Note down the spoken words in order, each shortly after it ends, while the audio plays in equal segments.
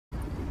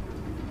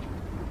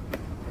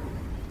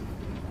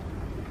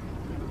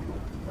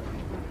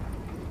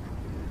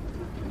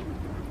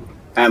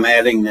I'm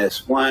adding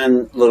this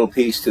one little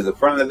piece to the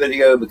front of the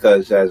video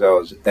because as I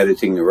was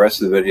editing the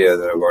rest of the video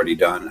that I've already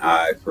done,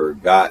 I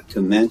forgot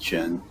to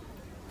mention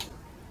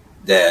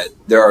that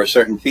there are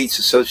certain feats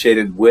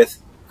associated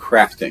with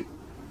crafting.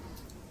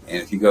 And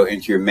if you go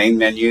into your main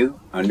menu,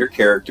 under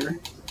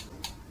Character,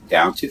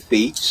 down to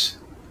Feats,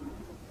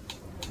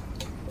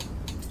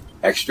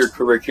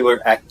 Extracurricular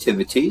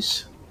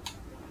Activities,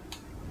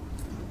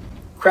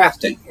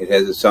 Crafting. It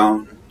has its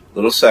own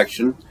little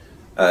section.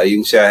 You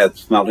can see I have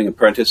Smelting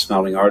Apprentice,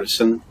 Smelting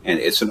Artisan, and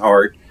It's an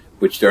Art,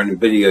 which during the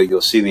video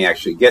you'll see me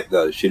actually get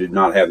those. She did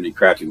not have any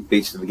crafting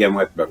feats to begin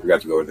with, but I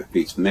forgot to go over the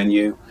feats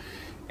menu.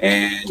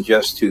 And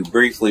just to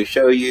briefly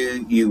show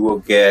you, you will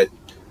get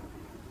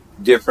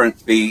different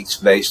feats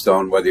based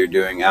on whether you're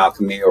doing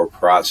alchemy or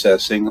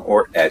processing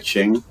or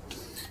etching.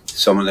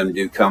 Some of them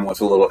do come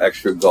with a little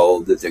extra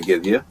gold that they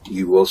give you.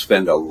 You will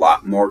spend a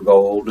lot more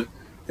gold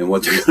than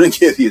what they're going to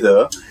give you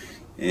though.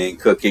 And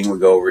cooking we'll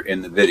go over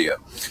in the video.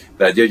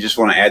 But I did just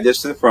want to add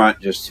this to the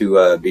front just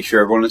to be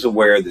sure everyone is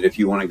aware that if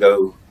you want to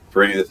go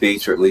for any of the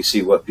feats or at least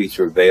see what feats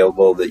are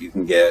available that you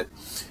can get,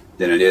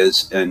 then it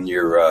is in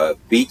your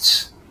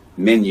feats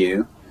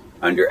menu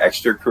under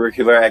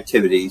Extracurricular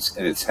Activities,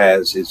 and it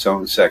has its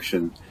own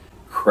section,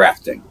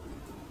 Crafting.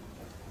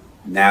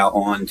 Now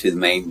on to the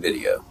main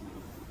video.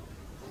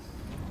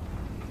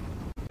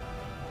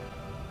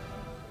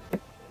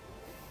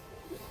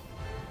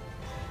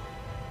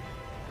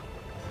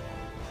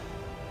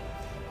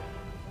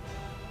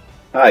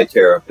 Hi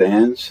Tera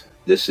fans,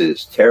 this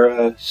is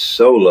Tera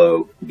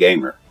Solo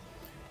Gamer.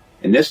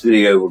 In this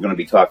video we're going to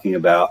be talking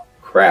about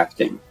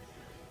crafting.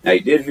 Now you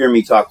did hear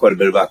me talk quite a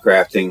bit about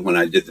crafting when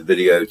I did the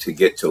video to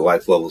get to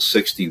life level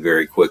 60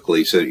 very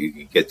quickly so that you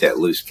could get that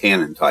loose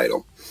cannon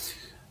title.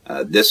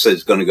 This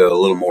is going to go a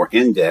little more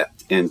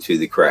in-depth into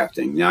the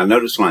crafting. Now I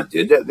noticed when I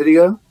did that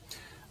video,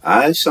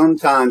 I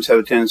sometimes have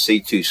a tendency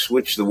to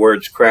switch the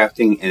words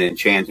crafting and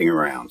enchanting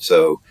around.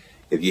 So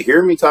if you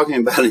hear me talking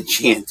about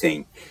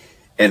enchanting,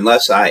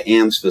 unless I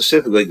am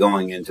specifically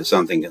going into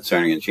something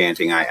concerning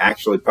enchanting, I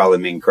actually probably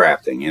mean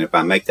crafting. And if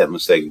I make that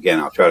mistake again,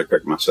 I'll try to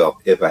correct myself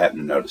if I happen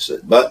to notice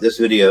it. But this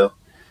video,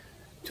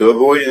 to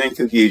avoid any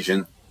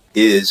confusion,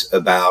 is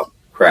about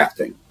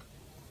crafting.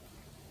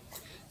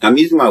 Now, I'm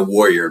using my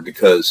warrior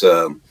because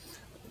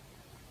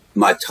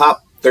my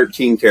top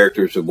 13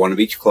 characters are one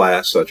of each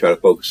class, so I try to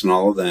focus on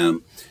all of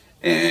them.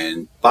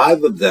 And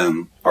 5 of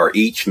them are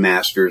each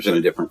masters in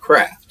a different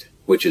craft,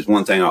 which is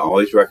one thing I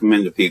always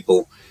recommend to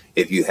people.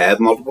 If you have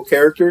multiple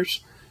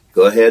characters,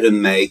 go ahead and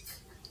make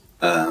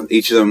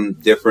each of them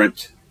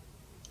different,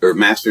 or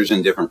masters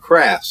in different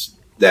crafts.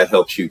 That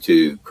helps you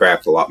to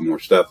craft a lot more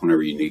stuff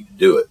whenever you need to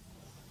do it.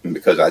 And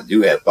because I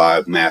do have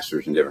 5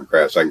 masters in different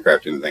crafts, I can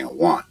craft anything I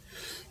want.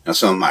 Now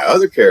some of my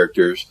other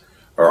characters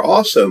are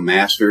also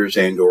masters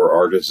and or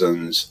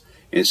artisans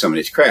in some of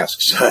these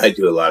crafts, so I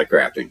do a lot of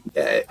crafting.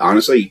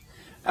 Honestly,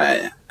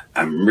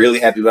 I'm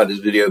really happy about this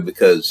video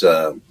because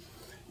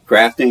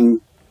crafting,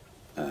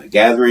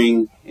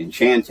 gathering,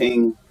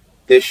 enchanting,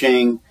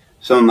 fishing,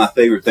 some of my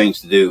favorite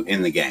things to do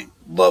in the game.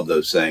 Love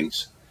those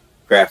things.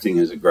 Crafting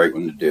is a great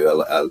one to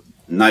do. A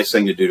nice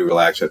thing to do to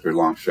relax after a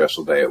long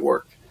stressful day at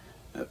work.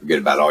 Forget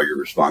about all your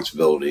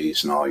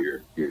responsibilities and all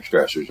your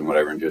stressors and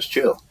whatever and just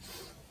chill.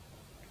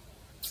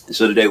 And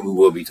so today we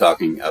will be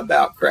talking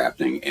about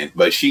crafting.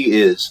 But she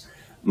is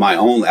my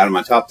only, out of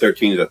my top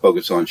 13 that I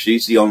focus on,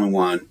 she's the only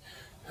one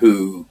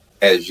who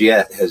as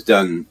yet has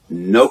done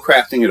no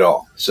crafting at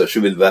all. So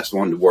she'll be the best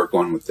one to work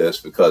on with this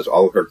because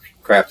all of her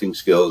crafting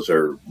skills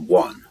are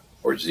 1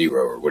 or 0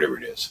 or whatever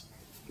it is.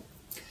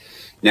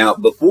 Now,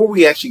 before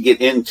we actually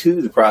get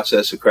into the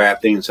process of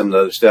crafting and some of the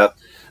other stuff,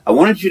 I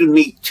wanted you to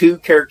meet 2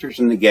 characters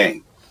in the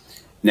game.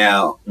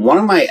 Now, one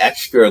of my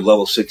extra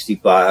level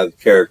 65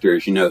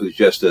 characters, you know, who's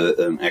just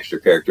an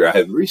extra character, I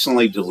have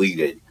recently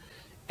deleted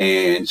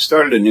and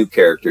started a new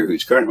character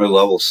who's currently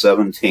level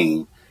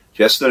 17,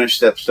 just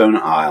finished Stepstone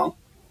Isle.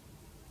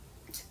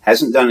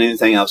 Hasn't done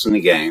anything else in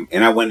the game,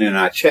 and I went in and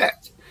I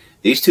checked.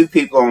 These 2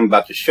 people I'm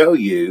about to show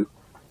you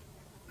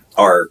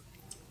are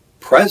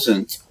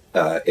present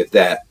if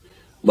that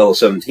level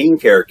 17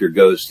 character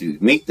goes to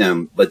meet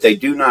them, but they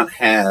do not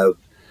have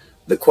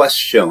the quest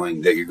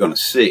showing that you're going to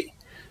see.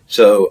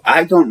 So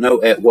I don't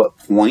know at what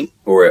point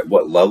or at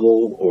what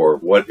level or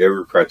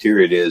whatever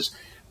criteria it is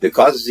that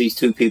causes these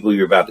 2 people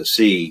you're about to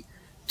see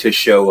to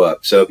show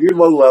up. So if you're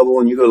low level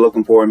and you go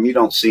looking for them, you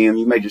don't see them,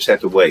 you may just have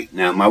to wait.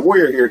 Now my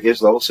warrior here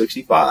is level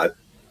 65,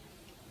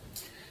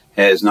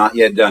 has not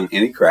yet done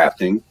any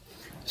crafting,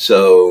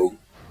 so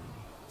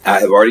I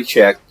have already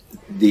checked.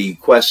 The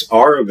quests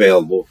are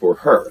available for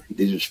her.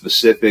 These are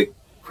specific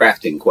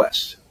crafting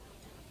quests.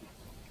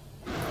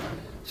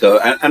 So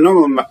I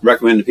normally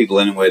recommend to people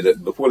anyway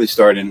that before they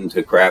start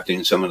into crafting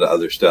and some of the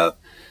other stuff,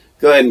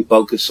 go ahead and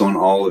focus on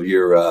all of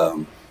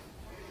your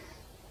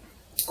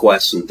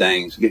quests and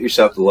things. Get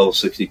yourself to level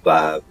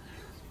 65,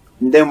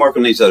 and then work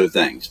on these other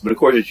things. But of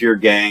course, it's your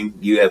game.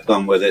 You have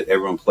fun with it.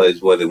 Everyone plays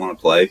the way they want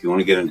to play. If you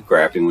want to get into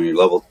crafting when you're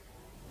level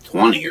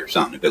 20 or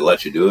something, if it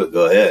lets you do it,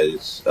 go ahead.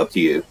 It's up to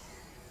you.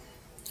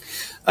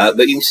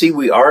 But you can see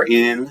we are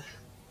in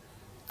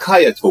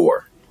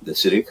Kayator, the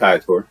city of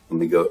Kayator. Let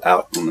me go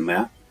out on the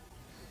map.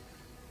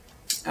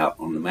 Out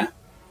on the map.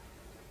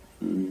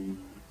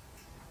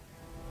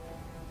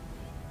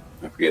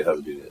 I forget how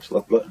to do this.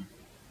 Left button.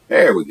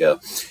 There we go.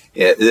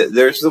 Yeah,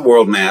 there's the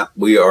world map.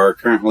 We are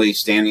currently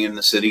standing in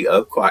the city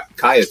of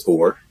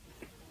Kayator.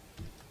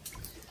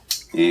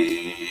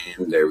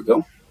 And there we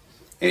go.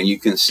 And you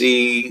can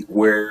see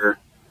where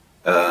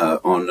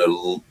on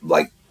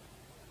the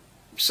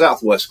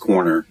southwest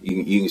corner,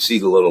 you can see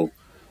the little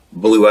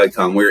blue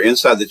icon. We're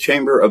inside the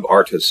Chamber of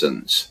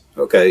Artisans.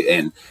 Okay,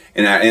 and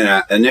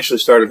I initially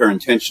started her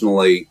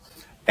intentionally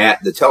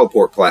at the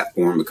teleport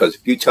platform, because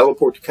if you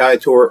teleport to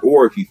Kayator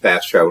or if you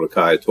fast travel to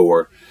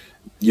Kayator,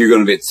 you're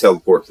going to be at the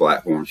teleport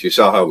platform. So you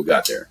saw how we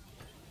got there.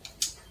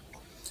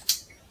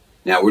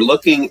 Now we're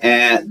looking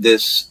at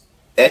this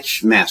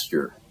Etch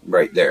Master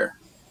right there,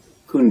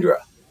 Kundra.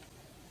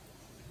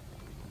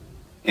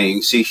 And you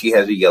can see she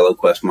has a yellow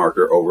quest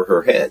marker over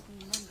her head.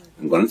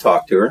 I'm going to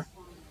talk to her.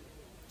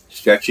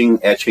 Stretching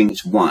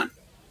Etchings 1.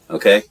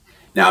 Okay?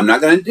 Now I'm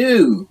not going to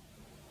do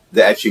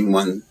the Etching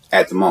one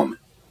at the moment.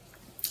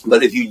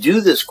 But if you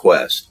do this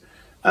quest,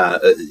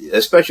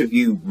 especially if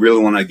you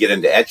really want to get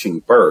into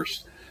etching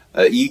first,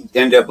 you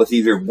end up with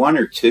either 1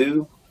 or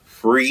 2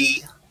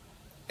 free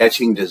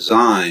etching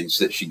designs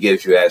that she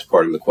gives you as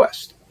part of the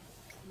quest.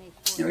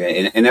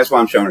 Okay, and that's why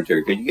I'm showing it to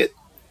her, because you get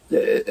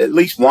at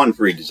least 1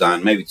 free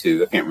design, maybe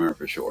 2, I can't remember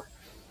for sure.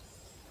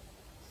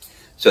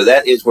 So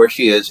that is where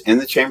she is, in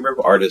the Chamber of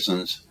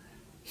Artisans,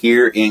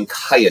 here in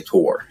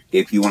Kayator,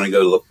 if you want to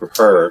go look for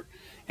her.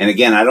 And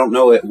again, I don't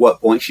know at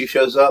what point she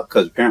shows up,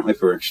 because apparently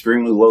for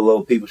extremely low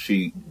level people,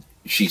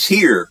 she's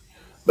here.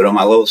 But on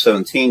my level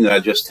 17 that I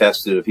just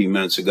tested a few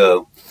minutes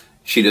ago,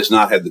 she does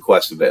not have the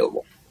quest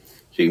available.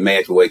 So you may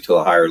have to wait till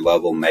a higher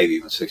level, maybe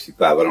even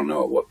 65. I don't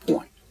know at what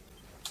point.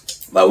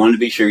 But I wanted to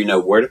be sure you know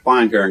where to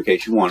find her in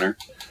case you want her.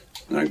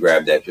 I'm going to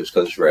grab that just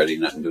because it's ready,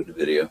 nothing to do with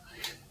the video.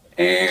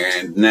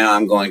 And now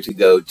I'm going to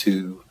go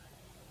to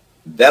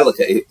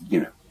Velica,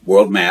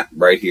 world map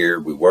right here.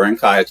 We were in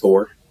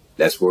Kayator.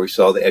 That's where we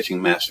saw the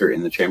Etching Master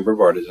in the Chamber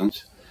of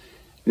Artisans.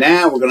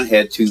 Now we're going to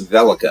head to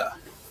Velica.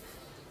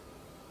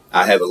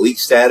 I have elite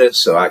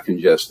status, so I can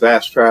just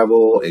fast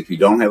travel. If you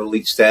don't have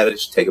elite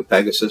status, take a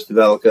Pegasus to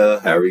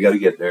Velica, however you got to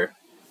get there.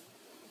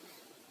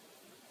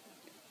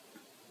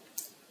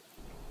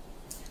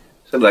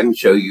 So that I can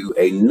show you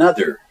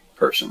another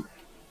person.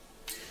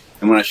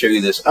 And when I show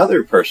you this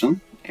other person,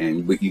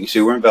 and you can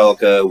see we're in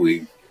Velica,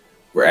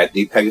 we're at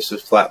the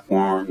Pegasus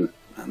platform.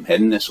 I'm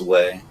heading this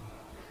way.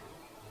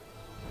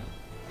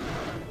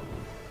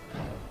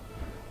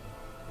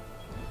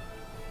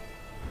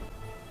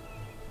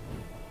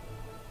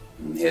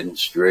 I'm heading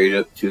straight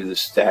up to the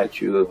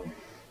statue of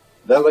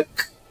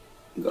Velik.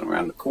 I'm going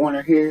around the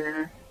corner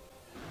here.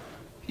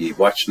 If you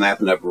watch the map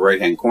in the upper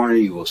right hand corner,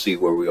 you will see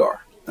where we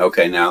are.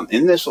 Okay, now I'm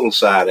in this little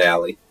side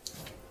alley,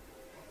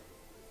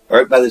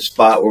 right by this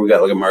spot where we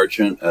got like a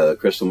merchant, a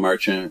crystal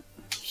merchant,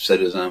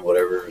 citizen,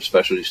 whatever, a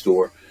specialty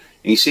store.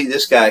 And you see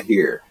this guy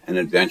here, an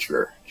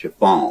adventurer,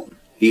 Chiffon.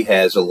 He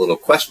has a little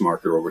quest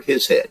marker over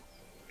his head.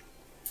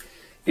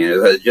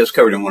 And I just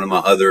covered in one of my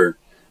other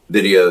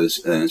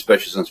videos, and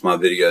especially since my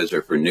videos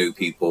are for new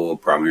people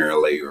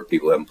primarily, or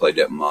people who haven't played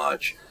that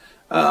much.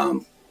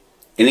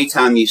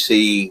 Anytime you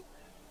see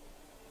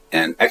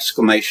an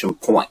exclamation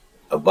point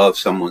above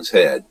someone's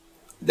head,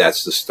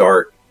 that's the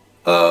start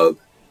of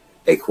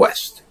a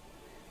quest.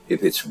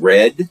 If it's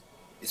red,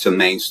 it's a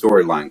main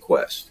storyline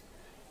quest.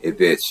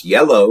 If it's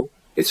yellow,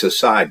 it's a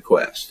side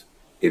quest.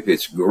 If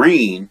it's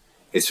green,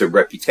 it's a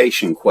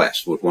reputation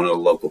quest with one of the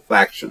local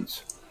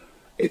factions.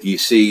 If you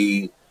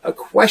see a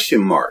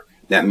question mark,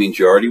 that means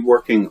you're already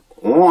working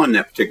on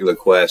that particular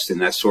quest, and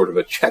that's sort of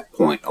a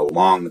checkpoint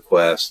along the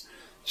quest,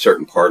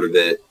 certain part of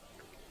it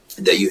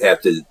that you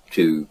have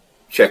to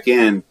check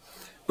in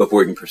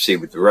before you can proceed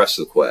with the rest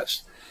of the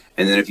quest.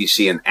 And then if you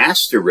see an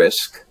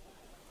asterisk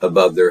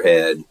above their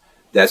head,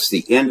 that's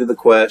the end of the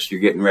quest. You're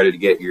getting ready to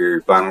get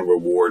your final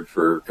reward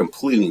for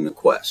completing the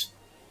quest.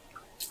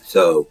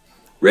 So,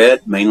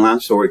 red, mainline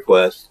story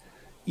quest,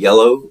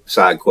 yellow,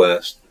 side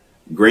quest,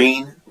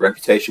 green,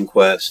 reputation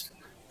quest,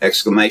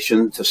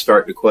 exclamation to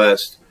start the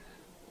quest,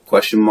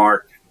 question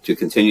mark to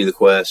continue the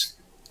quest,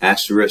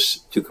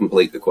 asterisk to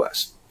complete the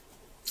quest.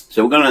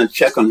 So we're going to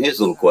check on his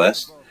little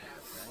quest.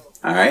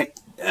 All right.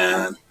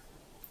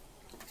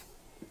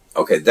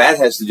 Okay, that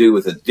has to do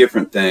with a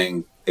different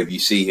thing if you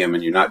see him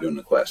and you're not doing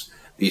the quest.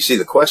 If you see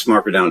the quest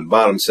marker down at the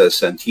bottom says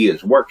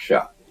Santia's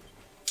workshop.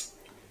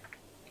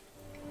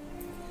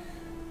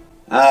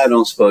 I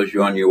don't suppose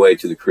you're on your way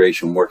to the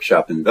creation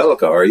workshop in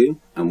Velica, are you?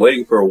 I'm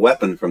waiting for a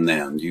weapon from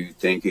them. Do you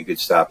think you could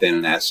stop in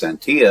and ask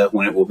Santia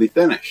when it will be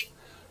finished?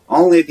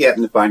 Only if you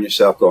happen to find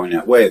yourself going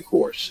that way, of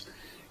course.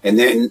 And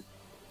then,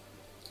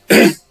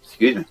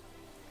 excuse me,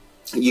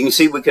 you can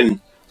see we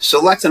can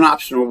select an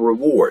optional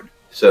reward.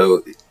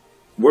 So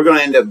we're going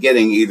to end up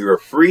getting either a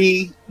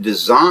free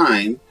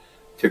design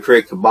to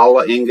create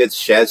Kabbalah ingots,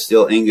 Shad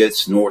Steel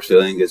ingots, Nor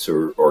Steel ingots,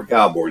 or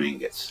Galborn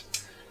ingots.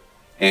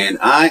 And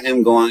I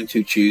am going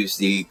to choose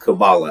the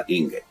Kabbalah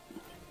ingot.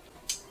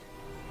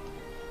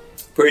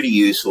 Pretty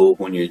useful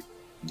when you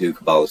do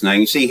Kabbalahs. Now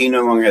you can see he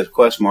no longer has a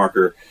quest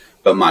marker,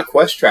 but my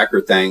quest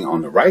tracker thing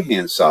on the right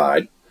hand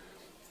side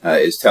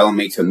is telling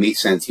me to meet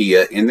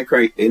Santia in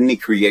the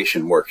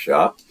creation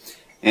workshop.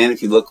 And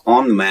if you look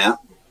on the map,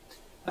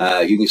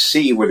 you can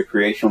see where the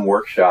creation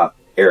workshop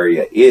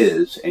area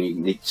is, and you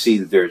can see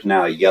that there's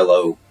now a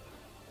yellow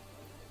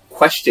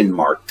quest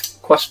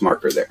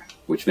marker there,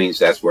 which means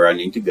that's where I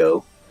need to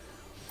go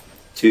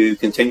to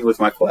continue with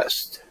my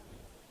quest.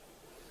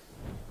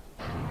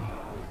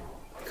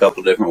 A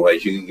couple different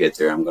ways you can get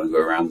there. I'm going to go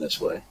around this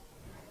way.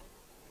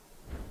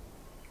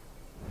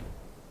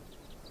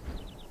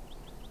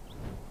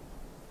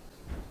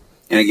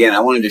 And again, I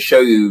wanted to show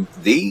you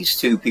these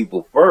two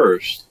people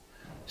first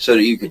so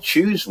that you could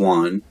choose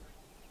one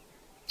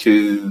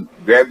to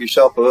grab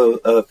yourself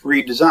a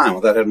free design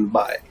without having to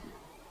buy it.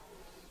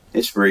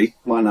 It's free.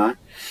 Why not?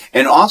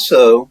 And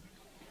also,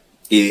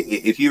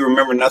 if you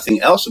remember nothing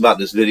else about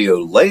this video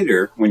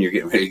later, when you're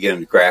getting ready to get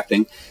into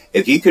crafting,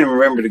 if you can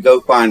remember to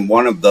go find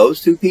one of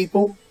those two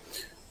people,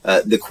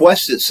 the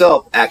quest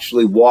itself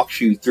actually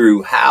walks you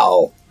through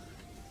how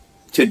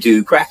to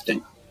do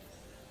crafting.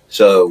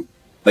 So,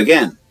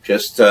 again,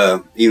 just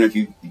even if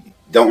you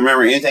don't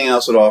remember anything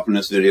else at all from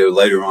this video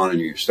later on and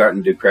you're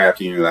starting to do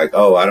crafting and you're like,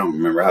 oh, I don't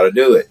remember how to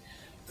do it,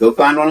 go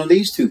find one of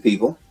these two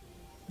people,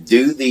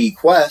 do the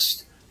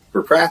quest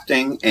for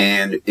crafting,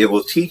 and it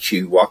will teach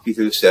you, walk you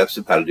through the steps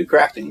of how to do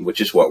crafting, which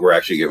is what we're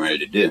actually getting ready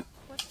to do.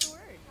 What's the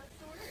word?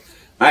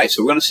 Alright,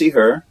 so we're going to see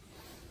her,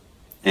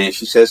 and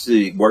she says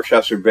the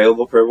workshops are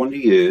available for everyone to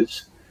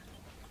use.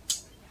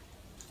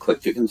 Click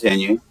to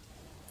continue.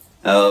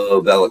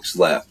 Oh, Bellick's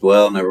left.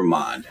 Well, never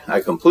mind. I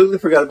completely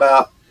forgot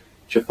about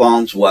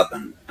Chiffon's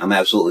weapon. I'm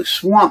absolutely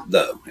swamped,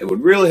 though. It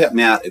would really help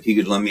me out if you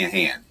could lend me a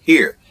hand.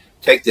 Here,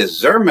 take this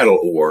Zer metal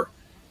ore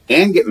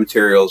and get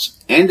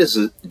materials and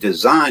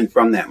design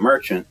from that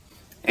merchant,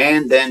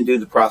 and then do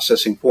the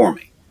processing for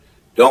me.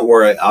 Don't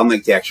worry, I'll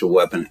make the actual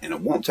weapon, and it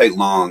won't take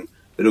long.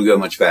 It'll go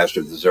much faster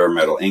if the Zer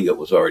metal ingot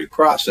was already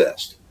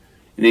processed.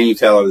 And then you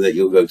tell her that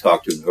you'll go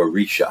talk to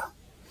Varisha.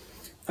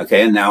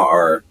 Okay, and now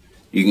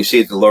you can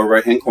see at the lower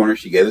right hand corner,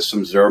 she gave us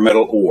some Zer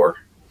metal ore.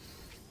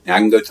 Now I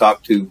can go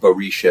talk to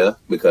Varisha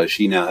because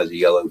she now has a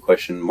yellow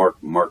question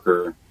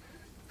marker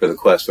for the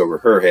quest over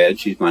her head.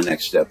 She's my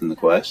next step in the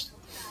quest.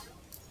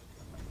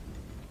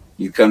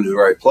 You come to the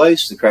right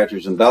place. The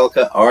crafters in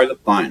Bellica are the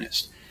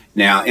finest.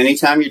 Now,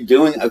 anytime you're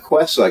doing a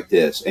quest like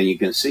this, and you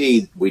can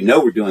see, we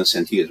know we're doing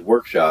Santia's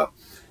workshop,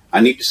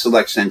 I need to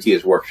select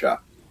Santia's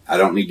workshop. I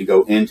don't need to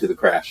go into the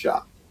craft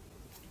shop.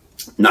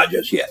 Not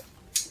just yet.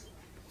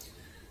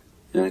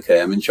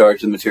 Okay, I'm in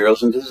charge of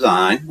materials and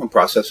design. I'm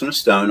processing a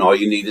stone. All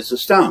you need is a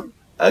stone,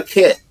 a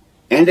kit,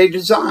 and a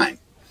design.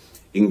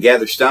 You can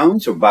gather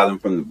stones or buy them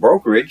from the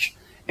brokerage,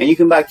 and you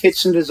can buy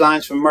kits and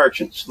designs from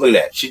merchants. Look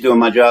at that. She's doing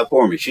my job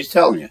for me. She's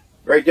telling you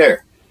right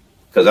there,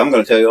 because I'm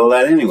going to tell you all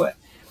that anyway.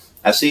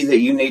 I see that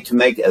you need to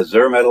make a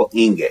Zer metal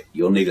ingot.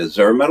 You'll need a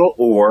Zer metal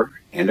ore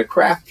and a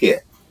craft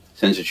kit.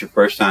 Since it's your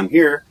first time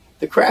here,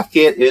 the craft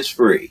kit is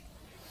free.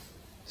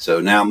 So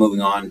now moving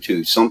on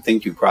to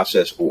something to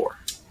process ore.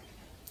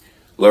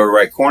 Lower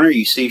right corner,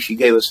 you see she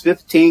gave us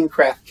 15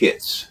 craft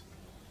kits.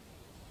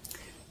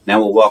 Now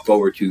we'll walk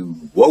over to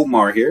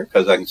Womar here,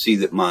 because I can see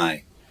that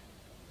my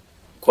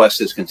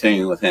quest is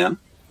continuing with him.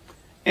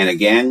 And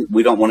again,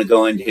 we don't want to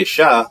go into his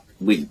shop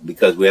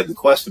because we have the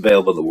quest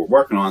available that we're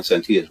working on,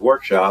 Santia's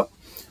workshop.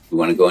 We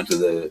want to go into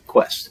the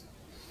quest.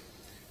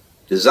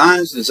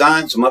 Designs.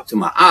 I'm up to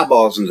my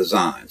eyeballs in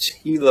designs.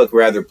 You look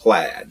rather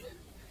plaid.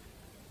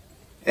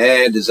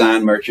 Add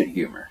design merchant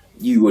humor.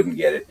 You wouldn't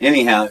get it.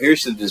 Anyhow,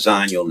 here's the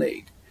design you'll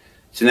need.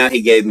 So now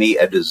he gave me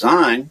a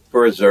design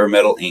for a Zer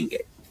metal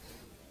ingot.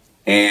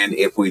 And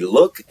if we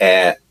look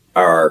at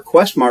our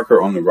quest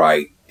marker on the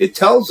right, it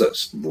tells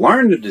us,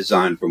 learn the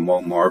design from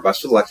Womar by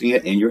selecting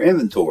it in your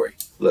inventory.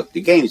 Look,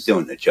 the game's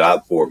doing the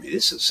job for me.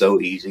 This is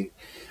so easy.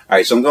 All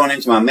right, so I'm going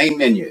into my main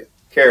menu,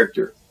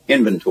 character,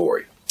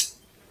 inventory.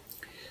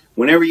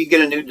 Whenever you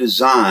get a new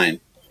design,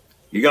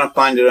 you're going to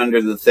find it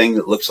under the thing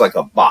that looks like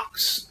a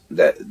box.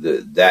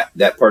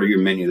 That part of your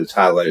menu that's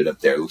highlighted up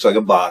there. It looks like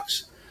a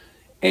box.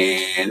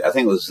 And I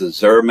think it was the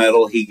Zer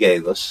metal he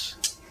gave us.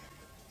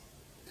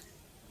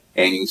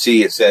 And you can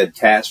see it said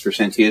task for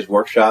Santia's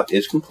workshop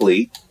is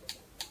complete.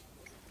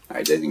 All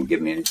right, they didn't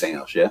give me anything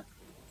else yet.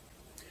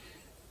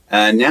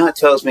 Now it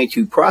tells me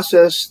to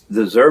process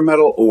the Zer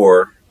metal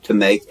ore to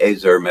make a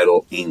Zer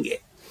metal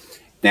ingot.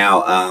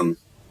 Now,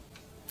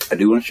 I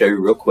do want to show you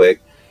real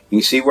quick. You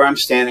can see where I'm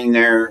standing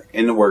there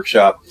in the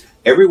workshop.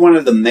 Every one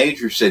of the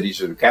major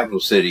cities or the capital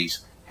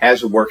cities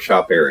has a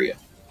workshop area.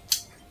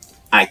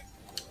 I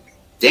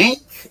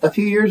think a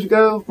few years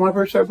ago, when I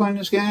first started playing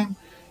this game,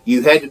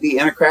 you had to be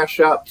in a craft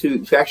shop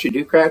to actually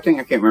do crafting.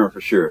 I can't remember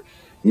for sure.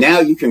 Now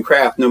you can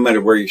craft no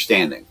matter where you're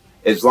standing,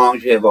 as long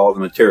as you have all the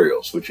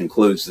materials, which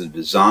includes the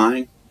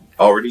design,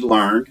 already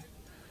learned,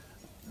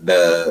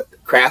 the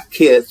craft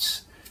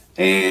kits,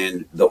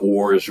 and the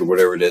ores or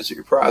whatever it is that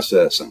you're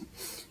processing.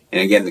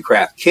 And again, the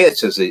craft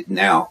kits,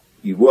 now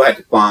you will have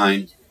to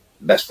find,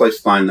 the best place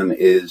to find them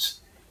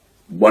is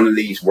one of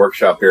these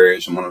workshop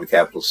areas in one of the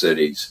capital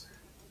cities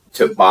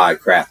to buy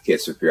craft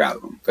kits if you're out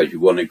of them, because you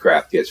will need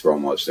craft kits for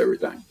almost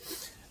everything.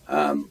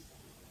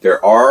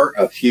 There are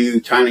a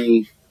few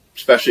tiny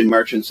specialty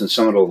merchants in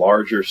some of the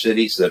larger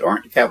cities that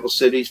aren't the capital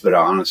cities, but I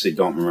honestly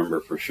don't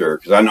remember for sure,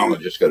 because I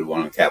normally just go to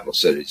one of the capital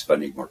cities if I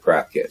need more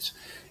craft kits.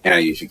 And I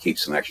usually keep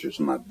some extras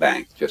in my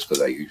bank just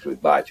because I usually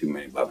buy too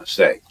many by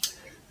mistake.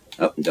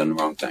 Oh, done the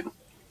wrong thing.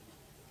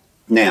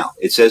 Now,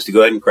 it says to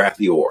go ahead and craft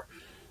the ore.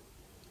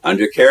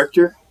 Under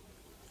character,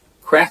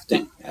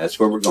 crafting. That's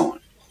where we're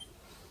going.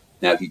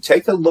 Now, if you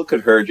take a look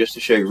at her, just to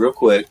show you real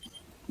quick,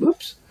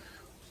 whoops,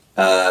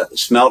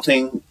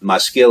 smelting, my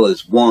skill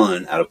is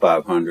 1 out of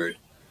 500.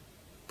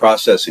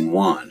 Processing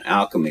 1,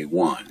 alchemy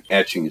 1,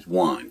 etching is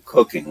 1,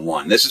 cooking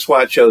 1. This is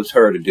why I chose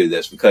her to do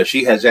this, because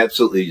she has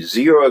absolutely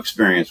zero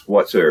experience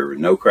whatsoever,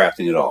 no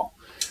crafting at all.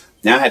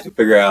 Now I have to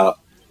figure out,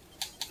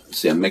 let's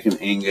see, I'm making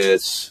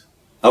ingots.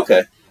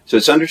 Okay, so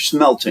it's under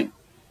smelting,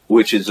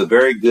 which is a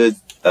very good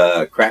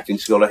crafting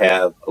skill to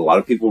have. A lot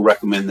of people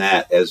recommend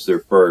that as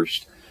their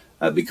first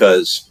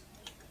because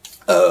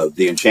of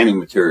the enchanting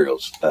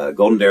materials,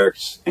 golden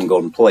derricks and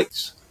golden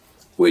plates,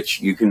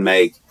 which you can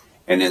make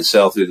and then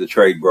sell through the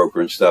trade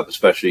broker and stuff,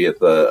 especially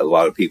if a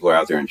lot of people are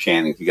out there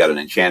enchanting. If you got an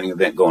enchanting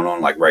event going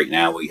on, like right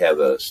now we have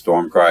a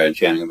Stormcry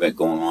enchanting event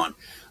going on,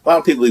 a lot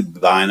of people will be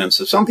buying them.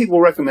 So some people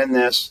recommend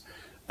this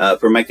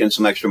for making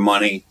some extra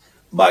money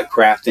by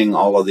crafting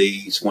all of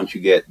these once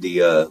you get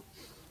the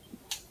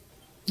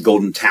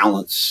golden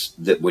talents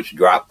which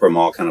drop from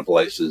all kind of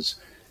places.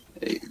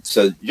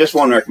 So just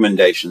one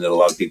recommendation that a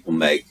lot of people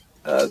make,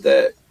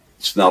 that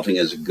smelting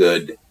is a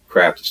good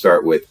craft to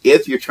start with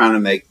if you're trying to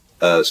make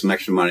some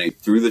extra money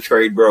through the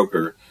trade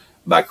broker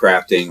by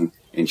crafting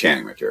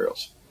enchanting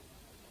materials.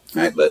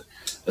 All right, but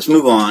let's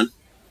move on.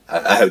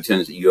 I have a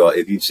tendency,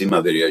 if you've seen my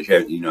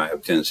videos, you know I have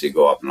a tendency to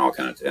go off in all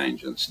kinds of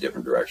tangents,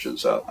 different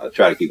directions. So I'll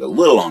try to keep a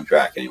little on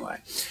track anyway.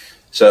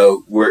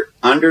 So we're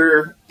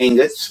under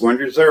ingots. We're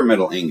under Zero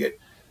metal ingot.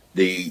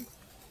 The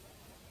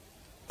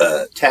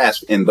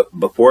task, and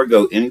before I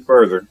go any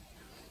further,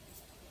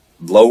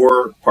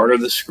 lower part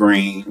of the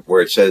screen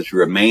where it says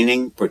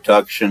remaining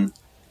production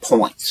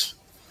points.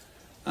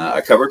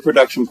 I covered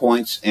production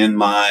points in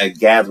my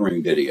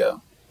gathering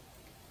video,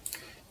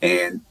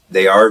 and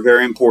they are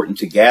very important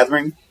to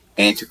gathering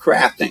and to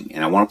crafting.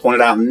 And I want to point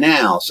it out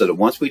now so that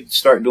once we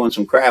start doing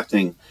some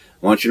crafting,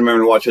 I want you to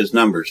remember to watch those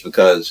numbers,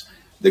 because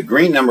the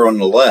green number on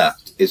the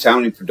left is how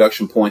many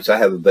production points I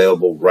have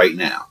available right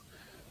now.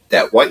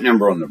 That white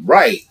number on the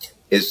right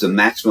is the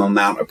maximum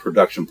amount of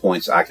production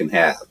points I can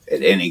have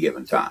at any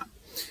given time.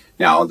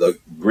 Now, the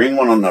green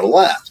one on the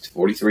left,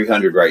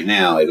 4,300 right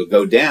now, it'll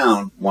go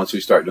down once we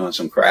start doing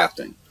some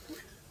crafting.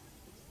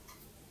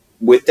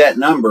 With that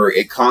number,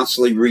 it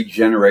constantly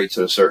regenerates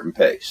at a certain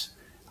pace.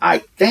 I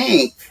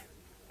think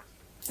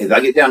if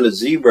I get down to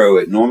 0,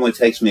 it normally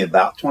takes me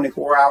about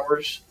 24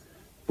 hours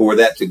for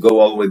that to go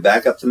all the way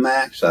back up to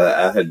max.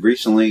 I had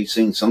recently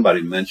seen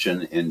somebody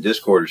mention in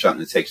Discord or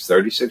something it takes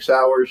 36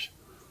 hours.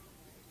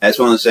 That's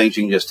one of those things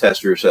you can just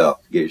test yourself.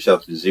 Get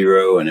yourself to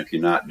 0, and if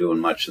you're not doing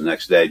much the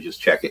next day,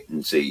 just check it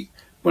and see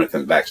when it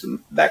comes back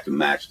to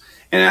max.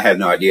 And I have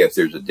no idea if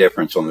there's a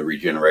difference on the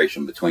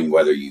regeneration between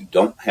whether you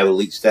don't have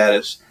elite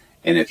status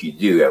and if you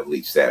do have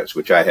elite status,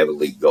 which I have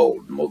elite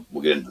gold. And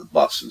we'll get into the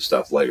buffs and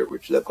stuff later,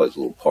 which that plays a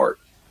little part.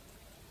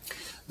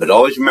 But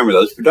always remember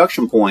those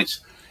production points,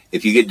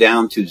 if you get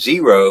down to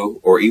 0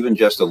 or even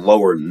just a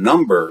lower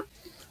number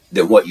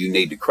than what you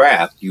need to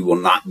craft, you will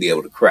not be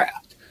able to craft.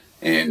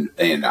 And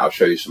I'll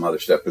show you some other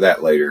stuff for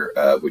that later,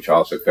 which I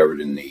also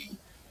covered in the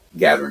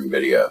gathering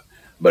video.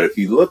 But if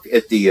you look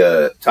at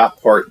the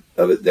top part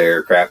of it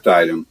there, craft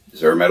item,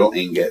 Zero metal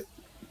ingot,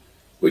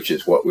 which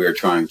is what we're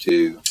trying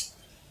to,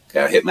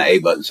 I hit my A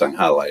button so I can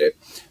highlight it.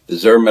 The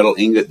Zero metal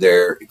ingot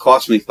there, it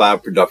costs me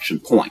 5 production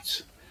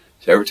points.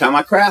 So every time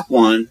I craft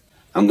one,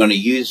 I'm going to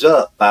use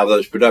up 5 of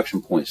those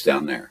production points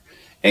down there.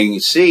 And you can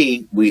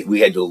see we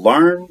had to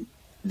learn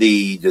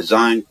the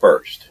design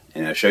first.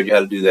 And I showed you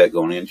how to do that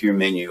going into your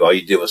menu. All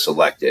you do is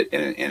select it,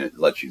 and it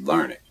lets you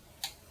learn it.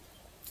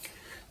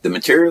 The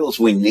materials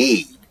we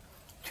need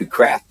to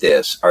craft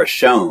this are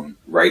shown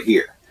right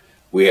here.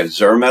 We have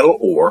Zero metal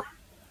ore.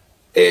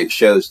 It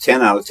shows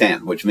 10 out of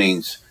 10, which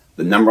means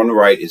the number on the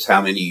right is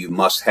how many you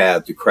must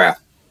have to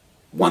craft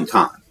one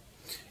time.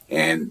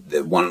 And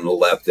the one on the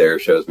left there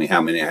shows me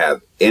how many I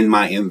have in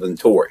my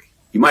inventory.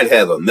 You might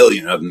have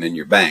 1,000,000 of them in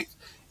your bank.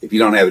 If you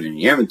don't have it in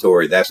your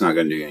inventory, that's not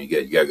going to do you any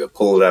good. You got to go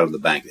pull it out of the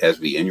bank. It has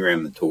to be in your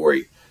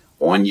inventory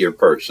on your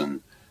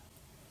person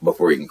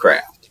before you can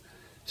craft.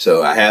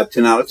 So I have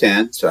 10 out of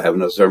 10. So I have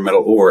enough Zero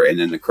metal ore, and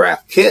then the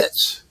craft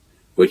kits,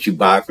 which you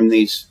buy from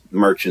these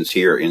merchants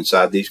here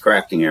inside these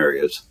crafting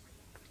areas.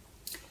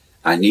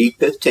 I need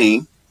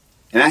 15,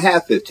 and I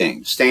have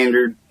 15.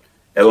 Standard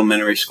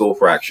elementary school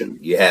fraction.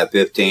 You have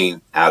 15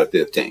 out of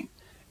 15.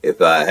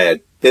 If I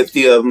had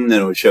 50 of them,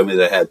 then it would show me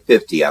that I had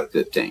 50 out of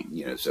 15.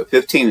 You know, so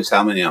 15 is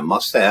how many I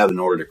must have in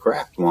order to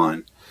craft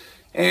one.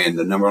 and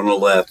the number on the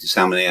left is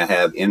how many I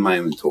have in my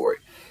inventory.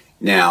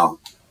 Now,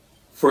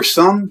 for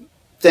some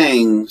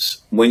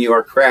things, when you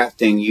are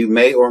crafting, you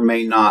may or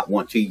may not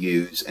want to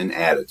use an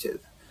additive.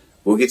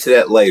 We'll get to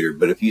that later,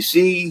 but if you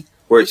see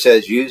where it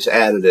says use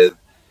additive,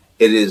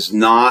 it is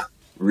not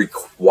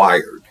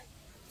required.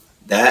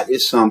 That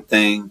is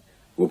something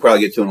we'll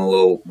probably get to in a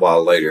little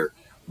while later,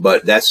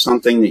 but that's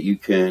something that you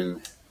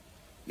can,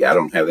 I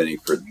don't have any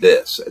for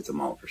this at the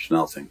moment for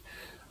smelting.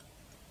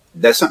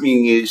 That's something you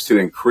can use to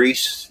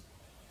increase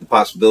the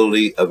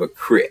possibility of a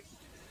crit.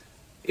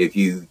 If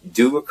you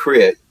do a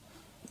crit,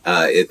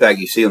 in fact,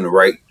 you see on the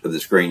right of the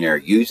screen there,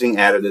 using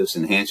additives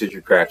enhances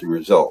your crafting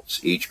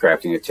results. Each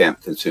crafting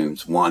attempt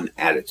consumes one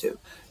additive.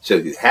 So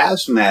if you have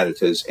some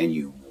additives and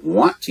you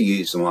want to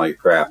use them while you're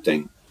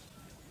crafting,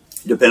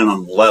 depending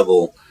on the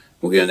level,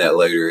 we'll get into that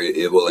later,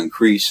 it will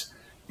increase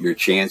your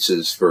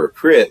chances for a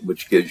crit,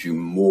 which gives you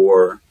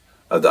more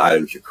of the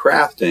items you're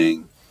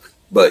crafting,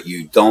 but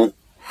you don't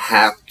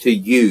have to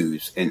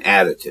use an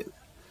additive.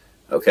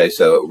 Okay,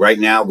 so right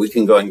now we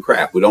can go ahead and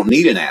craft. We don't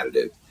need an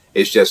additive.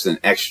 It's just an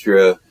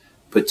extra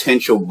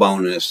potential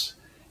bonus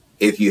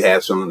if you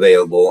have some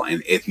available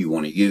and if you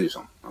want to use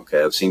them.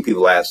 Okay, I've seen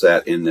people ask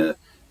that in the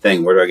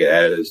thing, where do I get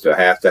additives? Do I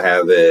have to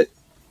have it?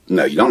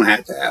 No, you don't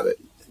have to have it.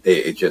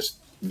 It just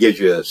gives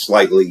you a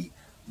slightly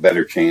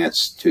better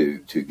chance to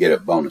get a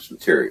bonus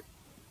material.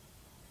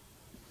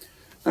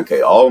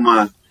 Okay, all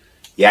my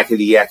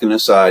yakety-yakking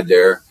aside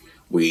there,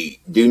 we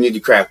do need to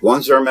craft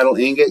one zero metal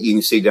ingot. You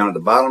can see down at the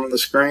bottom of the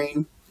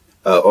screen.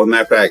 Or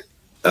matter of fact,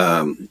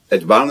 at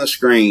the bottom of the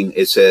screen,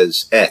 it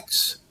says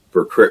X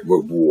for crit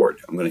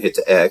reward. I'm going to hit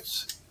the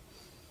X.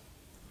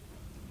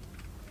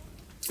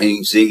 And you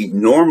can see,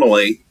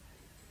 normally,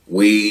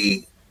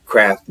 we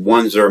craft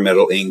one zero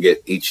metal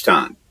ingot each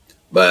time.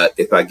 But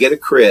if I get a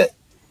crit,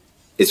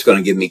 it's going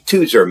to give me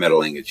 2 zero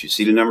metal ingots. You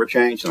see the number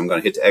change? So I'm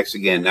going to hit the X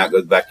again. Now it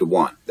goes back to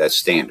 1. That's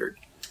standard.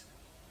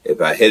 If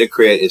I hit a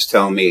crit, it's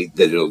telling me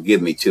that it'll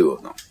give me 2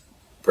 of them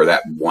for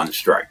that one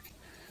strike.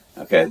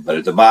 Okay, but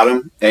at the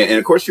bottom, and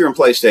of course you're on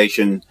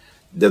PlayStation,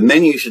 the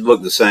menu should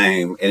look the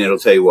same, and it'll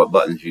tell you what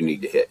buttons you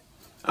need to hit.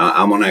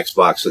 I'm on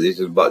Xbox, so these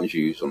are the buttons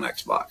you use on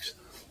Xbox.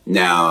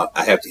 Now,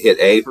 I have to hit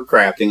A for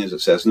crafting, as it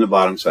says in the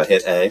bottom, so I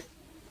hit A.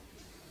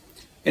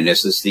 And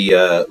this is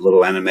the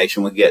little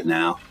animation we get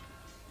now.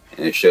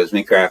 And it shows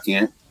me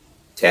crafting it.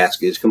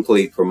 Task is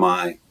complete for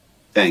my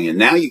thing. And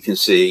now you can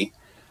see,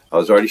 I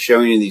was already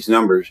showing you these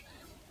numbers,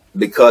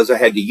 because I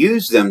had to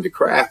use them to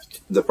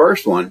craft the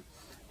first one.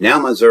 Now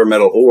my zero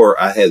metal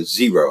ore, I have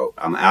 0.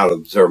 I'm out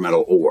of zero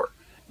metal ore.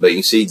 But you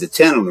can see the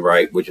 10 on the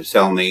right, which is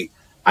telling me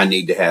I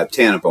need to have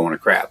 10 if I want to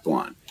craft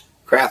one.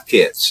 Craft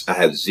kits, I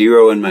have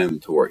 0 in my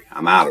inventory.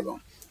 I'm out of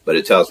them. But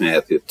it tells me I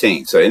have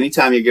 15. So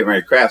anytime you're getting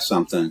ready to craft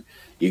something,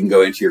 you can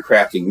go into your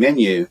crafting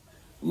menu,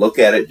 look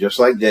at it just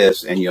like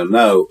this, and you'll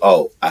know,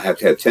 oh, I have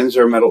to have 10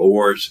 zero metal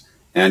ores,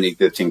 and I need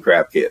 15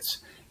 craft kits.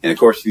 And of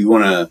course, if you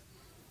want to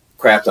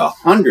craft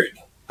 100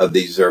 of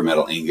these zero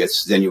metal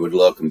ingots, then you would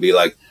look and be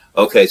like,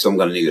 okay, so I'm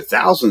going to need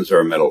 1,000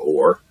 zero metal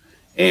ore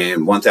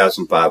and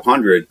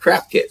 1,500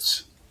 craft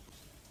kits.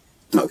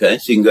 Okay,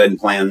 so you can go ahead and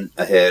plan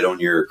ahead on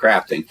your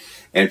crafting.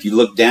 And if you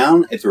look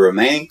down at the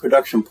remaining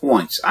production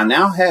points, I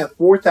now have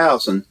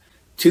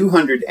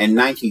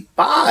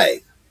 4,295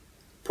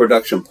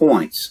 production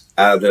points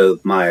out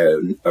of my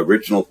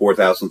original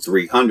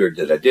 4,300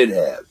 that I did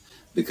have,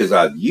 because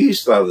I've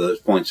used 5 of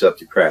those points up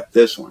to craft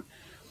this one.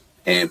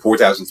 And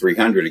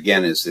 4,300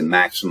 again is the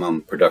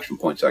maximum production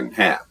points I can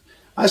have.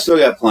 I still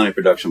got plenty of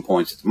production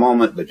points at the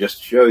moment, but just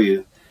to show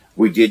you,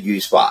 we did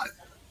use 5.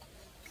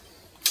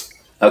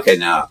 Okay,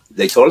 now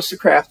they told us to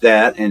craft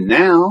that, and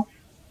now,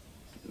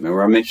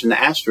 remember I mentioned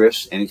the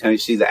asterisk. Anytime you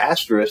see the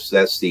asterisk,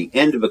 that's the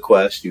end of a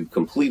quest. You've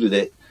completed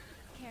it.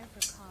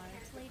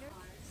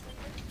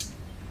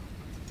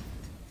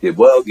 It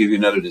will give you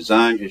another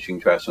design, just you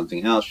can try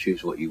something else,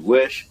 choose what you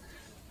wish.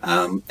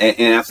 And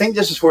I think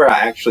this is where I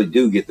actually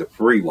do get the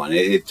free one.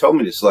 It told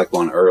me to select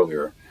one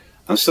earlier.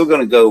 I'm still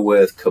going to go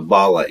with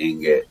Kabbalah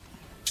ingot.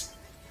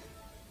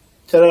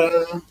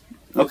 Ta-da!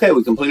 Okay,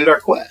 we completed our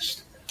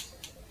quest.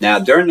 Now,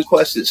 during the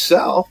quest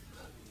itself,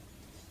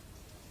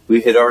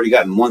 we had already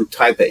gotten one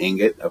type of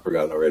ingot. I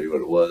forgot already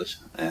what it was.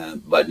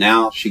 But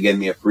now she gave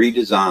me a free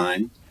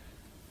design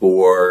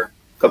for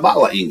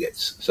Kabbalah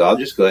ingots. So I'll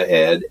just go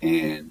ahead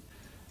and,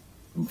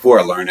 before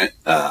I learn it,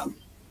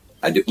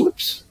 I do,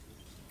 whoops.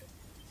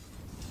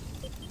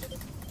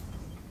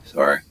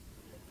 Sorry.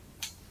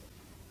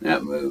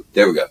 That moved.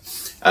 There we go.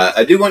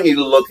 I do want you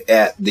to look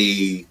at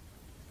the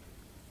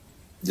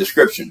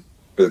description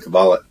for the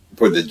Kabbalah,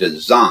 for the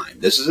design.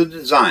 This is a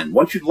design.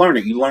 Once you learn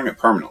it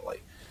permanently.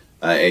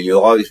 And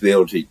you'll always be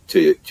able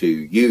to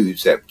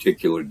use that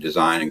particular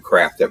design and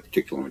craft that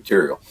particular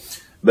material.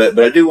 But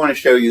I do want to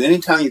show you,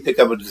 anytime you pick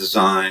up a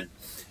design,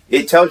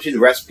 it tells you the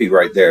recipe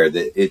right there,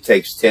 that it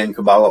takes 10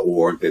 Kabbalah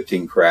ore and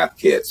 15 craft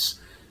kits.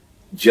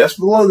 Just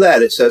below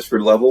that, it says for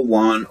level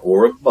 1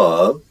 or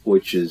above,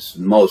 which is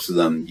most of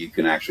them you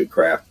can actually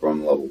craft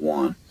from level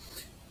 1.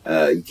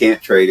 You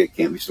can't trade it,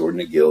 can't be stored in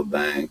a guild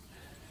bank.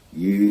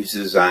 use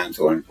design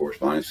to learn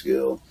corresponding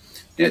skill.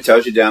 And it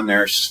tells you down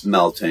there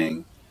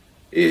smelting.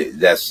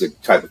 That's the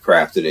type of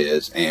craft it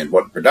is, and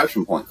what the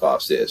production point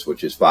cost is,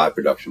 which is 5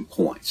 production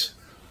points.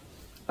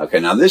 Okay,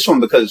 now this one,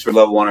 because it's for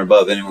level 1 or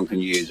above, anyone can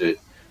use it.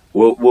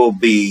 We'll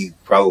be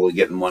probably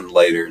getting one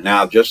later.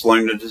 Now, I've just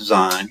learned to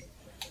design.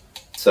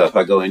 So if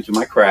I go into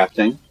my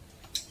crafting,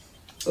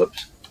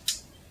 oops,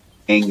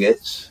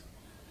 ingots,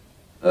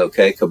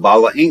 okay,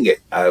 Kabbalah ingot.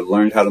 I've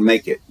learned how to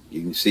make it.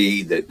 You can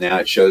see that now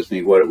it shows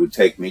me what it would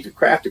take me to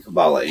craft a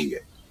Kabbalah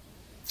ingot.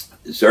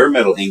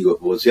 Metal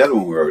ingot was the other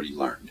one we already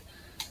learned.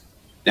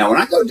 Now,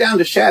 when I go down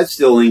to shad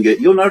steel ingot,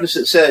 you'll notice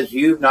it says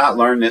you've not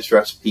learned this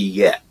recipe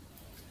yet.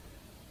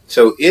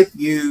 So if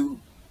you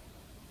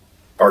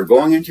are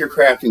going into your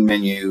crafting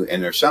menu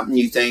and there's something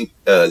you think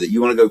that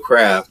you want to go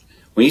craft,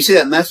 when you see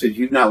that message,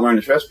 you've not learned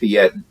this recipe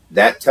yet,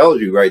 that tells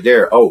you right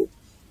there, oh,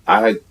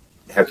 I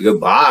have to go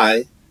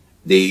buy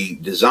the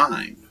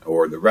design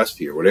or the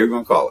recipe or whatever you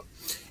want to call it.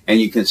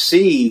 And you can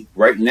see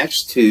right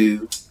next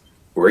to,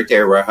 right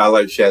there where I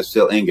highlighted shad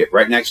steel ingot,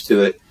 right next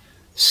to it,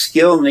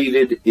 skill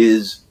needed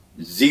is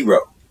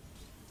 0.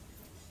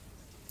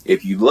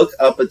 If you look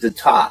up at the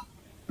top,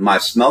 my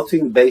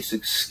smelting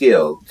basic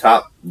skill,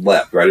 top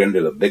left, right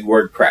under the big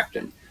word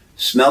crafting,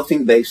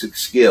 smelting basic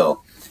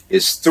skill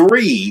is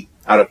 3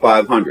 out of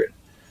 500.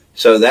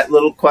 So that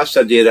little quest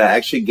I did, I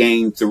actually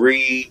gained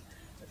 3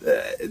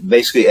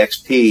 basically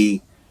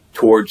XP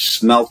towards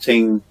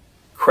smelting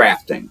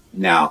crafting.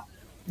 Now,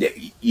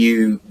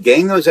 you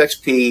gain those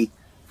XP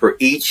for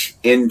each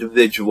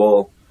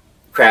individual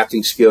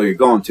crafting skill you're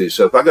going to.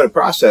 So if I go to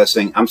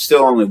processing, I'm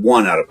still only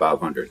 1 out of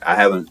 500. I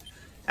haven't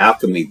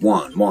Alchemy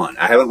 1.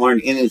 I haven't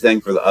learned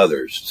anything for the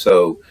others.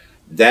 So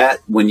that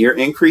when you're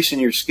increasing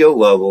your skill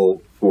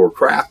level for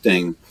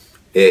crafting,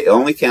 it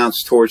only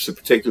counts towards the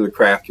particular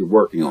craft you're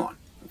working on.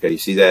 Okay, you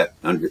see that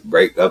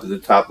right up at the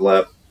top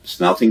left,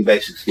 smelting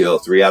basic skill,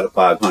 3 out of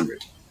 500.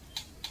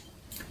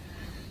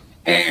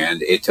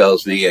 And it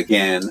tells me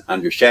again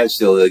under shad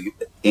steel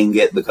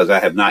ingot, because I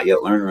have not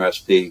yet learned the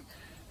recipe,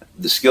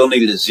 the skill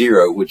needed is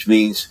 0, which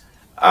means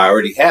I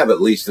already have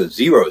at least a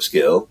 0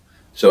 skill.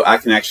 So I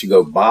can actually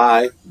go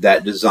buy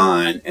that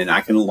design and I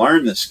can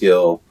learn the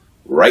skill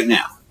right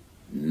now.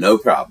 No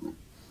problem.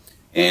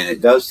 And it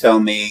does tell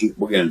me,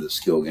 we'll get into the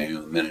skill game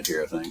in a minute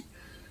here, I think.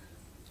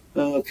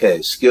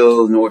 Okay,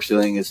 skill, north steel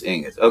ingots,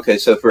 ingots. Okay,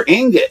 so for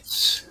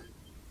ingots,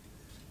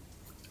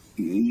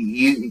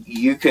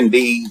 you can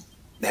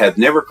have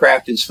never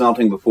crafted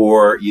smelting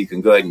before. You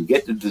can go ahead and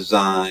get the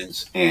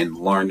designs and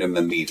learn them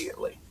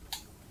immediately.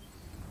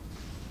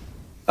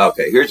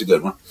 Okay, here's a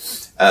good one.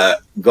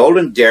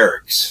 Golden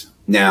derricks.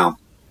 Now,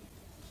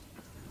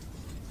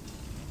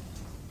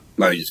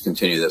 let me just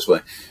continue this way.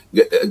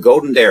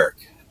 Golden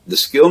derrick. The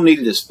skill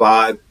needed is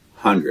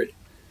 500.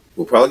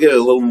 We'll probably get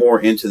a little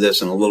more into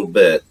this in a little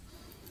bit.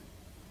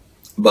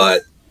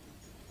 But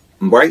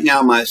right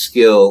now my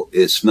skill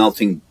is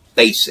smelting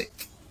basic.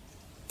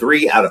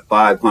 3 out of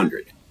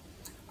 500.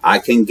 I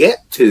can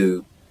get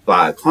to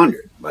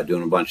 500 by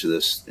doing a bunch of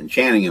this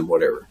enchanting and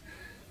whatever.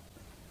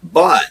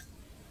 But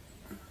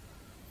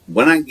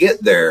when I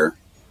get there,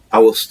 I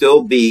will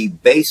still be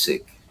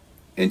basic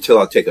until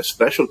I take a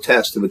special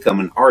test to become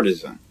an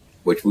artisan,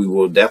 which we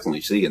will definitely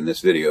see in this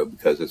video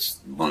because it's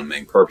one of the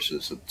main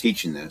purposes of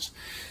teaching this.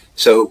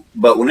 So,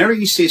 but whenever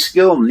you see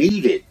skill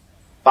needed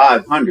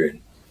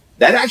 500,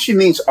 that actually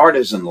means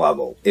artisan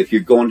level if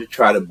you're going to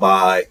try to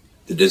buy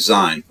the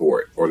design for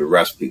it or the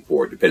recipe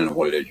for it, depending on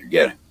what it is you're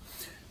getting.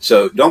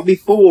 So don't be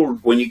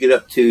fooled when you get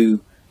up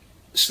to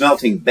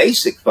smelting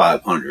basic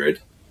 500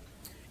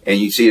 and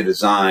you see a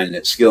design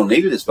that skill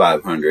needed is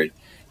 500.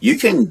 You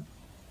can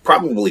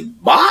probably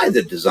buy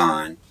the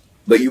design,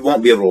 but you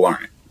won't be able to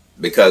learn it.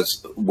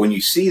 Because when you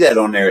see that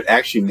on there, it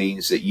actually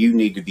means that you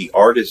need to be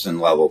artisan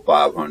level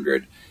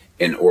 500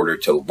 in order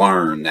to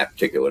learn that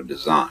particular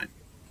design.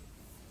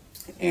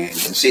 And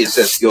you can see it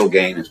says skill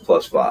gain is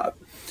 +5.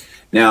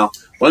 Now,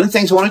 one of the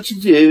things I wanted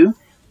you to do,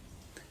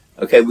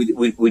 okay,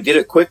 we did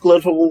a quick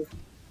little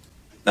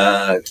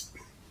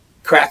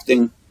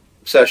crafting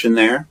session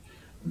there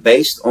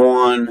based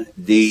on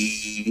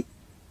the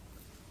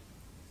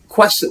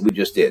quest that we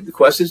just did. The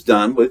quest is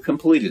done. We've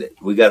completed it.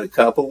 We got a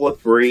couple of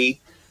free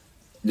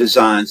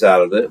designs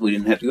out of it. We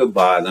didn't have to go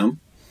buy them.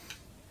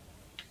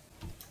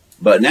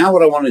 But now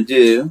what I want to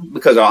do,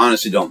 because I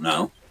honestly don't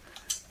know,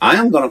 I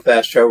am going to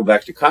fast travel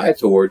back to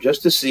Kaitor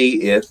just to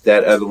see if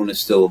that other one is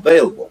still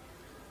available.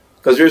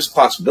 Because there's a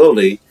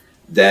possibility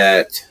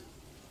that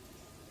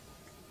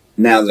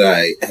now that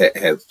I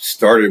have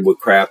started with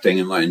crafting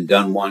and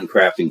done one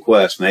crafting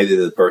quest, maybe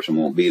the person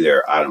won't be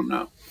there. I don't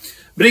know.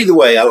 But either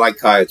way, I like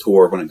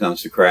Kaitor when it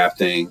comes to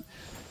crafting.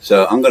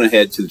 So I'm going to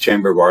head to the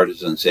Chamber of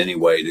Artisans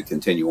anyway to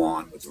continue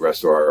on with the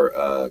rest of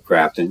our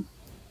crafting.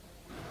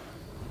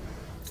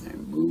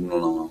 And moving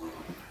along.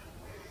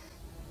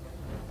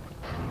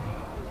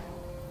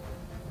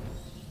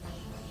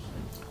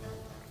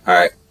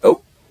 Alright.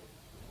 Oh.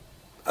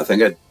 I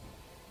think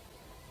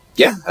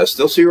I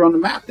still see her on the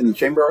map in the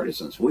Chamber of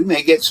Artisans. We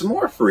may get some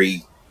more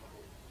free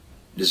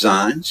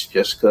designs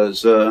just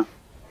because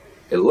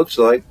it looks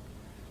like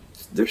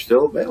they're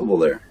still available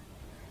there.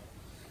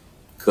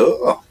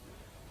 Cool.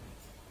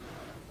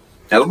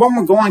 Now the one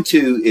we're going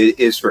to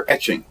is for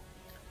etching,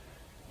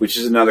 which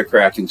is another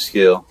crafting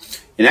skill.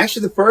 And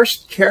actually the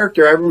first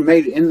character I ever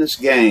made in this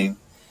game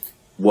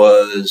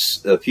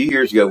was a few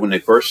years ago when they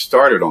first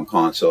started on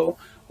console,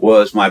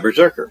 was my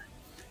Berserker.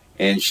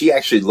 And she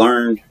actually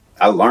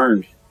I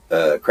learned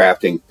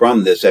crafting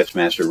from this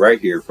Etchmaster right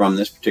here, from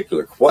this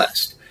particular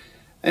quest.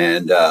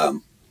 And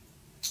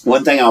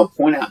one thing I'll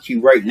point out to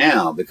you right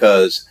now,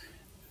 because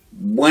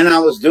when I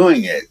was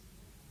doing it,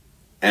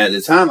 and at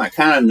the time I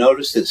kind of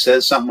noticed it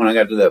said something when I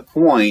got to that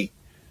point,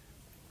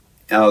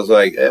 and I was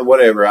like,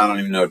 whatever, I don't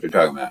even know what they're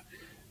talking about.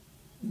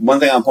 One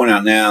thing I'll point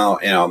out now,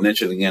 and I'll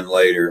mention it again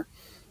later,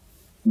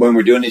 when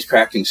we're doing these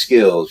crafting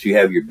skills, you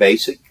have your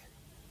basic,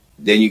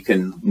 then you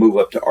can move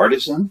up to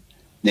artisan,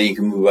 then you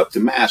can move up to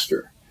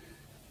master.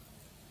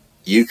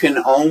 You can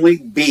only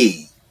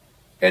be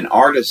an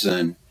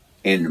artisan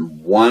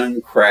in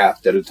one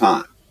craft at a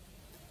time.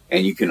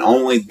 And you can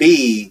only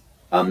be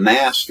a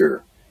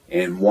master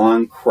in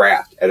one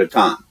craft at a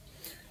time.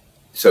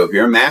 So if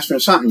you're a master in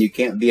something, you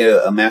can't be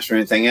a master in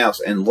anything else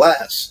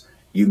unless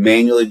you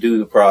manually do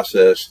the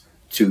process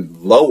to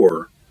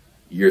lower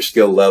your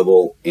skill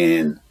level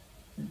in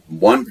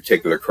one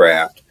particular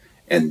craft,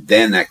 and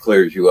then that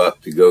clears you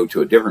up to go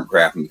to a different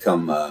craft and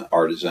become an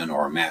artisan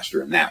or a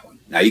master in that one.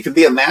 Now you can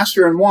be a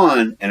master in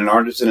one and an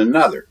artisan in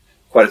another.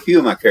 Quite a few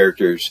of my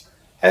characters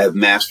have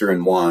master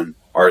in one,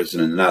 artisan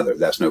in another.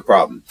 That's no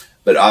problem.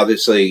 But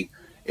obviously,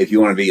 if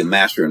you want to be a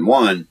master in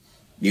one,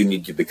 you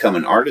need to become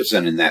an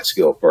artisan in that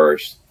skill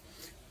first,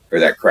 or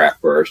that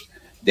craft first,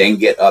 then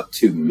get up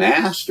to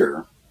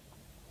master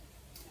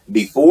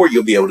before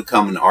you'll be able to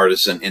become an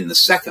artisan in the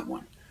second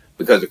one.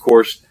 Because, of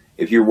course,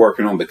 if you're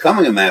working on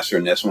becoming a master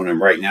in this one, and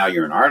right now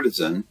you're an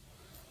artisan,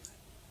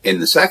 in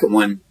the second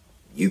one,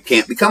 you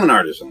can't become an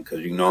artisan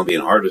because you can only be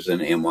an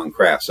artisan in one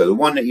craft. So the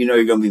one that you know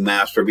you're going to be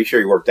master, be sure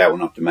you work that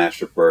one up to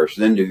master first,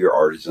 then do your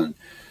artisan.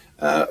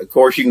 Of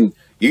course, you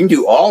can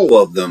do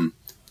all of them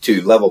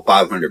to level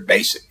 500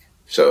 basic.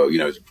 So, you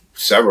know,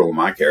 several of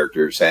my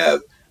characters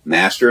have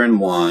master in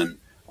one,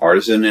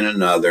 artisan in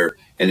another,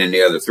 and then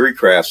the other three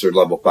crafts are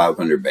level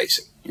 500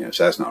 basic. You know,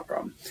 so that's not a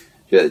problem.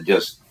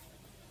 Just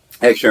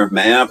extra,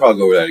 man, I'll probably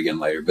go over that again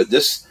later. But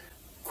this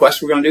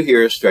quest we're going to do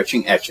here is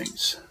stretching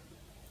etchings.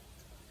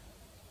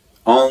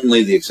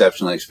 Only the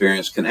exceptionally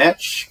experienced can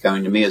etch.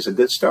 Coming to me is a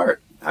good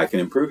start. I can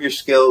improve your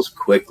skills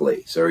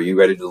quickly. So are you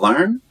ready to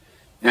learn?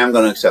 And I'm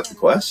going to accept the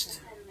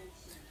quest.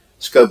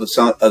 Scope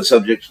of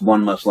subjects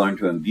one must learn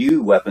to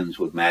imbue weapons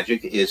with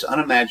magic is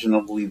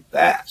unimaginably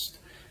vast.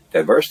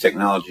 Diverse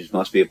technologies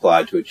must be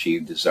applied to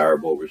achieve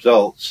desirable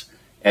results.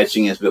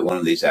 Etching is but one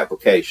of these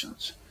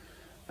applications.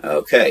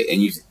 Okay,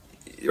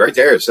 and right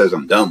there it says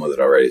I'm done with it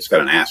already. It's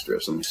got an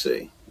asterisk. Let me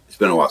see. It's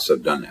been a while since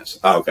I've done this.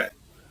 Oh, okay.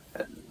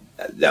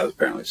 That was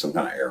apparently some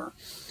kind of error.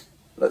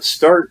 Let's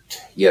start.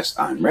 Yes,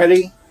 I'm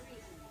ready.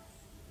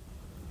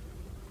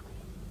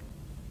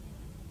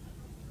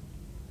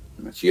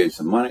 Let's get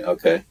some money.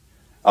 Okay.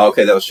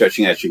 Okay, that was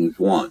stretching etchings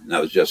 1. That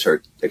was just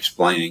her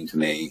explaining to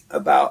me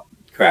about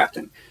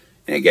crafting.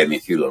 And it gave me a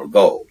few little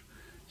gold.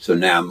 So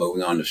now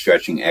moving on to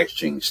stretching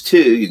etchings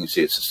 2. You can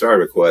see it's a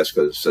starter quest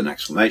because it's an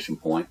exclamation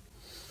point.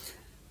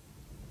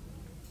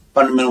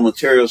 Fundamental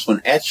materials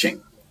when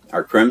etching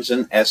are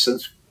crimson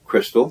essence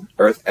crystal,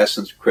 earth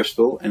essence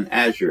crystal, and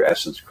azure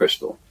essence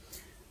crystal.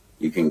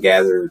 You can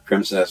gather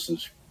crimson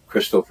essence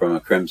crystal from a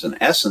crimson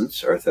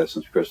essence, earth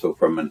essence crystal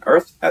from an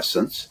earth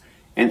essence,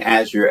 and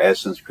azure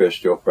essence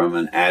crystal from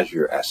an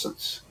azure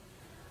essence.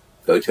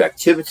 Go to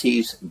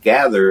activities,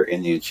 gather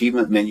in the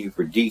achievement menu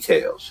for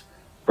details.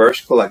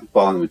 First collect the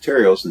following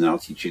materials and then I'll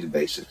teach you the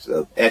basics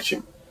of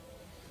etching.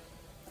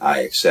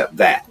 I accept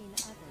that.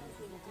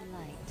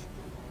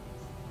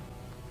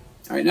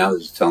 Alright, now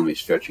this is telling me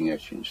stretching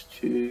etchings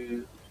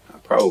 2. I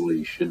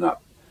probably should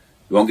not.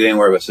 You won't get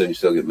anywhere by sitting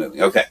still, get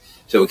moving. Okay,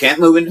 so we can't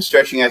move into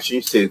stretching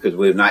etchings 2 because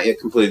we have not yet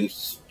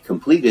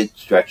completed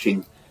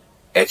stretching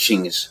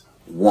etchings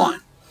 1.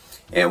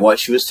 And what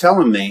she was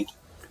telling me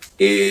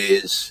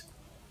is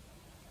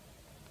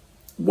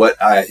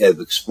what I have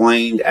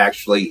explained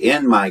actually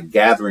in my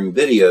gathering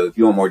video. If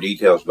you want more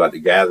details about the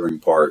gathering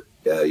part,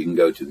 you can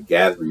go to the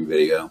gathering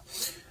video.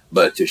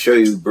 But to show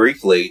you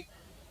briefly,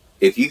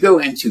 if you go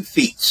into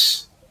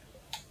Feats,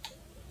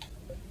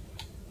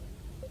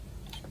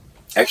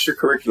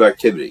 extracurricular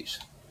activities,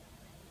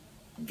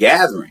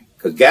 gathering,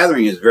 because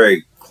gathering is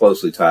very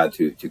closely tied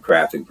to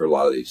crafting for a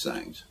lot of these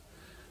things.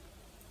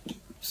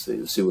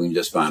 Let's see if we can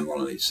just find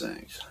one of these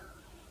things.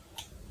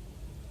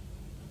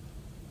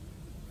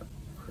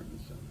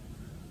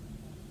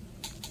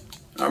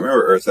 I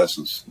remember Earth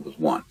Essence was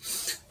 1.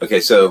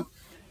 Okay, so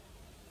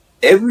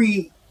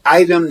every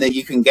item that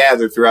you can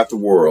gather throughout the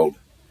world,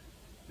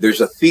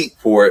 there's a feat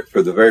for it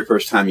for the very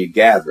first time you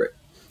gather it.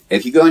 And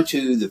if you go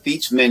into the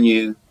Feats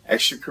menu,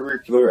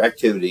 extracurricular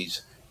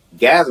activities,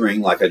 gathering,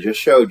 like I just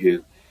showed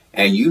you,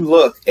 and you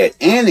look at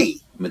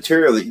any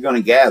material that you're going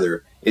to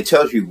gather, it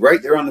tells you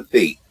right there on the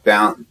feat,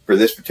 found for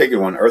this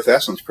particular one, Earth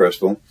Essence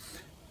Crystal,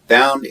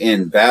 found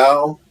in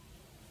Val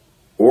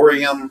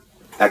Orium,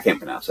 I can't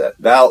pronounce that,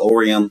 Val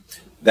Orien,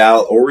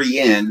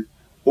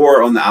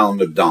 or on the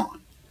island of Dawn.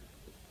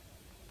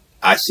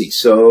 I see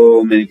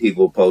so many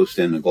people post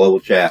in the global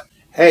chat,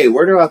 hey,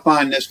 where do I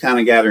find this kind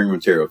of gathering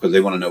material? Because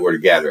they want to know where to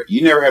gather it.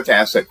 You never have to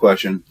ask that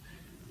question.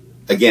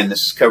 Again,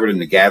 this is covered in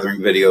the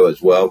gathering video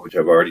as well, which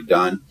I've already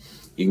done.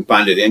 You can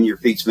find it in your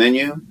Feats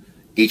menu.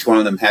 Each one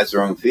of them has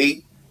their own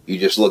feat. You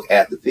just look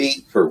at the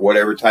feat for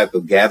whatever type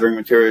of gathering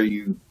material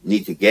you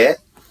need to get.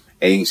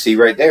 And you can see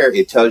right there,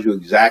 it tells you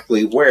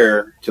exactly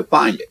where to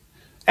find it.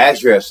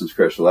 Azure Essence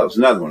Crystal, that was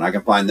another one. I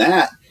can find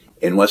that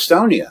in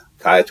Westonia,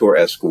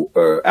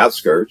 Kaiator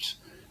Outskirts,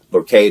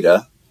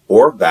 Lorcada,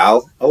 or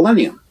Val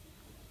Elenium.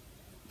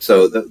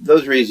 So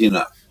those are easy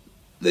enough.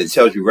 It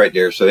tells you right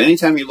there. So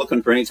anytime you're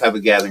looking for any type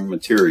of gathering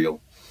material,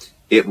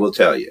 it will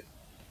tell you.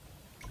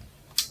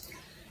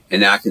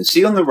 And now I can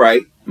see on the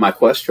right, my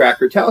quest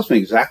tracker tells me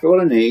exactly what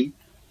I need.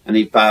 I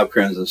need 5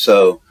 crimson.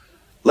 So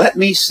let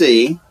me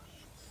see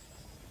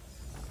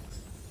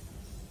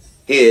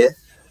if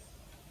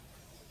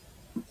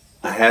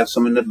I have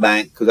some in the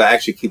bank, because I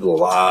actually keep a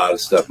lot of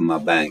stuff in my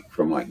bank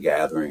from like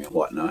gathering and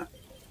whatnot.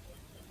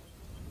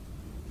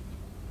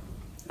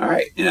 All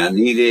right, and I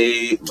need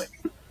a, wait,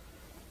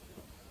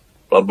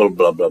 blah, blah,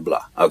 blah, blah,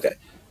 blah. Okay,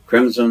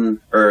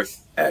 Crimson,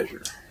 Earth,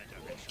 Azure.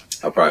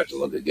 I'll probably have to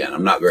look again.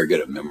 I'm not very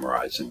good at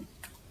memorizing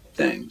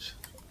things.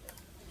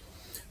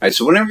 All right,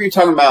 so whenever you're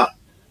talking about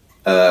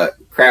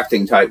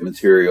crafting type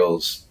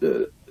materials,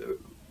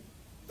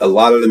 a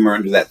lot of them are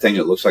under that thing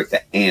that looks like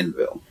the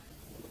anvil.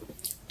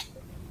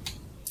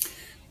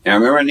 Now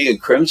remember, I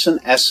needed Crimson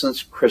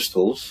Essence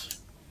Crystals.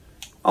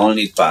 I only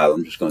need 5.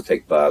 I'm just going to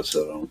take 5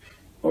 so I don't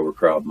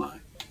overcrowd my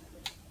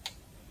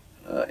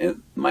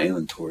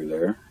inventory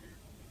there.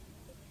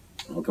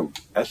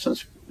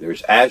 Essence.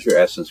 There's Azure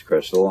Essence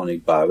Crystal. I'll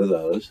need 5 of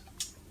those.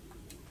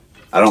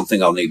 I don't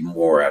think I'll need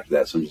more after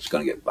that, so I'm just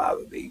going to get 5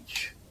 of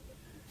each.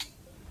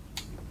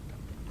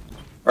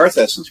 Earth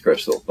Essence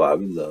Crystal,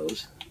 5 of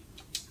those.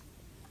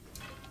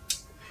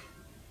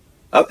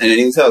 Oh, and it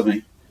even tells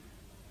me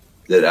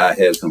that I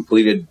have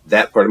completed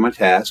that part of my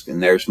task,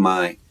 and there's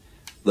my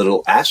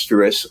little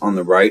asterisk on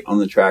the right on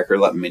the tracker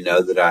letting me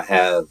know that I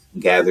have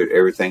gathered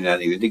everything that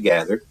I needed to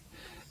gather.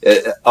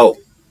 Oh,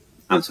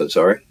 I'm so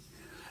sorry.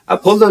 I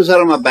pulled those out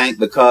of my bank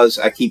because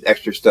I keep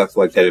extra stuff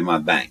like that in my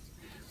bank.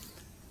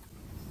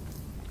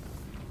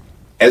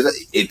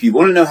 If you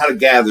want to know how to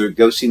gather,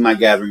 go see my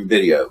gathering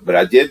video. But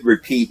I did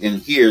repeat in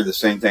here the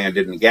same thing I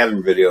did in the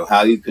gathering video,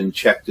 how you can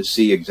check to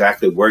see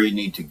exactly where you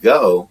need to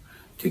go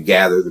to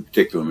gather the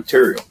particular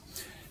material.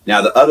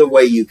 Now, the other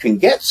way you can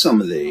get some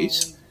of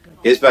these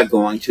is by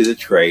going to the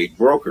trade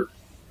broker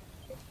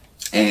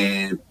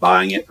and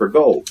buying it for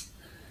gold.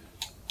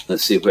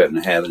 Let's see if we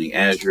happen to have any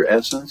Azure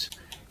Essence.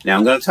 Now,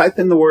 I'm going to type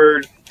in the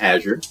word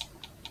Azure.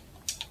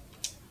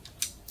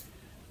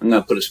 I'm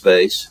going to put a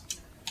space.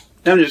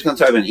 Now I'm just going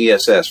to type in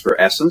ESS for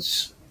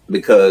Essence,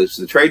 because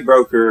the trade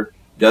broker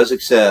does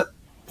accept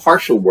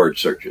partial word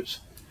searches.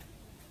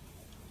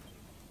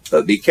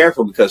 But be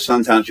careful, because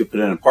sometimes you put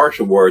in a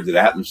partial word that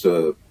happens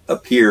to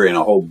appear in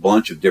a whole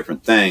bunch of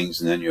different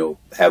things, and then you'll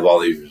have all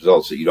these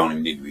results that you don't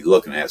even need to be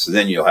looking at. So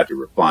then you'll have to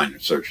refine your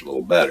search a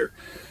little better.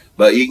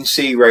 But you can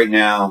see right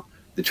now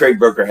the trade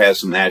broker has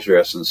some Azure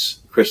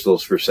Essence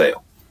crystals for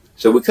sale.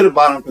 So we could have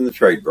bought them from the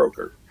trade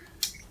broker,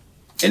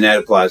 and that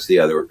applies to the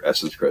other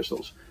Essence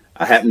crystals.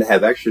 I happen to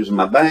have extras in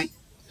my bank,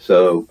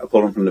 so I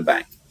pulled them from the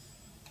bank.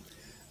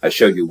 I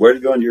showed you where to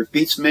go into your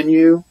Feats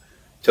menu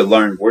to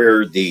learn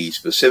where the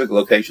specific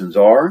locations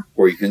are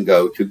where you can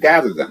go to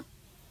gather them.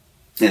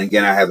 And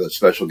again, I have a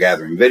special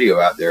gathering video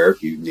out there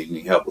if you need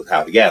any help with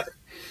how to gather.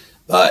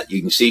 But you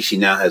can see she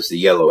now has the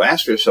yellow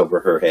asterisk over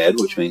her head,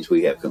 which means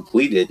we have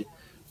completed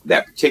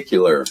that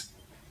particular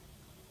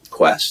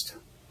quest,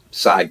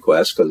 side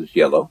quest, because it's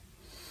yellow.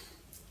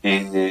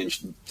 And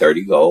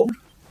 30 gold.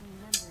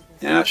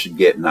 And I should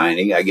get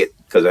 90. I get,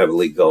 because I have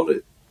elite gold,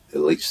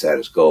 elite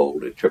status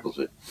gold, it triples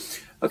it.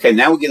 Okay,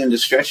 now we get into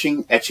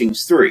stretching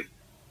etchings 3.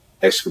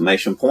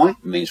 Exclamation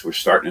point means we're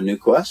starting a new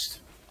quest.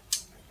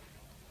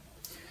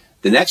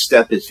 The next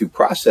step is to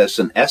process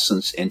an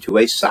essence into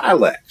a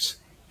silex.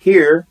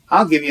 Here,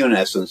 I'll give you an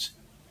essence.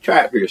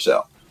 Try it for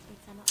yourself.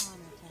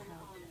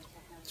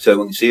 So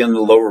we can see on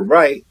the lower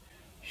right,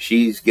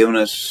 she's given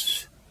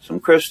us some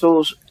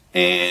crystals,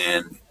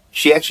 and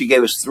she actually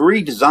gave us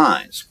 3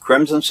 designs: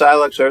 Crimson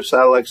Silex, Earth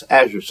Silex,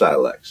 Azure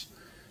Silex.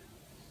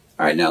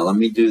 All right, now let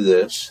me do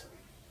this.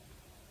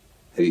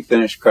 Have you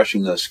finished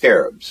crushing those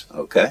scarabs?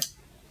 Okay.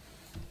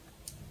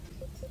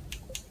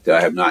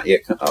 I have not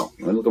yet. Oh,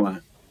 let me look at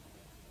mine.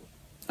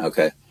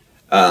 Okay.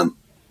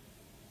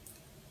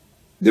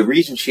 The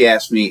reason she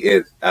asked me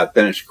if I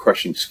finished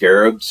crushing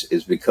scarabs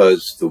is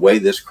because the way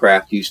this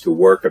craft used to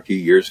work a few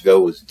years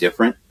ago was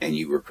different, and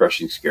you were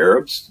crushing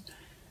scarabs.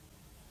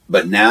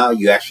 But now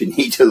you actually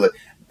need to look.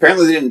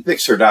 Apparently they didn't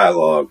fix her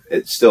dialogue.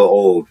 It's still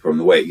old from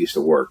the way it used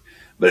to work.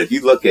 But if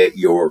you look at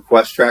your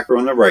quest tracker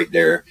on the right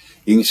there,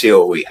 you can see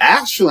what we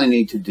actually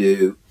need to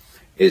do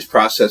is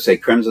process a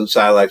Crimson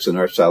Silex, an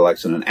Earth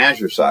Silex, and an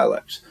Azure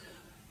Silex.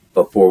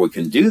 before we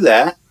can do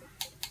that,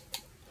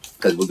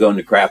 because we're going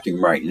to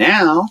crafting right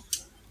now,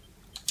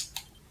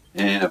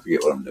 and I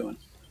forget what I'm doing.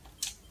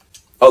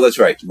 Oh, that's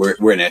right.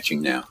 We're in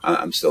etching now.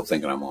 I'm still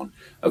thinking I'm on.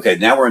 Okay,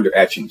 now we're under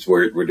etching. So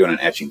we're doing an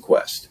etching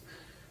quest.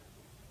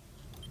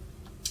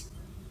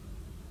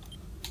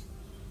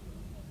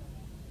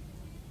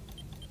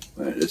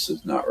 This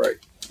is not right.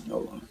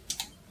 Hold on.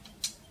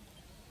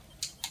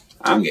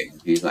 I'm getting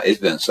confused. It's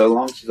been so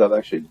long since I've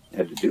actually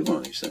had to do one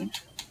of these things.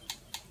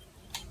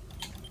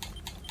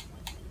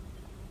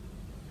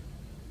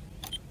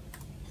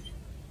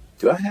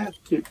 Do I have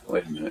to?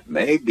 Wait a minute.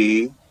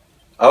 Maybe.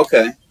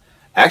 Okay.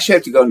 I actually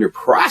have to go under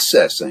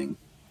processing.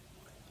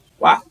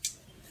 Wow.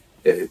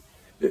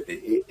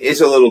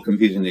 It's a little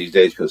confusing these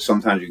days because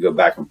sometimes you go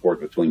back and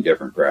forth between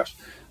different crafts.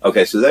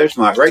 Okay, so there's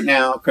my, right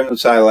now, Crimson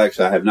Silex,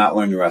 I have not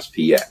learned the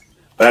recipe yet.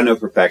 But I know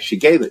for a fact she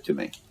gave it to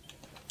me.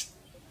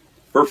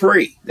 For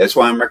free. That's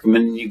why I'm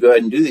recommending you go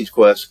ahead and do these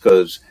quests,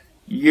 because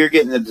you're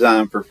getting the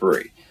design for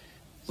free.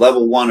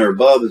 Level 1 or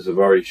above, as I've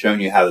already shown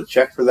you how to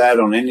check for that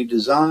on any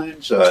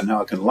design, so I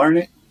know I can learn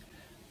it.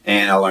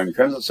 And I learned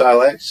Crimson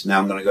Silex. Now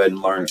I'm going to go ahead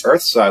and learn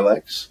Earth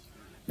Silex.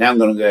 Now I'm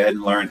going to go ahead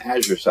and learn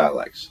Azure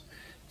Silex.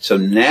 So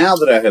now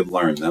that I have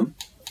learned them,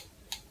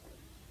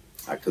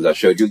 because I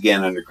showed you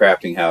again under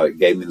crafting how it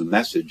gave me the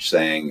message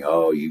saying,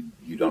 oh, you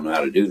don't know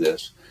how to do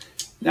this.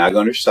 Now I go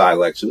under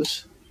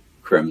Silexes,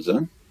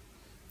 Crimson,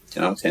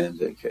 10 out of 10,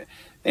 okay.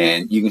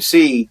 And you can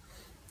see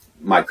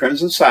my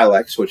Crimson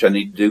Silex, which I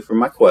need to do for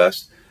my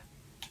quest.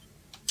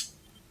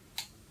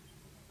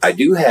 I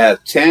do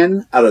have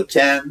 10 out of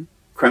 10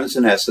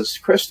 Crimson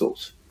Estus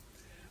crystals.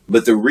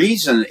 But the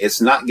reason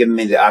it's not giving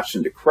me the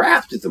option to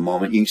craft at the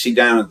moment, you can see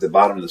down at the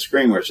bottom of the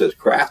screen where it says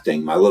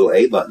crafting, my little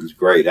A button's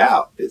grayed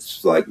out.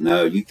 It's like,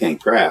 no, you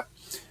can't craft.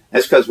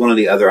 That's because one of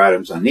the other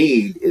items I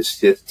need is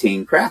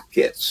 15 craft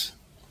kits.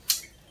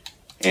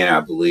 And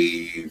I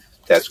believe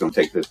that's going to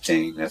take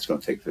 15, that's going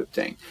to take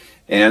 15.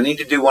 And I need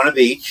to do one of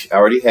each. I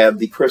already have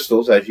the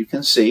crystals, as you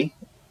can see.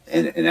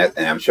 And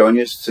I'm showing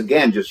you this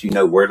again, just so you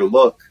know where to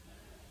look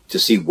to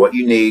see what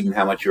you need and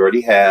how much you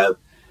already have.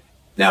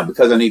 Now,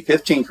 because I need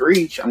 15 for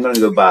each, I'm going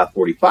to go buy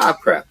 45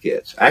 craft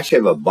kits. I actually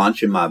have a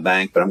bunch in my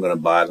bank, but I'm going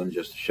to buy them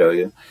just to show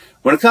you.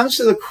 When it comes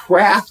to the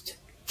craft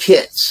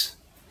kits,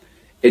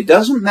 it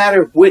doesn't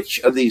matter which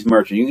of these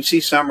merchants. You can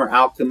see some are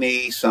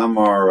Alchemy, some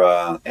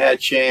are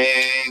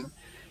Etching.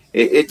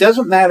 It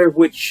doesn't matter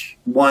which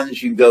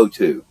ones you go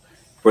to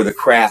for the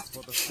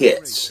craft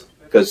kits,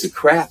 because the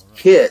craft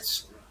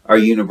kits are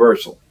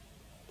universal.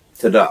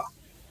 Ta-da.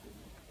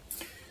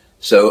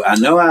 So I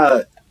know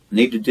I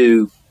need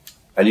to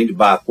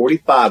buy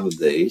 45 of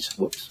these.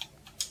 Whoops.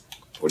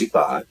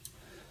 45.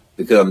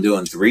 Because I'm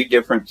doing 3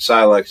 different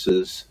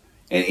Silexes,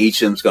 and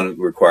each of them is going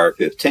to require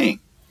 15.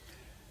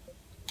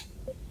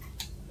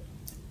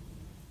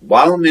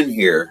 While I'm in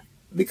here,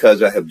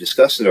 because I have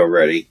discussed it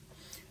already,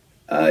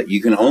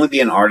 you can only be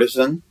an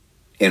artisan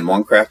in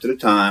one craft at a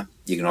time.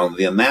 You can only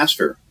be a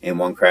master in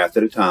one craft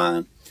at a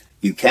time.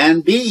 You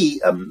can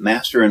be a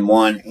master in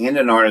one and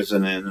an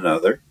artisan in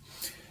another.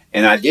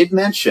 And I did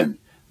mention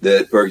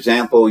that, for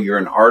example, you're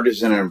an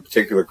artisan in a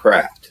particular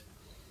craft.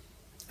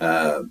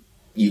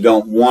 You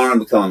don't want to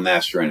become a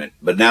master in it.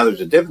 But now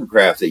there's a different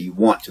craft that you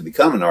want to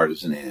become an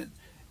artisan in.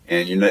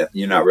 And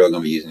you're not really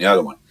going to be using the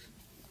other one.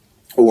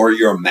 Or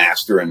you're a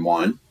master in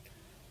one.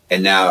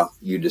 And now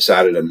you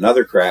decided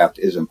another craft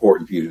is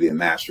important for you to be a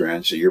master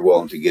in, so you're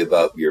willing to give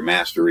up your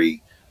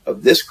mastery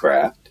of this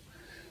craft.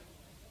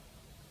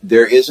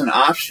 There is an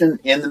option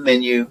in the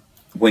menu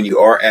when you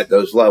are at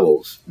those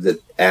levels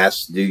that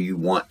asks, do you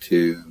want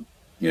to,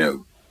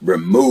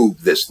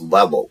 remove this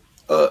level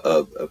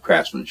of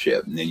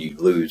craftsmanship? And then you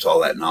lose all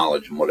that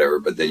knowledge and whatever,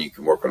 but then you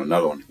can work on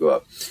another one to go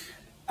up.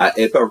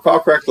 If I recall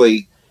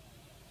correctly,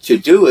 to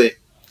do it,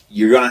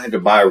 you're going to have to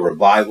buy a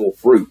revival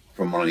fruit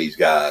from one of these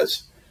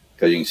guys.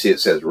 Because you can see it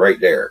says right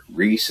there,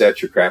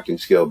 reset your crafting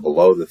skill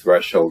below the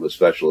threshold of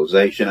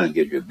specialization, and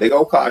gives you a big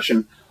old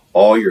caution,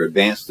 all your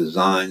advanced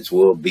designs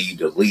will be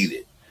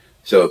deleted.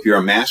 So if you're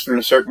a master in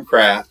a certain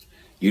craft,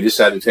 you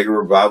decide to take a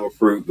revival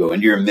fruit, go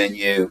into your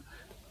menu,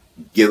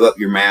 give up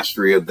your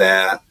mastery of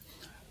that.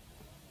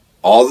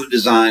 All the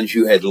designs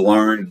you had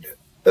learned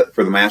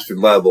for the mastered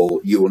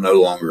level, you will no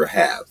longer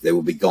have. They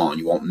will be gone.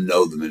 You won't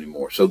know them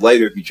anymore. So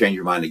later, if you change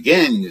your mind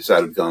again, you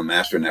decide to become a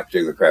master in that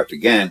particular craft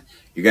again,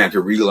 you're going to have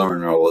to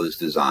relearn all of those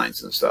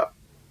designs and stuff.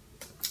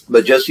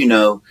 But just so you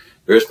know,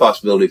 there is a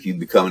possibility if you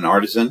become an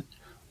artisan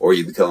or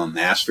you become a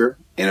master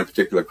in a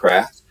particular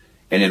craft,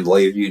 and then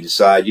later you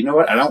decide, you know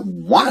what, I don't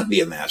want to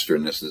be a master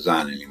in this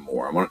design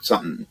anymore. I want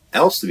something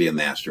else to be a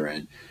master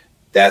in.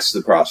 That's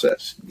the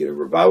process. Get a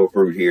revival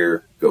fruit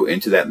here, go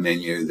into that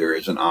menu. There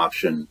is an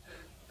option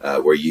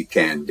where you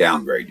can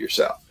downgrade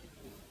yourself.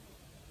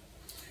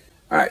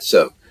 All right,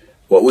 so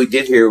what we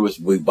did here was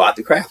we bought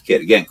the craft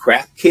kit. Again,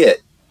 craft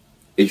kit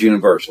is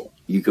universal.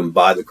 You can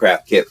buy the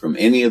craft kit from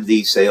any of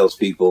these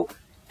salespeople.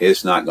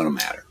 It's not going to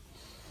matter.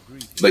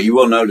 But you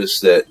will notice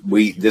that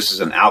this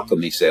is an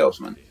alchemy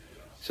salesman.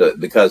 So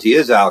because he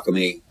is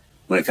alchemy,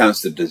 when it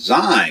comes to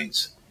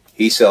designs,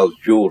 he sells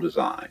jewel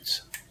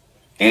designs.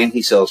 and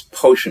he sells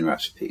potion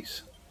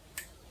recipes.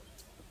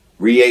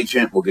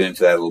 Reagent, we'll get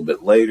into that a little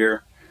bit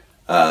later.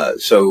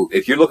 So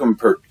if you're looking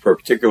for a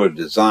particular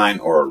design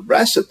or a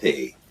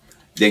recipe,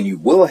 then you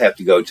will have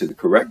to go to the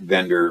correct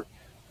vendor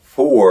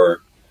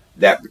for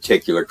that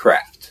particular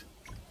craft.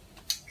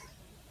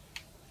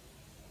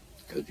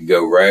 Because you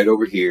go right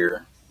over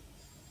here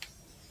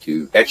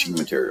to etching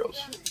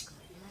materials.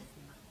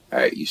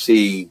 Alright, you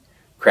see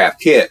craft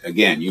kit,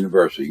 again,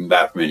 universal, you can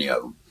buy from any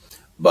of them.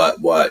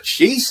 But what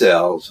she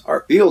sells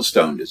are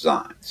fieldstone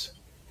designs.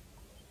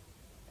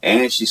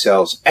 And she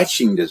sells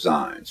etching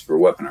designs for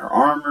weapon or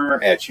armor,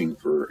 etching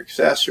for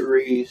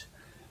accessories.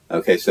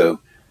 Okay, so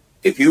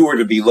if you were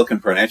to be looking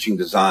for an etching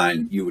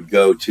design, you would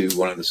go to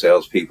one of the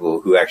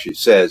salespeople who actually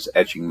says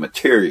etching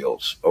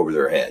materials over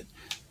their head.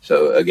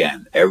 So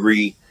again,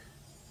 every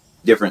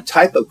different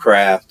type of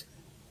craft,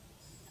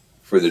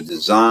 for the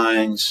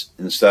designs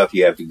and stuff,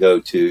 you have to go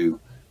to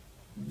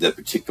the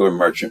particular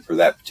merchant for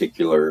that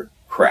particular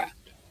craft.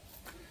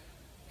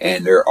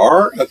 And there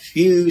are a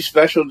few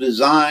special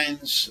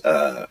designs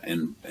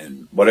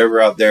and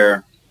whatever out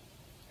there,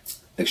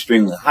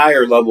 extremely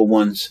higher level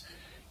ones,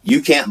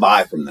 you can't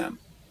buy from them.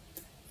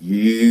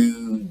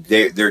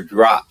 They're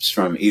drops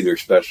from either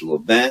special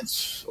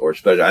events or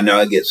special. I know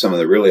I get some of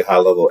the really high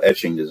level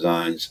etching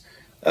designs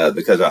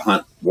because I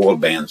hunt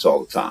world bands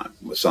all the time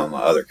with some of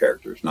my other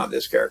characters. Not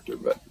this character,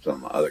 but some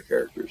of my other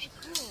characters.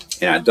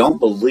 And I don't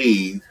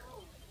believe...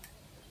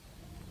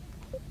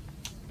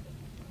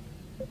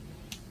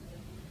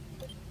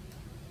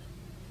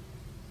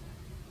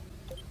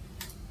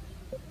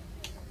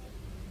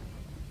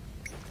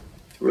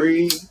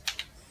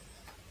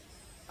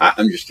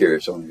 I'm just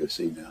curious. I want to go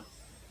see now.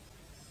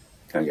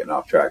 Kind of getting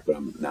off track, but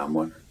now I'm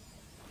wondering.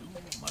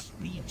 You must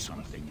read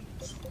something.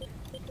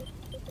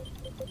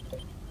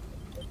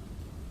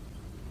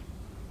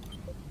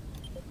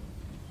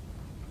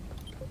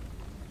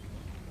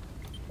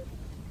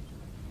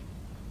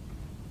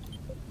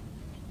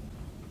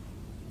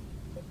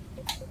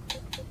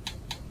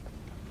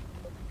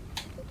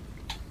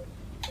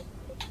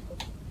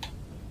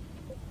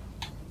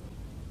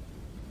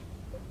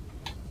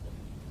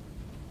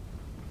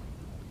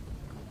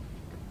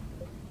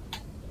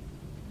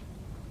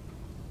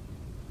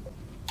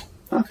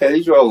 Okay,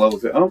 these are all level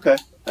 3. Okay.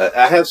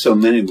 I have so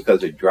many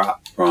because they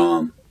drop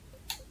from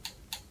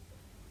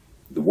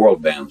the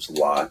world bands a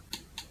lot.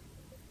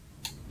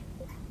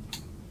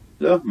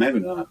 No, maybe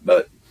not.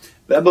 But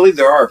I believe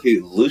there are a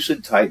few.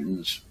 Lucid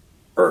Titans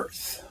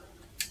Earth.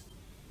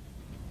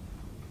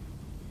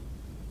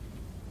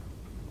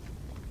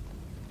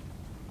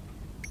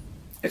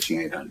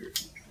 Etching 800.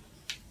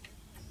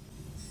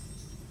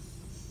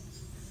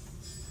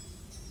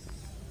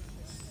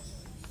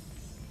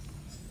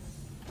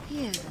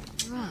 Here,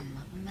 drum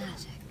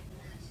magic.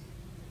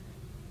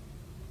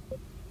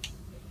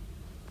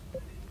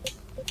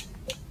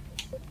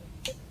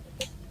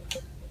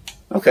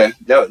 Okay,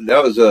 that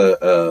was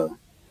a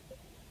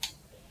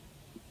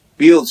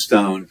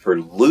fieldstone for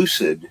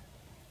Lucid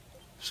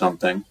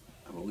something,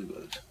 I believe it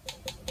was.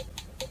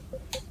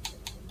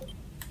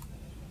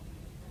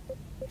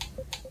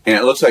 And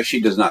it looks like she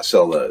does not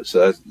sell those.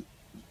 So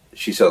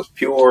she sells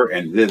pure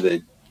and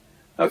vivid.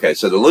 Okay,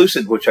 so the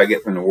Lucid, which I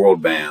get from the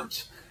world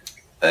bands,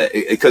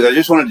 because I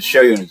just wanted to show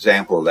you an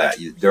example of that.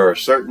 There are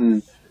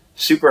certain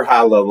super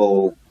high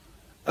level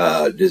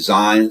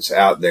designs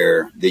out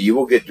there that you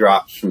will get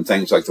drops from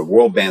things like the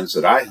world bands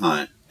that I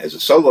hunt. As a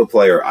solo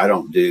player, I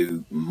don't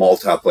do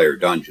multiplayer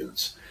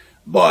dungeons,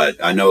 but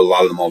I know a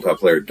lot of the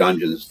multiplayer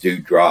dungeons do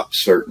drop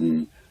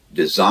certain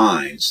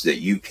designs that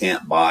you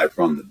can't buy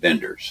from the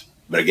vendors.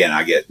 But again,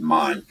 I get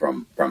mine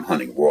from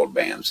hunting world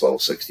bands, level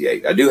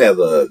 68. I do have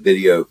a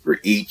video for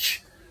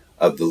each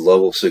of the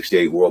level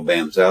 68 world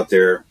bands out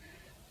there.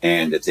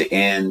 And at the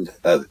end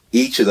of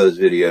each of those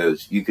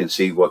videos, you can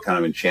see what kind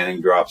of enchanting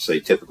drops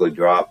they typically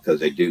drop, because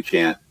they do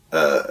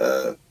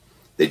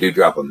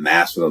drop a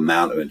massive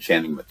amount of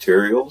enchanting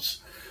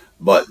materials.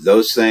 But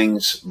those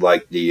things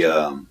like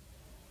the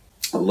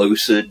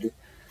Lucid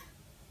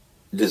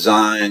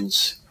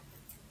designs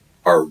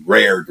are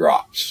rare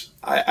drops.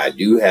 I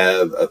do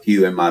have a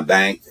few in my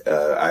bank.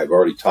 I've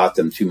already taught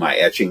them to my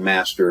etching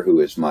master,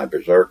 who is my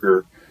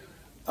berserker.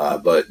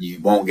 But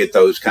you won't get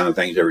those kind of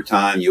things every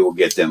time. You will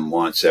get them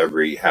once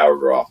every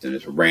however often.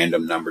 It's a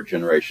random number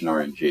generation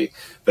RNG.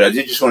 But I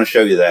did just want to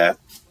show you that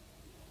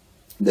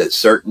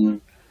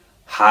certain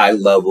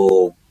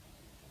high-level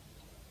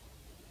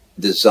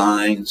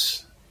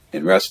designs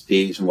and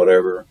recipes and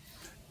whatever,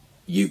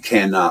 you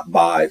cannot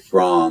buy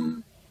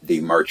from the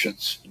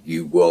merchants.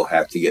 You will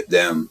have to get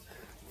them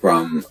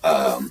from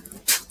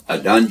a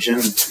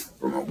dungeon,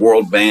 from a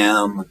world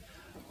BAM,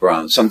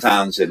 from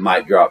sometimes it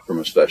might drop from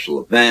a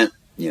special event.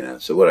 You know,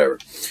 so whatever.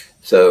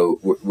 So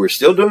we're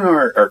still doing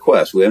our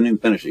quest. We haven't even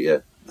finished it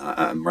yet.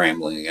 I'm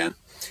rambling again.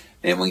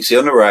 And we can see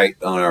on the right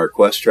on our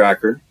quest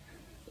tracker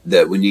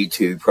that we need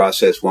to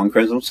process 1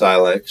 Crimson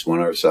Silex, 1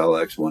 Earth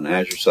Silex, 1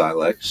 Azure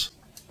Silex.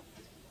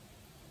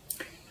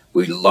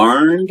 We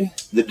learned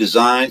the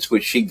designs,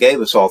 which she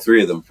gave us all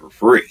 3 of them for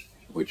free,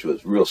 which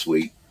was real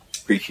sweet.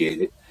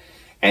 appreciate it.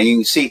 And you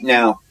can see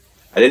now,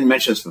 I didn't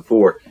mention this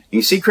before, you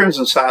can see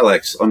Crimson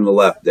Silex on the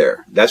left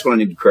there. That's what I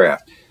need to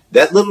craft.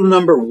 That little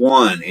number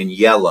 1 in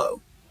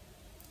yellow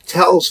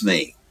tells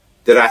me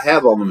that I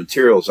have all the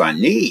materials I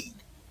need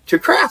to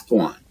craft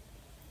one.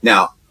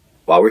 Now,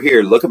 while we're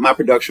here, look at my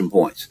production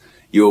points.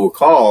 You'll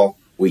recall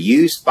we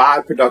used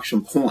 5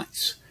 production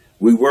points.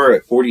 We were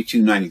at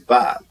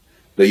 42.95.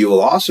 But you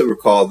will also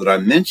recall that I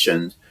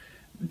mentioned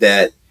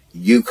that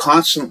you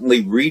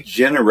constantly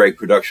regenerate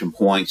production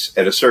points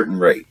at a certain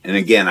rate. And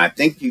again, I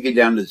think you get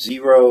down to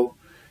 0.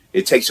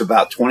 It takes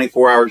about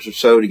 24 hours or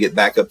so to get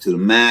back up to the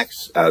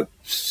max. I've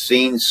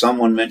seen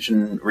someone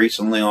mention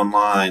recently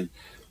online,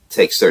 it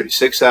takes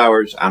 36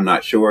 hours. I'm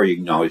not sure. You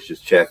can always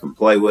just check and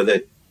play with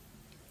it.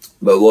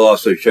 But we'll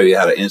also show you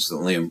how to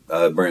instantly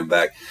bring them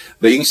back.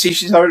 But you can see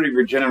she's already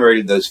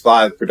regenerated those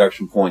 5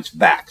 production points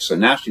back. So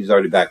now she's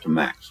already back to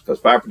max. Because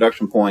 5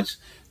 production points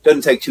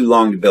doesn't take too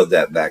long to build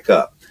that back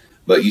up.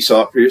 But you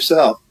saw it for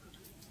yourself.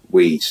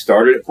 We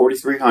started at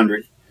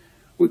 4,300.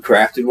 We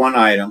crafted one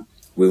item.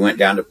 We went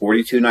down to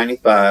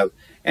 42.95.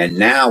 And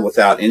now,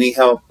 without any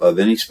help of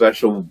any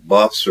special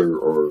buffs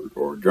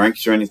or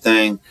drinks or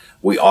anything,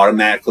 we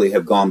automatically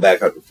have gone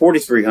back up to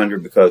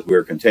 4,300 because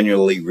we're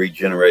continually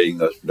regenerating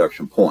those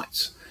production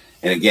points.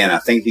 And again, I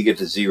think if you get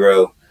to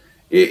 0,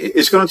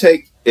 it's going to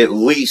take at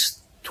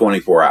least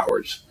 24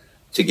 hours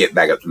to get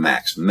back up to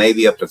max.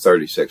 Maybe up to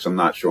 36. I'm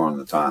not sure on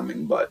the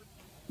timing, but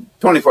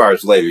 24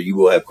 hours later, you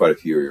will have quite a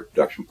few of your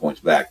production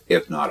points back,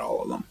 if not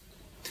all of them.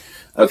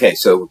 Okay,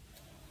 so,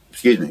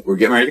 excuse me, we're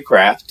getting ready to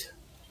craft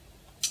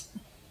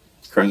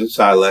Crimson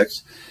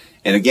Silex.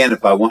 And again,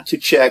 if I want to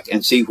check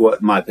and see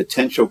what my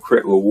potential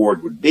crit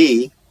reward would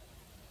be,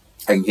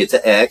 I can hit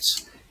the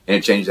X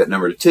and change that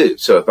number to 2.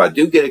 So if I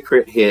do get a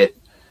crit hit,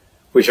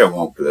 which I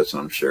won't for this,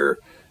 I'm sure,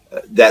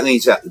 that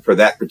means that for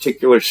that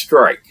particular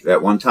strike,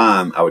 that one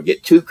time, I would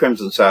get 2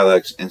 Crimson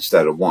Silex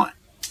instead of 1.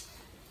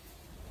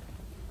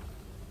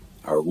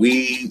 Are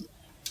we...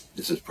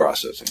 This is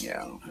processing.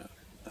 Yeah, I don't have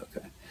it.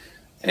 Okay.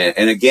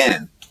 And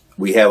again,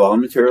 we have all the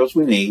materials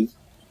we need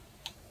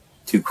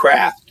to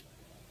craft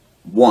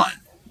 1,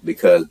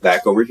 because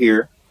back over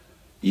here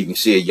you can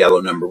see a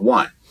yellow number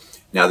 1.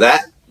 Now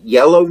that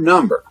yellow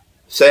number,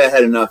 say I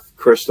had enough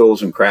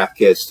crystals and craft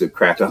kits to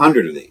craft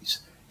 100 of these,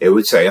 it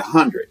would say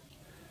 100.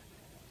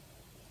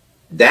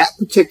 That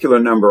particular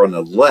number on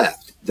the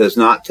left does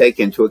not take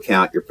into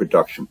account your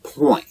production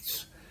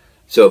points.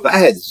 So if I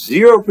had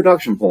 0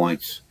 production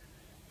points,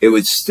 it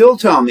would still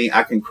tell me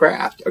I can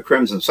craft a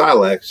Crimson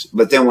Silex,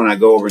 but then when I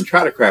go over and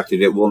try to craft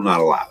it, it will not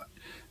allow it.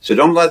 So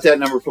don't let that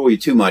number fool you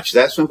too much.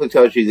 That simply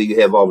tells you that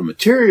you have all the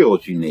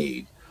materials you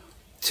need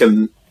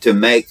to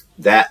make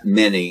that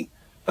many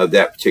of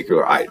that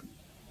particular item.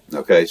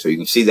 Okay, so you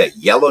can see that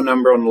yellow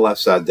number on the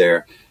left side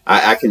there.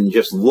 I can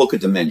just look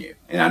at the menu,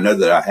 and I know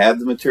that I have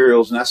the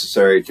materials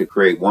necessary to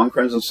create 1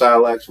 Crimson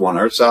Silex, 1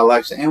 Earth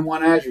Silex, and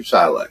 1 Azure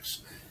Silex.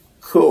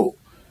 Cool.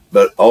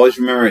 But always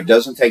remember, it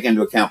doesn't take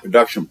into account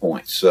production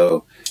points.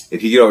 So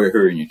if you get over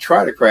here and you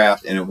try to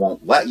craft and it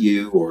won't let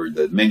you, or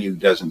the menu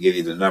doesn't give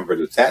you the number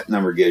that that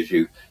number gives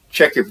you,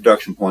 check your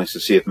production points to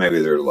see if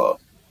maybe they're low.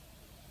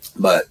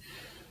 But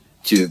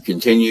to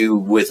continue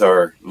with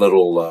our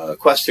little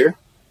quest here,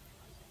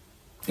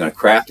 I'm going to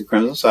craft a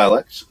Crimson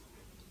Silex.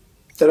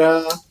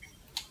 Ta-da!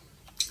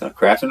 Going to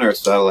craft an Earth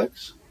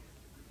Silex.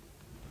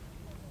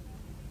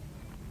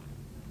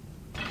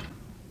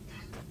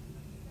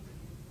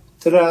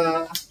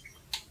 Ta-da!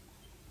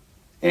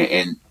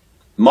 And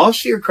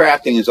most of your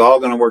crafting is all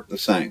going to work the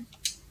same.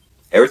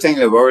 Everything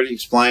that I've already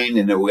explained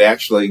and that we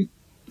actually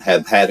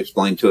have had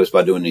explained to us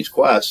by doing these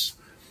quests,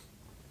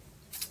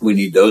 we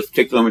need those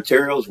particular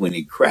materials. We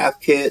need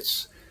craft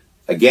kits.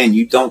 Again,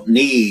 you don't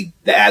need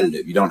the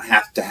additive. You don't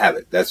have to have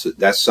it.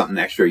 That's something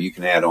extra you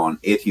can add on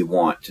if you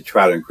want to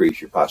try to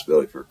increase your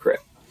possibility for a crit.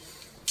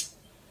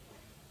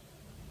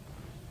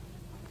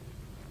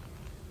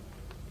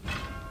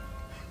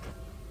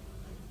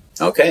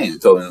 Okay,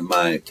 and so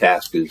my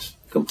task is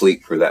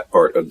complete for that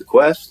part of the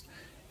quest.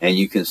 And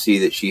you can see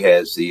that she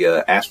has the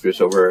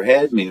asterisk over her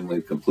head, meaning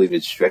we've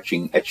completed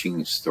stretching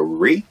etchings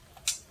 3.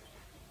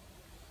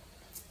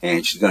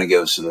 And she's going to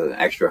give us an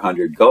extra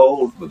 100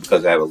 gold, but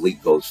because I have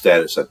elite gold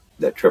status,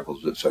 that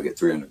triples it, so I get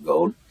 300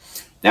 gold.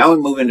 Now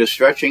we move into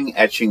stretching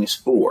etchings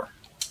 4.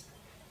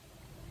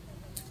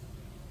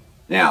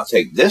 Now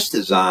take this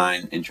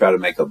design and try to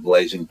make a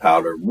blazing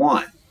powder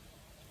 1.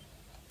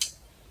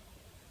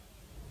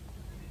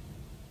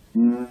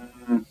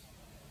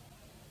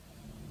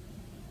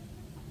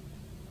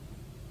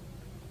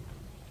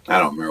 I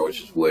don't remember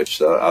which is which,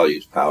 so I'll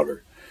use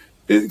powder.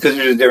 Because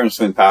there's a difference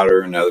between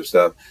powder and other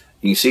stuff.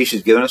 You can see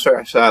she's given us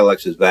our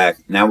Silexes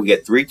back. Now we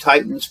get 3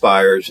 Titan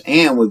Spires,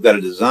 and we've got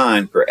a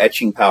design for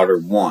etching powder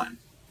 1.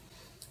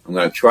 I'm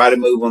going to try to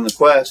move on the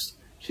quest.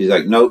 She's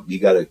like, nope, you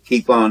got to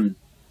keep on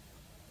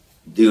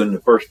doing the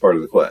first part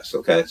of the quest.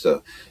 Okay,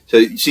 so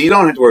you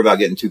don't have to worry about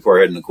getting too far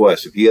ahead in the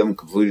quest. If you haven't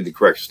completed the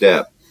correct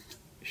step,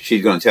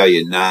 she's going to tell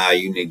you, nah,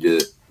 you need to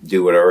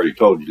do what I already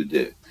told you to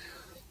do.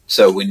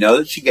 So we know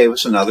that she gave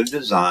us another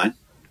design.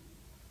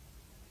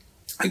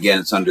 Again,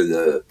 it's under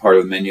the part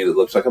of the menu that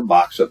looks like a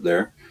box up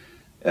there.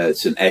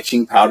 It's an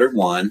etching powder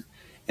 1.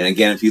 And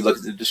again, if you look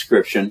at the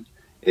description,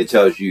 it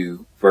tells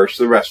you first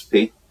the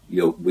recipe.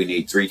 We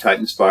need 3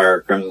 Titan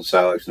Spire, Crimson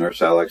Silex, North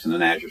Silex, and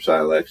an Azure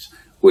Silex,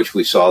 which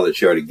we saw that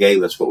she already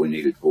gave us what we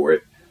needed for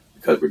it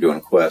because we're doing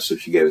a quest, so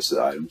she gave us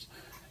the items.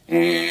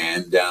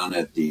 And down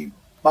at the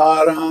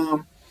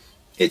bottom,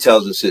 it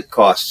tells us it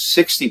costs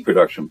 60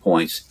 production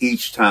points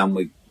each time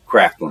we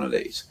craft one of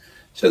these.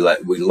 So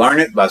that we learn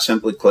it by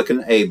simply clicking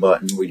the A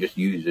button. We just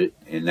use it,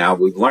 and now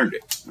we've learned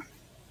it.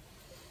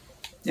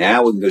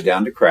 Now we can go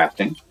down to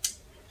crafting.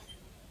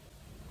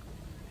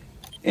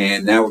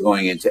 And now we're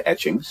going into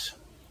etchings.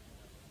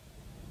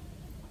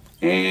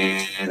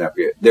 And up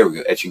here, there we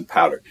go, etching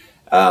powder.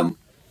 When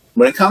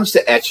it comes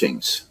to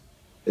etchings,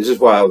 this is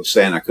why I was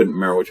saying I couldn't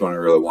remember which one I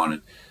really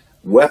wanted.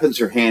 Weapons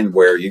or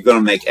handwear, you're going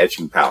to make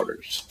etching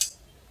powders.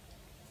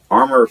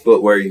 Armor or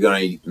footwear, you're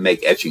going to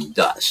make etching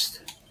dust.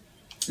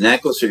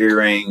 Necklace or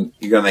earring,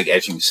 you're going to make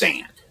etching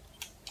sand.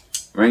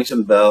 Rings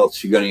and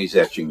belts, you're going to use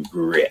etching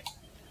grit.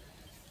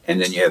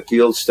 And then you have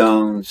field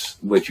stones,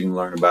 which you can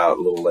learn about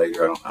a little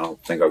later. I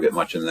don't think I'll get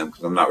much into them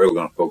because I'm not really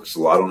going to focus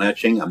a lot on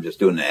etching. I'm just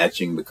doing the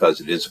etching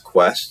because it is a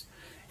quest.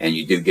 And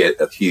you do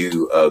get a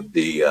few of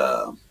the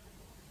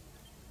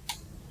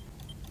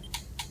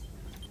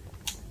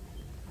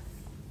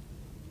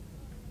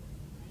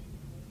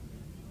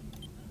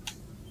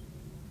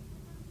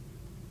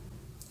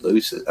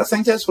lucid. I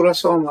think that's what I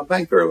saw in my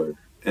bank earlier.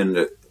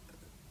 And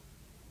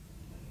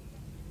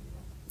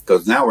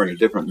because now we're in a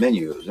different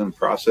menu. It was in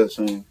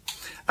processing.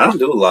 I don't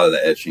do a lot of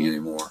the etching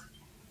anymore.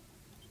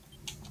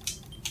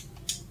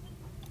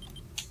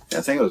 I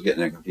think I was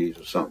getting that confused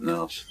with something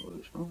else.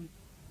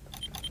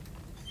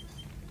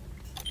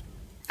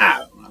 I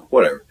don't know.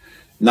 Whatever.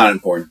 Not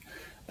important.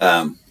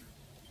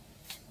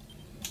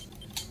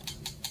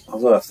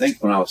 Although I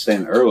think when I was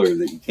saying earlier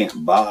that you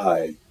can't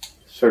buy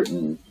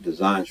certain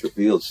designs for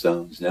field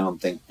stones, now I'm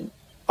thinking,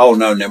 oh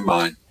no, never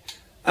mind.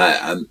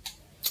 I'm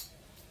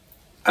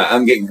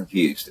getting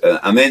confused.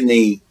 I'm in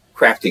the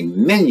crafting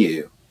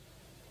menu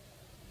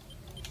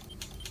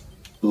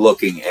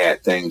looking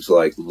at things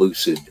like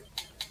lucid.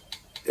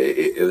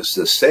 It was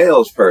the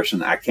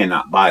salesperson I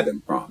cannot buy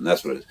them from.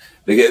 That's what it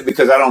is.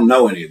 Because I don't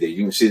know any of these.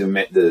 You can see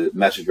the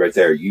message right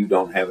there. You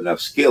don't have enough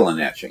skill in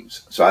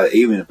etchings. So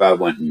even if I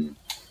went and...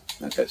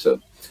 Okay,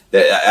 so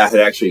I had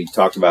actually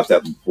talked about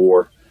that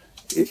before.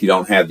 If you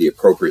don't have the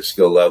appropriate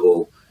skill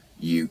level,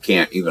 you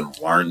can't even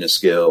learn the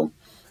skill.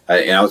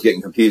 And I was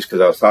getting confused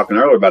because I was talking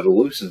earlier about the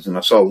lucids, and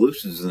I saw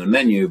lucids in the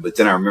menu, but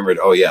then I remembered,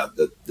 oh yeah,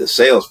 the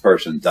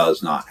salesperson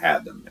does not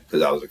have them,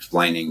 because I was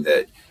explaining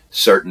that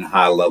certain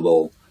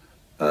high-level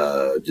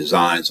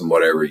designs and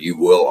whatever you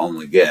will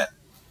only get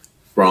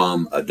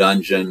from a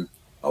dungeon,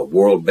 a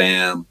world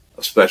BAM,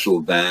 a special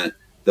event.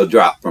 They'll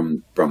drop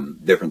from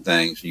different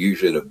things,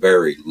 usually at a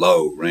very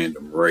low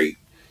random rate,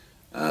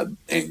 and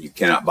you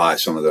cannot buy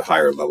some of the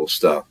higher level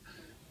stuff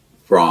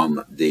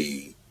from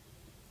the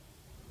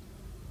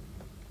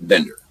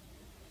vendor.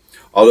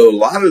 Although a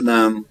lot of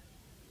them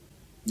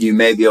you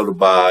may be able to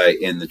buy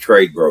in the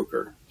trade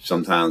broker.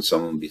 Sometimes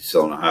someone will be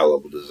selling a high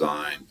level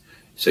design.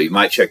 So you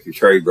might check your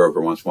trade broker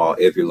once in a while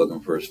if you're looking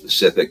for a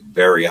specific,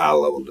 very high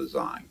level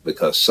design,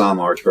 because some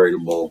are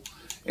tradable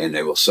and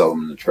they will sell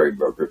them in the trade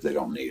broker if they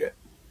don't need it.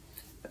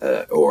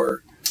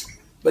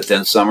 But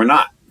then some are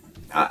not.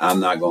 I'm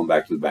not going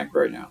back to the bank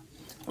right now.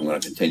 I'm going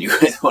to continue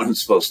with what I'm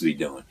supposed to be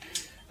doing.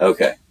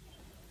 Okay.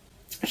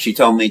 She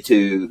told me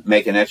to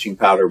make an etching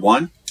powder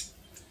 1.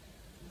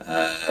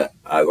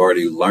 I've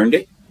already learned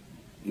it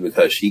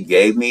because she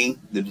gave me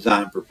the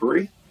design for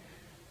free.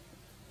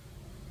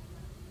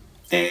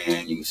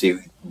 And you can see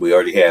we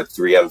already have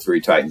 3 out of 3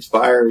 Titan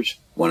Spires,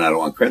 1 out of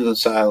 1 Crimson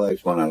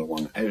Silex, 1 out of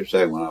 1 Azure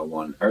Silex, 1 out of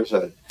 1 Earth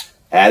Silex.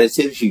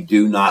 Additives you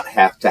do not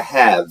have to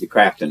have to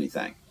craft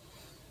anything.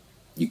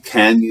 You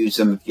can use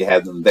them if you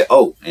have them.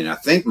 Oh, and I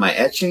think my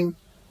etching,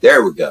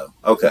 there we go.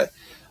 Okay.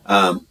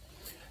 I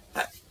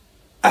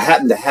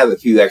happen to have a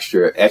few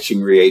extra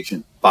etching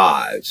reagent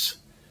 5s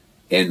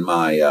in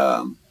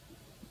my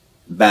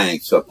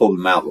bank, so I pulled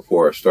them out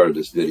before I started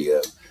this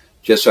video,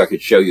 just so I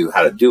could show you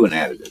how to do an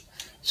additive.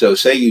 So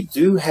say you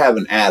do have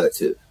an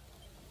additive,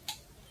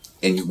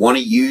 and you want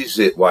to use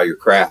it while you're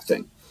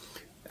crafting.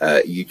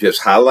 You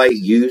just highlight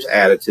Use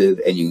Additive,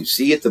 and you can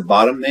see at the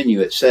bottom menu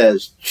it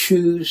says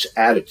Choose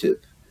Additive.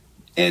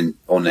 And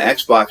on the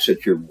Xbox,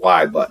 it's your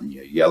Y button,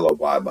 your yellow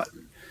Y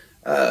button.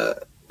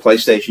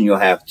 PlayStation, you'll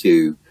have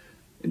to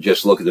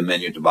just look at the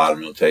menu at the bottom,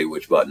 and it'll tell you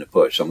which button to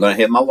push. So I'm going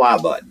to hit my Y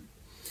button.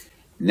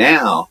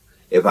 Now,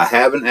 if I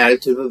have an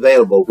additive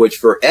available, which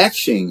for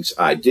etchings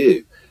I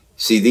do,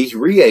 see, these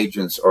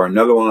reagents are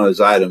another one of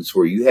those items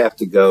where you have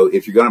to go,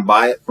 if you're going to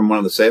buy it from one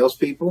of the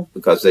salespeople,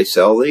 because they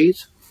sell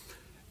these,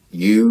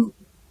 you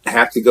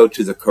have to go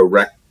to the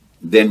correct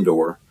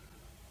vendor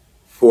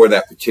for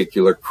that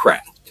particular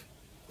craft.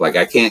 Like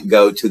I can't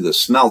go to the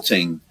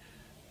smelting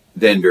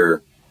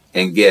vendor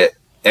and get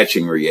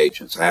etching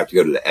reagents. I have to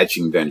go to the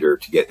etching vendor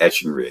to get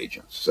etching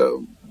reagents.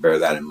 So bear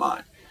that in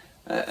mind.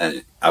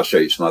 And I'll show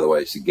you some other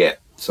ways to get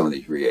some of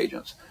these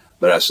reagents.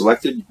 But I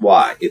selected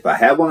Y. If I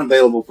have one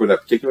available for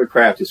that particular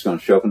craft, it's going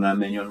to show up in that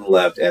menu on the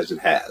left as it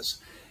has.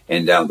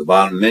 And down at the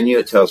bottom of the menu,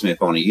 it tells me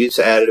if I want to use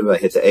the additive, I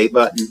hit the A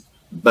button,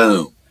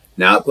 boom.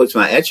 Now it puts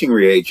my etching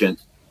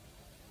reagent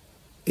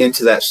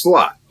into that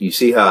slot. You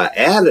see how I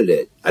added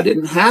it? I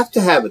didn't have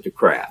to have it to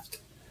craft.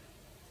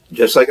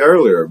 Just like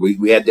earlier,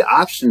 we had the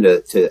option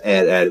to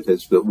add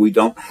additives, but we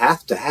don't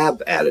have to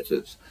have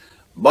additives.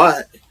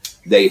 But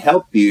they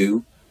help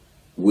you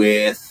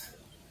with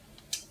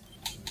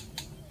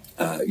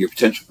your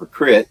potential for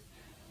crit.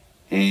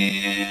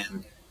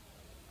 And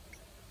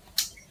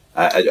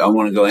I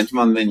want to go into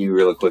my menu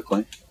really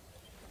quickly,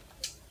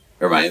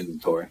 or my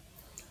inventory.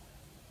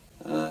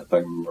 If I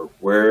remember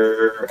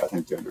where, I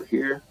think they're under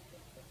here.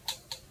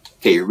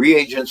 Okay, your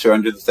reagents are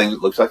under the thing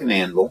that looks like an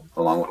anvil,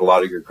 along with a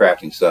lot of your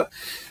crafting stuff.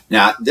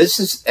 Now, this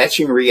is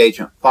Etching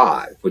Reagent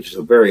 5, which is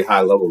a very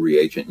high-level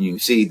reagent. And you can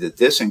see that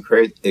this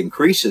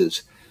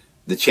increases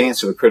the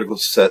chance of a critical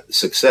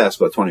success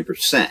by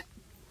 20%.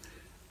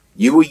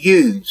 You will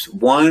use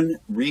one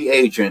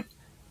reagent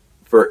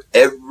for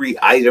every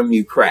item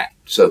you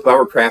craft. So if I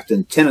were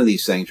crafting 10 of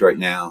these things right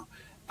now,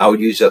 I would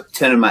use up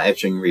 10 of my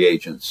etching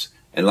reagents,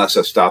 unless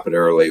I stop it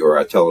early or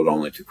I tell it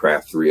only to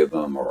craft 3 of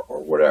them or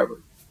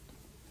whatever.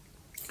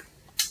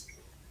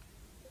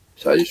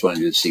 So I just wanted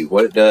to see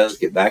what it does,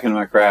 get back into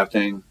my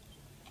crafting.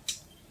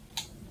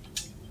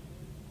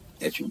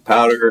 Etching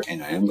powder,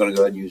 and I am going to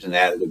go ahead and use an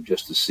additive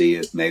just to see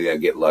if maybe I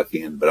get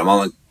lucky. But I'm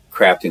only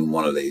crafting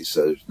one of these,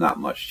 so there's not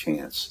much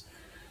chance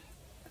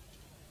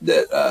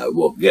that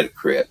we'll get a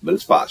crit, but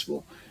it's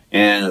possible.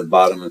 And at the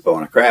bottom, if I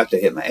want to craft, I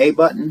hit my A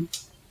button.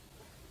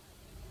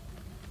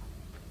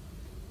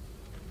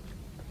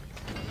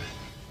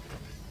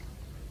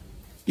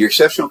 Your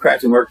exceptional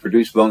crafting work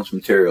produced bonus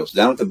materials.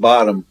 Down at the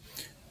bottom,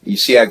 you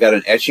see I got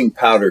an etching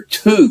powder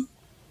 2,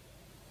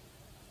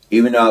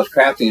 even though I was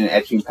crafting an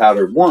etching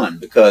powder 1,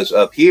 because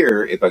up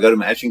here, if I go to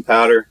my etching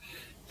powder,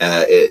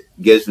 it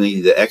gives me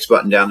the X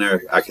button down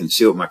there. I can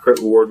see what my crit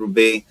reward will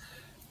be.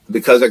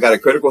 Because I got a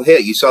critical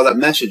hit, you saw that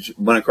message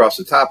went across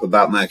the top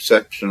about my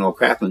exceptional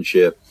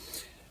craftsmanship.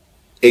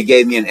 It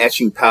gave me an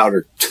etching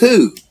powder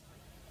 2,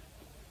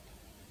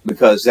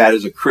 because that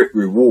is a crit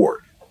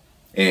reward.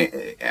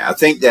 And I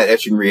think that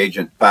Etching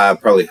Reagent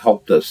 5 probably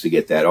helped us to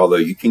get that, although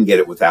you can get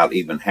it without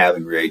even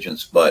having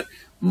reagents, but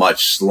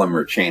much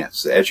slimmer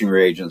chance. The Etching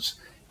Reagents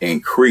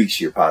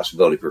increase your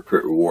possibility for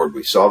crit reward.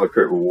 We saw the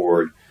crit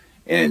reward,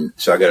 and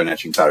so I got an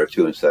Etching Powder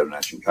 2 instead of an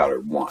Etching Powder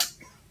 1.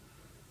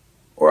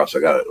 Or else I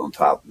got it on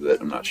top of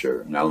it, I'm not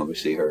sure. Now let me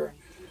see her.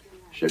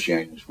 She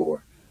ain't this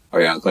for. Oh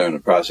yeah, I'm clearing the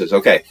process.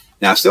 Okay,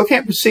 now I still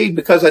can't proceed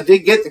because I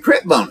did get the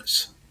crit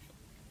bonus.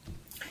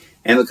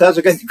 And because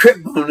I got the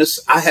crit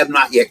bonus, I have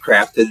not yet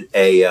crafted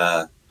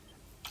a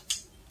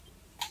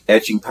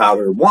Etching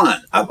Powder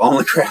 1. I've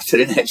only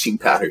crafted an Etching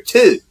Powder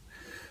 2.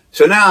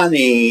 So now I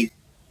need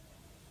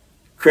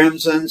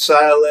Crimson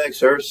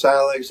Silex, Earth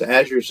Silex,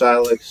 Azure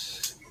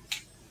Silex.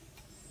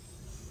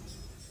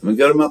 I'm going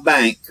to go to my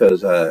bank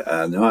because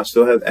I know I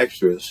still have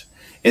extras.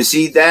 And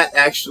see, that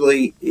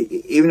actually,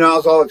 even though I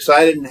was all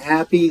excited and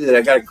happy that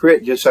I got a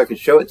crit just so I could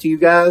show it to you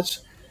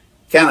guys,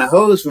 kind of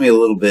hosed me a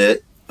little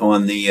bit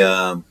on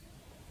the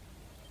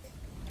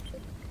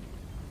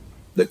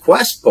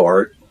quest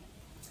part,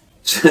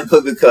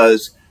 simply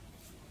because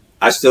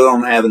I still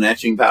don't have an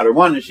Etching Powder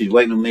 1 and she's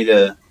waiting on me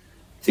to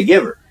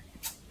give her.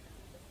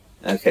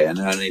 Okay, I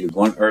know I needed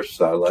 1 Earth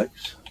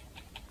Silex.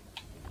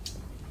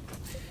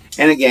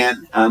 And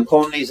again, I'm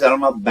pulling these out of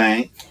my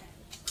bank,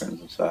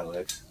 Crimson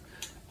Silex.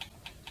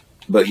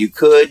 But you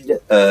could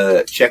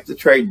check the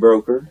trade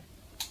broker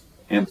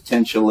and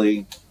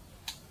potentially,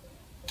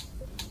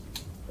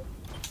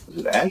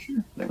 was it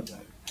Azure? No, it was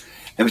Azure.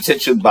 And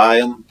potentially buy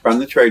them from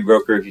the trade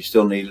broker if you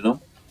still needed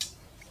them.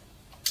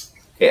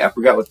 Okay, I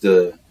forgot what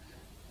the,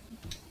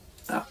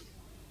 oh.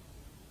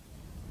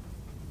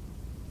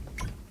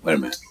 Wait a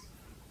minute.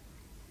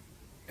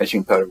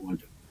 Etching Powder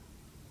 1.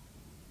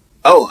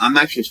 Oh, I'm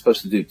actually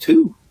supposed to do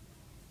 2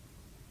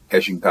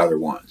 Etching Powder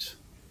 1s.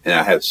 And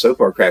I have so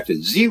far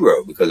crafted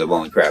 0 because I've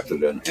only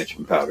crafted an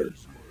Etching Powder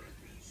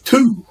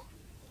 2.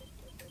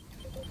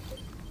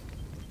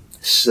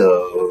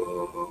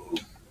 So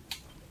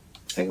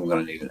I think I'm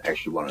going to need an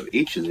extra one of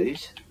each of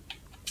these,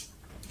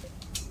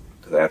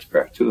 because I have to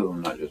craft 2 of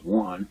them, not just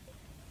 1.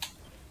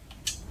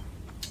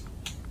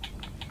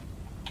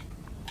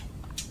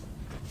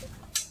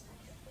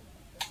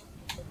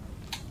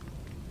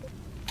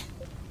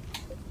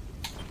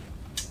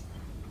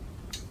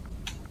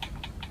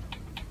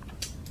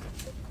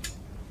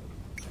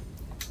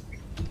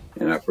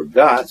 And I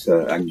forgot,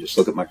 so I can just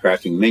look at my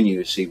crafting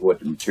menu to see what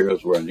the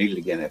materials were I needed.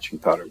 Again, Etching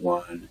Powder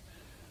 1.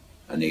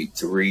 I need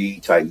 3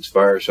 Titan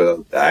Spire,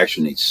 so I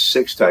actually need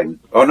 6 Titan.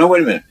 Oh, no,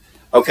 wait a minute.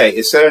 Okay,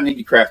 it said I need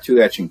to craft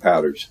 2 etching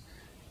powders.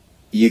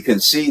 You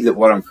can see that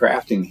what I'm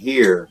crafting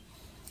here,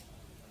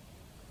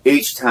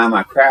 each time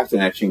I craft an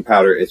etching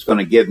powder, it's going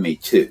to give me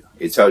 2.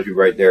 It tells you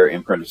right there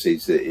in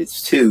parentheses that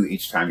it's 2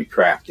 each time you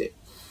craft it.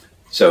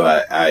 So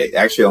I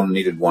actually only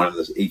needed one of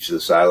each of the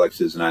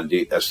Silexes, and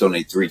I still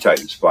need 3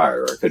 Titan's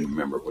Fire. I couldn't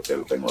remember what the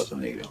other thing was I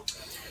needed.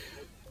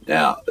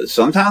 Now,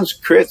 sometimes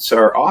crits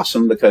are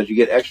awesome because you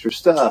get extra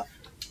stuff.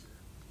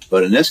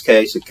 But in this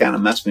case, it kind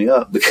of messed me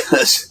up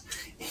because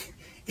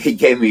it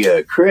gave me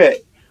a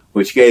crit,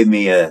 which gave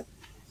me a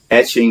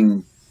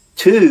Etching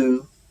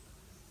 2,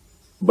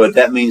 but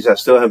that means I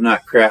still have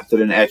not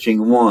crafted an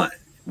Etching 1,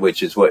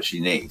 which is what she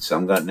needs. So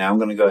I'm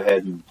going to go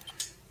ahead and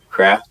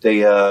craft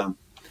a...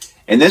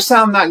 and this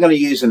time I'm not going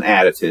to use an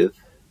additive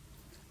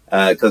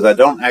because I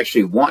don't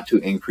actually want to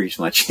increase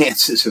my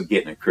chances of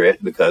getting a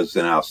crit, because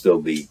then I'll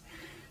still be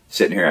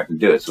sitting here having to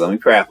do it. So let me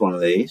craft one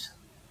of these.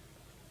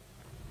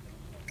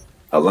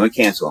 Oh, let me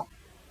cancel.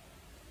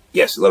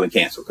 Yes, let me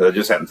cancel because I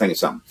just happened to think of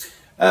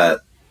something.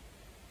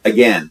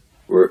 Again,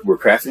 we're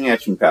crafting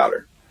etching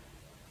powder.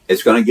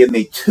 It's going to give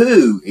me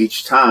 2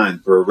 each time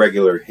for a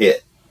regular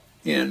hit.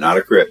 You know, not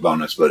a crit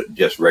bonus, but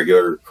just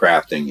regular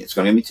crafting. It's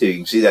going to give me 2. You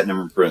can see that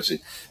number in parentheses.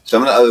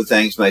 Some of the other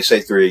things may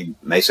say 3,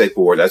 may say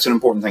 4. That's an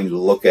important thing to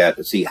look at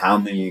to see how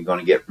many you're going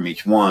to get from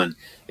each one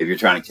if you're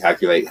trying to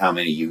calculate how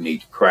many you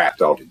need to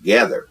craft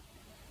altogether.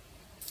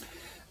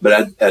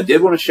 But I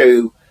did want to show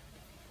you,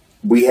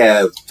 we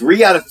have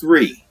 3 out of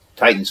 3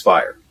 Titan's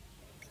Fire.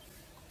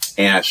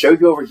 And I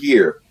showed you over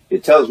here,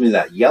 it tells me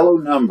that yellow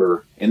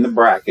number in the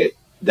bracket,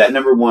 that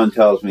number 1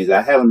 tells me that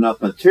I have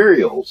enough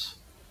materials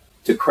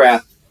to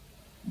craft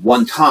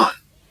 1 time.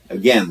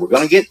 Again, we're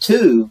going to get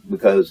 2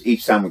 because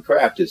each time we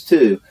craft is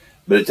 2,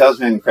 but it tells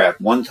me I can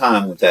craft 1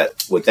 time with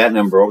that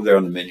number over there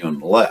on the menu on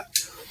the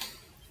left.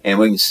 And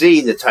we can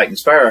see that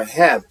Titan's Fire, I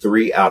have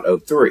 3 out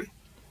of 3.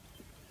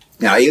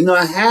 Now, even though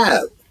I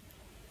have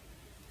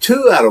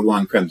 2 out of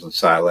 1 Crimson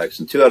Silex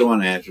and 2 out of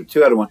 1 Azure,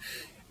 2 out of 1,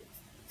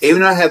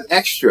 even though I have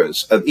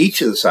extras of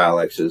each of the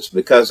Silexes,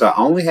 because I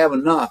only have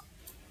enough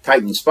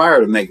Titan's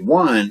Fire to make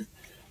 1,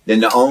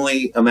 then the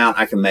only amount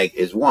I can make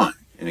is 1.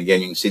 And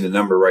again, you can see the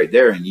number right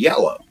there in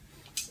yellow.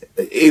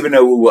 Even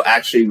though we will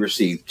actually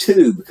receive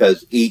 2,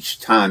 because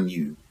each time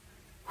you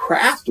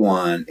craft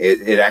 1,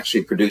 it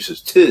actually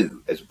produces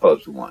 2 as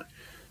opposed to 1.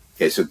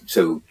 Okay,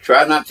 so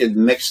try not to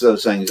mix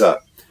those things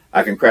up.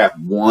 I can craft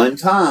 1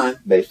 time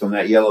based on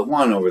that yellow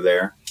 1 over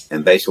there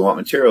and based on what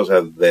materials I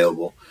have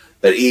available.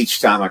 But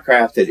each time I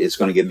craft it, it's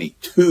going to give me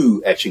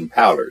 2 etching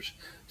powders.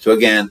 So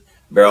again,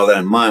 bear that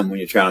in mind when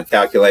you're trying to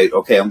calculate,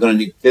 okay, I'm going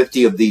to need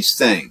 50 of these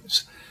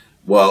things.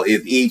 Well,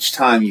 if each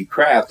time you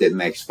craft it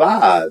makes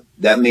 5,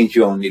 that means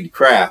you only need to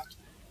craft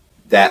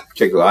that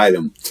particular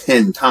item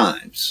 10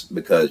 times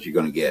because you're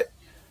going to get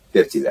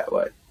 50 that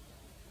way.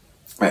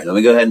 All right, let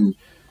me go ahead and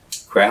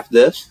craft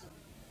this.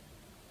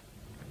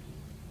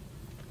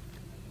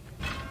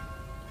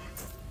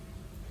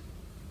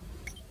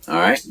 All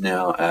right,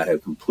 now I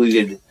have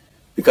completed,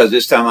 because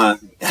this time I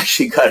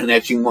actually got an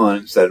Etching 1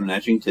 instead of an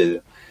Etching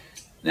 2.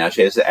 Now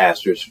she has the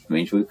Asterisk, which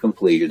means we've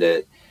completed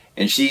it.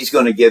 And she's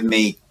going to give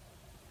me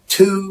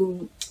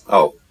 2,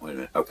 oh, wait a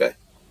minute, okay.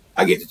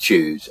 I get to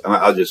choose.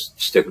 I'll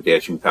just stick with the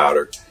Etching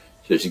powder.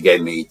 So she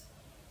gave me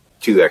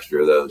 2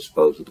 extra of those,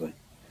 supposedly.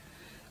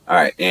 All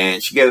right,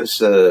 and she gave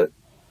us,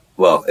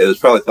 well, it was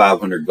probably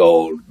 500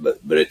 gold,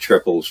 but it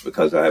triples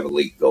because I have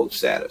elite gold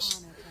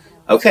status.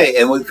 Okay,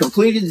 and we've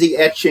completed the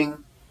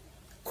Etching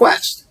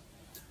quest.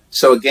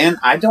 So again,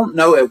 I don't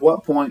know at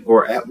what point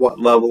or at what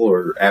level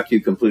or after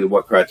you completed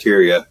what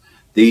criteria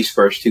these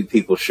first 2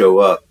 people show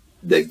up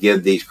that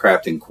give these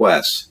crafting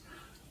quests.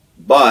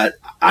 But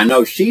I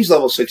know she's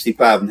level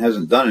 65 and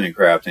hasn't done any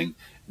crafting.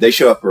 They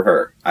show up for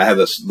her. I have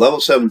a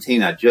level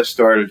 17 I just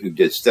started who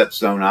did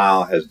Stepstone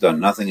Isle, has done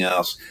nothing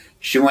else.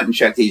 She went and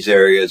checked these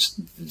areas.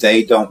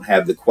 They don't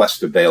have the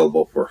quest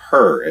available for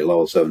her at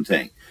level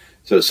 17.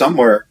 So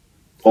somewhere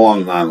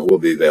along the line it will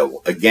be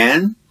available.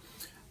 Again,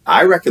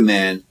 I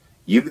recommend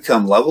you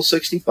become level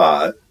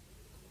 65.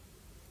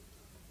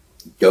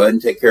 Go ahead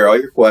and take care of all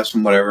your quests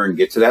and whatever and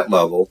get to that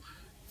level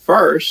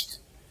first.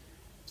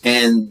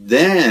 And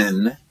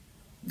then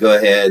go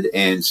ahead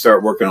and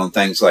start working on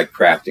things like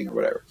crafting or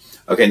whatever.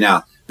 Okay,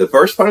 now, the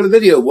first part of the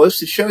video was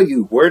to show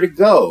you where to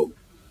go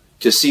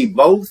to see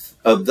both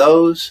of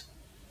those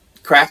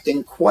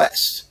crafting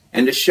quests.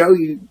 And to show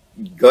you,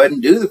 go ahead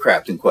and do the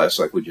crafting quests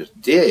like we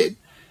just did.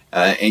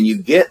 And you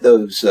get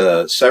those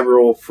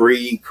several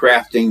free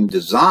crafting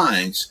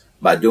designs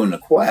by doing the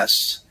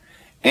quests.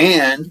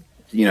 And,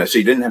 you know, so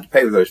you didn't have to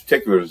pay for those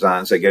particular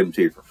designs. They gave them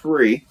to you for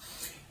free.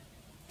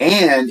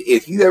 And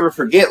if you ever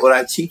forget what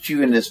I teach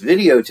you in this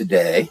video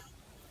today,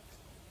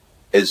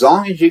 as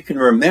long as you can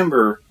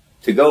remember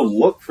to go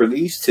look for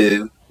these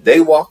 2,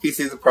 they walk you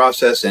through the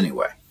process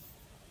anyway.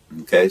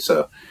 Okay,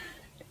 so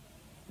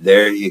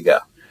there you go.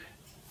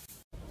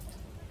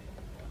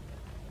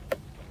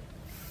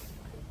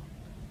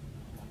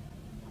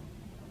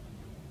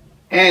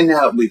 And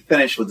now that we've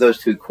finished with those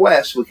 2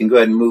 quests, we can go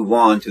ahead and move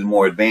on to the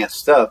more advanced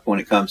stuff when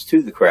it comes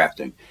to the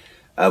crafting.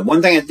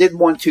 One thing I did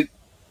want to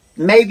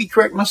maybe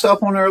correct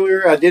myself on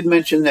earlier, I did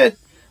mention that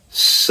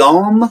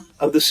some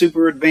of the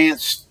super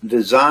advanced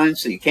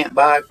designs that you can't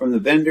buy from the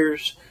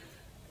vendors,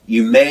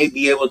 you may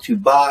be able to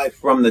buy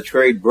from the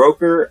trade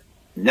broker.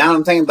 Now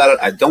I'm thinking about it,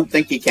 I don't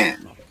think you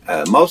can.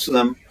 Most of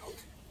them,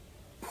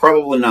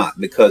 probably not,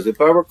 because if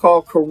I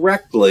recall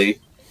correctly,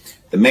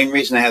 the main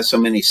reason I have so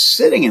many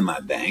sitting in my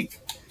bank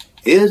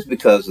is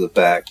because of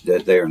the fact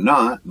that they are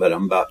not, but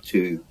I'm about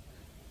to...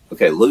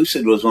 Okay,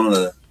 Lucid was one of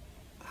the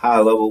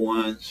high-level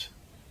ones.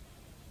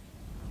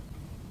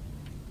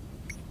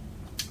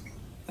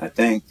 I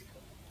think.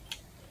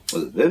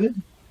 Was it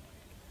Vivid?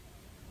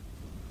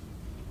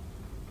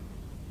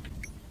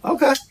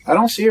 Okay, I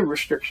don't see a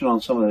restriction on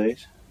some of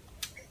these.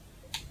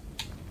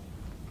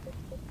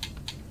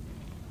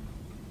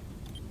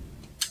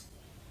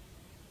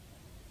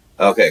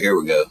 Okay, here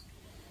we go.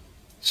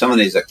 Some of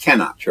these I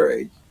cannot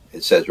trade.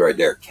 It says right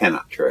there,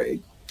 cannot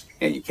trade.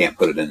 And you can't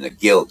put it in the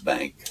guild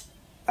bank.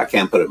 I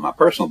can put it in my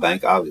personal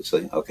bank,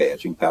 obviously. Okay,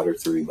 etching powder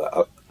 3.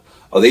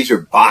 Oh, these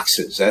are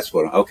boxes. That's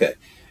what. Okay,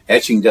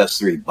 etching dust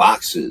 3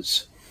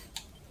 boxes.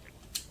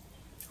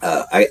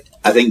 I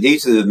think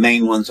these are the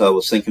main ones I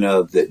was thinking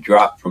of that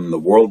drop from the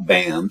world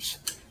BAMs.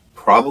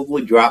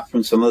 Probably drop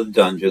from some of the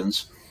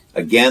dungeons.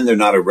 Again, they're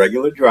not a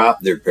regular drop.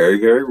 They're very,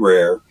 very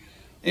rare.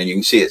 And you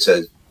can see it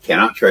says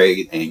cannot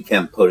trade and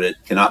cannot put it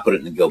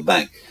in the guild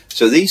bank.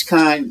 So these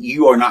kind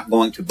you are not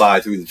going to buy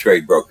through the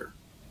trade broker.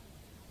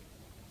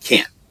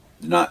 Can't.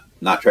 Not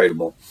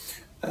tradable.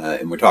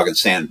 And we're talking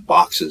sand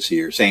boxes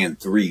here, sand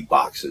 3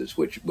 boxes,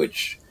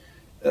 which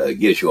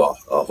gives you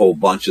a whole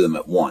bunch of them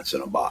at once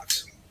in a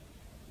box.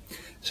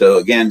 So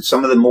again,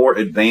 some of the more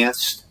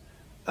advanced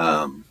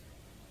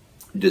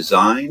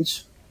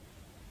designs,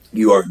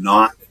 you are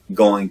not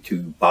going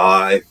to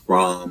buy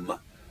from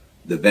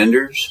the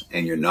vendors,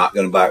 and you're not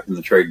going to buy it from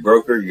the trade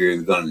broker. You're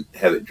going to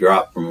have it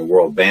drop from a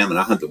world BAM, and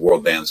I hunt the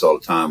world BAMs all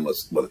the time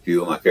with a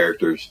few of my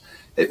characters,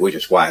 which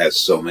is why I have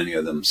so many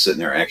of them sitting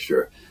there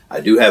extra.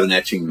 I do have an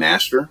etching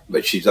master,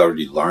 but she's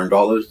already learned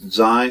all those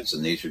designs,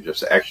 and these are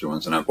just the extra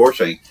ones, and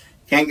unfortunately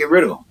can't get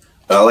rid of them.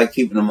 But I like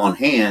keeping them on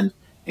hand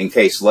in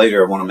case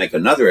later I want to make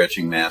another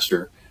etching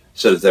master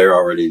so that they're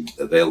already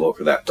available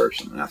for that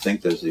person. And I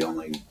think those are the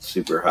only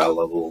super high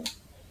level.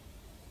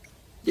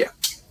 Yeah.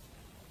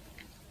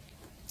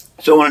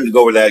 So I wanted to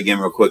go over that again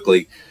real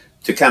quickly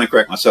to kind of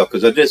correct myself,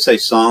 because I did say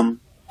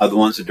some of the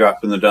ones that drop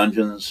from the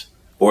dungeons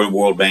or the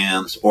world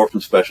BAMs or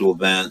from special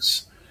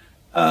events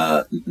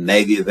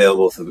may be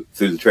available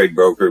through the trade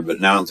broker,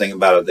 but now I'm thinking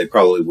about it, they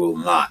probably will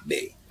not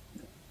be.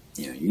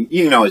 You know,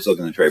 you can always look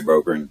in the trade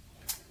broker and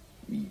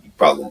you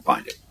probably won't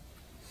find it.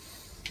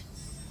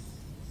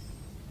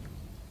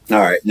 All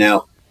right,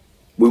 now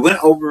we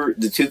went over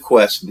the 2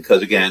 quests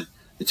because, again,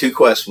 the 2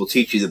 quests will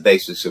teach you the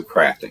basics of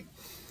crafting.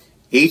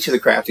 Each of the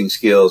crafting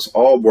skills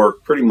all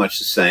work pretty much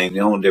the same. The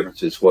only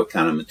difference is what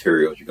kind of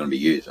materials you're going to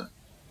be using.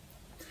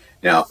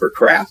 Now, for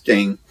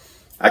crafting,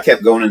 I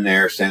kept going in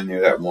there, standing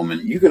near that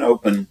woman. You can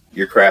open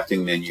your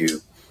crafting menu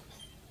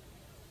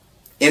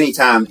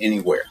anytime,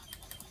 anywhere.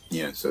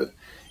 You know, so,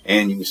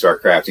 and you can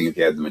start crafting if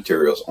you have the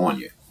materials on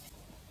you.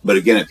 But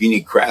again, if you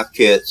need craft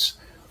kits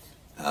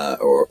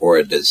or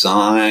a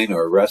design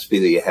or a recipe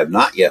that you have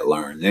not yet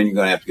learned, then you're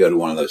going to have to go to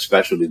one of those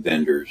specialty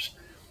vendors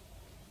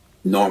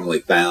normally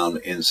found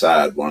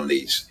inside one of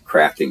these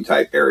crafting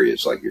type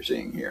areas like you're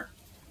seeing here.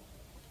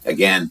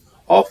 Again,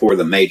 all 4 of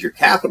the major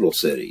capital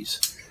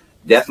cities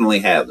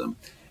definitely have them.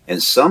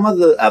 And some of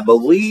the, I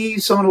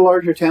believe some of the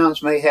larger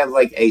towns may have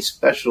like a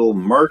special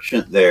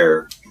merchant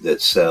there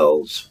that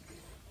sells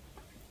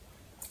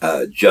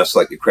just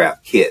like the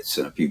craft kits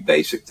and a few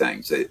basic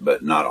things,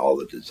 but not all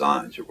the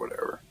designs or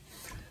whatever.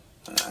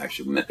 I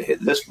actually meant to hit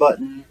this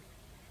button,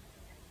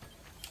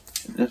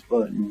 and this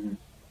button,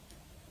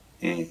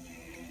 and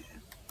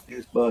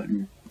this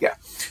button. Yeah.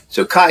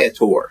 So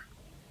Kayator,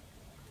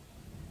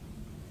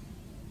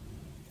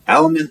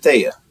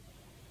 Alimentea,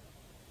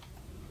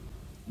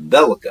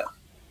 Bellica.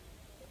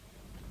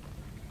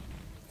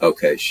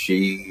 Okay,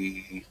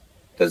 she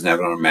doesn't have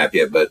it on her map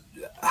yet, but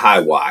High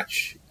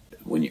Watch,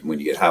 when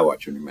you get High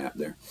Watch on your map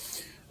there.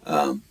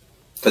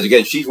 Because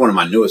again, she's one of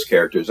my newest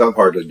characters. I've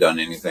hardly done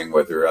anything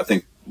with her. I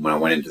think when I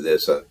went into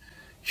this,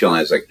 she only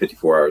has like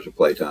 54 hours of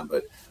playtime.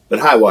 But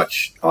High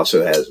Watch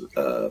also has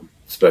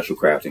special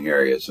crafting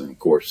areas, and of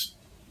course,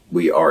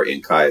 we are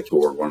in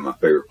Kayator, one of my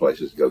favorite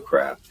places to go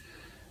craft.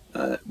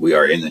 We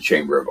are in the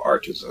Chamber of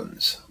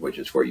Artisans, which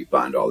is where you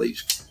find all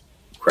these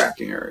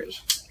crafting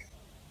areas.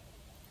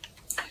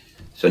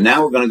 So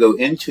now we're going to go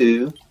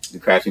into the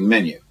crafting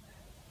menu.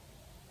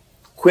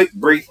 Quick,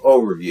 brief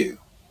overview.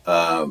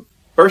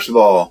 First of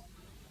all,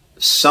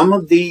 some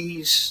of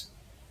these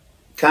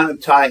kind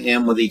of tie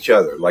in with each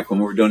other, like when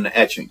we were doing the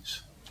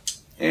etchings.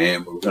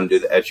 And we were going to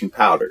do the etching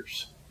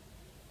powders.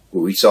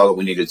 We saw that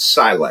we needed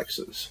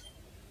silexes.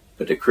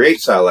 But to create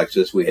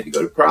silexes, we had to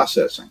go to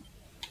processing.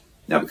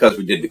 Now, because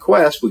we did the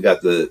quest, we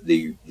got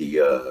the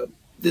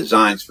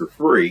designs for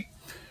free.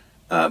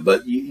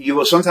 But you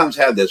will sometimes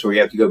have this where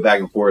you have to go back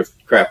and forth,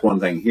 craft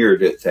one thing here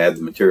to have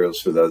the materials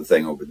for the other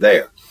thing over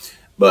there.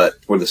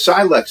 But for the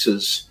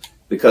silexes,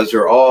 because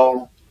they're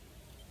all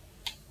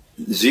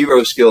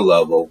 0 skill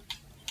level,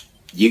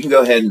 you can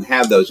go ahead and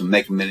have those and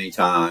make them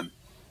anytime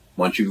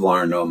once you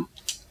learn them.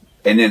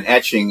 And then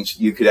etchings,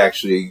 you could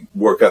actually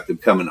work up to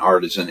become an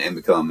artisan and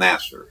become a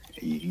master.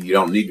 You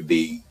don't need to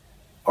be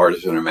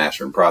artisan or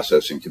master in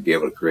processing to be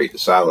able to create the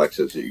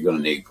silexes that you're going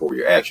to need for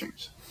your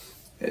etchings.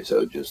 Okay,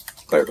 so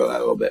just clarify that a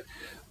little bit.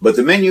 But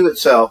the menu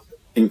itself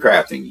in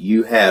crafting,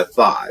 you have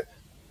 5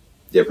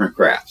 different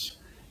crafts.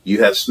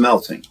 You have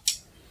smelting.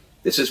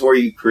 This is where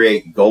you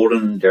create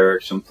golden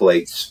derricks and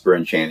plates for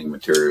enchanting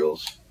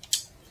materials.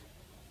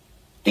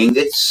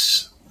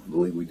 Ingots, I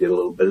believe we did a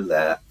little bit of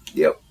that.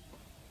 Yep.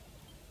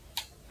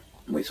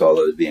 We saw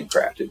those being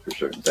crafted for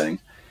certain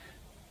things.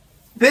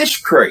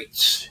 Fish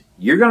crates.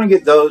 You're going to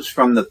get those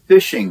from the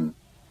fishing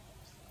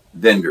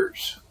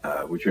vendors,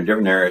 which are in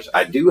different areas.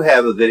 I do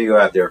have a video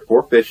out there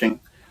for fishing,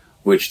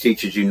 which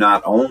teaches you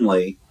not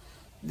only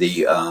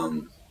the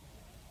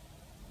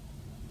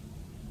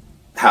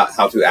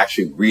how to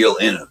actually reel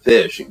in a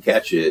fish and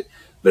catch it,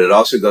 but it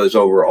also goes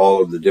over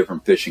all of the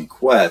different fishing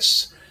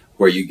quests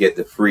where you get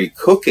the free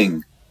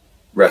cooking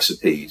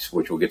recipes,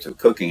 which we'll get to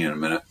cooking in a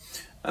minute.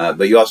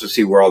 But you also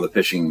see where all the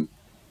fishing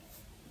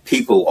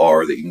people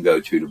are that you can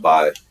go to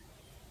buy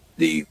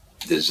the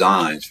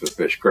designs for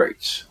fish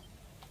crates.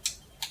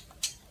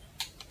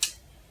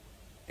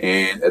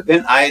 And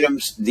event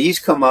items, these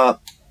come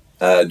up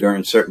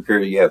during a certain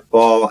period. You have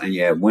fall and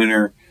you have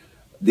winter.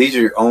 These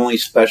are only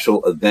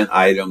special event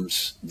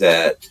items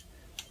that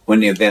when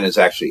the event is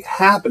actually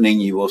happening,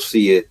 you will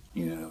see it,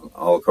 you know,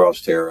 all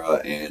across Tera,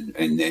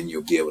 and then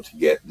you'll be able to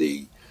get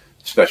the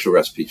special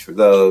recipes for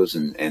those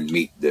and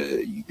meet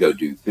you go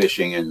do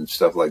fishing and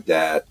stuff like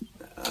that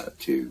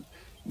to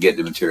get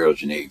the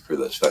materials you need for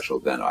the special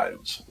event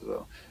items.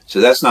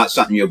 So that's not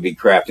something you'll be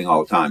crafting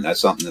all the time. That's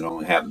something that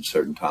only happens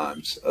certain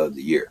times of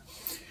the year.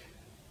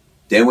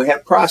 Then we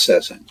have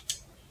processing.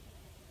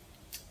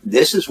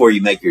 This is where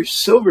you make your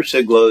silver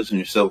siglos and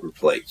your silver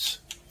plates.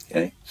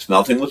 Okay,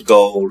 smelting was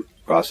gold,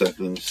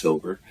 processing was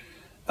silver.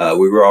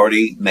 We were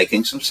already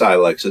making some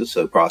silexes,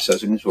 so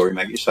processing is where you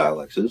make your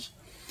silexes.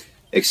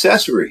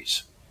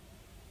 Accessories.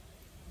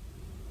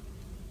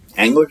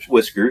 Angler's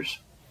whiskers.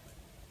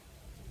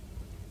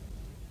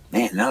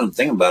 Man, now that I'm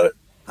thinking about it,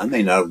 I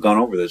may not have gone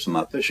over this in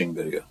my fishing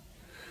video.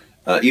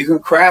 You can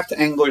craft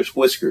angler's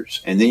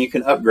whiskers, and then you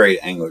can upgrade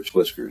angler's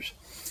whiskers.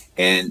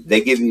 And they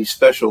give you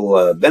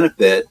special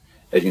benefit,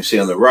 as you can see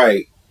on the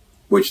right,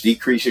 which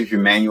decreases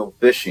your manual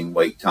fishing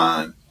wait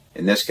time,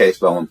 in this case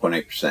by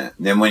 1.8%.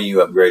 And then when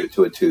you upgrade it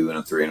to a 2 and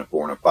a 3 and a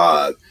 4 and a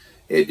 5,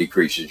 it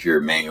decreases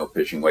your manual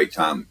fishing wait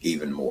time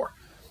even more.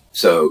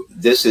 So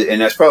this is,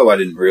 and that's probably why I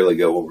didn't really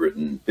go over it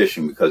in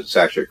fishing, because it's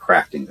actually a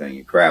crafting thing.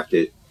 You craft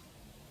it,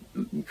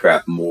 you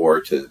craft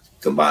more to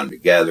combine them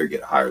together,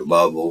 get a higher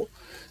level.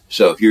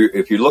 So if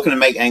you're looking to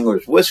make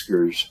angler's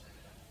whiskers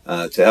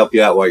to help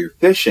you out while you're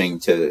fishing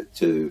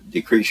to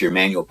decrease your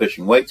manual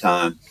fishing wait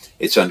time,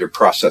 it's under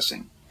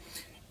processing.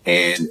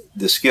 And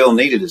the skill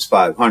needed is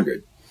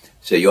 500.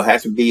 So you'll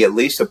have to be at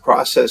least a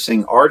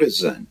processing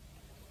artisan,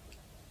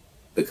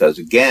 because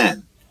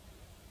again,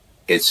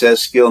 it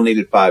says skill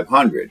needed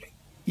 500.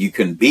 You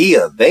can be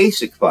a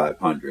basic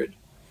 500,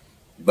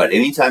 but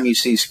anytime you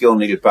see skill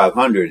needed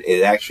 500,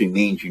 it actually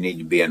means you need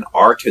to be an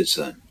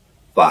artisan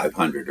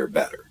 500 or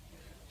better.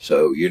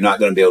 So you're not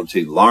going to be able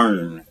to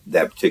learn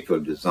that particular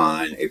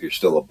design if you're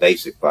still a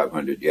basic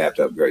 500. You have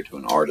to upgrade to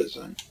an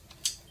artisan.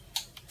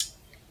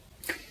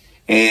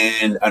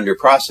 And under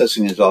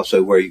processing is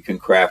also where you can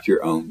craft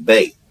your own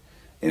bait.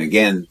 And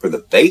again, for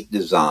the bait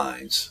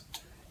designs,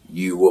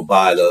 you will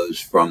buy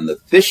those from the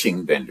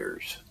fishing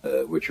vendors,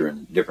 which are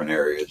in different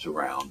areas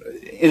around.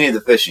 Any of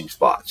the fishing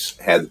spots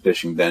have the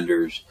fishing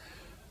vendors.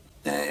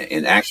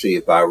 And actually,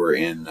 if I were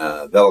in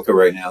Velica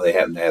right now, they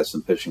happen to have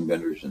some fishing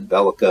vendors in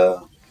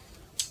Velica.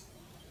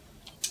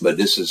 But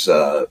this is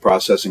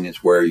processing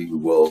is where you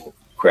will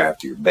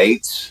craft your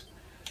baits.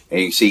 And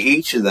you see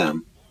each of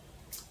them,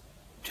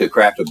 to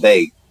craft a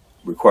bait,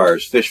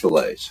 requires fish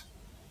fillets.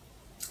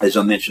 As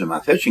I mentioned in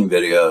my fishing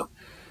video,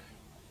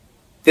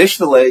 fish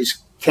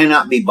fillets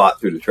cannot be bought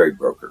through the trade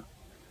broker.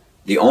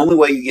 The only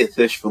way you get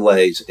fish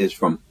fillets is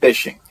from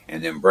fishing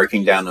and then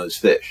breaking down those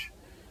fish,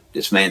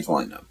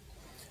 dismantling them.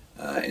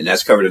 And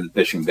that's covered in the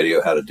fishing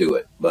video how to do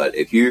it. But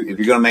if you're going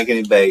to make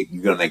any bait,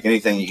 you're going to make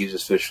anything that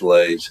uses fish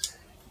fillets,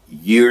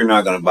 you're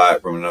not going to buy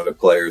it from another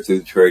player through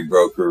the trade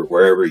broker,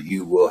 wherever.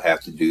 You will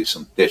have to do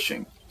some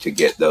fishing to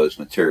get those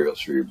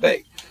materials for your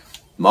bait.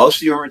 Most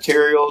of your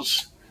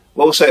materials,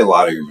 well, we'll say a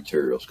lot of your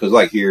materials, because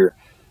like here,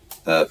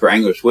 for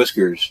angler's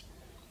whiskers,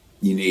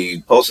 you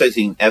need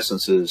pulsating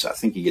essences. I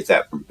think you get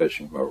that from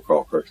fishing, if I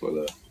recall correctly,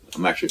 though.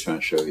 I'm actually trying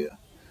to show you.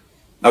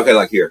 Okay,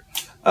 like here.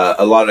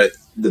 A lot of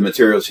the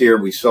materials here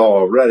we saw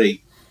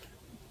already,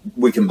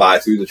 we can buy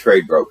through the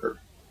trade broker.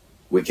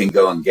 We can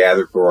go and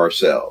gather for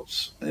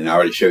ourselves. And I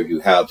already showed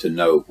you how to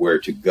know where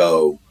to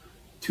go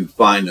to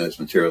find those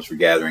materials for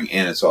gathering,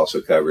 and it's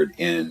also covered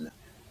in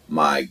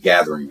my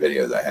gathering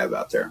video that I have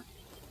out there.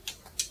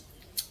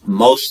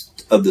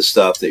 Most of the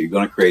stuff that you're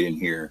going to create in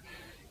here,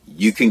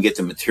 you can get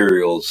the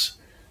materials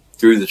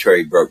through the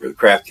trade broker. The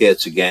craft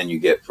kits, again, you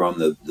get from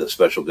the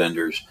special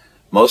vendors.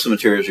 Most of the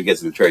materials you get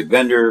through the trade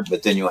vendor,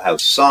 but then you'll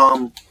have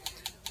some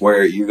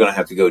where you're going to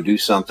have to go do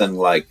something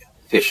like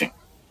fishing,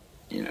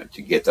 you know,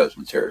 to get those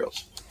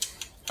materials.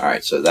 All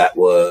right, so that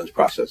was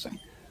processing.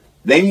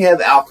 Then you have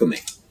alchemy.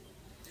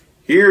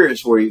 Here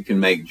is where you can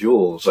make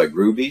jewels like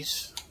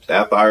rubies,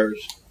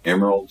 sapphires,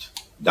 emeralds,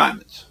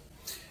 diamonds.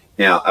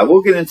 Now, I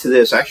will get into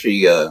this.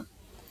 Actually,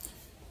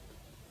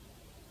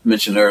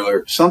 mentioned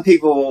earlier, some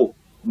people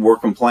were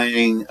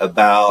complaining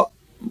about,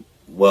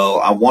 well,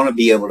 I want to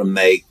be able to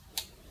make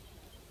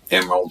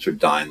emeralds or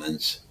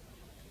diamonds,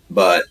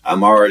 but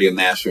I'm already a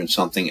master in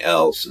something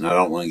else, and I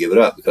don't want to give it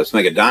up, because to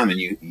make a diamond,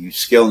 you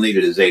skill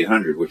needed is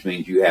 800, which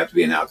means you have to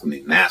be an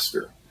alchemy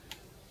master.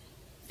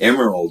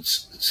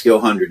 Emeralds, skill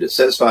 100, it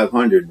says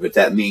 500, but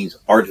that means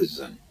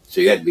artisan.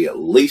 So you had to be at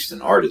least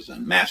an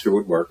artisan. Master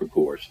would work, of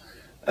course,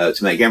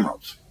 to make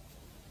emeralds.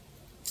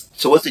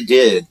 So what they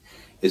did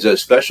is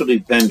those specialty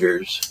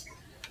vendors,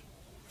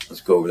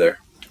 let's go over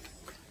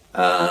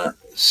there,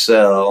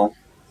 sell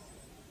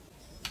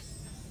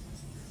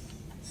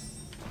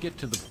Get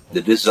to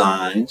the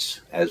designs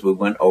as we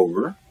went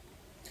over.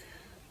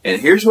 And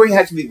here's where you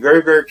have to be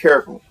very, very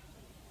careful.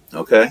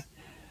 Okay?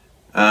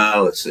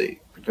 Let's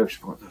see.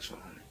 Production point, that's what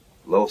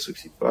level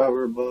 65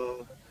 or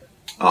above.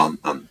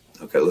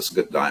 Okay, let's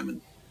get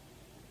diamond.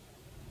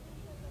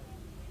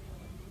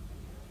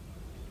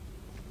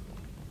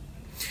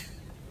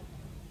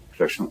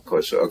 Production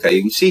closer. Okay,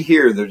 you can see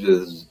here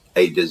there's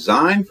a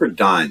design for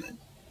diamond.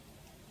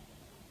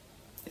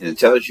 And it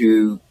tells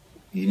you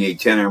you need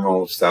 10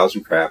 emeralds,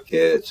 1,000 craft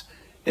kits,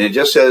 and it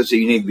just says that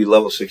you need to be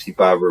level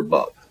 65 or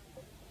above.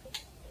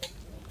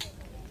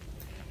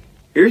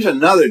 Here's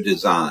another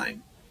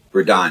design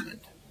for diamond.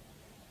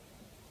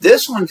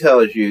 This one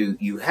tells you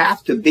you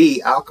have to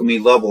be alchemy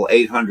level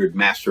 800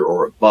 master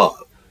or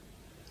above.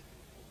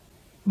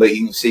 But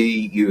you can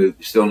see you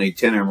still need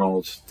 10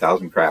 emeralds,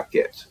 1,000 craft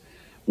kits.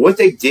 What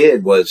they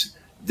did was,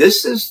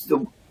 this is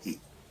the,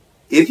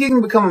 if you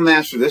can become a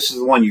master, this is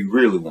the one you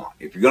really want.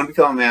 If you're going to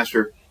become a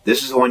master,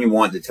 this is the one you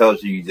want that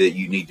tells you that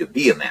you need to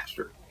be a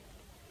master.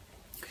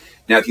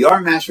 Now, if you are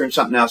a master in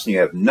something else and you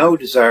have no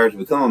desire to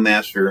become a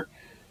master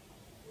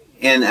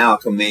in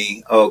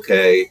alchemy,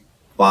 okay,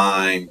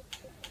 fine,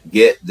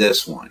 get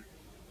this one.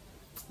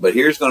 But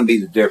here's going to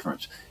be the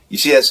difference. You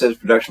see that says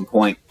production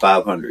point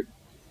 500.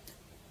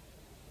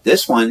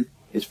 This one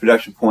is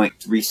production point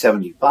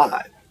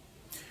 375.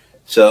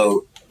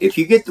 So if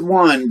you get the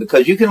one,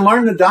 because you can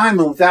learn the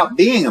diamond without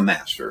being a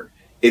master,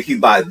 if you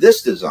buy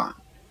this design,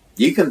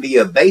 you can be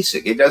a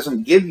basic. It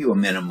doesn't give you a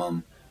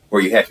minimum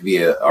where you have to be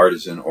an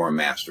artisan or a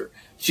master.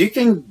 She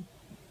can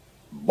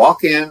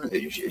walk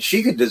in,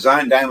 she could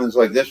design diamonds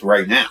like this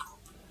right now.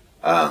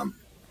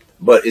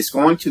 But it's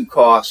going to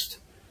cost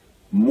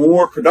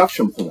more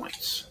production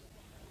points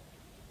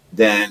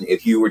than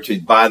if you were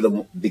to buy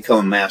the,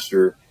 become a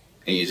master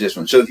and use this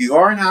one. So if you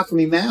are an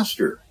alchemy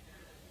master,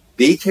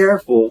 be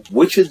careful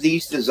which of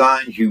these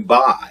designs you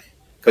buy,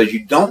 because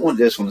you don't want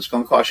this one. It's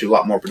going to cost you a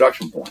lot more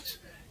production points.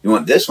 You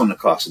want this one to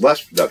cost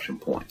less production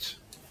points.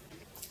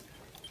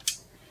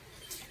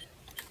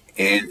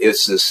 And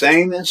it's the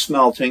same in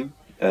smelting.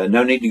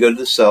 No need to go to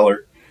the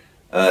cellar.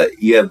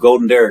 You have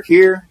golden derrick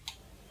here.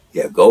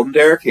 You have golden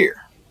derrick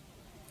here.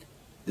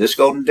 This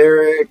golden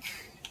derrick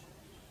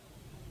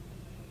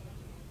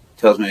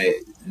tells me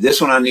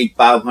this one I need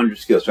 500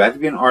 skills. So I have to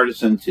be an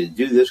artisan to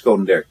do this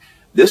golden derrick.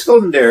 This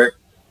golden derrick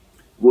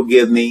will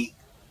give me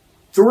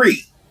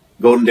 3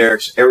 golden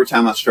derricks every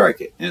time I strike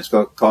it. And it's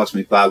going to cost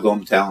me 5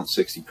 golden talents,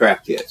 60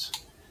 craft kits.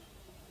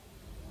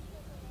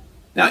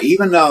 Now,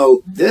 even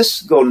though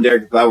this golden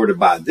derrick, if I were to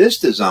buy this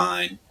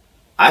design,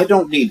 I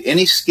don't need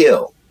any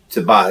skill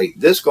to buy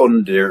this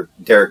golden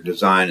derrick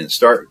design and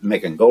start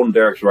making golden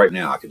derricks right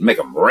now. I could make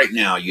them right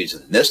now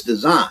using this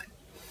design.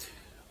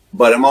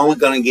 But I'm only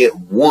going to get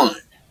 1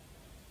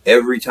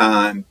 every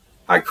time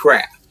I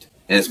craft.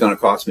 And it's going to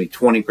cost me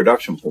 20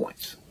 production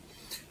points.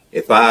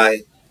 If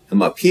I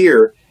am up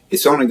here,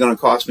 it's only going to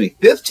cost me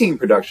 15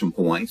 production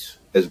points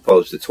as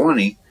opposed to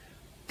 20.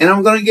 And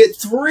I'm going to get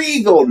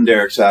 3 golden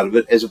derricks out of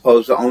it as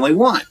opposed to only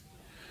 1.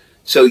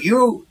 So if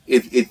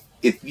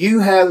you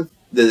have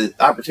the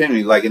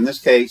opportunity, like in this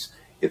case,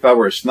 if I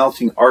were a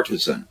smelting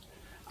artisan,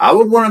 I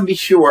would want to be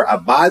sure I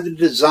buy the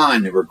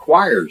design that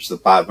requires the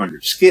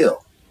 500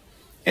 skill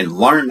and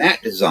learn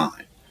that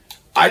design.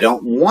 I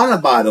don't want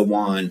to buy the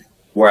one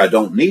where I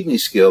don't need any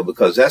skill,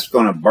 because that's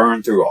going to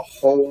burn through a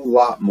whole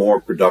lot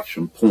more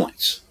production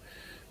points.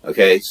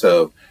 Okay,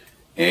 so,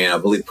 and I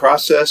believe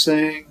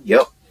processing,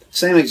 yep,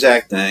 same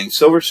exact thing.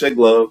 Silver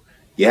Siglo,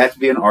 you have to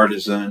be an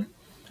artisan,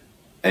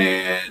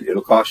 and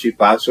it'll cost you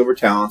 5 silver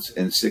talents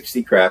and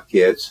 60 craft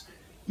kits.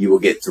 You will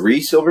get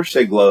 3 silver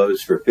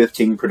Siglos for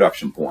 15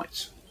 production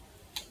points.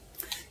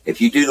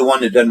 If you do the one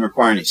that doesn't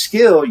require any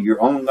skill,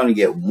 you're only going to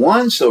get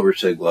 1 silver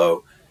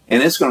Siglo,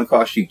 and it's going to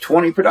cost you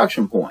 20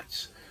 production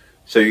points.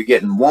 So you're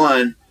getting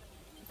 1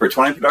 for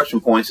 20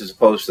 production points as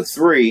opposed to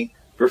 3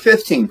 for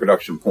 15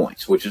 production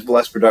points, which is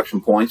less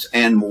production points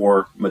and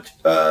more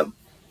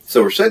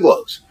silver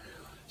Siglos.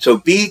 So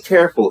be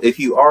careful if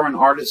you are an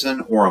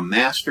artisan or a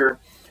master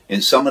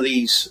in some of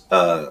these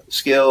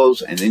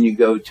skills, and then you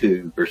go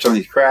to, or some of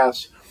these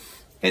crafts,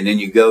 and then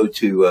you go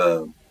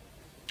to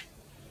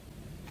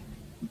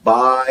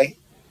buy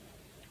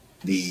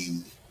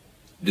the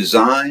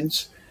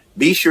designs,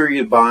 be sure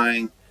you're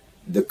buying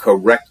the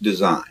correct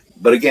design.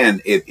 But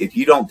again, if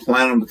you don't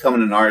plan on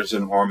becoming an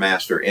artisan or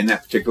master in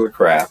that particular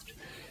craft,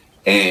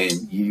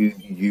 and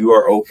you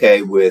are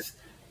okay with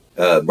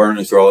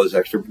burning through all those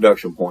extra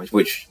production points,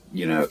 which,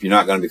 you know, if you're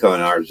not going to become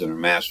an artisan or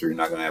master, you're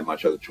not going to have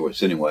much other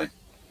choice anyway.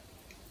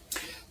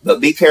 But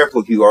be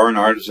careful if you are an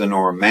artisan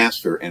or a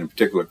master in a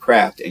particular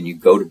craft and you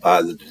go to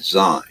buy the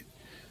design.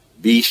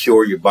 Be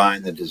sure you're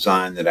buying the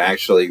design that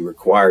actually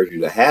requires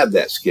you to have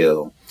that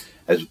skill,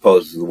 as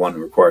opposed to the one that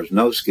requires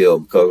no skill,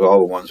 because all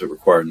the ones that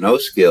require no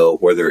skill,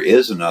 where there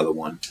is another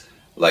one,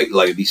 like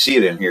if you see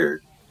it in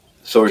here,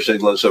 Silver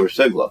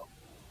Siglo,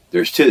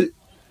 there's two.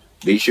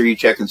 Be sure you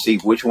check and see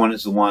which one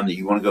is the one that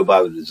you want to go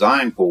buy the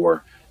design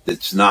for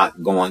that's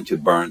not going to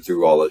burn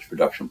through all those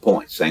production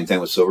points. Same thing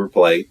with silver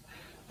plate.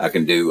 I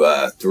can do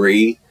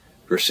 3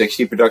 for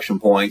 60 production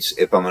points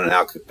if I'm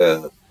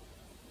an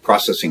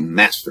processing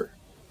master.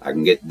 I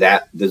can get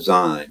that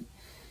design.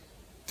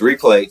 3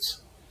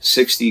 plates,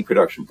 60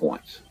 production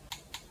points.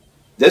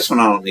 This one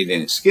I don't need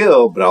any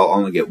skill, but I'll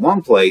only get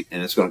 1 plate,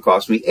 and it's going to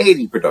cost me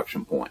 80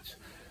 production points.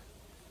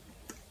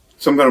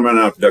 So I'm going to run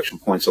out of production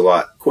points a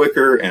lot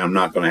quicker, and I'm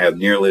not going to have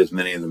nearly as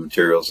many of the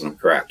materials that I'm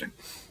crafting.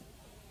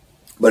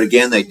 But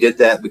again, they did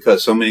that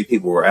because so many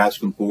people were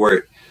asking for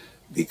it,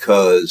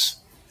 because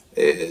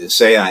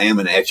say I am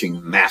an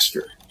etching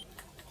master,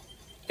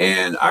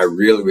 and I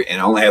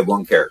only have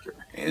 1 character,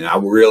 and I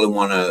really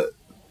want to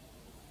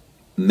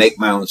make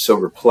my own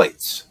silver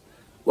plates.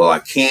 Well, I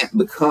can't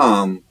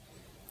become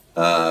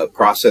a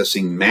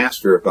processing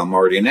master if I'm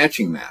already an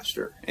etching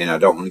master, and I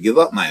don't want to give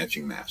up my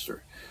etching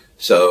master.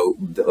 So,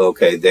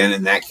 okay, then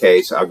in that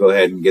case, I'll go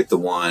ahead and get the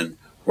one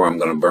where I'm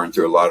going to burn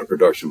through a lot of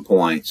production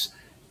points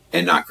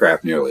and not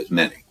craft nearly as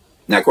many.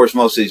 Now, of course,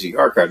 most of these you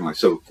are crafting like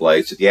silver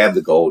plates. If you have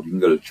the gold, you can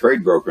go to the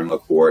trade broker and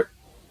look for it.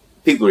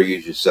 People are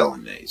usually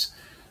selling these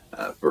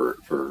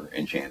for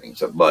enchanting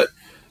stuff. But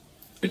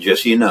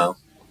just so you know,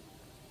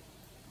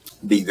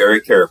 be very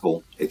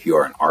careful if you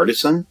are an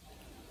artisan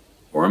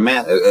or a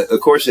master.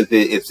 Of course, if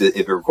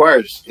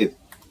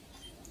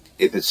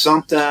it's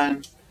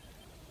something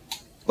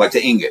like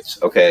the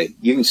ingots, okay,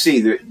 you can see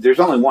there's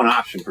only 1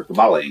 option for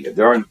Kabbalah ingot.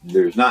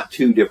 There's not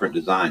 2 different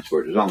designs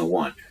for it. There's only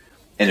 1,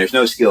 and there's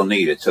no skill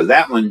needed. So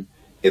that one,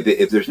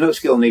 if there's no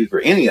skill needed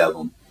for any of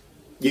them,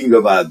 you can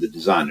go buy the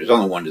design. There's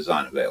only 1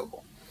 design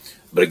available.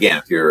 But again,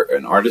 if you're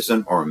an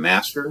artisan or a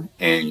master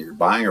and you're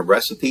buying a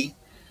recipe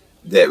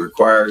that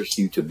requires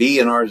you to be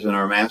an artisan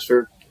or a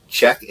master,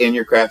 check in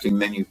your crafting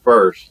menu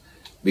first.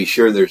 Be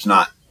sure there's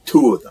not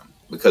 2 of them,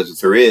 because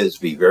if there is,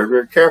 be very,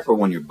 very careful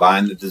when you're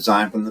buying the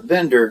design from the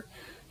vendor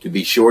to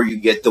be sure you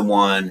get the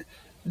one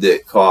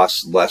that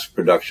costs less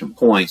production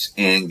points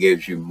and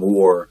gives you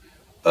more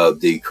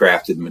of the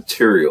crafted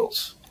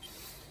materials.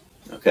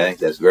 Okay,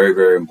 that's very,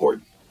 very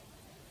important.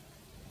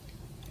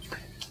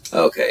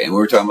 Okay, and we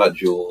were talking about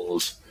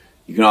jewels.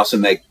 You can also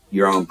make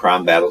your own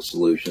prime battle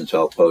solutions,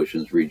 health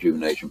potions,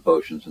 rejuvenation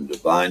potions, and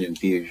divine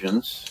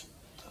infusions.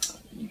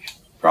 You're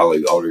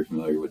probably already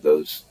familiar with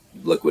those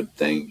liquid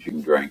things you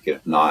can drink.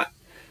 If not,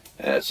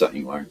 that's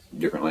something you learn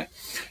differently.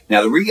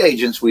 Now, the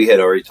reagents we had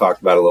already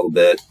talked about a little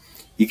bit.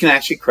 You can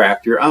actually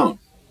craft your own.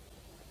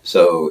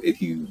 So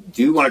if you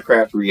do want to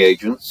craft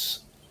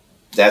reagents,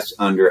 that's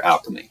under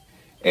Alchemy.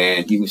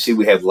 And you can see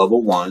we have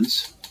level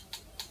 1s,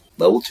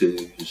 level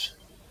 2s.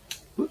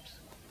 Whoops.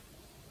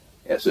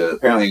 Yeah, so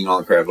apparently you can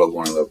only craft level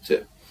 1 and level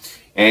 2.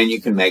 And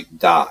you can make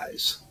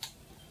dyes.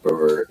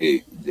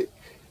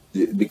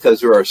 Because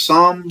there are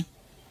some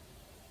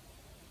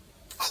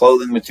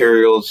clothing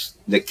materials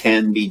that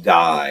can be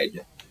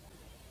dyed,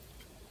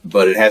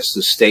 but it has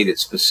to state it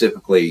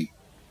specifically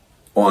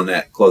on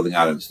that clothing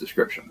item's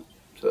description.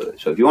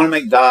 So if you want to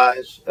make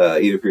dyes,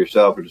 either for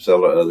yourself or to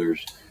sell to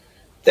others,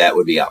 that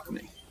would be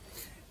Alchemy.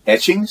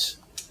 Etchings,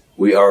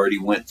 we already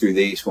went through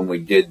these when we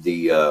did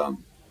the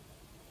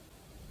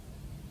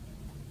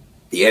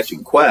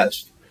etching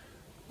quest,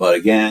 but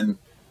again,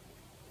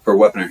 for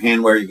weapon or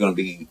handwear, you're going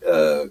to be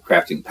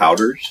crafting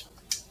powders.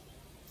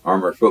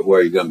 Armor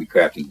footwear, you're going to be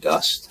crafting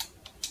dust.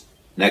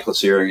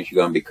 Necklace earrings,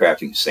 you're going to be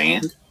crafting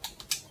sand.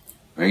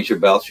 Ranger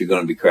belts, you're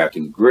going to be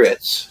crafting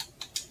grits.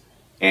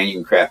 And you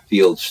can craft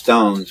field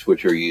stones,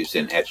 which are used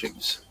in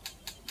etchings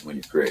when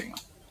you're creating them.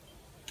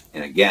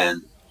 And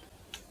again,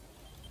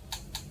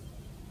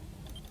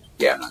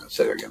 yeah, I'm not going to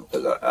say that again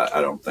because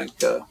I don't think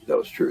that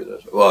was true.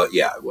 Well,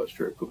 yeah, it was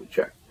true. Could we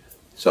check?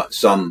 So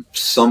some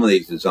of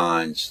these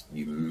designs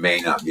you may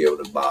not be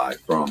able to buy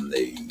from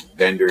the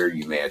vendor.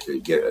 You may have to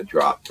get a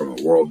drop from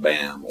a world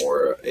BAM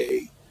or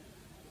a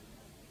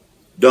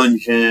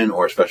dungeon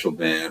or a special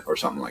event or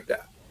something like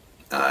that.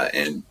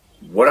 And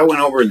what I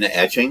went over in the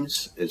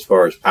etchings as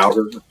far as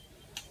powder,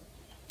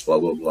 blah,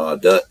 blah,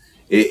 blah.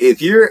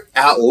 If you're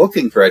out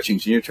looking for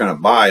etchings and you're trying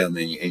to buy them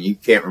and you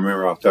can't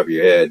remember off the top of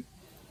your head,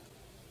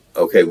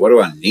 okay, what do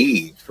I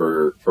need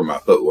for my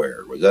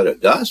footwear? Was that a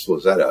dust?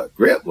 Was that a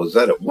grip? Was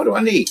that a, what do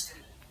I need?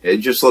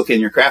 Just look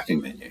in your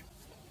crafting menu.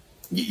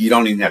 You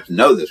don't even have to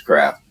know this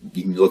craft.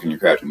 You can look in your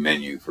crafting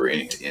menu for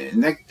any,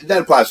 and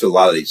that applies to a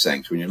lot of these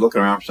things. When you're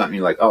looking around for something,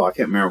 you're like, oh, I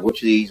can't remember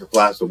which of these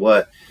applies to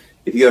what.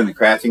 If you go in the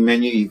crafting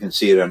menu, you can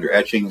see it under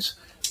etchings,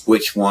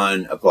 which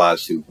one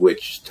applies to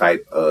which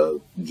type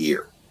of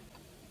gear.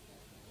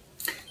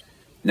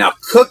 Now,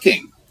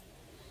 cooking.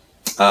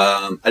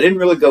 I didn't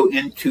really go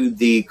into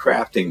the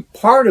crafting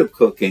part of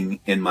cooking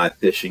in my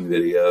fishing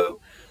video,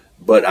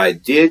 but I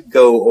did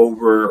go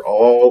over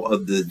all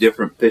of the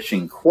different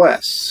fishing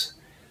quests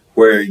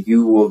where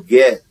you will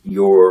get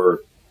your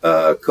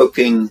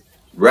cooking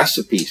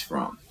recipes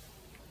from.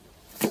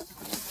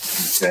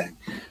 Okay,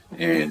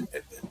 and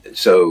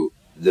so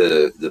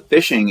the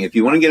fishing, if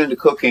you want to get into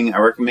cooking, I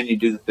recommend you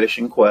do the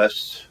fishing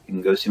quests. You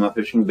can go see my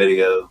fishing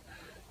video.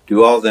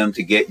 Do all of them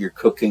to get your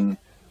cooking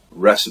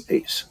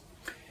recipes.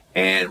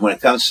 And when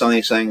it comes to some of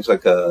these things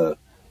like a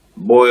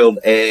boiled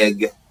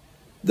egg,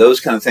 those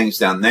kind of things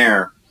down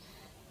there,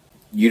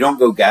 you don't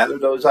go gather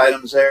those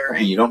items there,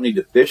 and you don't need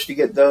to fish to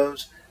get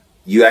those.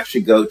 You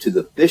actually go to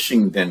the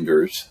fishing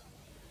vendors,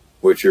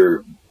 which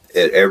are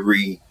at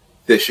every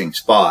fishing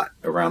spot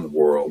around the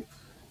world.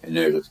 And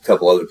there's a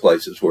couple other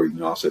places where you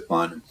can also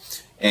find them.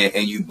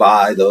 And you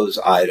buy those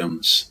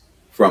items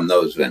from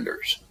those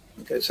vendors.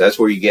 Okay, so that's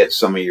where you get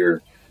some of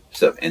your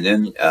stuff. And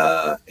then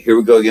here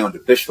we go again with the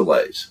fish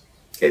fillets.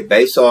 Okay,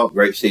 bay salt,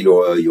 grapeseed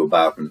oil, you'll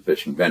buy from the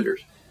fishing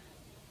vendors.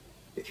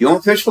 If you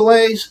want fish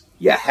fillets,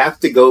 you have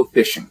to go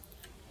fishing.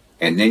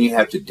 And then you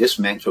have to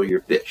dismantle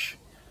your fish.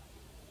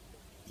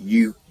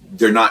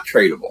 They're not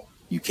tradable.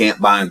 You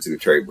can't buy them through a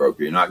trade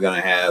broker. You're not going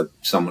to have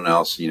someone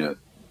else,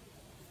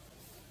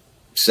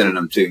 sending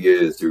them to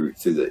you through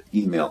the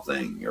email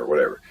thing or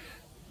whatever.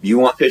 You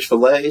want fish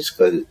fillets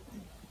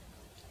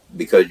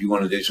because you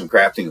want to do some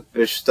crafting of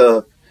fish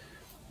stuff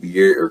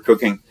or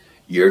cooking,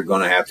 you're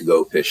going to have to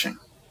go fishing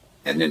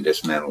and then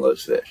dismantle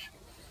those fish.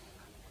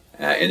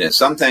 And then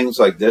some things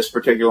like this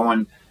particular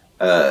one,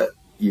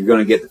 you're going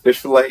to get the fish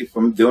fillet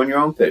from doing your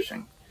own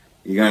fishing.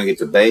 You're going to get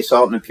the bay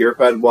salt and the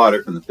purified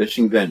water from the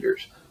fishing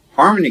vendors.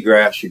 Harmony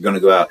grass, you're going to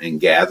go out and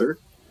gather,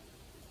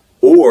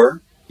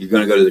 or you're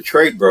going to go to the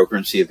trade broker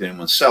and see if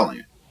anyone's selling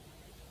it.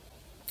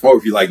 Or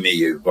if you're like me,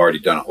 you've already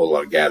done a whole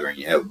lot of gathering.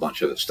 You have a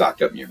bunch of it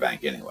stocked up in your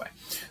bank anyway.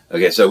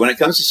 Okay, so when it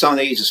comes to some of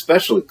these,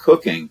 especially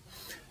cooking,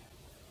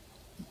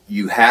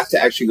 you have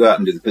to actually go out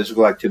and do the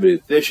physical activity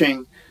of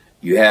fishing.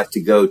 You have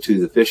to go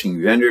to the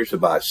fishing vendors to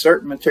buy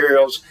certain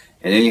materials,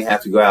 and then you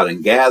have to go out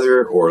and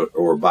gather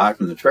or buy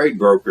from the trade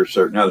broker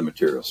certain other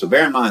materials. So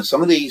bear in mind,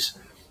 some of these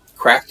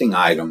crafting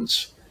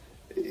items,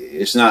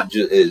 it's not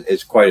just,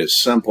 it's quite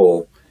as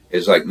simple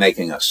as like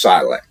making a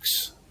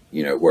silex,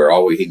 where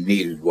all we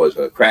needed was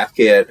a craft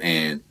kit,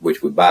 and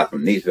which we buy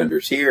from these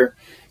vendors here,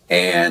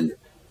 and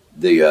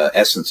the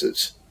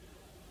essences.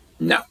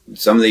 No,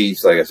 some of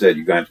these, like I said,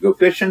 you're going to have to go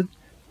fishing.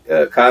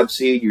 Cod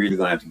seed, you're either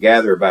going to have to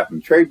gather or buy from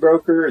the trade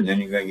broker, and then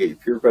you're going to get your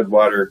purified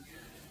water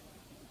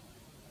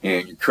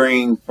and your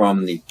cream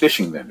from the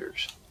fishing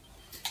vendors.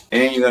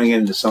 And you're going to get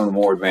into some of the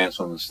more advanced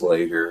ones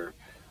later.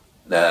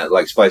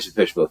 Like spicy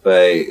fish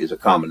buffet is a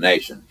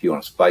combination. If you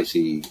want a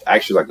spicy, I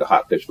actually like the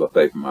hot fish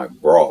buffet from my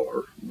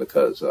brawler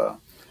because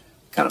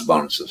kind of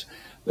bonuses.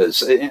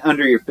 But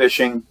under your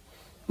fishing,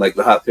 like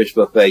the hot fish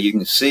buffet, you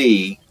can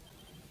see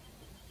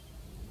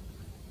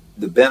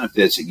the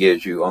benefits it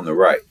gives you on the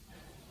right.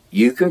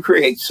 You can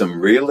create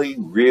some really,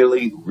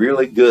 really,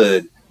 really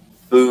good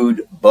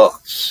food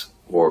buffs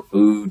or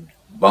food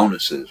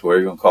bonuses,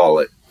 whatever you want to call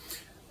it,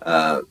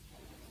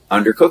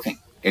 under cooking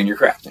in your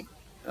crafting.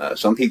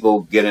 Some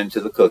people get into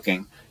the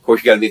cooking. Of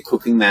course, you got to be a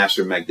cooking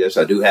master to make this.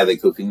 I do have a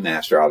cooking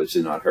master,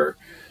 obviously not her.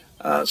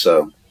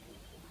 So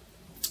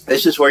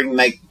this is where you can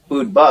make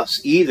food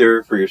buffs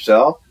either for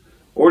yourself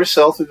or to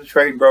sell through the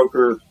trade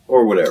broker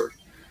or whatever.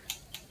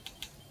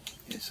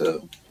 And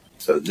so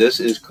this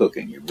is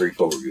cooking, your brief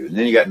overview. And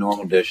then you got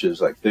normal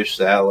dishes like fish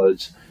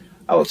salads.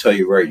 I will tell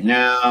you right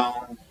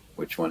now,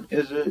 which one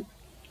is it?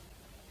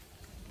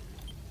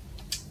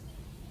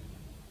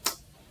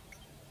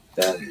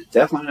 That is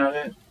definitely not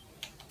it.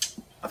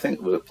 I think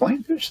it was a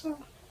plain fish salad.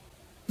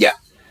 Yeah.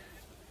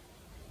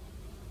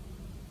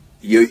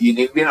 You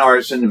need to be an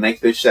artisan to make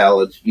fish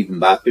salads. You can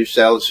buy fish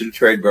salads through the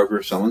trade broker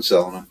if someone's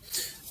selling them.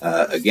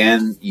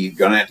 Again, you're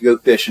going to have to go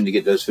fishing to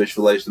get those fish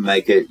fillets to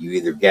make it. You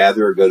either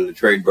gather or go to the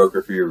trade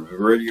broker for your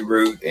Viridia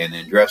root, and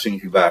then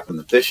dressings you buy from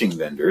the fishing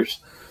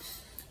vendors.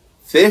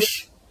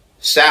 Fish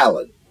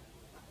salad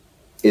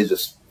is a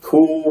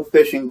cool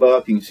fishing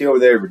buff. You can see over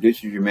there it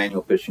reduces your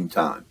manual fishing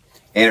time,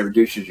 and it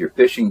reduces your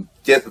fishing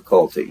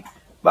difficulty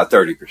by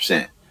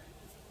 30%.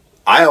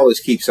 I always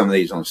keep some of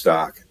these on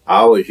stock. I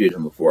always use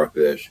them before I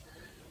fish.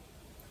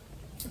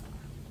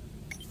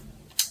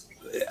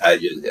 I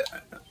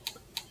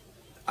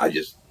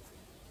just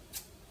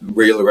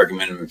really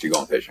recommend them if you're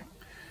going fishing.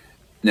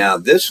 Now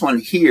this one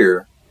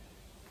here,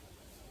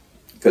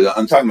 because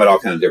I'm talking about all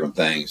kinds of different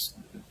things,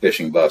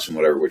 fishing buffs and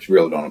whatever, which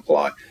really don't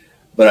apply.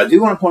 But I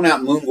do want to point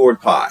out moon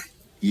gourd pie.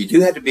 You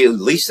do have to be at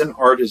least an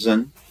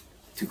artisan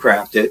to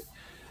craft it.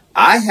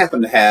 I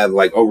happen to have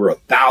like over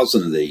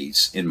 1,000 of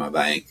these in my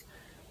bank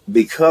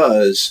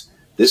because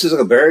This is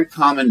a very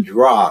common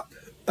drop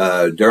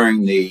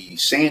during the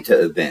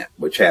Santa event,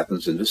 which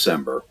happens in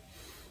December.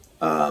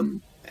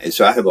 And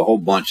so I have a whole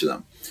bunch of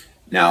them.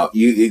 Now,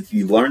 if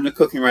you learn the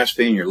cooking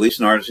recipe and you're at least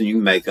an artisan, you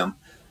can make them.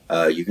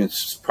 You can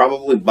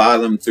probably buy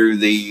them through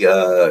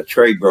the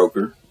trade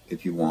broker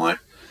if you want.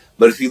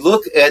 But if you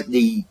look at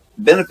the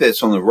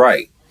benefits on the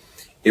right,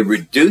 it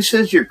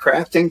reduces your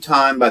crafting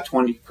time by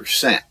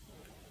 20%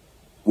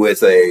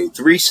 with a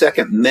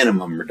 3-second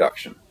minimum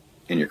reduction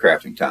in your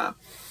crafting time.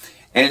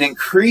 And it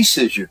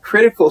increases your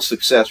critical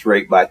success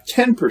rate by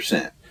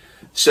 10%.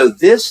 So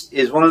this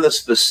is one of the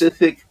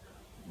specific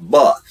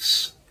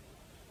buffs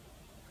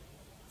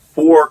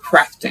for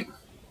crafting.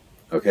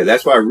 Okay,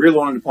 that's why I really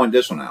wanted to point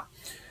this one out.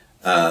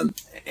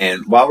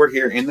 And while we're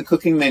here in the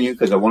cooking menu,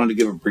 because I wanted to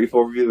give a brief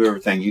overview of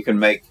everything, you can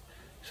make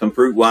some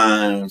fruit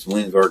wine, some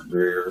Lindbergh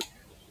beer,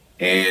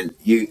 and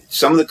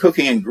some of the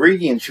cooking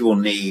ingredients you will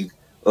need,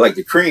 like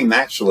the cream.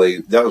 Actually,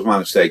 that was my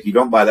mistake. You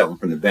don't buy that one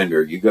from the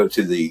vendor. You go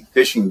to the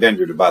fishing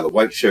vendor to buy the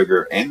white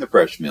sugar and the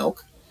fresh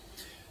milk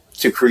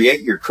to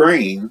create your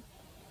cream,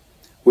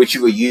 which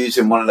you will use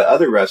in one of the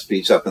other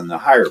recipes up in the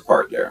higher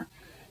part there.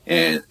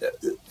 And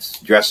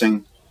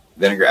dressing,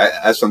 vinegar,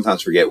 I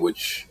sometimes forget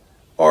which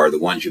are the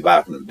ones you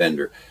buy from the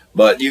vendor.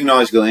 But you can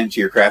always go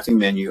into your crafting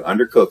menu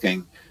under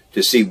cooking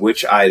to see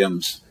which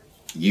items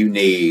you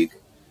need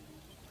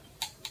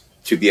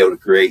to be able to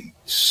create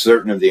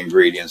certain of the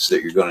ingredients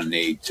that you're going to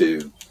need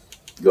to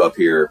go up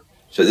here.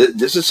 So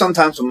this is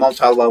sometimes a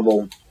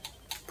multi-level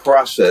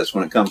process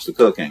when it comes to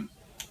cooking.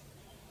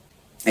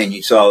 And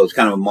you saw it was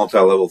kind of a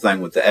multi-level thing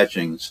with the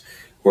etchings,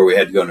 where we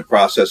had to go into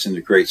processing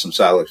to create some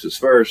siluxes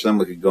first, then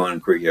we could go in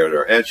and create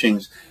our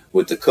etchings.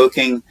 With the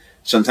cooking,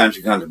 sometimes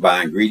you come to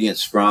buy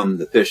ingredients from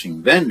the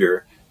fishing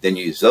vendor, then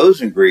use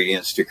those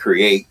ingredients to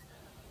create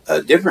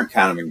a different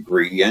kind of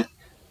ingredient,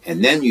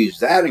 and then use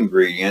that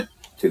ingredient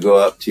to go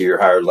up to your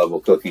higher level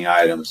cooking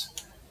items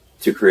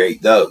to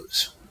create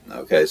those.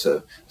 Okay,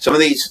 so some of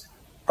these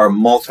are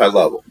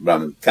multi-level, but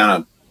I'm kind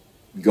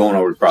of going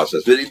over the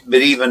process.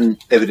 But even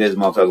if it is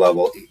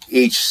multi-level,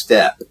 each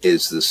step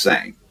is the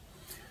same.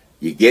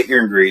 You get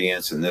your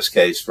ingredients, in this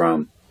case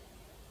from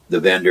the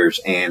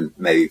vendors and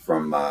maybe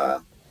from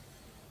buying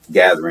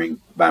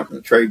from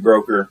the trade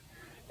broker.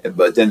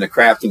 But then the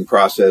crafting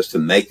process to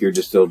make your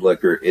distilled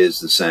liquor is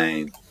the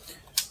same.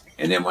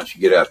 And then once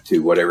you get up to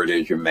whatever it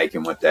is you're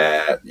making with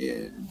that,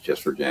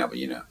 just for example,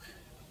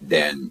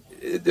 then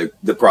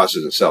the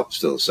process itself is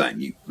still the same.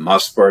 You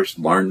must first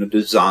learn the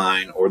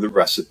design or the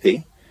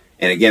recipe.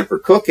 And again, for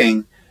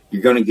cooking,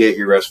 you're going to get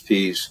your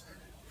recipes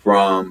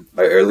from,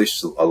 or at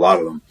least a lot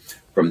of them,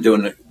 from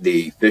doing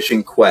the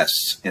fishing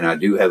quests. And I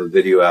do have a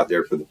video out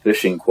there for the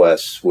fishing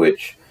quests,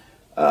 which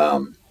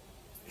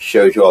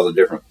shows you all the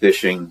different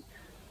fishing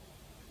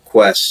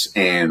quests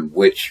and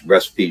which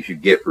recipes you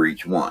get for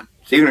each one.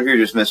 So even if you're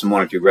just missing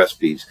one or two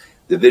recipes,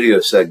 the video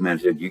is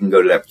segmented. You can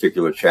go to that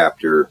particular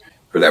chapter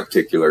for that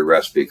particular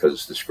recipe because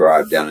it's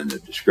described down in the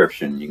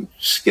description. You can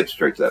skip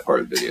straight to that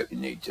part of the video if you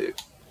need to.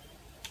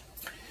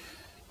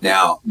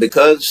 Now,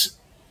 because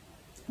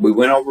we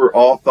went over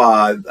all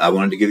 5, I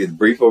wanted to give you the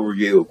brief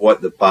overview of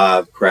what the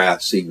 5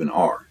 crafts even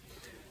are.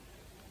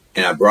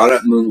 And I brought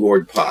up moon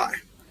gourd pie.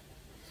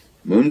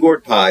 Moon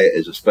gourd pie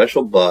is a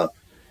special buff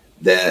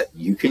that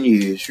you can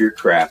use for your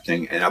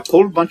crafting. And I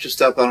pulled a bunch of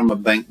stuff out of my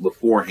bank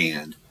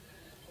beforehand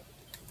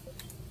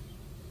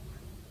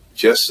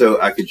just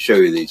so I could show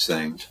you these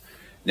things.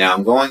 Now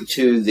I'm going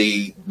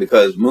to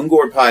because moon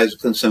gourd pie is a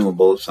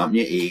consumable, it's something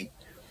you eat.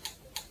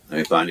 Let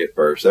me find it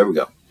first. There we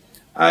go.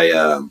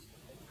 Oh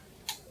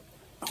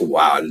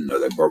wow, I didn't know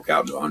they broke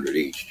out into 100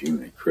 each.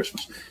 June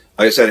Christmas.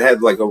 Like I said, I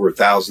had like over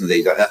 1,000 of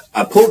these.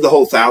 I pulled the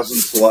whole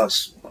 1,000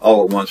 plus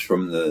all at once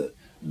from the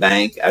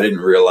bank. I didn't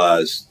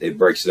realize it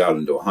breaks it out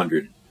into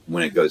 100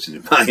 when it goes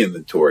into my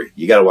inventory.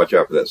 You got to watch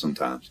out for that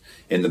sometimes.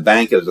 In the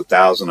bank, it was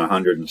 1,000,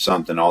 100 and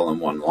something all in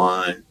one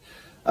line.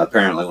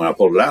 Apparently, when I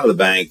pulled it out of the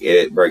bank,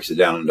 it breaks it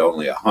down into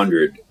only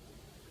 100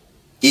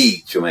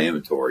 each in my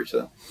inventory.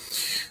 So,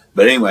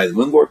 but anyway, the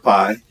moon gourd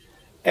pie,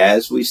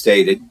 as we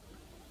stated,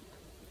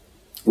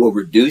 will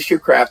reduce your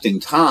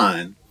crafting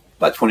time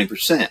by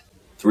 20%,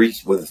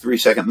 with a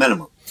 3-second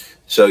minimum.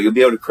 So you'll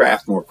be able to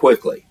craft more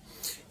quickly.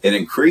 It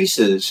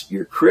increases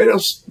your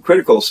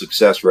critical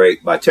success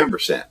rate by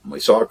 10%. We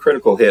saw a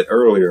critical hit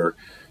earlier.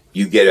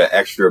 You get an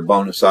extra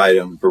bonus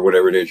item for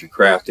whatever it is you're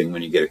crafting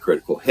when you get a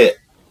critical hit.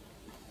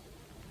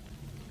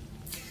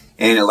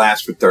 And it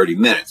lasts for 30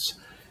 minutes.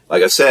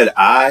 Like I said,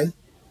 I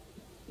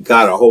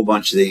got a whole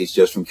bunch of these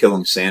just from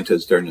killing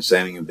Santas during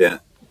the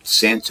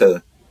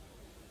Santa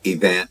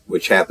event,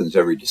 which happens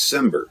every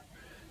December.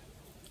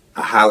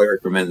 I highly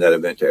recommend that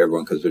event to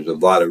everyone because there's a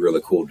lot of really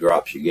cool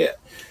drops you get.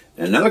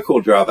 And another cool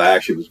drop I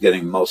actually was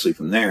getting mostly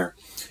from there.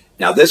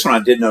 Now this one I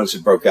did notice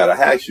it broke out. I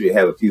actually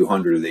have a few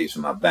hundred of these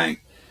in my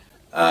bank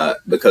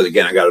because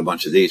again I got a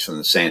bunch of these from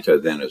the Santa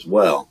event as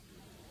well.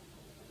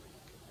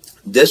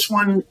 This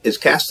one is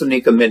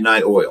Castanica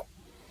Midnight Oil.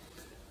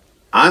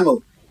 I'm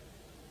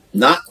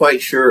not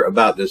quite sure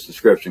about this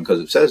description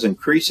because it says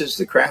increases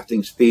the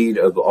crafting speed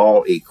of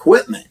all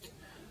equipment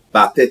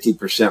by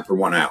 50% for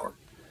 1 hour.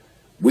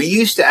 We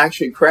used to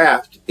actually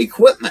craft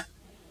equipment,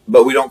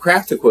 but we don't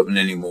craft equipment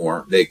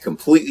anymore. They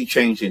completely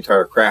changed the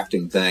entire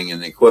crafting thing,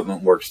 and the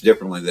equipment works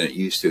differently than it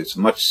used to. It's a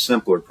much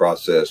simpler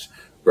process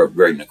for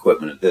upgrading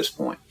equipment at this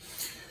point.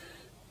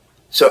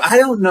 So I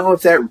don't know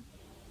if that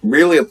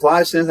really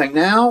applies to anything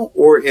now,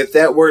 or if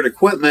that word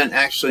equipment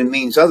actually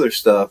means other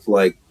stuff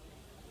like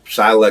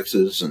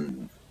Silexes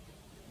and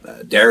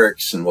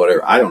derricks and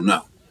whatever. I don't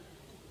know.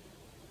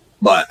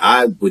 But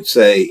I would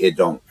say it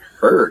don't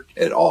hurt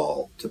at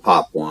all to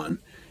pop one.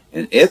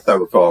 And if I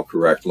recall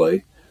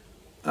correctly,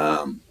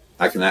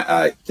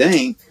 I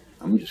think,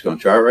 I'm just going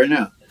to try it right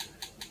now.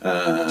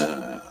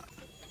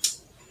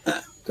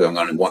 Because I'm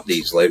going to want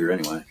these later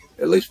anyway.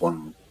 At least one of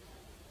them.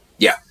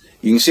 Yeah.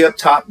 You can see up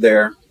top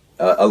there,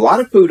 a lot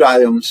of food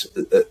items,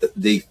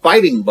 the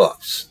fighting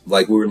buffs,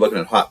 like we were looking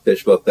at hot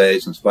fish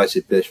buffets and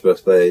spicy fish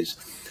buffets,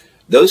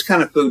 those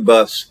kind of food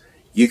buffs,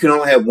 you can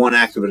only have one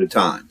active at a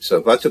time. So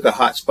if I took a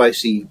hot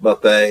spicy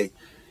buffet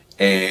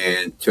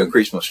and to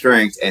increase my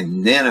strength,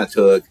 and then I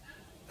took,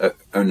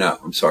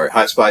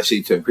 hot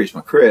spicy to increase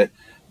my crit,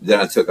 then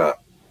I took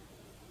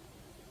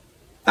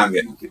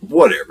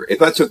whatever.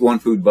 If I took one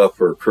food buff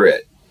for a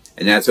crit,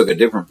 and then I took a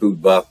different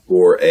food buff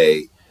for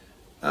a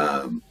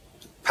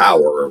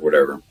power or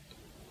whatever,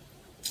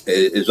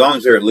 as long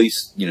as they're at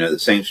least, the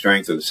same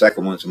strength, or the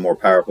second one's a more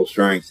powerful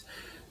strength,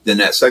 then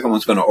that second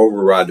one's going to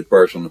override the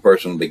first one. The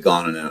first one will be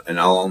gone, and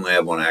I'll only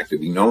have one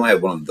active. You can only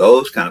have one of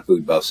those kind of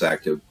food buffs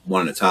active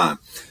one at a time.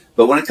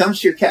 But when it comes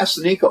to your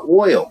Castanica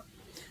oil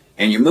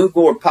and your Moon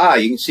Gourd pie,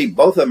 you can see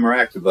both of them are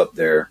active up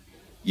there.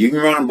 You can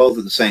run them both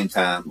at the same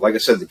time. Like I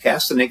said, the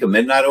Castanica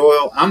Midnight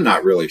Oil, I'm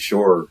not really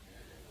sure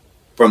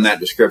from that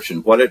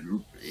description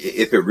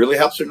if it really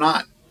helps or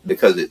not,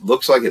 because it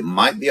looks like it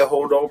might be a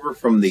holdover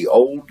from the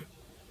old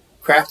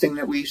crafting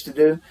that we used to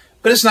do.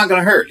 But it's not going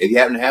to hurt. If you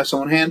happen to have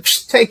some on hand,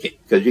 take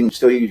it, because you can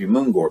still use your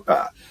Moon Gourd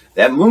pie.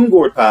 That Moon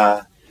Gourd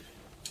pie,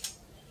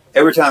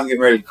 every time I'm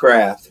getting ready to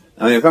craft,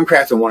 I mean, if I'm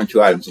crafting 1 or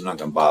 2 items, I'm not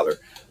going to bother.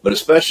 But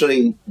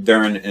especially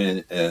during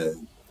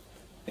an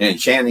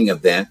enchanting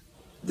event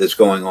that's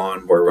going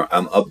on where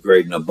I'm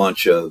upgrading a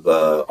bunch of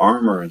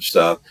armor and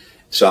stuff,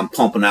 so I'm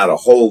pumping out a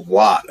whole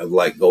lot of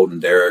like golden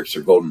derricks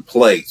or golden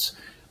plates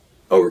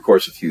over the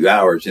course of a few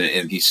hours. And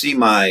if you see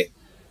my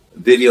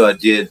video I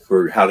did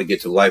for how to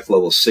get to life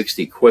level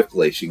 60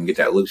 quickly, so you can get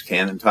that loose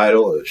cannon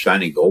title, a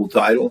shiny gold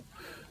title,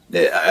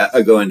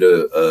 I go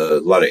into a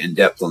lot of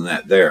in-depth on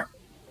that there.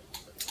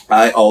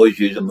 I always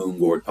use a Moon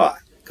Gourd pie,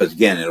 because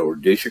again, it'll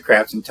reduce your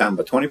crafting time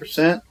by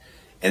 20%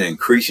 and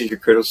increases your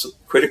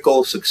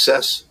critical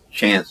success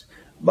chance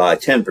by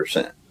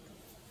 10%.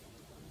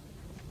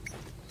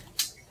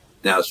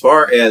 Now, as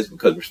far as,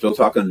 because we're still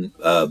talking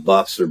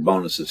buffs or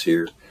bonuses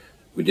here,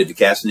 we did the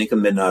Castanica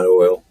Midnight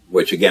Oil,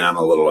 which again I'm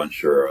a little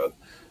unsure of.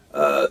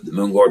 The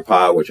Moon Gourd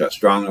pie, which I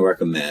strongly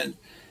recommend.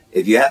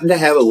 If you happen to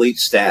have elite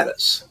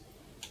status,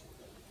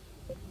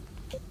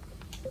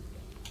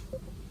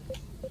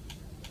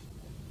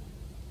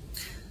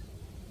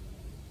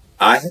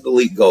 I have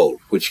elite gold,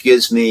 which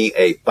gives me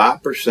a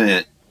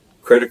 5%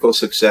 critical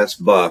success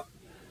buff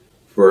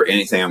for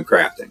anything I'm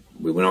crafting.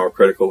 We went over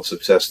critical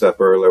success stuff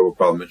earlier. We'll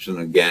probably mention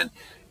it again.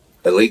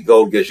 Elite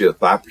gold gives you a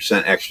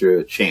 5%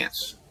 extra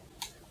chance.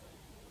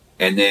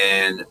 And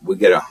then we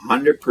get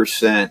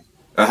 150%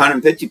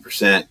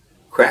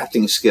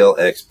 crafting skill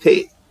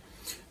XP.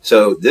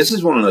 So this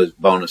is one of those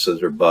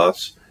bonuses or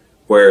buffs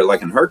where,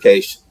 like in her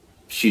case,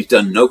 she's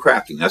done no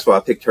crafting. That's why I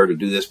picked her to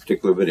do this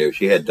particular video.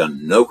 She had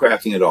done no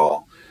crafting at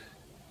all.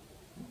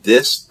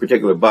 This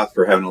particular buff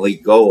for having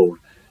elite gold,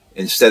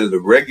 instead of the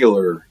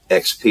regular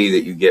XP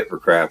that you get for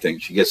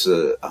crafting, she gets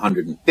a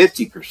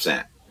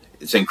 150%.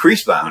 It's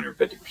increased by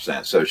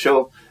 150%. So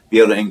she'll be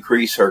able to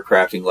increase her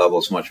crafting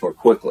levels much more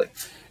quickly.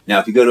 Now,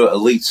 if you go to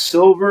Elite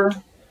Silver,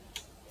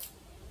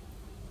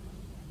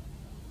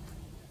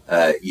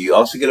 you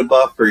also get a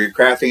buff for your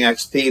crafting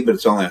XP, but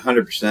it's only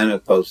 100% as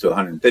opposed to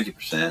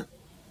 150%.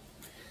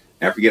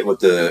 Now, I forget what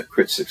the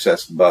crit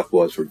success buff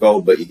was for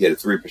gold, but you get a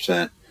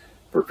 3%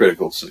 for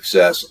critical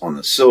success on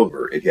the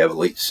silver if you have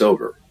Elite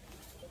Silver.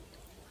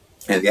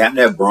 And if you happen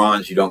to have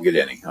bronze, you don't get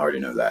any. I already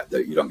know that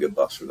you don't get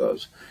buffs for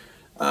those.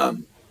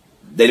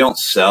 They don't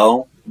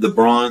sell the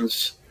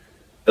bronze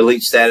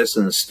elite status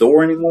in the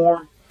store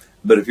anymore.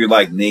 But if you're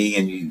like me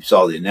and you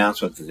saw the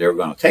announcement that they were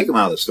going to take them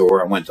out of the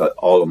store, I went to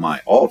all of my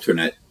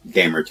alternate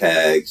gamer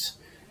tags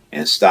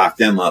and stocked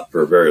them up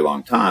for a very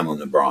long time on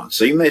the bronze.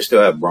 So you may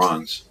still have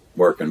bronze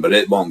working, but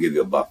it won't give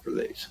you a buff for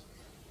these.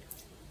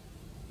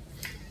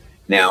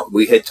 Now,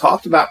 we had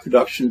talked about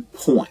production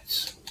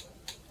points.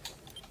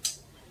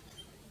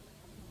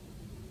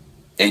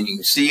 And you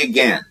can see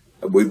again,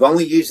 we've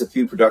only used a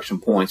few production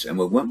points and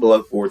we went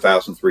below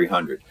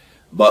 4,300.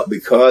 But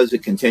because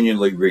it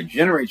continually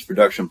regenerates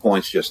production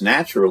points just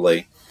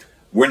naturally,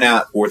 we're now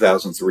at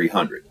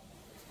 4,300.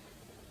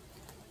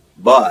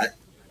 But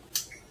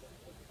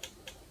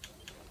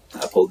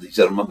I pulled these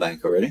out of my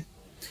bank already.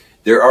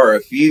 There are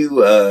a few,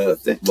 well,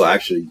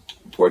 actually,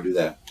 before I do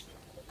that,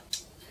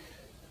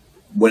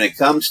 when it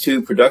comes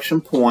to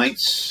production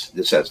points,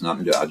 this has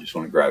nothing to do, I just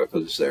want to grab it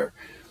because it's there.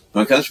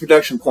 When it comes to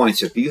production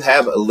points, if you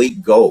have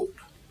elite gold,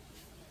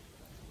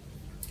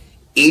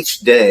 each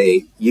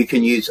day you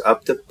can use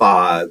up to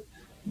 5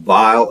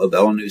 vial of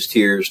Elenu's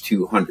Tears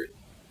 200.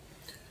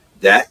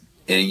 That,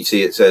 and you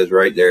see it says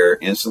right there,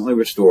 instantly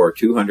restore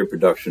 200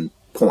 production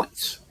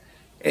points.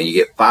 And you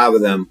get 5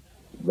 of them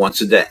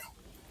once a day.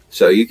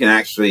 So you can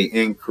actually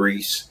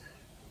increase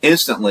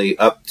instantly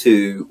up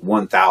to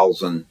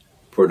 1,000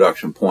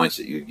 production points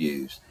that you've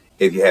used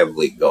if you have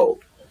elite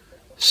gold.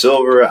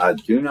 Silver, I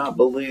do not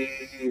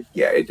believe,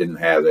 yeah, it didn't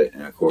have it,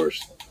 and of course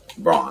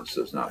bronze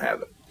does not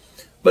have it.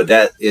 But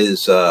that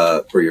is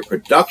for your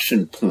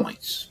production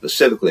points,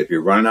 specifically if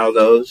you're running out of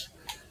those,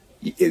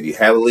 if you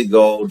have elite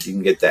gold, you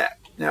can get that.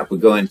 Now if we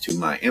go into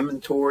my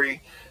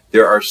inventory,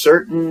 there are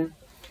certain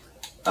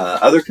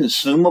other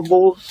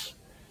consumables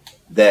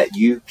that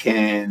you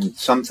can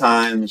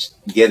sometimes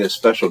get as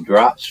special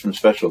drops from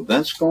special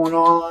events going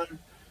on.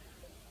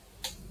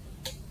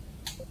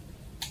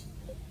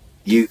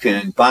 You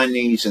can find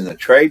these in the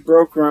trade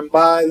broker and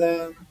buy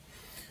them.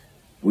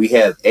 We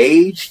have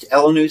aged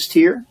Elenu's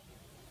Tear,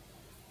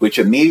 which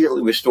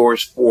immediately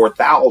restores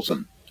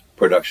 4,000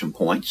 production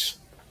points.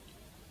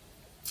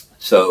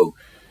 So,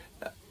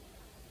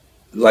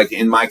 like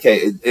in my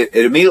case, it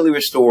immediately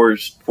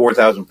restores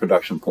 4,000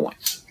 production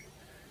points.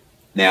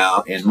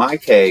 Now, in my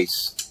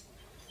case,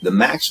 the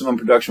maximum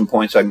production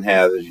points I can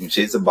have, as you can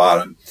see at the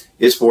bottom,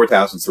 is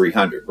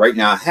 4,300. Right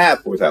now, I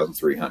have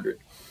 4,300.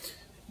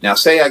 Now,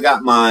 say I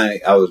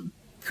was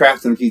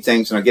crafting a few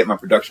things and I get my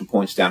production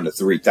points down to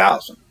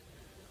 3,000.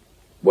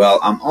 Well,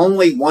 I'm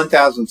only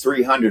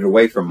 1,300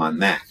 away from my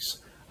max.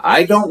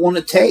 I don't want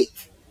to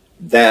take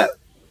that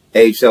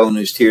aged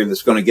Elenu's Tear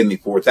that's going to give me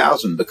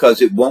 4,000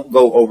 because it won't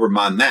go over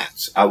my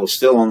max. I will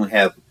still only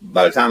have,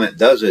 by the time it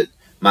does it,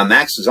 my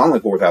max is only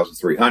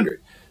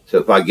 4,300. So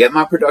if I get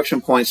my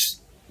production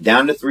points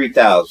down to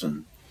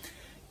 3,000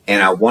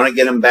 and I want to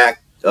get them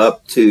back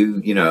up to,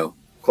 you know,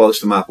 close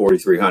to my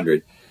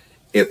 4,300,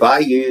 if I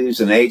use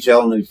an aged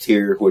Elenu's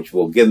Tear, which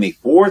will give me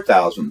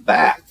 4,000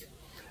 back,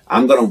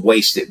 I'm going to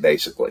waste it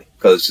basically,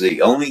 because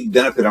the only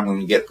benefit I'm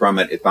going to get from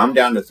it, if I'm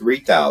down to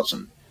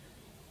 3,000,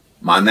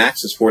 my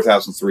max is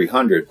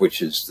 4,300,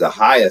 which is the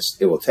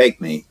highest it will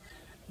take me,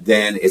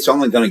 then it's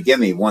only going to give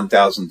me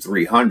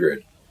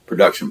 1,300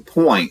 production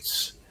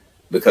points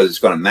because it's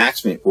going to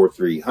max me at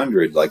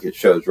 4,300 like it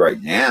shows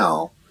right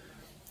now.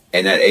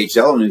 And that aged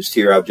Elenu's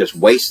Tear, I've just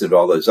wasted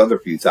all those other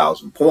few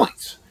thousand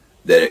points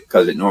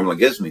because it normally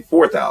gives me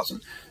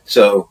 4,000.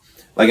 So,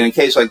 like in a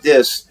case like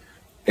this,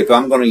 if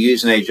I'm going to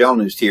use an aged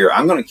Elenu's Tear,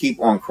 I'm going to keep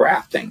on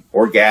crafting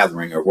or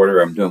gathering or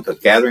whatever I'm doing, because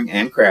gathering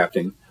and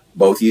crafting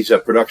both use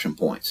up production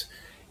points.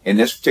 In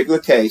this particular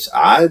case,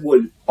 I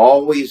would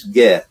always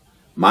get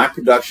my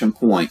production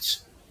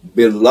points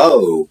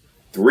below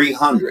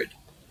 300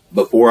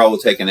 before I will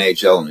take an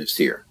aged Elenu's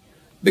Tear,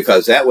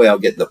 because that way I'll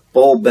get the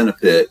full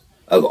benefit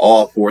of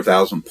all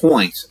 4,000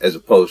 points as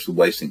opposed to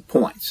wasting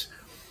points.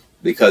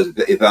 Because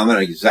if I'm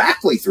at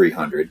exactly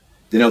 300,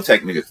 then it'll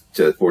take me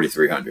to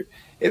 4,300.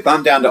 If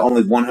I'm down to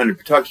only 100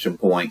 production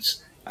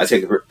points, I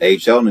take an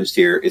aged Elenu's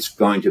Tear, it's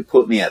going to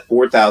put me at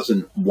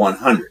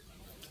 4,100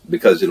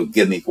 because it'll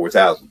give me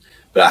 4,000.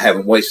 But I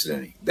haven't wasted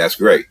any. That's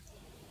great.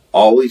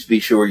 Always be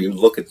sure you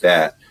look at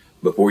that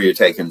before you're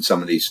taking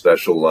some of these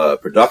special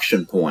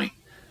production point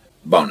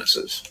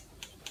bonuses.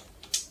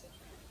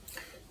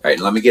 All right,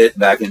 let me get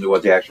back into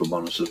what the actual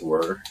bonuses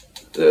were.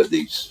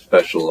 These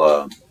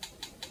special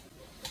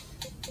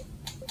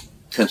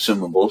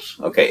consumables.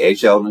 Okay,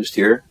 aged Elenu's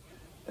Tear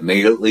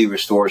immediately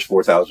restores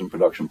 4,000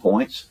 production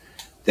points.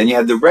 Then you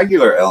have the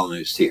regular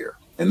Elenu's Tear.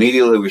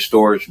 Immediately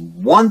restores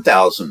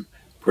 1,000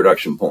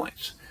 production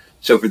points.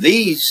 So for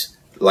these,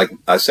 like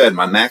I said,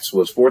 my max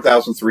was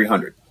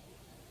 4,300.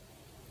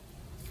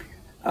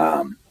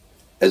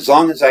 As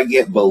long as I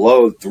get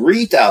below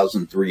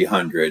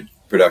 3,300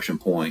 production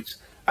points,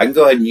 I can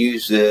go ahead and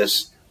use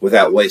this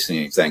without wasting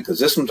anything, because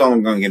this one's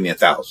only going to give me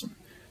 1,000.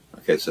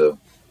 Okay, so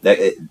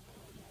that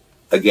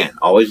again,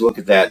 always look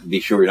at that and be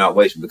sure you're not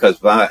wasting, because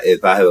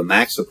if I have a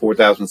max of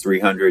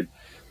 4,300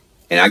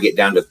 and I get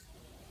down to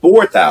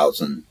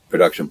 4,000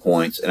 production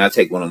points and I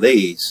take one of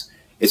these,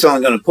 it's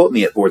only going to put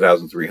me at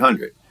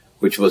 4,300,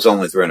 which was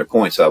only 300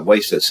 points. So I've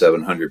wasted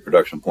 700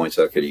 production points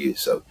that I could have used.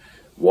 So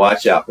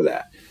watch out for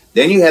that.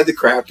 Then you have the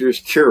Crafter's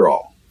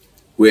Cure-All,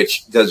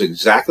 which does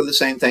exactly the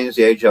same thing as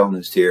the aged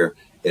Elenu's Tear.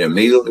 It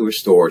immediately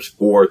restores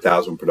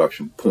 4,000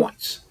 production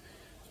points.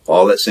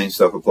 All that same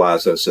stuff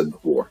applies, as I said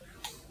before.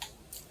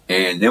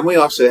 And then we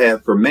also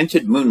have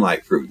Fermented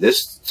Moonlight Fruit.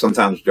 This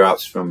sometimes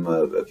drops from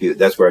a few.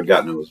 That's where I'd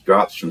gotten it, was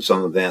drops from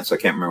some events. I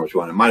can't remember which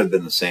one. It might have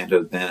been the Santa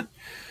event.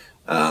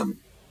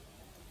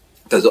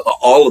 Because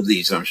all of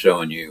these I'm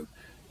showing you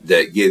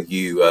that give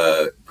you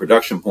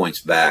production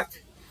points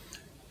back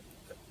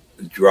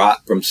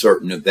drop from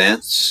certain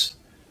events.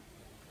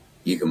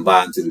 You can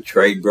buy them through the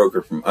trade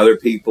broker from other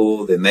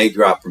people. They may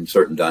drop from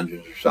certain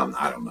dungeons or something.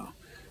 I don't know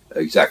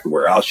exactly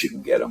where else you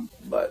can get them,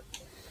 but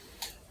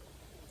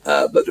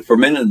But the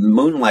fermented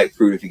moonlight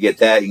fruit, if you get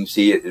that, you can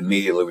see it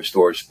immediately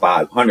restores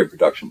 500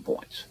 production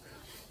points.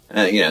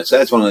 You know, so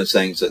that's one of those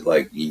things that,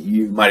 like,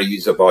 you might have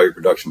used up all your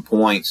production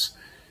points,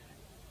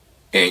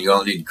 and you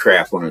only need to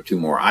craft 1 or 2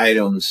 more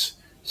items.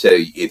 So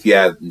if you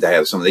have to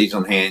have some of these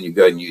on hand, you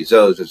go ahead and use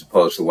those as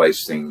opposed to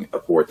wasting a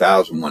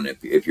 4,000 one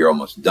if you're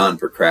almost done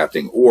for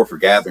crafting or for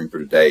gathering for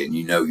the day, and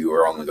you know you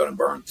are only going to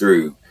burn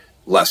through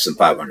less than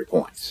 500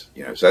 points.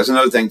 You know, so that's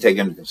another thing to take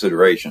into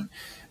consideration.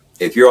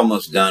 If you're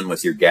almost done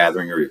with your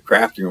gathering or your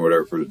crafting or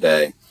whatever for the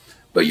day,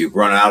 but you've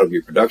run out of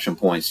your production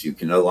points, you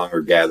can no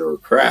longer gather or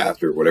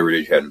craft or whatever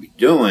it is you have to be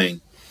doing.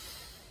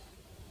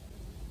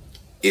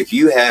 If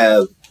you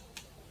have,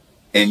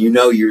 and you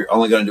know you're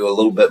only going to do a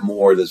little bit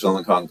more, that's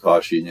only going to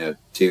cost you, you know,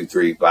 2,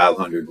 3,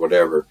 500,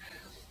 whatever.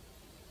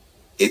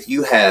 If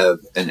you have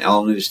an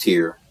Ellenus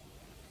tier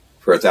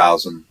for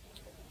 1,000,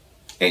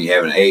 and you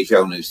have an Age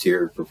Ellenus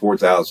tier for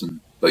 4,000,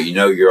 but you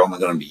know you're only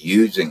going to be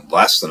using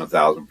less than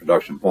 1,000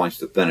 production points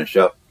to finish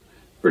up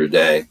for the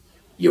day,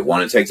 you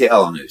want to take the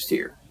Ellenus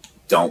tier.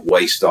 Don't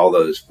waste all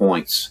those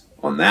points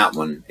on that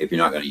one if you're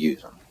not going to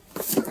use them.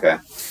 Okay,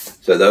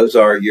 so those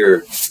are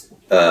your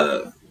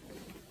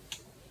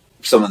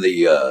some of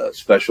the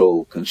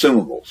special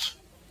consumables.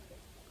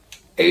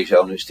 Age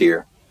Ellenus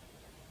tier,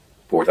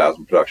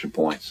 4,000 production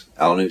points.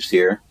 Ellenus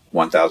tier,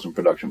 1,000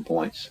 production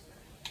points.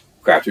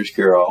 Crafter's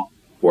Cure-All,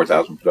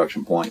 4,000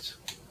 production points.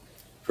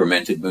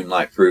 Fermented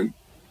Moonlight Fruit,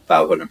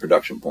 500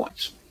 production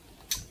points.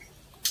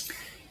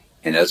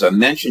 And as I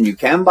mentioned, you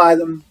can buy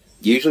them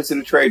usually through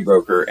the trade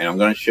broker, and I'm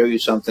going to show you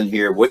something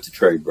here with the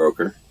trade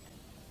broker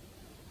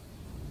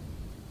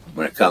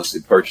when it comes to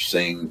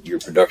purchasing your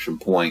production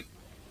point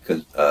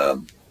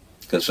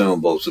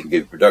consumables that'll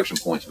give you production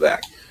points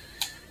back.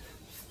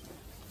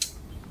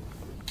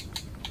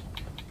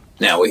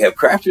 Now we have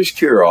Crafter's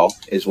Cure-All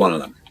is one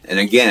of them. And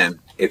again,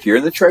 if you're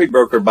in the trade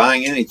broker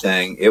buying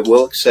anything, it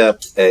will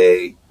accept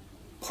a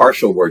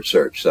partial word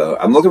search. So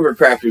I'm looking for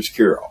Crafter's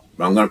Cure-All,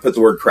 but I'm going to put the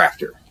word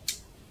crafter.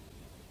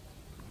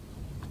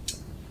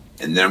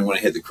 And then I'm going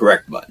to hit the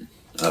correct button.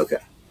 Okay.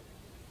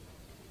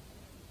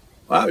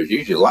 Wow, there's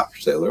usually a lot for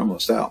sale. They're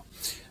almost out.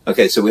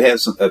 Okay, so we have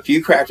a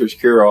few Crafter's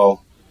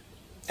Cure-All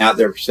out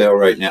there for sale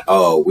right now.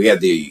 Oh, we have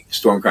the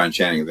Stormcrown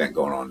Enchanting event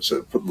going on.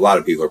 So a lot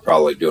of people are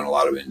probably doing a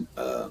lot of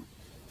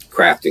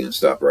crafting and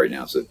stuff right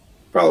now. So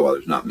probably why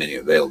there's not many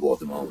available at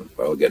the moment.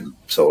 Probably getting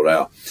sold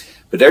out.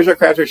 But there's our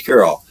Crafter's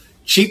Cure-All.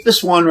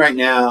 Cheapest one right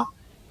now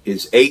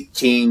is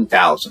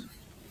 18,000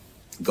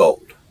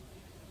 gold.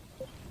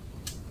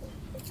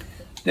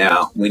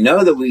 Now, we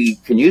know that we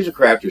can use a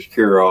Crafter's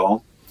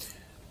Cure-All,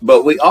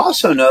 but we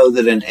also know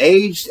that an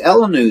aged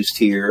Ellenus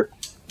tier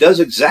does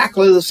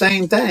exactly the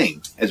same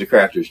thing as a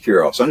Crafter's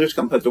Cure-All. So I'm just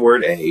going to put the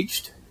word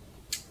aged.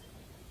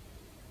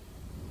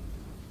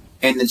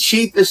 And the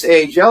cheapest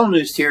aged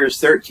Ellenus tier is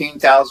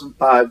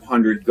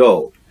 13,500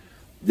 gold.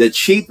 The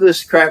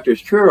cheapest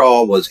Crafter's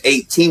Cure-All was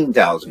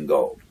 18,000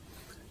 gold.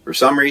 For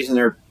some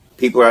reason,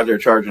 people out there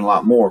charging a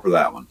lot more for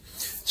that one.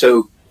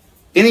 So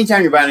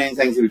anytime you're buying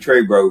anything through a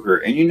trade broker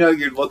and you know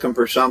you're looking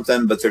for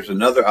something, but there's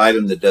another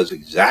item that does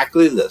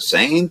exactly the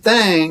same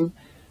thing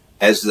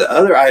as the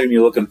other item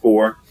you're looking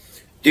for,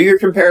 do your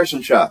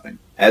comparison shopping.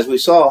 As we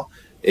saw,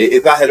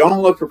 if I had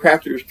only looked for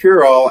Crafter's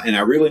Cure-All and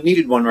I really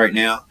needed one right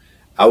now,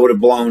 I would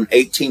have blown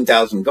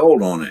 18,000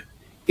 gold on it.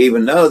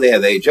 Even though they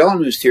have the Age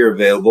Ellenus tier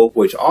available,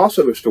 which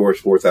also restores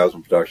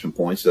 4,000 production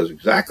points, does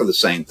exactly the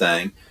same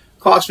thing,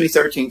 cost me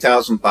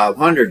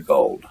 13,500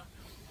 gold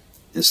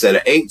instead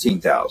of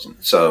 18,000.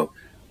 So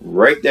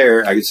right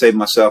there, I could save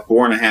myself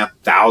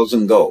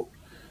 4,500 gold.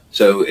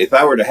 So if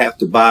I were to have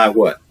to buy,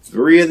 what,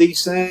 3 of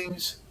these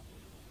things?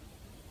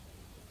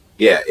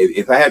 Yeah,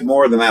 if I had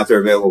more of them out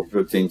there available for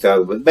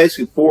 15,000, but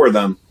basically 4 of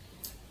them,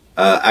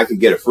 I could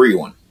get a free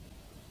one.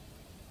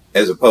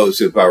 As opposed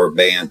to if I were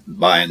buying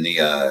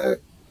the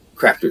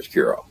Crafter's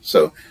Cure-All.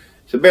 So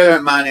bear that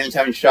in mind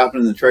anytime you're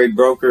shopping in the trade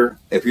broker.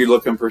 If you're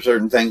looking for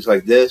certain things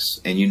like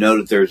this, and you know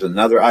that there's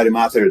another item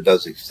out there that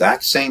does the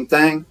exact same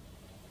thing,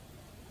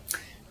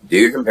 do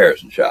your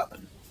comparison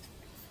shopping.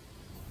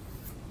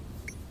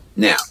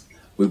 Now,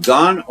 we've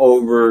gone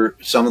over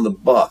some of the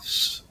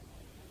buffs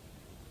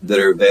that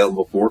are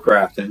available for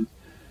crafting,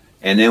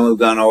 and then we've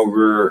gone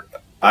over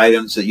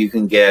items that you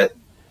can get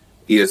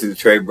either through the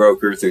trade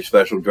broker, through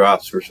special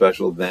drops for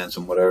special events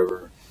and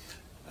whatever,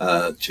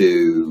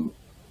 to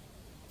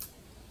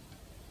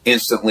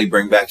instantly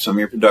bring back some of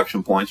your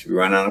production points if you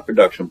run out of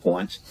production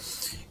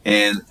points.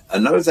 And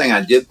another thing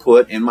I did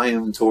put in my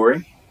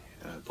inventory,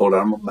 I pulled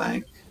out of my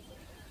bank,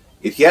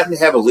 if you happen to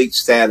have elite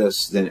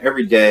status, then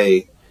every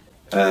day,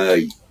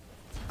 I'm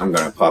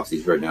going to pop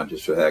these right now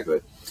just for the heck of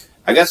it.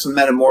 I got some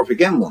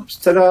metamorphic emblems.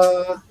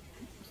 Ta-da!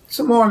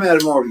 Some more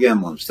metamorphic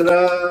emblems.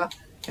 Ta-da!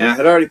 And I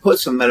had already put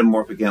some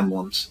metamorphic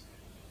emblems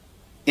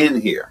in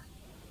here,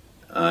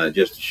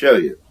 just to show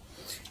you.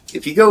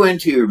 If you go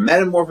into your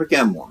metamorphic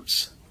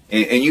emblems,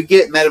 and you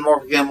get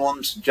metamorphic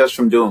emblems just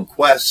from doing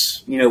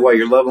quests, you know, while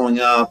you're leveling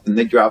up, and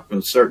they drop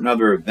from certain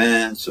other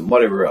events and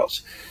whatever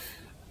else.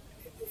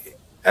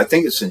 I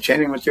think it's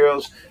enchanting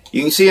materials.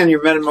 You can see on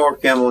your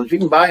metamorphic emblems, you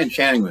can buy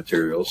enchanting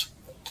materials.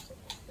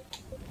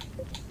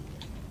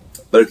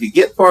 But if you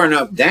get far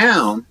enough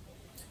down,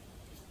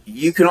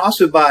 you can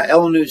also buy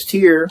Elnu's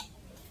Tear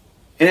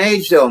and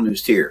aged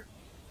Elnu's Tear.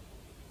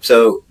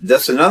 So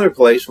that's another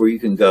place where you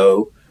can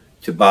go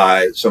to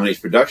buy some of these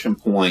production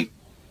point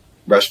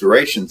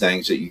restoration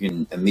things that you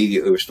can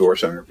immediately restore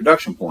some of your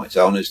production points.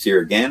 Elnu's Tear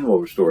again will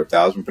restore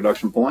 1,000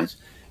 production points.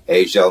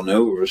 Aged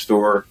Elnu will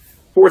restore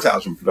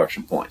 4,000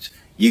 production points.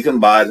 You can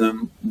buy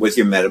them with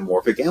your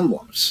metamorphic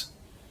emblems,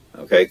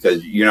 okay?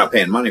 Because you're not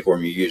paying money for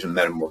them, you're using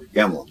metamorphic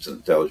emblems, and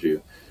it tells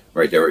you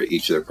right there what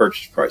each of their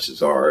purchase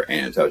prices are,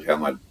 and it tells you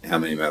how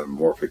many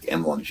metamorphic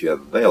emblems you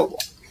have available.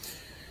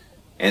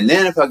 And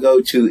then if I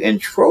go to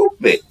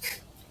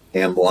entropic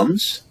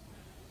emblems,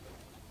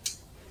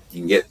 you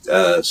can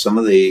get some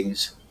of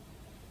these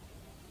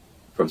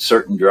from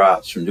certain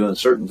drops, from doing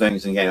certain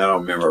things in the game. I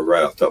don't remember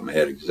right off the top of my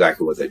head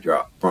exactly what they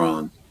drop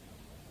from.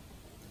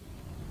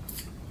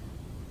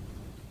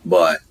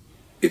 But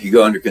if you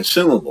go under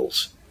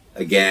consumables,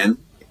 again,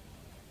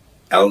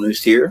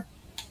 Elnu's Tear,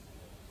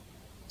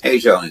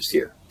 aged Elnu's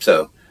Tear.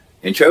 So,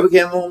 entropic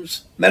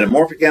emblems,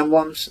 metamorphic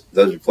emblems,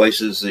 those are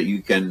places that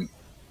you can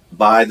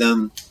buy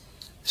them.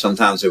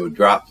 Sometimes they would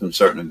drop from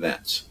certain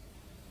events.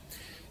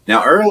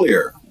 Now,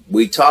 earlier,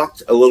 we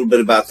talked a little bit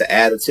about the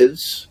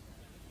additives.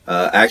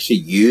 I actually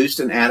used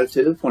an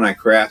additive when I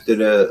crafted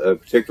a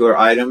particular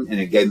item, and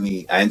it gave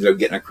me, I ended up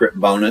getting a crit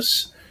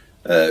bonus,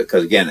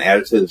 because again,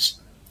 additives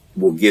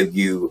will give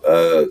you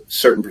a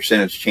certain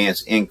percentage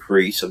chance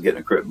increase of getting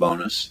a crit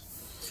bonus.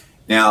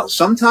 Now,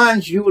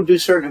 sometimes you will do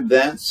certain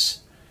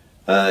events.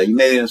 You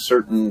may be in a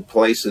certain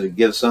place that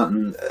gives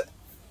something.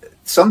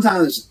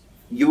 Sometimes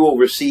you will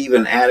receive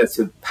an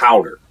additive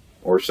powder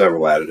or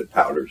several additive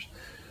powders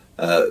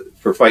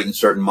for fighting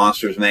certain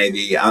monsters,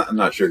 maybe. I'm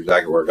not sure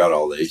exactly where I got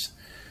all these.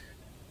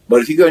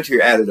 But if you go into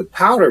your additive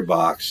powder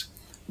box,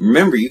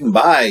 remember you can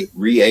buy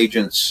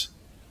reagents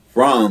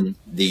from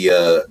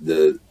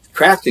the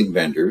crafting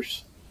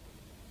vendors.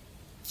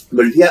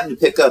 But if you happen to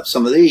pick up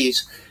some of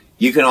these,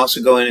 you can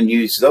also go in and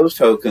use those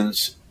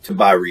tokens to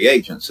buy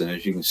reagents. And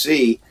as you can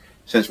see,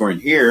 since we're in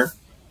here,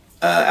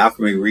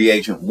 Alchemy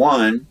Reagent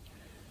 1,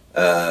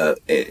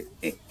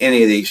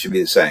 any of these should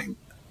be the same.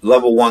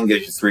 Level 1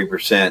 gives you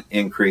 3%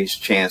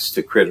 increased chance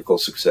to critical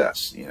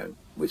success. You know,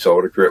 we saw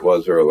what a crit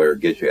was earlier. It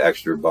gives you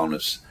extra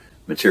bonus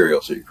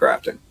materials that you're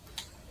crafting.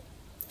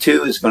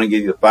 2 is going to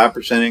give you a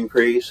 5%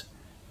 increase.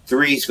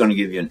 3 is going to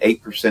give you an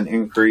 8%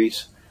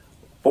 increase.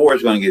 4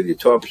 is going to give you a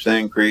 12%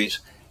 increase.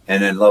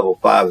 And then level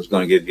 5 is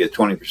going to give you a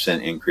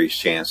 20%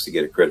 increased chance to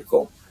get a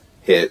critical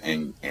hit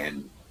and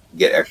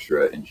get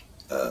extra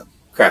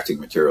crafting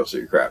materials that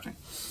you're crafting.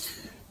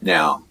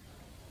 Now,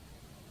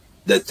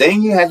 the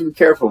thing you have to be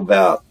careful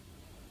about,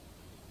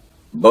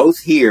 both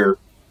here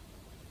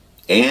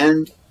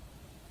and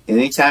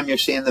anytime you're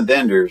seeing the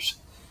vendors,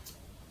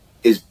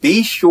 is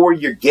be sure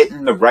you're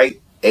getting the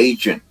right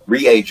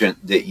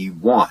reagent that you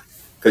want.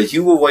 Because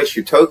you will waste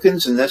your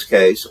tokens in this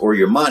case, or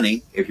your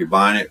money, if you're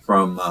buying it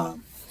from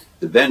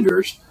the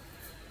vendors,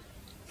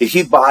 if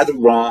you buy the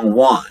wrong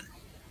one.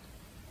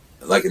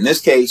 Like in this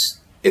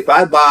case, if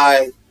I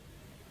buy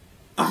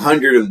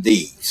 100 of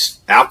these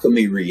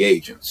Alchemy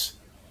reagents,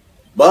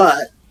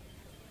 but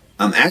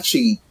I'm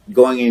actually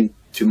going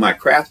into my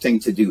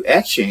crafting to do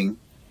etching,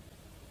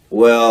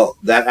 well,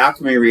 that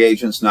Alchemy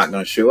reagent's not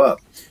going to show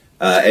up.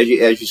 As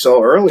you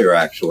saw earlier,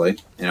 actually,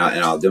 and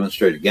I'll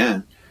demonstrate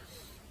again,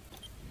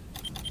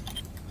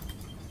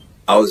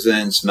 I was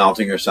in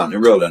Smelting or something,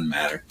 it really doesn't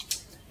matter,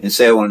 and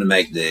say I wanted to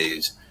make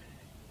these.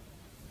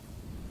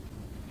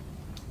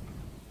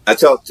 I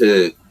talked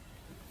to,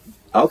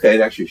 okay,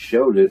 it actually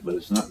showed it, but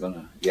it's not going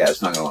to, yeah,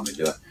 it's not going to let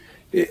me do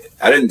it.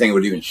 I didn't think it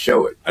would even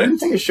show it. I didn't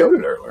think it showed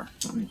it earlier.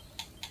 Let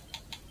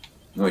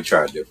me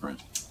try it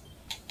different.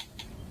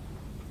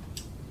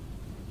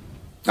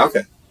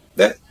 Okay,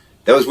 that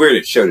was weird.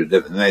 It showed it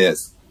different. Maybe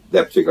that's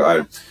that particular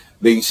item.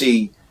 But you can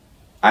see,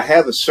 I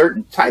have a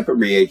certain type of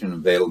reagent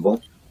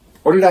available.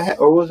 Or did I have,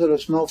 or was it a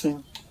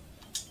smelting?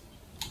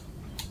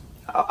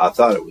 I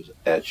thought it was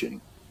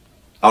etching.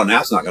 Oh, now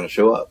it's not going to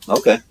show up.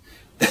 Okay,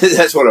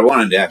 that's what I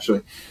wanted to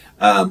actually.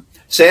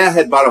 Say I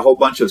had bought a whole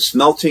bunch of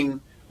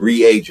smelting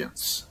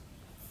reagents.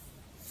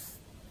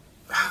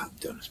 I'm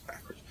doing this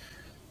backwards.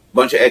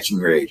 Bunch of etching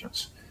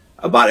reagents.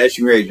 I bought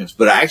etching reagents,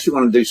 but I actually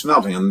want to do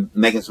smelting. I'm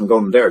making some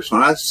golden derricks. So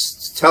when I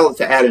tell it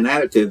to add an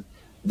additive,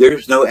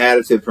 there's no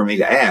additive for me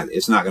to add.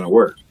 It's not going to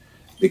work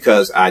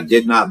because I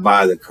did not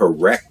buy the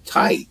correct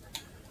type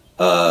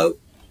of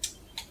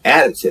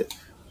additive.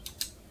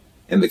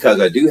 And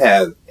because I do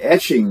have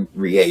etching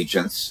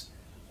reagents,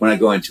 when I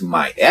go into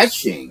my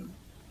etching,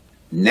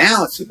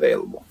 now it's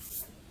available.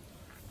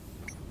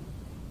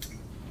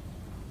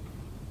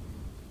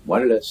 What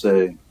did I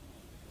say?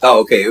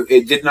 Oh, okay.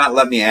 It did not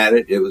let me add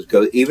it. It was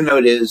go, even though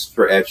it is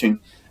for etching.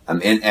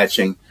 I'm in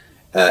etching.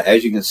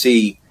 As you can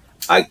see,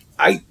 I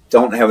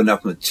don't have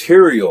enough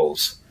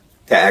materials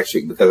to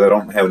actually, because I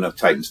don't have enough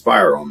Titan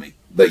Spire on me.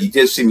 But you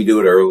did see me do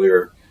it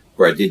earlier,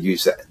 where I did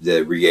use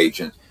the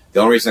reagent. The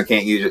only reason I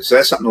can't use it, so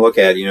that's something to look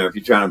at, you know, if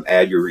you're trying to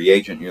add your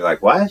reagent, and you're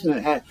like, why isn't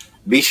it add?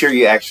 Be sure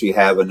you actually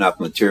have enough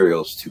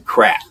materials to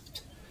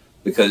craft,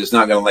 because it's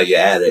not going to let you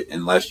add it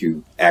unless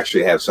you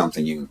actually have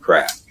something you can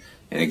craft.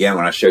 And again,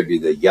 when I showed you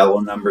the yellow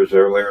numbers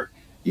earlier,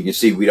 you can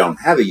see we don't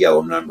have a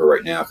yellow number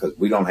right now because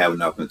we don't have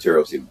enough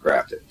materials to even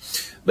craft it.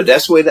 But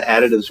that's the way the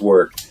additives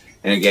work.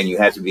 And again, you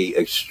have to be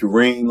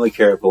extremely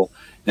careful.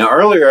 Now,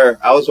 earlier,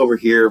 I was over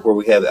here where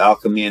we have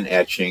Alchemy and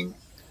Etching.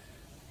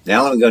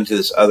 Now let me go into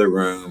this other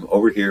room.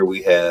 Over here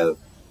we have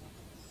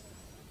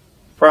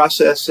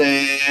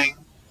Processing,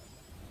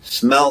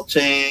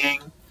 Smelting.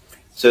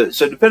 So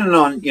depending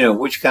on, you know,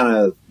 which kind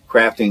of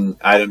crafting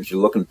items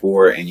you're looking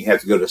for, and you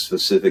have to go to a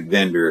specific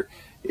vendor,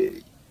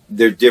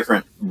 there are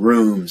different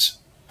rooms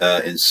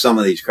in some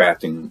of these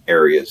crafting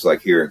areas,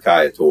 like here in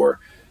Kayator.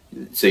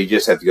 So you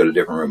just have to go to a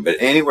different room. But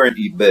anywhere,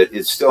 but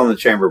it's still in the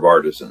Chamber of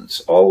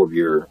Artisans. All of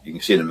your, you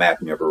can see the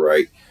map in the upper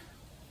right.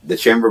 The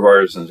Chamber of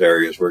Artisans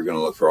area is where you're going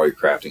to look for all your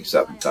crafting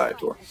stuff in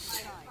Kayator.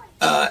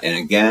 And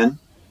again,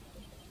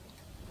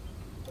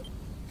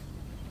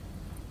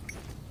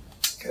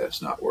 okay,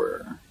 that's not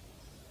where.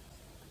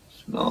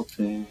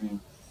 Smelting.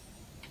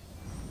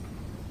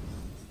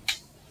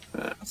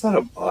 I thought I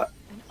bought.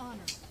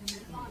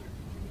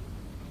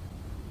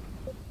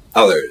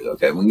 Oh, there it is.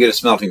 Okay, we can get a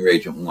smelting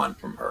reagent 1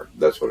 from her.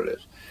 That's what it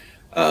is.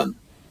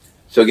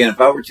 So again,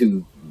 if I were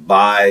to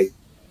buy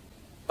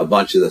a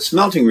bunch of the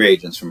smelting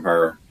reagents from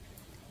her,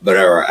 but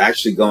I were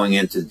actually going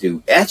in to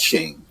do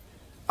etching,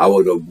 I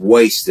would have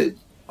wasted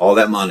all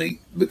that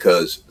money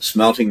because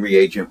smelting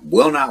reagent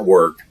will not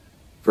work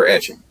for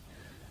etching.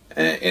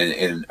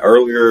 And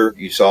earlier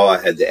you saw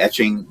I had the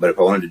etching, but if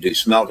I wanted to do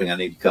smelting, I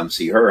need to come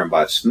see her and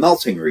buy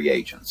smelting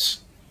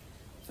reagents.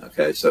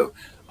 Okay, so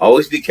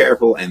always be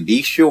careful and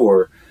be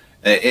sure.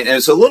 And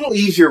it's a little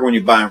easier when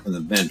you buy them from the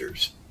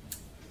vendors.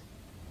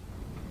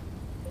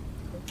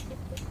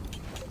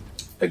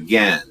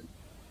 Again,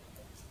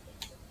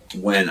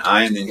 when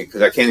I'm in here,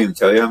 because I can't even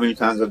tell you how many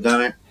times I've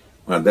done it,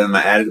 when I've been in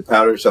my additive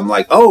powders, I'm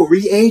like, oh,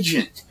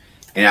 reagent.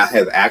 And I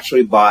have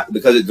actually bought,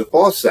 because it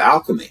defaults to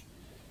Alchemy,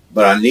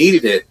 but I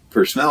needed it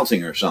for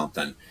smelting or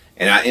something.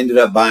 And I ended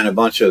up buying a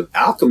bunch of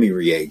Alchemy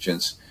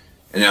reagents.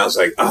 And I was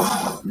like,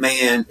 oh,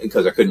 man,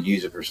 because I couldn't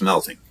use it for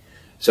smelting.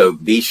 So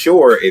be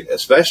sure,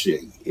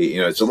 especially,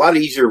 you know, it's a lot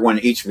easier when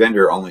each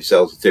vendor only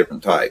sells a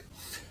different type.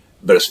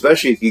 But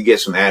especially if you get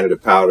some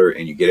additive powder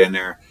and you get in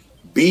there,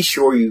 be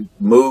sure you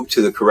move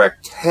to the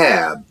correct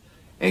tab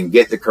and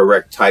get the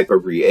correct type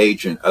of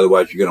reagent.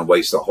 Otherwise, you're going to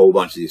waste a whole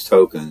bunch of these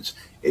tokens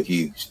if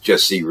you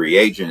just see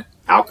reagent,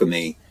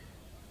 Alchemy,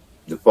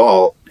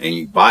 default, and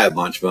you buy a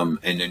bunch of them,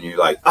 and then you're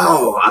like,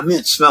 oh, I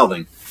meant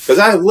smelting. Because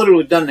I have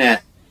literally done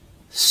that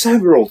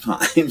several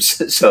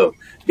times. So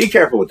be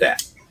careful with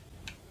that.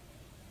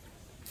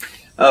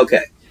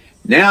 Okay,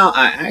 now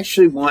I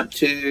actually want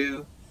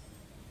to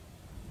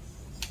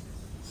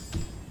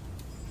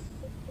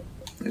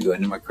go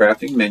into my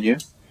crafting menu.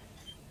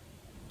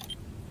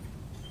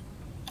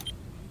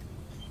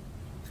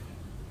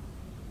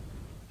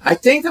 I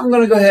think I'm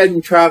going to go ahead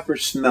and try for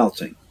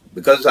smelting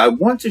because I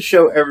want to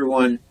show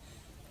everyone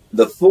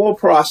the full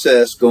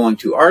process going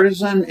to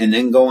artisan and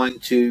then going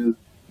to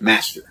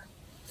master.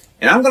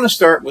 And I'm going to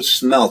start with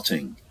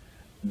smelting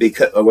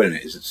because, oh wait a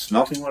minute, is it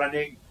smelting what I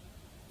need?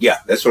 Yeah,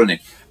 that's what I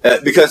need.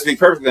 Because to be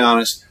perfectly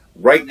honest,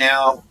 right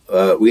now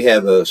we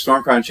have a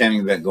Stormcrown Enchanting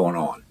event going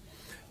on.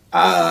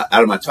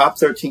 Out of my top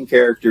 13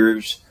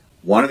 characters,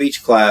 1 of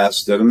each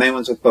class, they're the main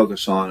ones I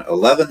focus on,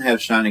 11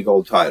 have shiny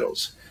gold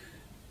titles.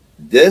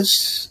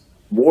 This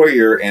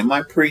warrior and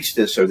my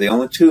priestess are the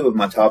only 2 of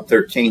my top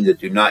 13 that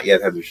do not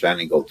yet have their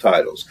shiny gold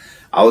titles.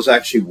 I was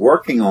actually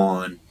working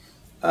on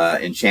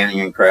enchanting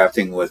and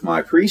crafting with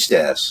my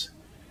priestess,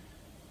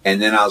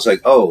 and then I was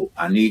like, oh,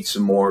 I need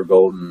some more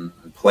golden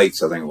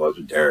plates, I think it was,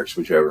 with Derek's,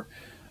 whichever.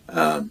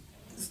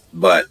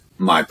 But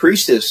my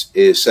priestess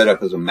is set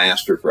up as a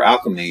master for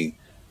alchemy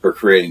for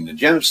creating the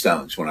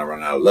gemstones when I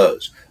run out of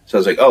those. So I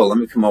was like, oh, let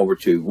me come over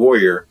to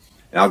warrior,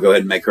 and I'll go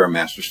ahead and make her a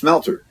master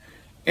smelter.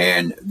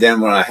 And then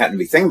when I happened to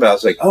be thinking about it, I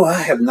was like, oh,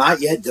 I have not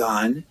yet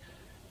done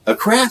a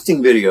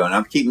crafting video, and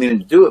I keep meaning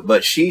to do it,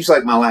 but she's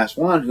like my last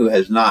one who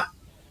has not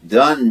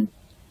gone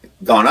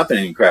up in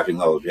any crafting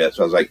levels yet.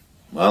 So I was like,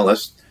 well,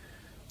 let's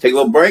take a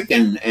little break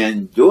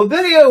and do a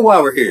video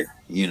while we're here,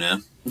 you know.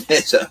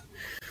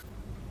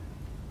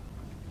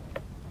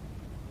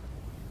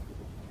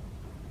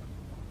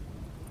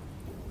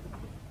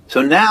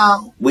 So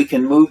now we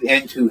can move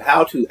into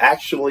how to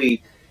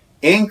actually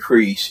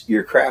increase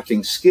your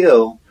crafting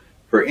skill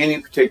for any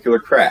particular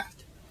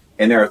craft.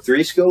 And there are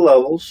 3 skill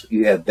levels.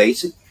 You have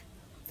basic,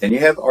 then you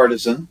have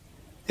artisan,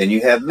 then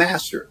you have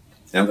master.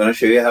 And I'm going to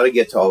show you how to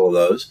get to all of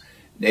those.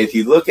 If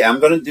you look, I'm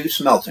going to do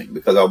smelting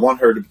because I want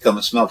her to become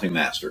a smelting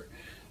master.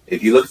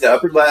 If you look at the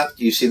upper left,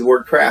 you see the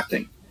word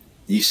crafting.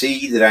 You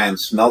see that I am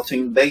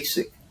smelting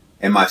basic.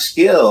 And my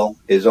skill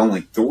is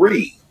only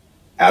 3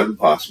 out of the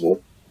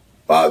possible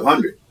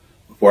 500.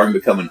 Before I can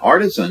become an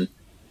artisan,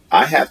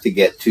 I have to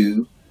get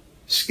to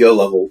skill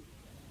level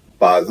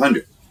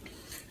 500.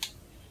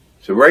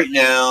 So right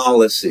now,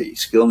 let's see,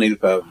 skill needed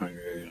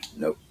 500.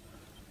 Nope.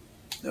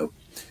 Nope.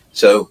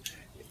 So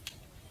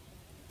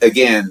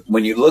again,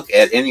 when you look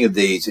at any of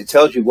these, it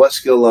tells you what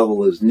skill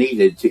level is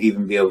needed to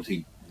even be able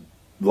to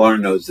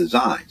learn those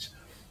designs.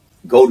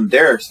 Golden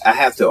Derricks, I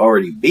have to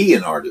already be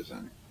an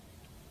artisan.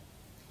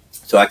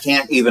 So I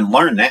can't even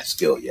learn that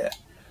skill yet.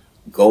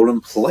 Golden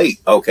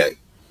Plate, okay.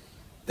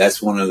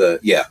 That's one of the,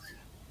 yeah.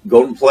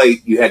 Golden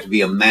Plate, you have to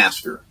be a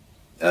master.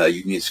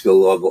 You need skill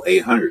level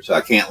 800, so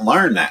I can't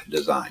learn that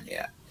design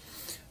yet.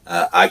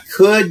 I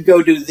could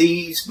go do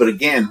these, but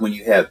again, when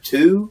you have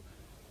two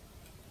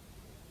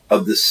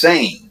of the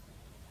same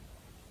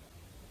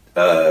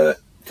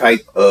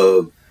type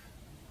of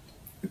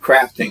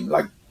crafting,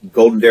 like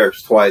Golden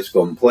Derricks twice,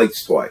 Golden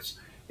Plates twice.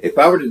 If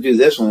I were to do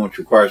this one, which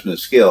requires no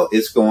skill,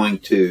 it's going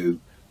to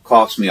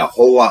cost me a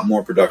whole lot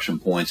more production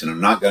points, and I'm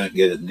not going to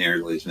get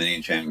nearly as many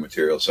enchanting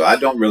materials. So I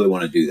don't really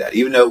want to do that,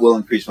 even though it will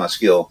increase my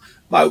skill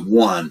by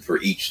 1 for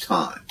each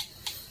time.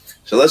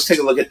 So let's take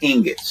a look at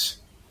ingots.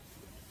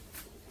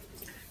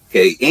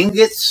 Okay,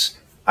 ingots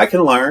I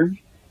can learn,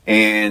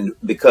 and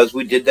because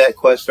we did that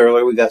quest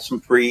earlier, we got some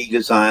free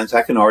designs.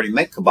 I can already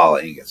make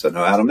Kabbalah ingots. I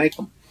know how to make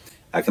them.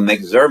 I can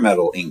make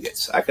Zermetal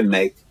ingots. I can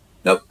make,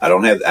 nope, I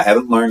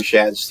haven't learned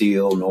Shad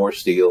Steel nor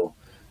Steel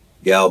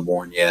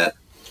Galborn yet.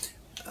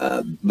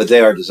 But they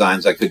are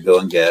designs I could go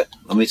and get.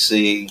 Let me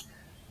see.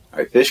 All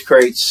right, fish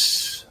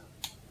crates.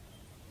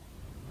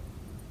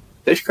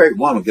 Fish crate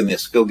 1 will give me a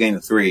skill gain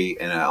of 3,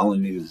 and I only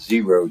need a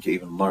 0 to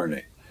even learn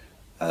it.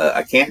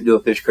 I can't do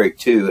a fish crate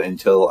 2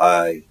 until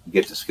I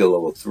get to skill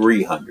level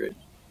 300.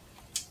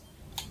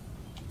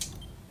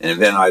 And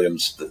event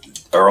items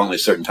are only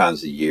certain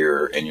times a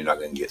year, and you're not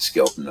going to get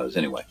skill from those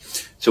anyway.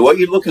 So what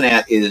you're looking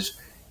at is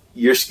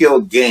your skill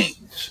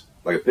gains.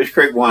 Like a fish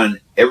crate 1,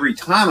 every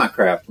time I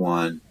craft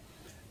one,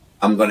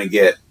 I'm going to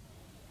get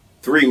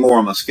 3 more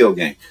on my skill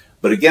gain.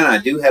 But again, I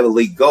do have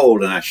Elite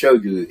Gold, and I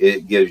showed you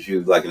it gives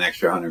you like an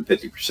extra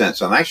 150%.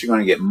 So I'm actually going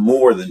to get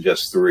more than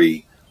just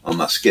 3 on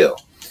my skill.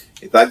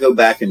 If I go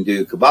back and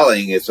do Kabbalah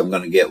ingots, I'm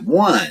going to get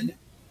 1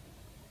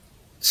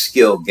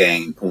 skill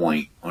gain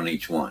point on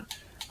each one.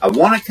 I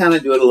want to kind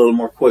of do it a little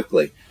more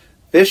quickly.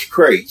 Fish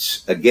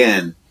crates,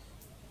 again,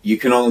 you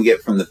can only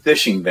get from the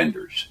fishing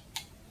vendors.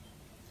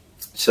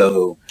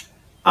 So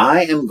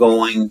I am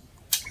going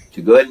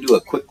to go ahead and do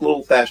a quick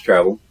little fast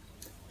travel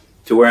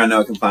to where I know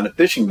I can find a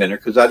fishing vendor,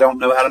 because I don't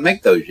know how to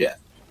make those yet.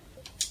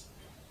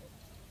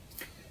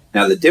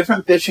 Now, the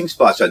different fishing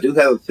spots, I do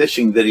have a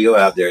fishing video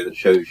out there that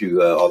shows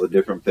you all the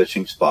different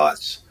fishing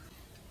spots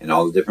and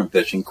all the different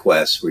fishing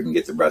quests where you can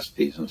get the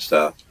recipes and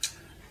stuff.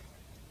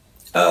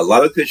 A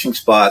lot of fishing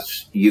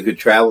spots, you could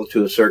travel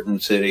to a certain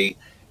city,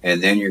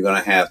 and then you're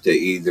going to have to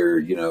either,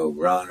 you know,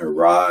 run or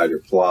ride or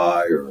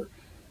fly or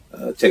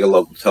take a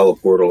local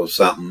teleportal or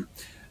something.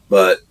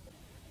 But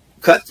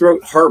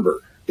Cutthroat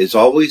Harbor is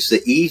always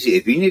the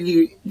easiest. If you need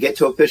to get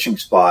to a fishing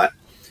spot,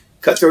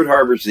 Cutthroat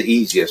Harbor is the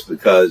easiest,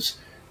 because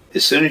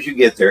as soon as you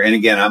get there, and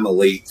again, I'm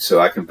elite, so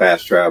I can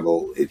fast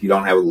travel. If you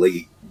don't have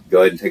elite,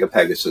 go ahead and take a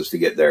Pegasus to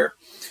get there.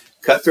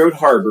 Cutthroat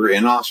Harbor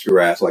in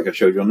Osterrath, like I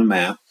showed you on the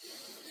map,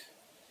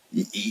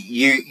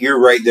 you're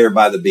right there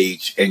by the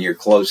beach, and you're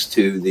close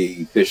to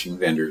the fishing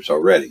vendors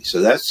already.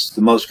 So that's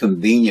the most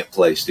convenient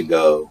place to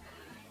go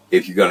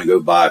if you're going to go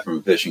buy from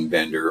a fishing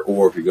vendor,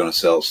 or if you're going to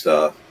sell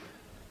stuff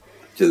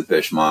to the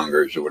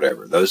fishmongers or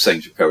whatever. Those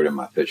things are covered in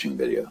my fishing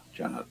video.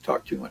 Try not to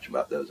talk too much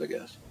about those, I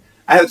guess.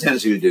 I have a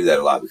tendency to do that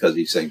a lot because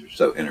these things are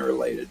so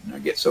interrelated, and I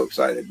get so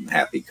excited and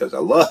happy because I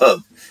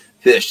love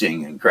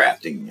fishing and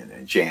crafting and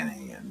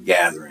enchanting and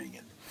gathering.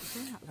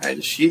 And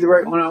is she the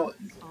right one?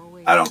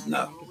 I don't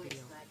know.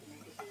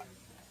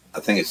 I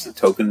think it's the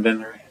token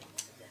vendor.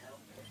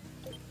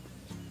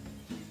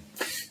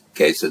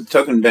 Okay, so the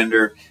token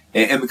vendor,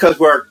 and because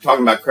we're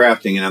talking about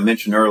crafting, and I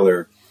mentioned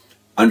earlier,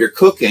 under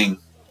cooking,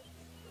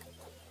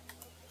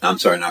 I'm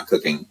sorry, not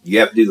cooking. You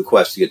have to do the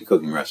quest to get the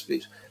cooking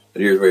recipes.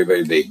 But here's very,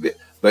 very big.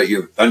 But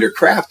you're under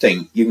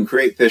crafting, you can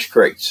create fish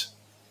crates.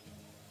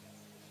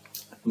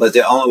 But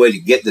the only way to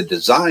get the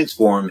designs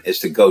for them is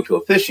to go to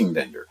a fishing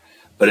vendor.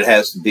 But it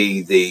has to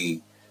be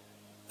the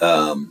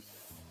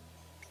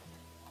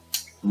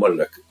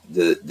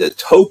the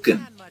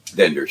token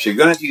vendor. So you're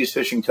going to have to use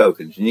fishing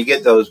tokens, and you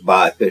get those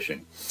by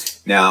fishing.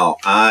 Now,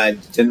 I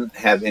didn't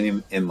have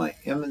any in my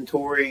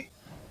inventory,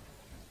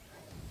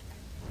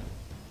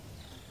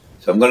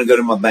 so I'm going to go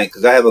to my bank,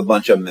 because I have a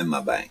bunch of them in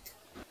my bank.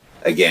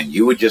 Again,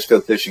 you would just go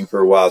fishing for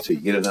a while till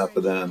you get enough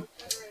of them.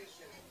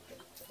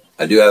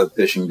 I do have a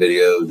fishing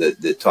video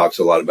that talks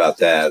a lot about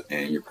that,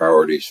 and your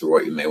priorities for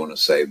what you may want to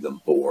save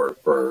them for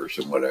first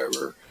and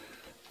whatever.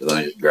 So let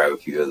me just grab a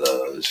few of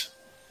those.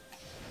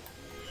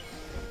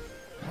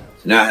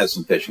 So now I have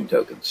some fishing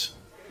tokens.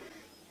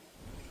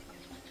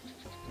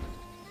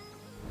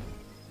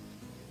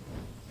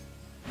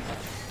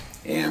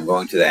 And I'm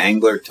going to the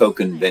Angler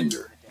Token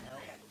Vendor.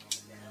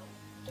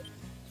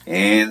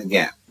 And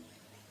again,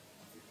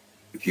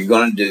 if you're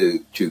going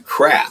to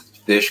craft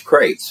fish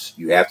crates,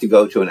 you have to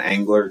go to an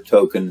Angler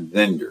Token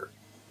Vendor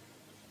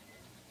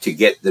to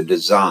get the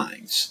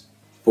designs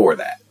for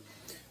that.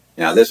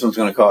 Now this one's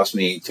going to cost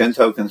me 10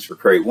 tokens for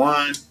crate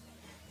 1. And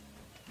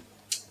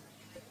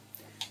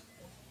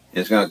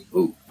it's going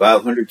to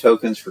 500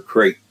 tokens for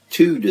crate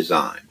 2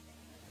 design.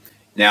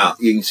 Now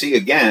you can see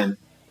again,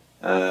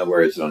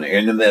 where is it on there?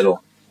 In the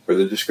middle for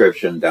the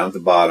description, down at the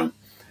bottom,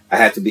 I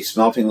have to be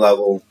smelting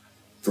level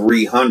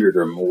 300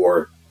 or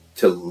more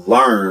to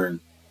learn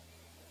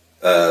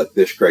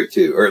fish crate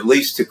 2, or at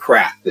least to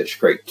craft fish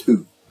crate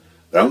 2.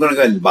 But I'm going to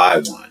go ahead and buy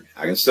one.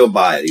 I can still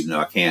buy it, even though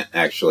I can't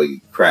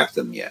actually craft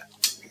them yet.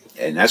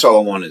 And that's all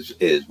I want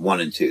is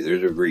 1 and 2.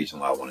 There's a reason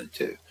why I wanted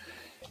 2.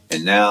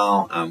 And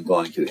now I'm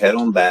going to head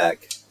on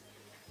back.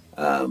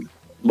 Well,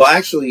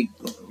 actually,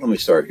 let me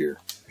start here.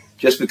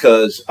 Just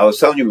because I was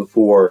telling you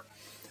before,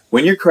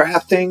 when you're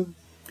crafting,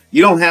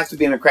 you don't have to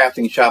be in a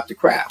crafting shop to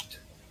craft.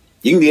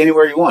 You can be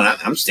anywhere you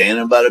want. I'm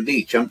standing by the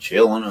beach. I'm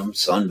chilling. I'm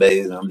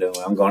sunbathing.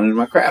 I'm going into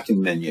my crafting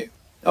menu.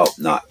 Oh,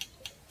 not.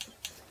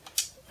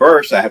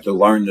 First, I have to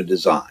learn the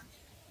design.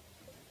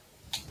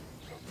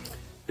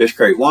 Fish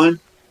crate 1,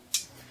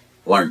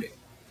 learned it.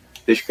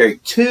 Fish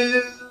crate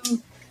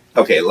 2,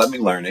 okay, let me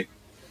learn it.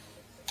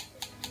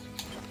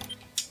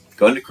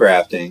 Go into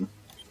crafting.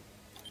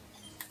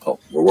 Oh,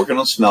 we're working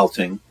on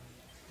smelting.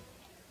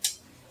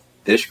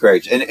 Fish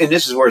crates. And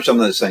this is where some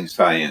of those things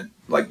tie in.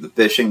 Like the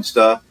fishing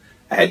stuff.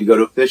 I had to go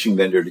to a fishing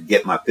vendor to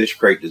get my fish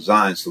crate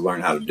designs to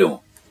learn how to do them.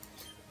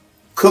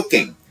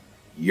 Cooking.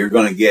 You're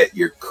going to get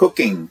your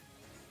cooking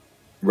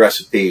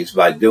recipes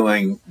by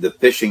doing the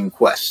fishing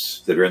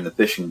quests that are in the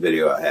fishing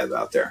video I have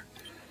out there.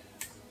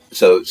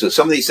 So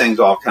some of these things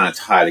all kind of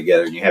tie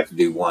together, and you have to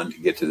do one to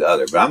get to the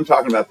other. But I'm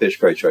talking about fish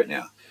crates right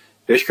now.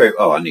 Fish crate,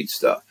 oh, I need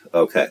stuff.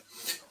 Okay.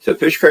 So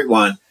fish crate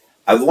 1,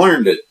 I've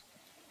learned it,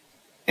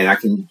 and I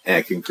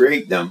can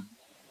create them.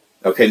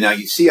 Okay, now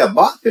you see I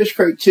bought fish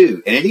crate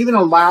 2, and it even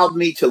allowed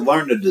me to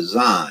learn the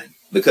design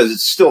because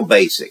it's still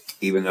basic,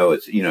 even though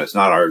it's, you know, it's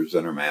not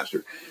artisan or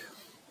master.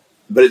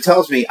 But it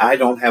tells me I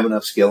don't have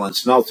enough skill in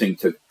smelting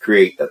to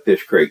create a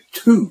fish crate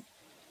 2.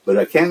 But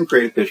I can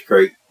create a fish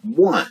crate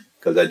 1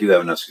 because I do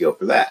have enough skill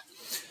for that.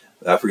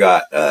 I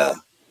forgot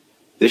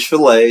fish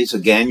fillets.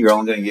 Again, you're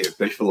only going to get your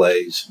fish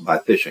fillets by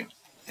fishing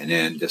and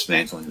then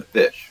dismantling the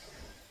fish.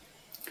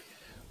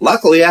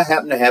 Luckily, I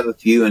happen to have a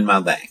few in my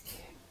bank.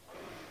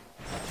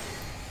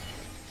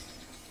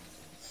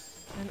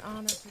 An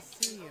honor to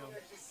see you.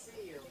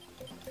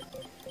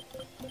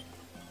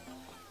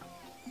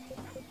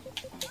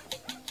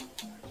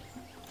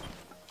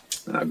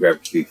 I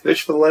grabbed a few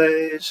fish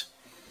fillets,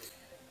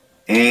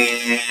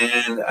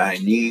 and I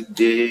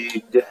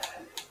needed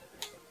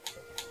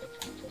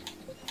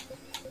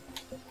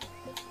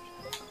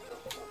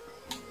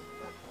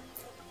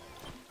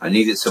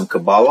some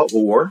Kabbalah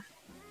ore,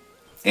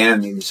 and I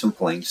needed some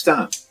plain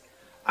stone.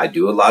 I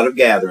do a lot of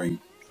gathering,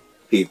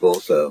 people,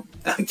 so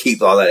I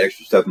keep all that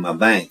extra stuff in my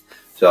bank,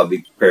 so I'll be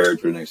prepared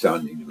for the next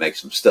time I need to make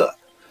some stuff.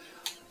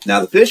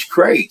 Now, the fish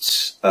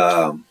crates,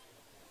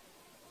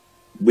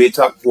 we had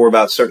talked before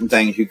about certain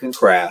things you can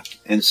craft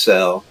and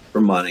sell for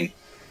money.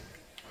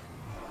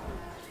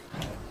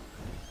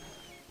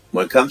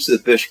 When it comes to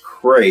the fish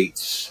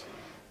crates,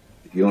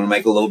 if you want to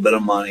make a little bit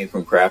of money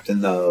from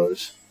crafting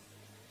those,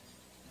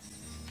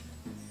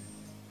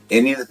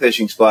 any of the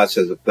fishing spots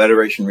has a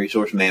Federation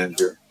resource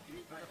manager,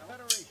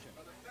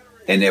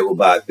 and they will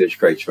buy fish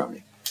crates from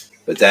you.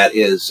 But that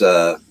is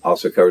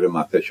also covered in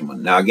my fishing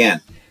one. Now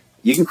again,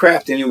 you can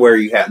craft anywhere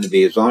you happen to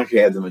be as long as you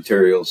have the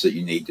materials that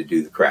you need to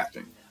do the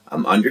crafting.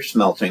 I'm under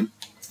smelting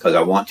because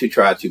I want to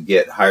try to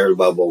get higher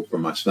level for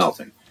my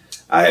smelting.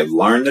 I have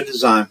learned the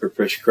design for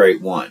fish crate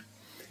 1.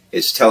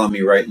 It's telling me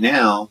right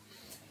now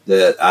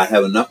that I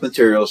have enough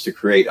materials to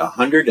create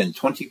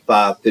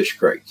 125 fish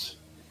crates.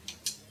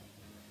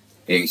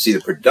 And you can see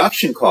the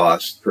production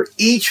cost for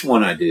each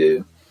one I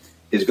do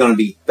is going to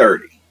be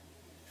 30.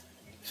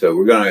 So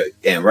we're going to,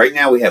 and right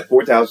now we have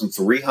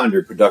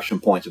 4,300 production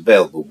points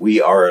available.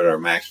 We are at our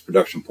max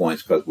production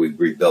points because we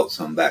rebuilt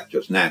some back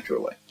just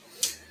naturally.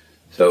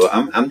 So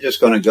I'm just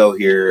going to go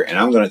here and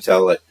I'm going to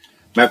tell it,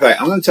 matter of fact,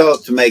 I'm going to tell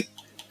it to make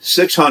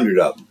 600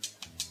 of them.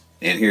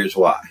 And here's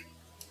why.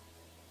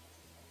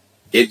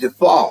 It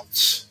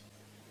defaults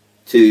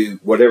to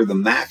whatever the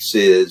max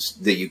is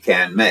that you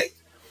can make.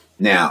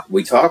 Now,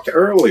 we talked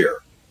earlier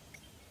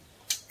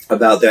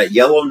about that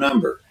yellow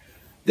number.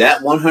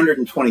 That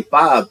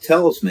 125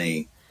 tells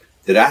me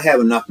that I have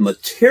enough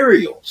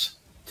materials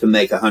to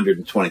make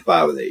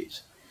 125 of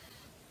these.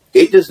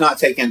 It does not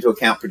take into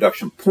account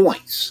production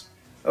points.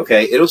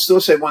 Okay, it'll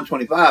still say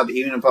 125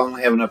 even if I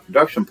only have enough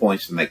production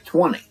points to make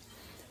 20.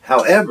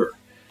 However,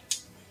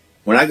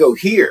 when I go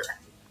here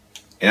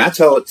and I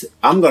tell it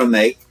I'm going to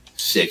make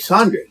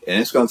 600,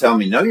 and it's going to tell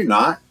me, no, you're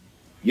not.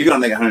 You're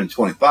going to make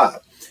 125.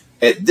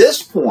 At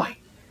this point,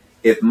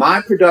 if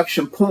my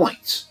production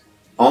points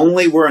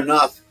only were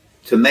enough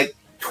to make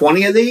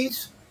 20 of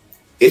these,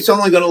 it's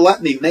only going to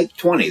let me make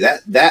 20.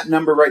 That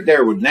number right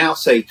there would now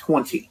say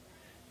 20.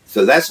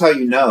 So that's how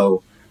you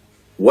know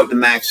what the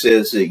max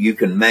is that you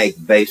can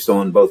make based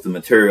on both the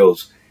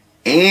materials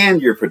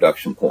and your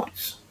production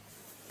points.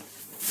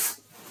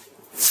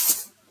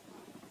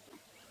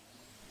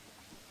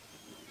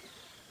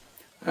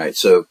 Alright,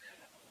 so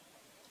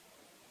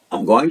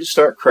I'm going to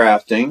start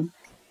crafting.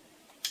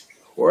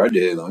 Before I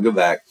do, let me go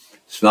back.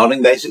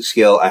 Smelting basic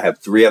skill, I have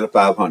 3 out of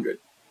 500.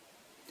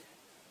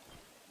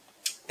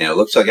 And it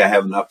looks like I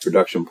have enough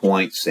production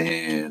points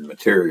and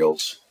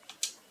materials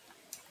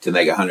to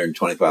make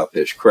 125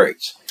 fish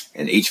crates.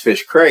 And each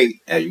fish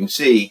crate, as you can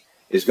see,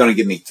 is going to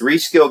give me 3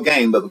 skill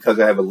gain, but because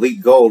I have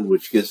elite gold,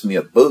 which gives me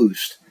a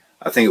boost,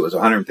 I think it was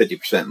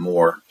 150%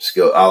 more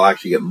skill. I'll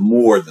actually get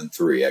more than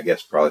 3. I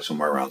guess probably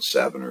somewhere around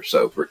 7 or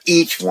so for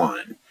each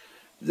one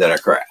that I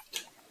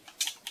craft.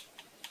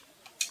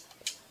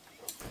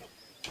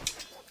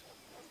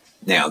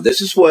 Now, this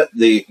is what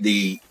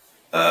the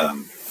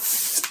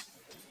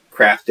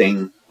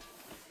crafting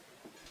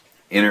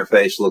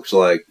interface looks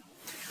like.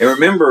 And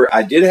remember,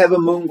 I did have a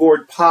moon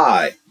gourd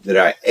pie that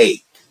I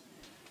ate,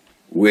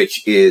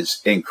 which is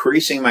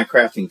increasing my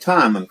crafting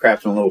time. I'm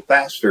crafting a little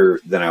faster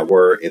than I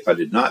were if I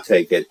did not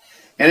take it.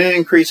 And it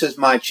increases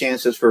my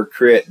chances for a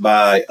crit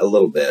by a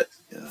little bit.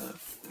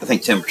 I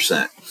think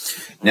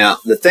 10%. Now,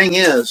 the thing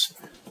is,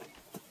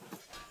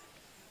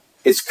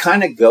 it's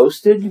kind of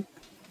ghosted,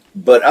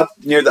 but up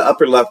near the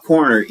upper left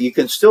corner, you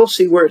can still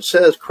see where it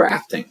says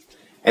crafting.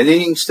 And then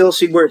you can still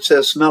see where it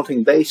says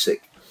smelting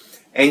basic.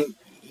 And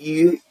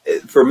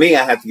for me,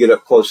 I have to get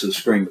up close to the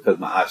screen because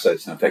my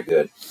eyesight's not that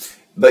good.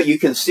 But you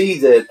can see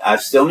that I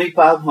still need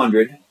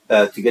 500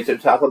 to get to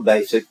the top of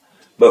basic.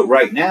 But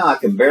right now, I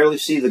can barely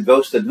see the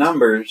ghosted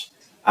numbers.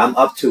 I'm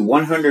up to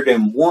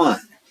 101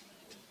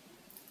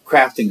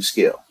 crafting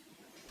skill.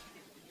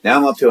 Now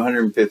I'm up to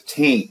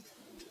 115.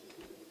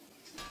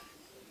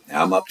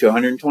 Now I'm up to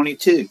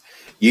 122.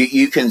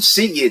 You can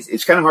see,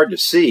 it's kind of hard to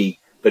see,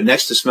 but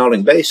next to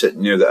smelting basic,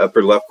 near the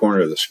upper left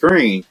corner of the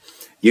screen,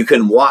 you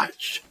can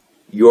watch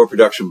your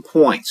production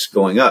points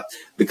going up.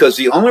 Because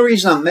the only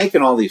reason I'm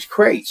making all these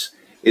crates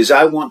is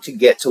I want to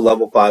get to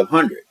level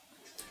 500.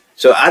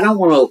 So I don't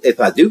want to, if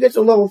I do get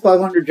to level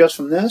 500 just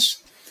from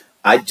this,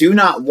 I do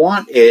not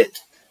want it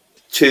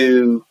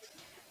to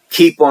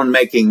keep on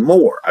making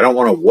more. I don't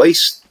want to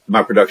waste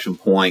my production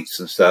points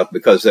and stuff,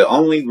 because the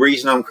only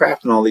reason I'm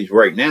crafting all these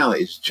right now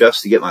is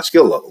just to get my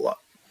skill level up.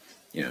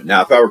 You know,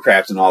 now if I were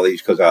crafting all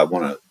these because I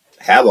want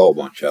to have a whole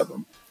bunch of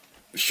them,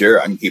 sure,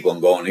 I can keep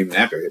on going even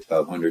after I hit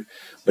 500,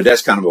 but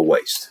that's kind of a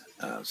waste.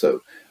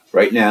 So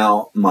right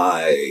now,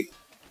 my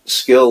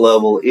skill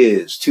level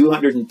is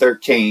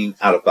 213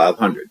 out of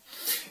 500.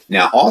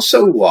 Now,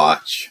 also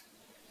watch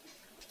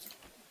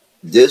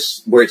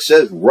this, where it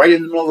says right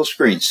in the middle of the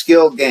screen,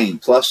 skill gain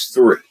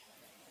 +3.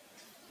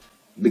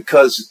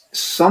 Because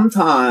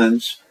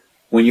sometimes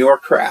when you're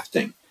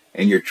crafting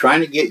and you're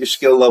trying to get your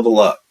skill level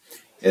up,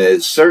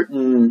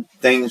 certain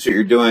things that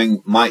you're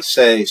doing might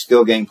say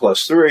skill gain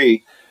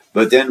 +3,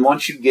 but then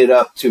once you get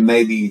up to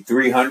maybe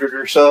 300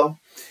 or so,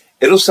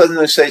 it'll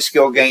suddenly say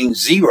skill gain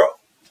 0.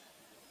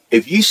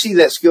 If you see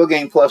that skill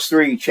gain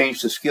 +3 change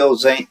to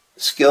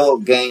skill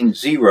gain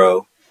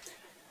 0,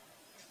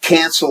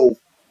 cancel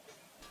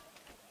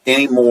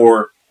any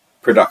more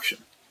production.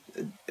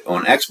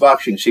 On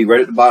Xbox, you can see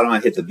right at the bottom, I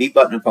hit the B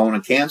button if I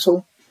want to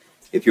cancel.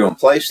 If you're on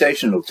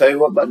PlayStation, it'll tell you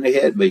what button to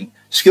hit. But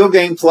skill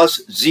gain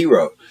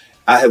 +0.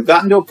 I have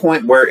gotten to a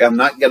point where I'm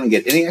not going to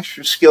get any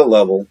extra skill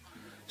level,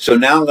 so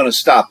now I'm going to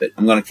stop it.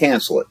 I'm going to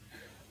cancel it,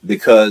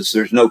 because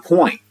there's no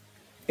point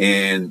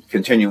in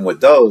continuing with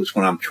those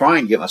when I'm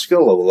trying to get my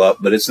skill level up,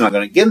 but it's not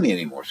going to give me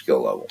any more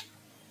skill level.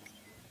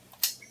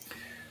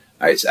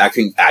 All right, so I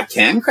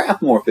can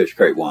craft more fish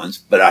crate ones,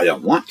 but I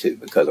don't want to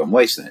because I'm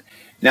wasting it.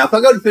 Now, if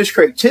I go to fish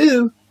crate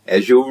 2,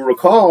 as you'll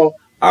recall,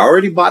 I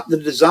already bought the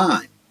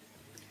design,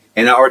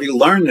 and I already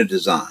learned the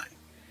design.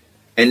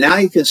 And now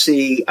you can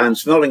see I'm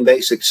smelting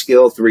basic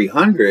skill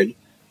 300,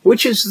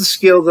 which is the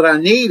skill that I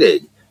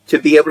needed to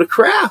be able to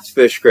craft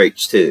fish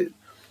crates 2.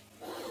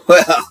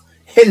 Well,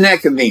 isn't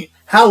that convenient?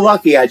 How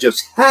lucky I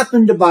just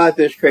happened to buy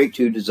fish crate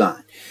 2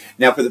 design.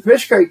 Now, for the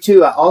fish crate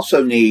 2, I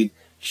also need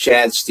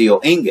shad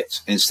steel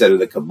ingots instead of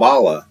the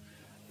Kabbalah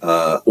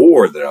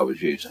ore that I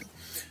was using.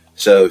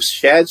 So,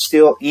 shad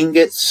steel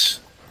ingots.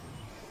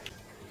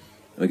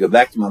 Let me go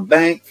back to my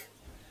bank.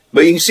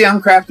 But you can see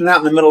I'm crafting out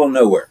in the middle of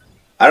nowhere.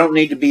 I don't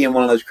need to be in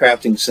one of those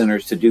crafting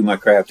centers to do my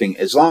crafting,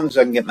 as long as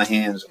I can get my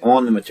hands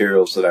on the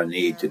materials that I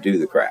need to do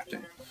the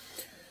crafting.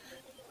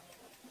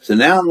 So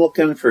now I'm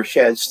looking for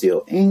shad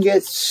steel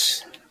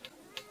ingots.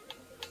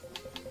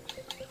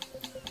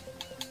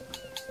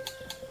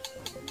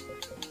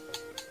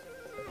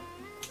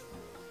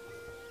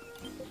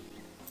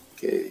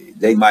 Okay,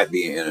 they might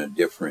be in a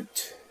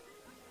different...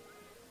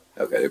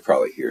 Okay, they're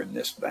probably here in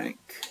this bank.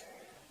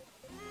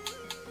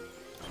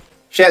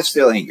 Shad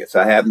steel ingots.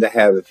 I happen to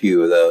have a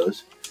few of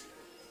those.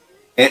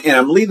 And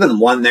I'm leaving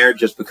one there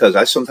just because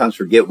I sometimes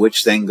forget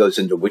which thing goes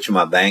into which of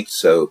my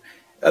banks. So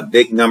a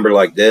big number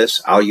like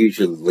this, I'll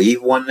usually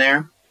leave one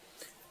there.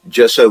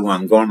 Just so when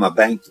I'm going to my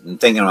bank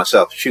and thinking to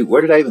myself, shoot,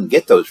 where did I even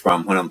get those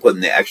from when I'm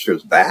putting the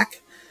extras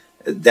back?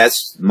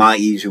 That's my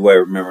easy way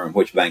of remembering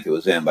which bank it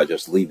was in, by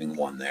just leaving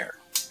one there.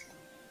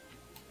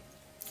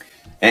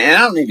 And I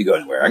don't need to go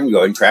anywhere. I can go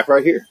ahead and craft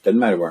right here. Doesn't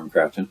matter where I'm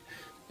crafting.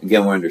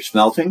 Again, we're under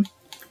smelting.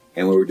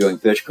 and we were doing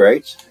fish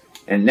crates.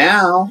 And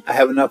now I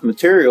have enough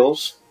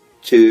materials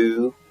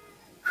to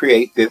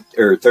create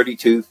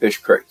 32 fish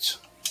crates.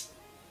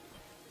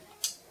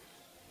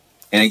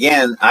 And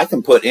again, I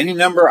can put any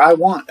number I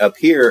want up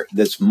here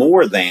that's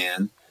more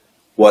than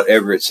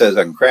whatever it says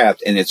I can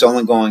craft, and it's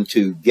only going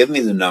to give me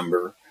the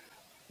number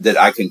that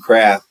I can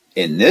craft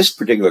in this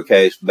particular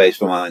case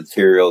based on my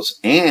materials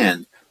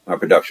and my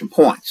production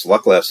points.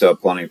 Luckily, I still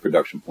have plenty of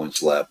production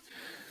points left.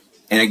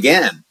 And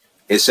again,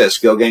 it says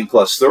skill gain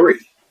 +3.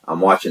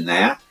 I'm watching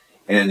that.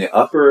 And in the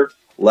upper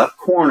left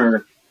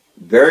corner,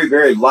 very,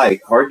 very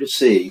light, hard to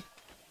see,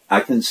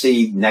 I can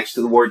see next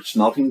to the word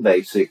Smelting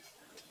Basic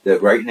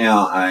that right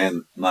now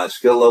my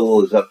skill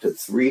level is up to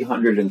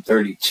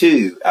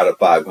 332 out of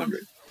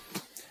 500.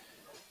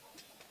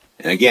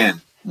 And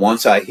again,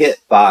 once I hit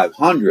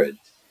 500,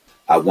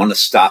 I want to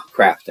stop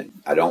crafting.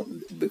 I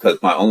don't,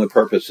 because my only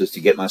purpose is to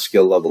get my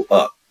skill level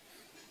up.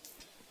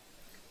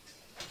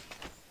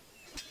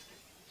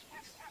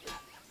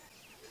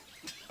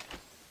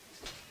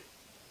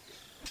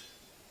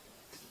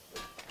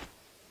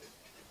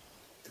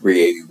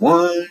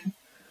 $381.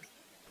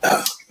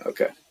 Oh,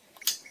 okay.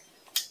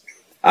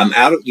 I'm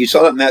out of, you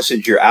saw that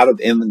message, you're out of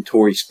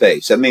inventory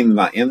space. That means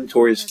my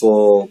inventory is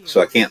full,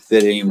 so I can't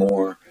fit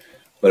anymore.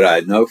 But I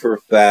know for a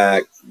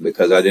fact,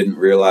 because I didn't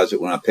realize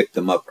it when I picked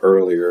them up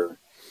earlier,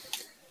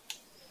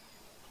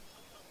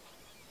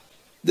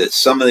 that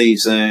some of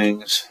these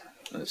things,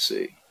 let's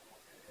see,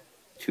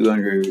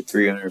 200,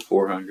 300,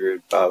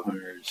 400,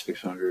 500,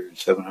 600,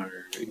 700,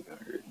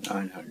 800,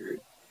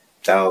 900,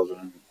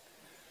 1,000,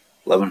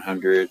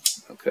 1,100,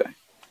 okay.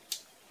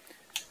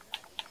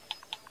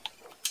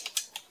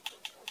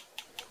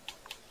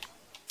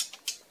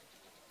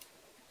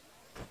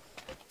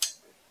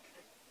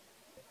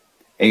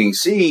 And you can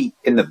see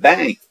in the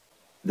bank,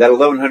 that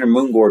 1,100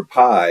 moon gourd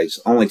pies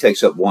only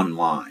takes up one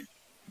line.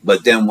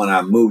 But then when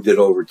I moved it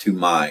over to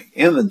my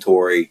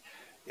inventory,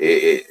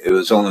 it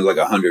was only like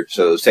 100,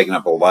 so it was taking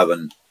up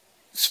 11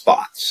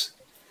 spots.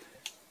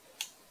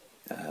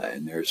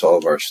 And there's all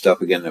of our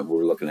stuff again that we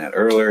were looking at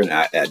earlier. And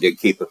I did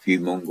keep a few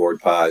moon gourd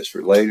pies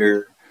for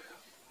later.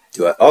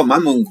 Oh, my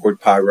moon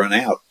gourd pie run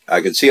out. I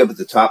could see up at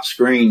the top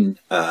screen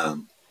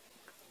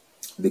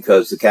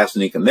because the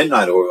Castanica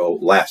Midnight Oil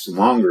lasts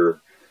longer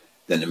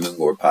than the moon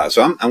gourd pie.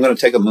 So I'm going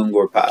to take a moon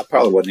gourd pie. I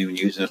probably wasn't even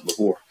using it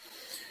before.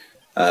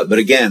 But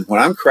again,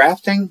 when I'm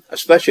crafting,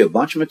 especially a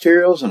bunch of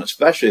materials, and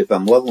especially if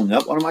I'm leveling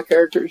up one of my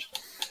characters,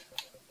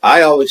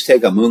 I always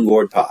take a moon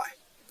gourd pie.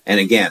 And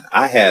again,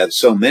 I have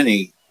so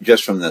many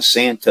just from the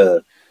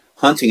Santa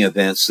hunting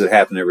events that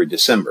happen every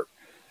December,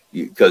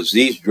 because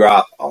these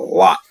drop a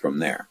lot from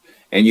there.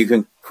 And you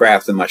can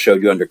craft them. I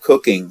showed you under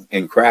cooking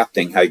and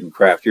crafting how you can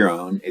craft your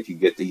own if you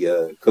get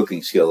the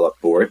cooking skill up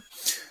for it.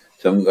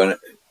 So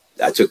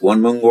I took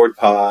one moon gourd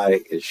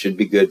pie. It should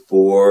be good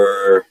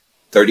for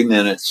 30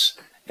 minutes.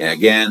 And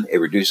again, it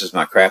reduces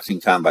my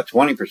crafting time by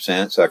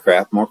 20%, so I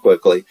craft more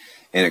quickly,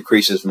 and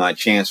increases my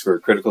chance for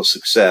critical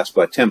success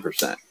by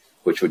 10%,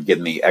 which would give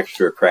me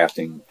extra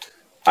crafting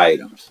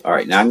items. All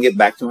right, now I can get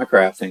back to my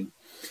crafting.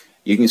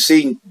 You can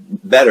see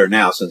better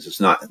now since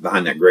it's not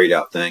behind that grayed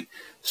out thing.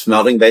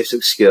 Smelting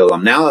basic skill.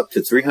 I'm now up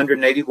to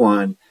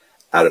 381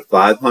 out of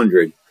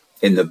 500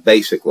 in the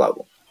basic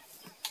level.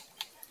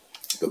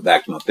 Go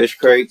back to my fish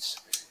crates.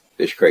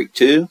 Fish crate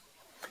 2.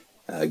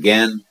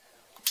 Again,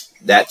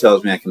 that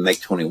tells me I can make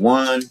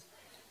 21.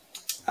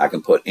 I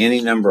can put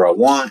any number I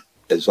want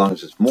as long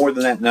as it's more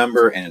than that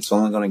number, and it's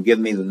only going to give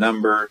me the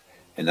number.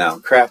 And now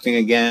I'm crafting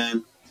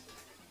again.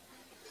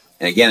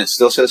 And again, it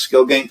still says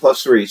skill gain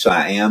 +3, so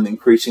I am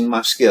increasing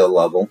my skill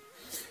level.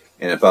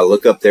 And if I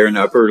look up there in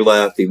the upper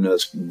left, even though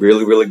it's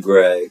really, really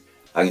gray,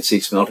 I can see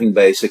smelting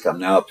basic. I'm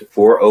now up to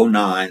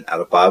 409 out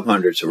of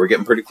 500, so we're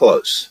getting pretty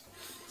close.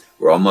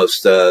 We're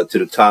almost to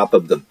the top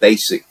of the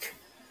basic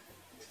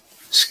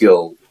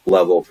skill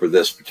level for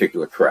this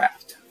particular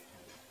craft.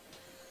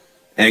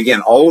 And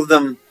again, all of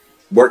them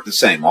work the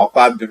same. All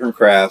 5 different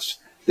crafts.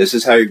 This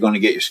is how you're going to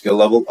get your skill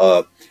level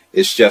up.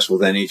 It's just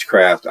within each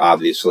craft,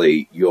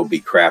 obviously, you'll be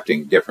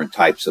crafting different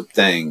types of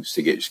things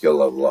to get your skill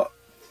level up.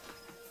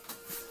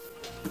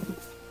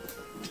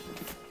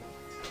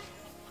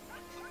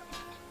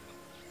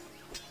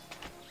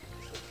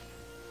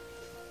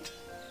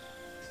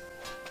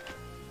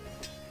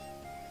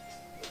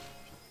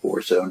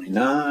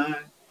 $479,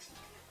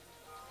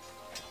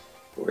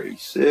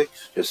 $486,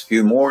 just a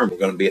few more, and we're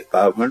going to be at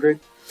 500.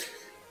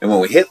 And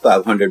when we hit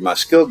 500, my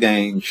skill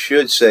gain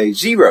should say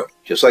 0,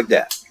 just like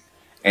that.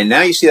 And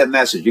now you see that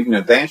message. You can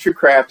advance your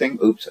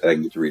crafting. Oops, I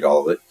didn't get to read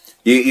all of it.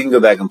 You can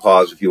go back and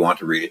pause if you want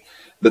to read it.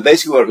 But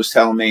basically what it was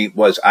telling me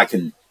was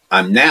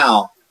I'm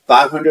now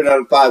 500 out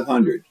of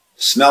 500.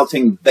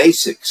 Smelting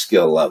basic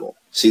skill level.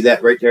 See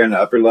that right there in the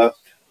upper left?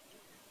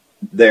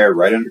 There,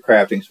 right under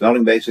crafting.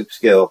 Smelting basic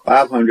skill,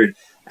 500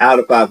 out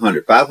of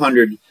 500.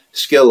 500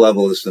 skill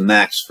level is the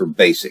max for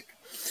basic.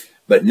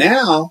 But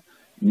now,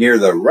 near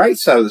the right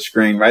side of the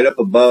screen, right up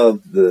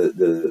above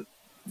the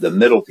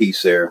middle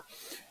piece there,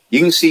 you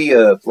can see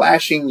a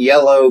flashing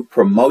yellow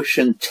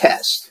promotion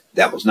test.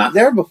 That was not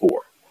there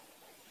before.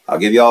 I'll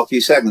give you all a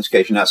few seconds in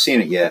case you're not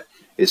seeing it yet.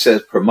 It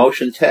says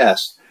promotion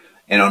test,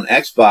 and on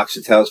Xbox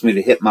it tells me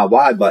to hit my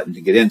Y button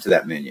to get into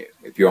that menu.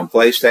 If you're on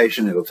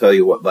PlayStation, it'll tell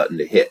you what button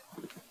to hit.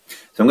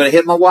 So I'm going to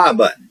hit my Y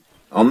button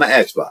on my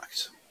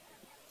Xbox.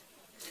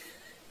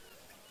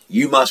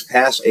 You must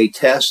pass a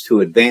test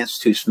to advance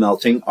to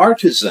Smelting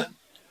Artisan.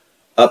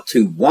 Up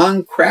to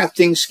 1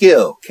 crafting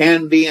skill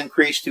can be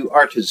increased to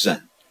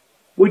Artisan.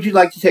 Would you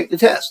like to take the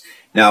test?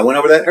 Now, I went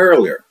over that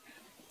earlier.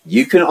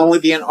 You can only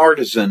be an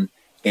Artisan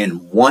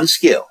in 1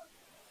 skill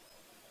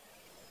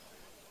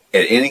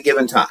at any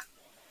given time.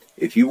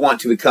 If you want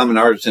to become an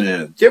Artisan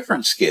in a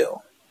different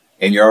skill,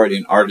 and you're already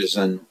an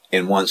Artisan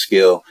in 1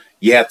 skill,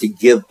 you have to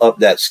give up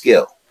that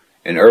skill.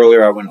 And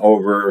earlier I went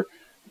over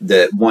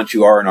that once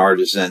you are an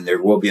Artisan,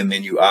 there will be a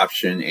menu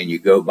option, and you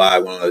go buy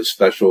one of those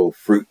special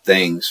fruit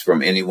things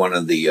from any one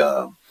of the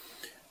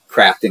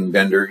crafting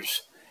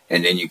vendors,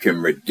 and then you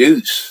can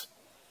reduce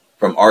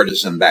from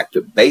Artisan back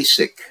to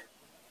Basic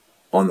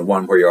on the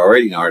one where you're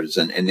already an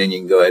Artisan, and then you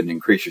can go ahead and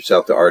increase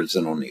yourself to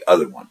Artisan on the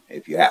other one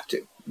if you have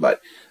to.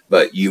 But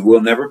you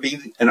will never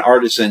be an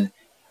Artisan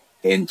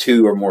in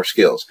 2 or more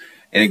skills.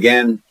 And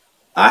again,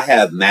 I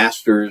have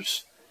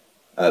masters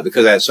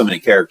because I have so many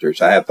characters.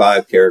 I have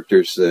 5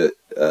 characters that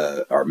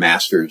are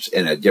masters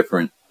in a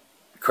different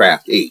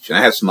craft each. And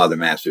I have some other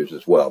masters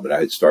as well, but I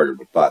had started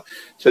with 5.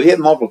 So if you have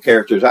multiple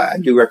characters, I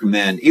do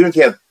recommend, even if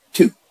you have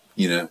 2,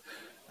 you know,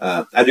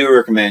 I do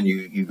recommend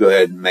you go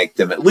ahead and make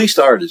them at least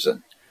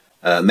Artisan,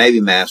 maybe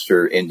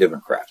master in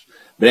different crafts.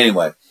 But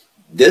anyway,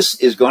 this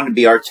is going to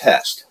be our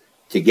test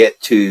to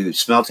get to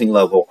smelting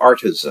level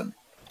Artisan.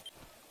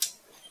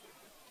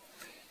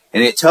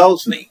 And it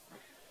tells me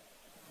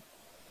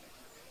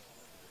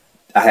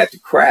I have to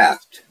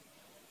craft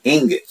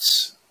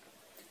ingots.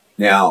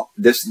 Now,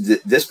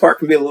 this part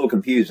can be a little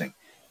confusing.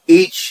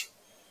 Each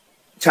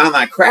time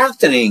I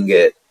craft an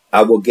ingot,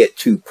 I will get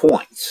 2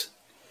 points.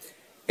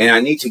 And I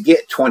need to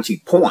get 20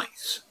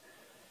 points.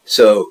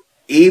 So,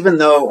 even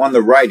though on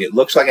the right it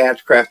looks like I have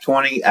to craft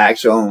 20, I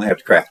actually only have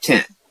to craft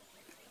 10.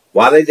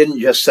 Why they didn't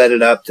just set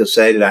it up to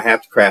say that I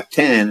have to craft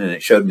 10 and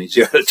it showed me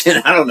 0 to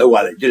 10, I don't know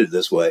why they did it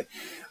this way.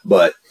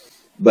 But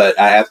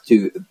I have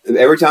to,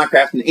 every time I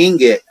craft an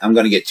ingot, I'm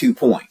going to get 2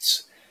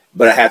 points.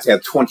 But I have to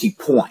have 20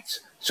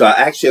 points. So I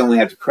actually only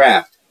have to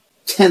craft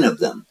 10 of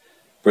them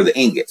for the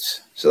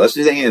ingots. So let's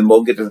do that, and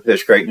we'll get to the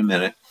fish crate in a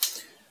minute.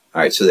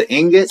 All right, so the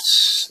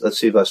ingots, let's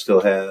see if I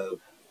still have.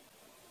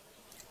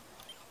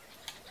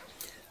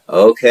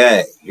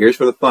 Okay, here's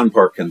where the fun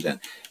part comes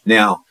in.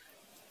 Now,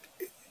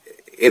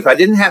 if I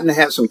didn't happen to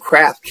have some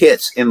craft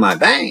kits in my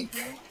bank,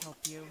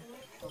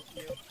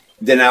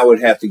 then I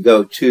would have to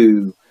go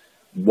to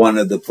one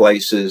of the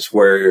places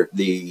where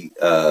the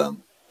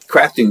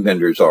crafting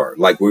vendors are.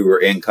 Like we were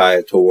in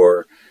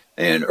Kayator,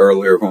 and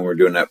earlier when we were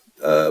doing that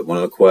one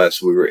of the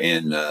quests, we were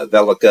in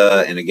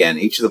Velica, and again,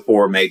 each of the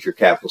 4 major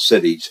capital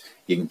cities,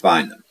 you can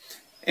find them.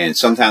 And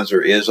sometimes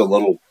there is a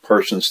little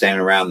person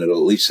standing around that will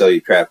at least sell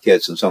you craft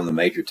kits in some of the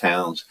major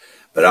towns,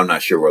 but I'm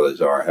not sure where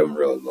those are. I haven't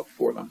really looked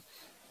for them.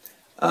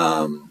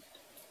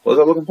 What was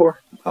I looking for?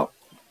 Oh,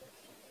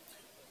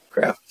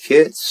 craft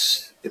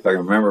kits. If I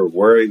can remember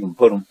where I even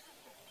put them.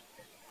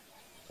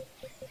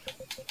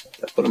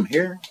 Did I put them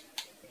here?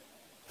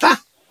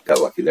 Ha!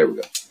 Got lucky. There we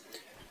go.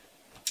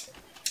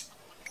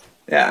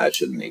 Yeah, I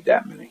shouldn't need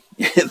that many.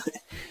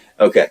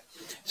 Okay,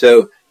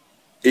 so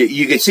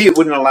you can see it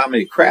wouldn't allow me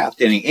to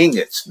craft any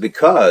ingots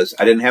because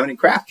I didn't have any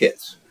craft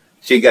kits.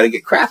 So you got to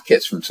get craft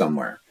kits from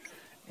somewhere.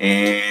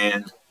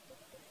 And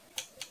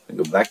I'll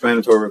go back to my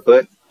inventory real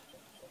quick.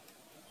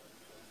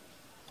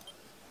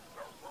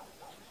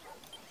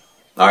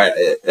 All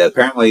right,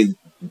 apparently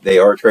they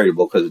are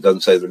tradable because it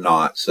doesn't say they're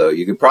not. So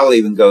you could probably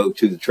even go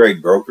to the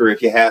trade broker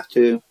if you have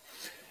to.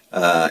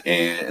 And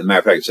as a matter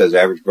of fact, it says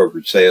average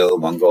brokerage sale,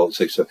 1 gold,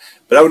 6.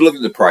 But I would look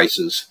at the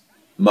prices.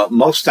 Most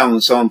of the time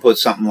when someone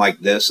puts something like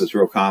this that's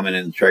real common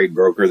in the trade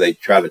broker, they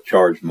try to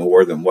charge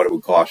more than what it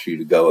would cost you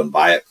to go and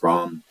buy it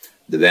from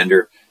the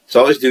vendor.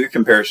 So always do your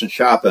comparison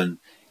shopping,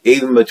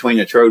 even between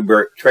a trade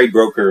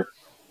broker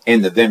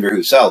and the vendor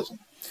who sells them.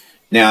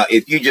 Now,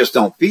 if you just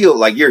don't feel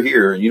like you're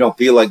here and you don't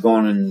feel like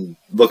going and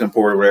looking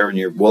for it or whatever, and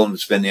you're willing to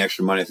spend the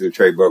extra money through the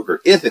trade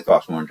broker, if it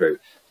costs more than trade,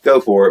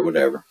 go for it,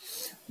 whatever.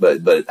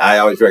 But I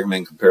always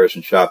recommend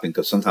comparison shopping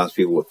because sometimes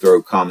people will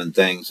throw common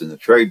things in the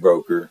trade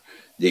broker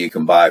that you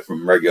can buy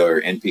from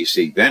regular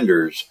NPC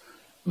vendors,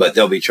 but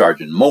they'll be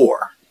charging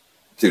more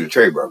through the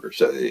trade broker.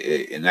 So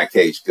in that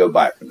case, go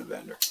buy it from the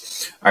vendor.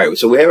 All right,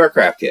 so we have our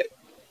craft kit.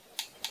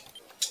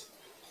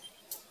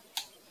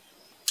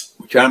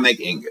 We're trying to make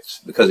ingots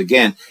because,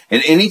 again,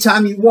 and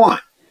anytime you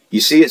want,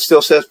 you see it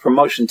still says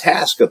promotion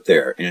task up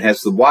there, and it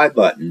has the Y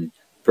button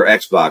for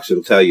Xbox.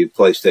 It'll tell you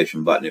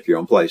PlayStation button if you're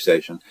on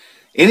PlayStation.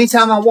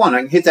 Anytime I want,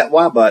 I can hit that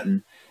Y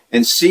button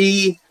and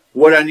see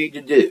what I need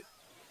to do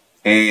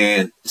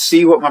and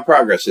see what my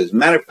progress is.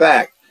 Matter of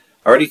fact,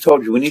 I already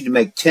told you we need to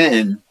make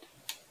 10,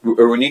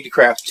 or we need to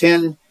craft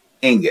 10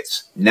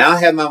 ingots. Now I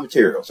have my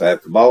materials. I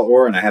have Kabbalah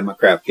ore and I have my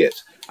craft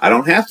kits. I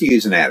don't have to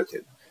use an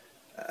additive.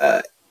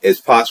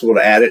 it's possible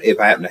to add it if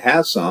I happen to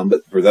have some,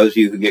 but for those of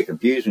you who get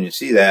confused when you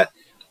see that,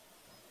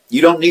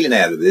 you don't need an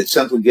additive. It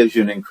simply gives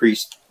you an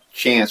increased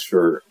chance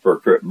for a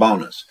crit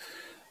bonus.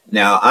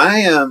 Now,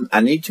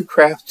 I need to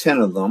craft 10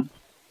 of them.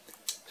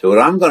 So what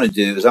I'm going to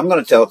do is I'm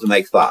going to tell it to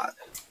make 5.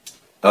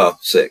 Oh,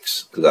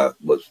 6, because I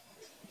was,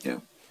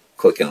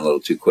 clicking a little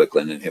too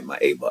quickly and then hit my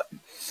A button.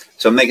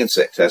 So I'm making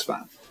 6. That's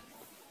fine.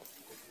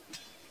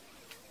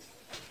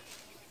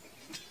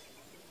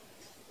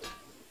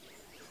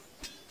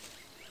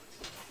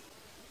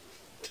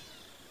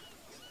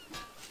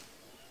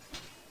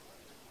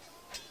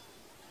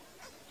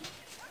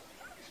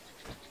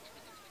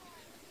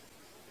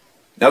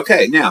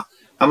 Okay, now,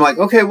 I'm like,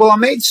 okay, well, I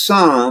made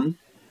some.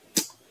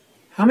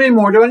 How many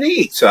more do I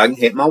need? So I can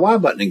hit my Y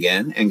button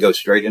again and go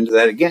straight into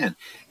that again.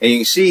 And you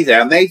can see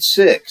that I made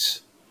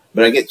 6,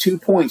 but I get 2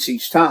 points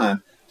each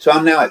time. So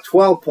I'm now at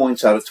 12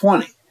 points out of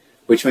 20,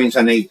 which means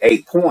I need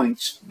 8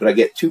 points, but I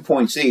get 2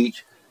 points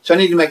each. So I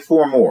need to make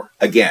 4 more.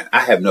 Again,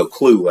 I have no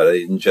clue why I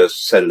didn't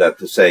just set it up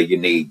to say you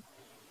need,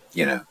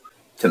 to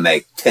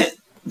make 10,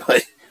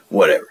 but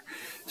whatever.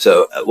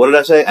 So what did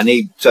I say? I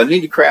need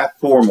to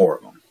craft 4 more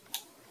of them.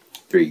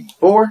 3,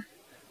 4,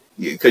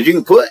 because you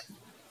can put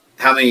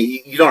how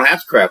many. You don't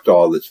have to craft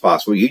all that's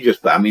possible. You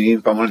just, even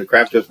if I wanted to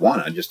craft just 1,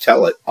 I just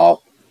tell it, I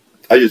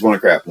just want to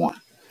craft 1.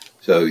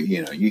 So,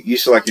 you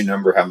select your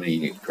number, how many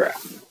you need to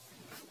craft.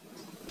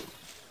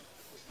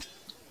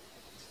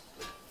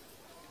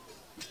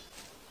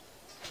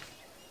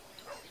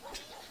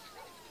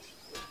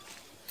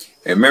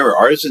 And remember,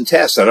 artisan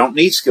tests, I don't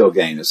need skill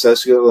gain. It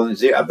says skill gain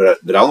 0,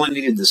 but I only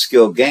needed the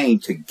skill gain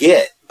to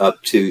get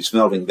up to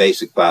Smelting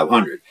Basic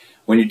 500.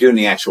 When you're doing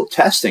the actual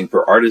testing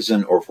for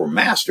artisan or for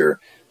master,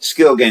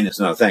 skill gain is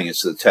not a thing.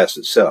 It's the test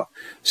itself.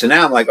 So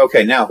now I'm like,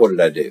 okay, now what did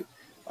I do?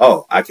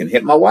 Oh, I can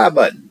hit my Y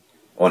button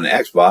on the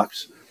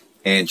Xbox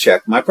and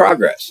check my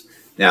progress.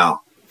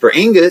 Now, for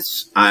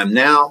ingots, I'm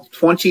now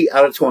 20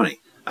 out of 20.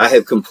 I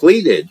have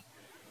completed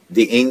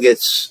the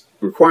ingots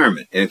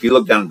requirement. And if you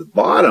look down at the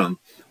bottom,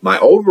 my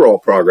overall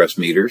progress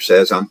meter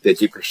says I'm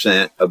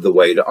 50% of the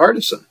way to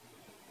artisan.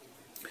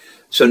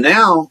 So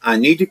now I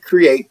need to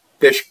craft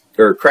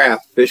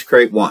fish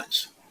crate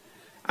 1s.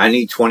 I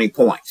need 20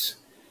 points.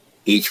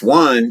 Each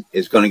one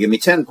is going to give me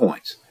 10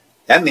 points.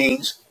 That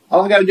means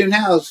all I got to do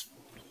now is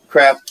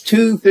craft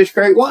 2 fish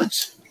crate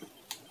 1s.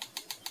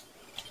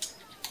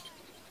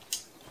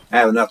 I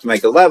have enough to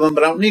make 11,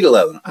 but I don't need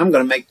 11. I'm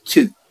going to make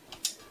 2.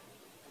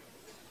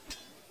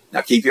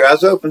 Now keep your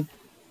eyes open.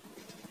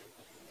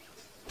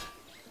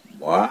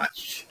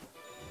 Watch.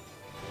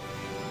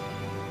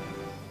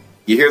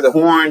 You hear the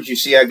horns. You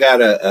see I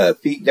got a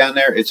feat down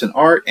there. It's an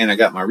art, and I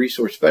got my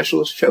resource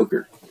specialist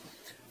choker.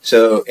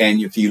 So,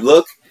 and if you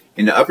look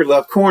in the upper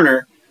left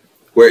corner,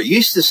 where it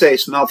used to say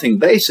Smelting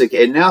Basic,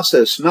 it now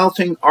says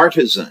Smelting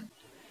Artisan.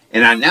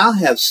 And I now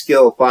have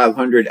skill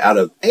 500 out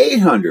of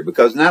 800,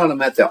 because now that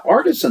I'm at the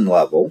artisan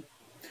level,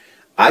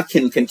 I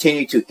can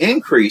continue to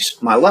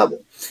increase my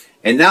level.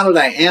 And now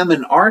that I am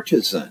an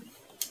artisan,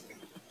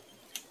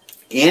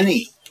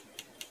 let's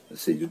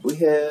see, did we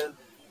have,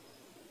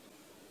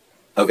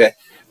 okay,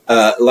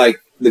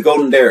 like the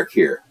Golden Derrick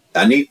here,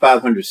 I need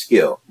 500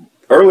 skill.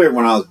 Earlier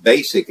when I was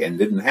basic and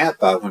didn't have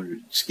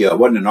 500 skill, I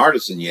wasn't an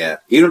artisan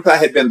yet. Even if I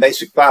had been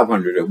basic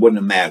 500, it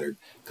wouldn't have mattered.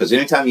 Because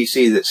anytime you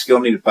see that skill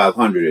needed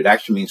 500, it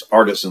actually means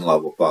artisan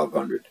level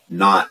 500,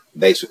 not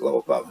basic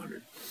level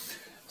 500.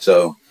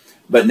 So,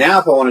 but now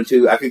if I wanted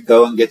to, I could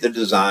go and get the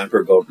design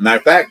for gold. Matter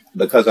of fact,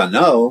 because I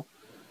know,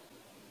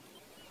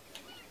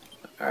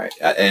 all right,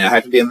 and I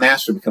have to be a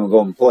master to become a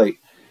golden plate,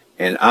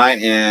 and I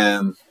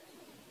am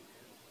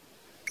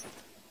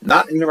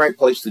not in the right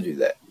place to do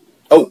that.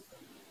 Oh,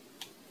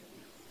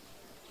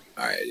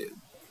 all right,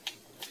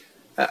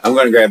 I'm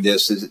going to grab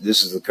this.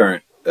 This is the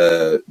current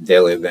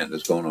daily event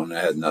that's going on.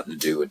 That had nothing to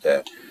do with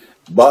that.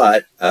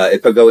 But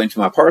if I go into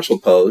my parcel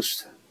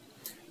post,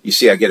 you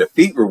see I get a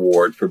feat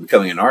reward for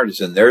becoming an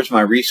artisan. There's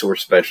my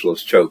resource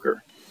specialist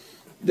choker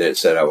that it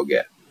said I would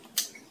get.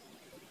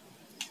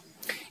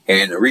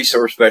 And the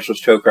resource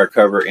specialist choker I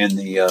cover in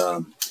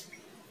the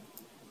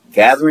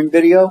gathering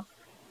video,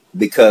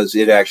 because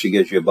it actually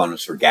gives you a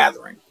bonus for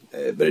gathering.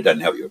 But it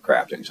doesn't help you with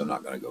crafting, so I'm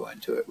not going to go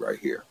into it right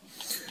here.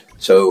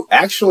 So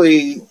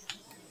actually,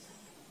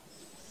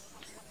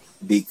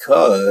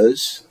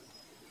 because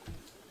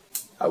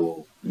I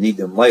will need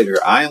them later,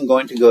 I am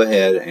going to go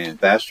ahead and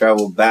fast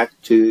travel back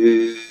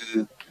to,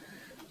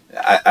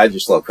 I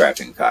just love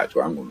crafting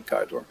Kaitor. I'm going to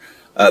Kaitor.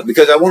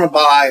 Because I want to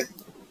buy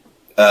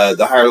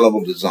the higher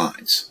level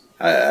designs.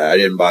 I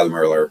didn't buy them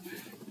earlier.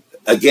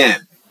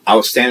 Again, I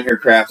was standing here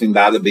crafting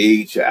by the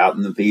beach, out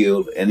in the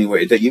field, anywhere.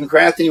 You can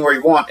craft anywhere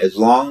you want as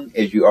long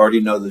as you already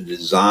know the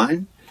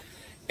design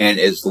and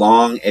as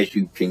long as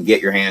you can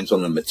get your hands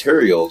on the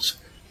materials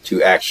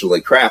to actually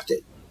craft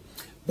it.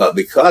 But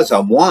because I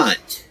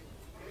want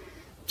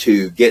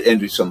to get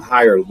into some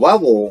higher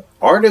level,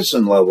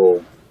 artisan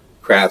level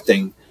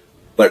crafting,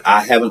 but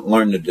I haven't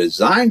learned the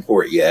design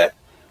for it yet,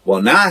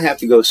 well, now I have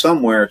to go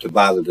somewhere to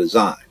buy the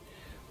design,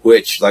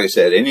 which, like I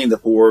said, any of the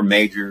 4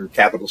 major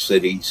capital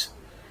cities,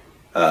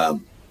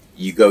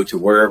 you go to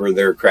wherever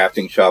their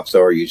crafting shops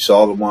are. You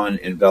saw the one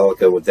in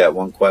Velica with that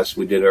one quest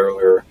we did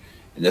earlier,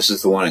 and this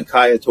is the one in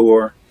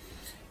Kayator.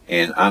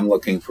 And I'm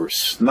looking for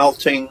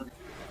Smelting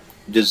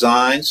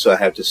Designs, so I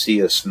have to see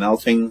a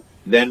smelting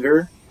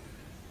vendor.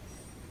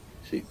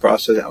 See,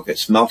 processing. Okay,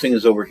 smelting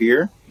is over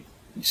here.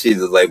 You see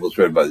the labels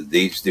read by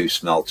these do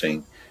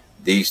smelting,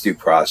 these do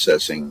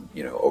processing,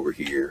 you know, over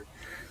here.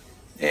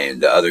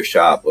 And the other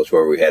shop was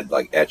where we had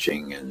like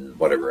etching and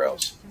whatever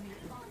else.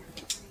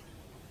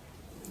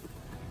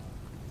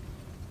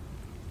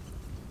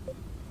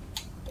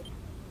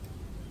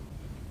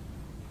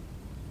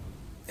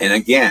 And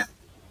again,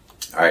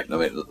 all right,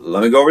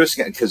 let me go over this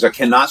again because I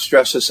cannot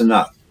stress this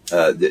enough.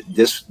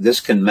 This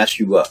can mess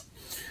you up.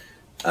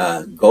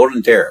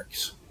 Golden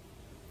derricks.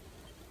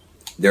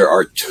 There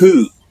are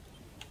 2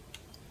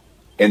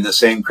 in the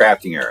same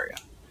crafting area.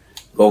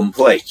 Golden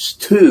plates,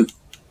 2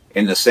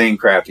 in the same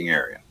crafting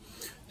area.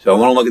 So I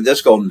want to look at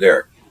this golden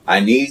derrick. I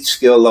need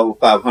skill level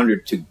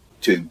 500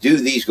 to do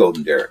these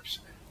golden derricks.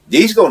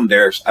 These golden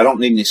derricks, I don't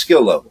need any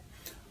skill level.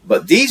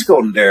 But these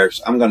golden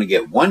derricks, I'm going to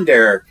get 1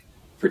 derrick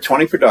for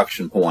 20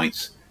 production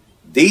points.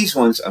 These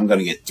ones, I'm going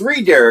to get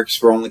 3 derricks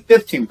for only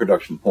 15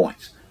 production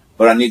points.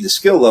 But I need the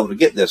skill level to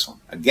get this one.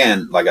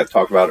 Again, like I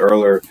talked about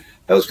earlier,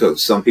 that was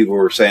because some people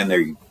were saying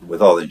they,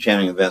 with all the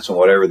enchanting events and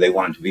whatever, they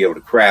wanted to be able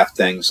to craft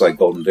things like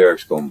golden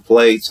derricks, golden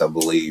plates, I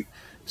believe,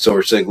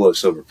 silver sigilo,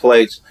 silver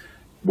plates,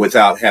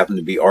 without having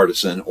to be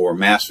artisan or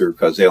master,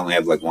 because they only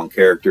have like 1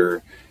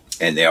 character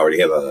and they already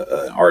have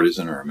an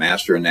artisan or a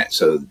master in that.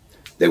 So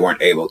they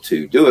weren't able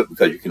to do it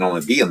because you can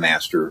only be a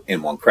master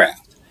in 1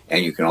 craft.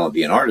 And you can only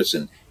be an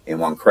artisan in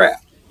 1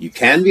 craft. You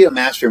can be a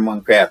master in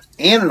 1 craft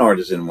and an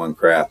artisan in 1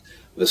 craft,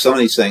 but some of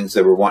these things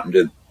they were wanting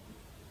to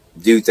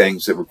do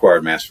things that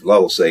required master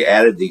level, so they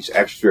added these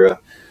extra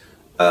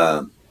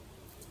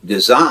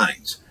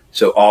designs.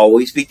 So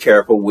always be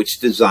careful which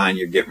design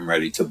you're getting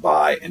ready to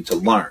buy and to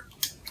learn.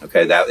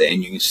 Okay,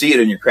 and you can see it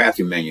in your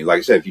crafting menu. Like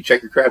I said, if you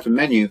check your crafting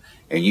menu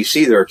and you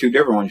see there are 2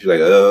 different ones, you're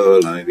like, oh,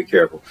 let me be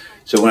careful.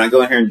 So when I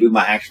go in here and do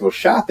my actual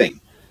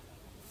shopping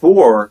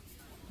for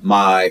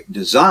my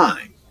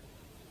design,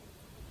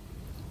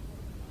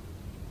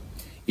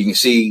 you can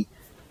see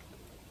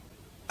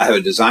I have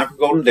a design for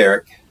golden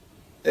derrick.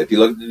 If you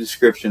look at the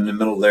description in the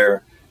middle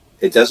there,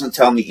 it doesn't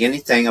tell me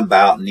anything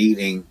about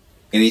needing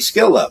any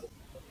skill level.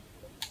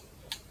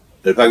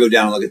 But if I go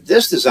down and look at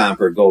this design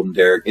for a golden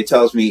derrick, it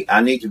tells me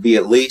I need to be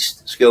at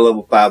least skill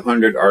level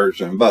 500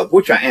 artisan and above,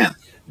 which I am.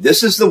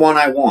 This is the one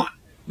I want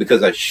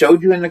because I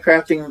showed you in the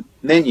crafting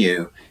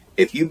menu.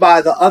 If you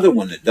buy the other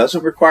one that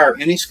doesn't require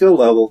any skill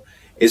level,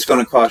 it's going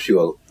to cost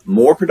you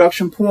more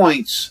production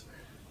points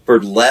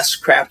for less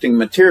crafting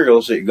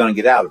materials that you're going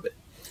to get out of it.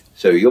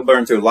 So you'll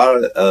burn through a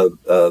lot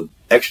of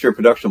extra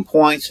production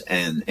points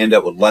and end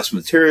up with less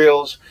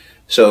materials.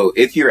 So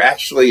if you're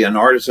actually an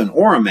artisan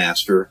or a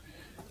master,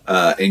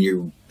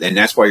 and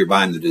that's why you're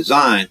buying the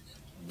design,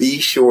 be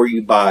sure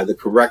you buy the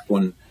correct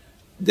one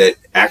that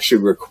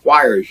actually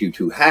requires you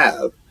to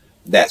have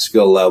that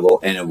skill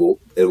level, and it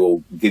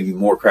will give you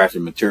more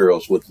crafting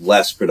materials with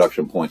less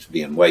production points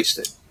being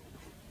wasted.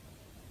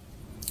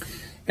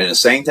 And the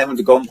same thing with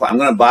the golden plate. I'm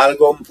going to buy the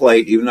golden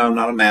plate, even though I'm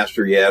not a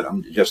master yet.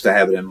 I'm just to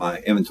have it in my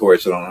inventory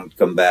so I don't have to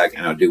come back.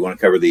 And I do want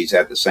to cover these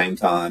at the same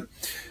time.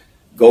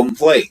 Golden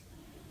plate.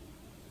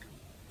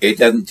 It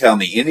doesn't tell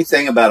me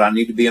anything about I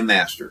need to be a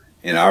master.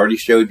 And I already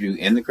showed you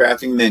in the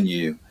crafting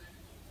menu,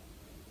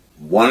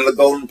 one of the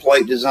golden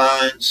plate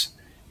designs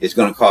is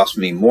going to cost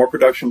me more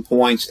production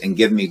points and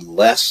give me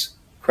less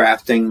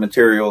crafting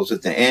materials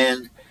at the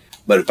end.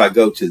 But if I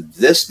go to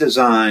this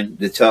design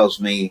that tells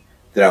me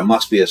that I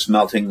must be a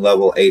smelting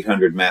level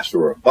 800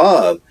 master or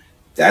above,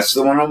 that's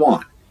the one I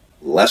want.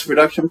 Less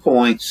production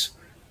points,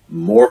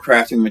 more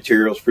crafting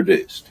materials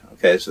produced.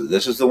 Okay, so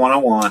this is the one I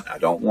want. I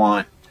don't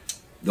want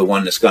the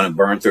one that's going to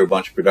burn through a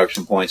bunch of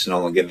production points and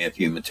only give me a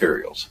few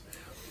materials.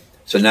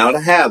 So now to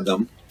have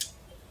them,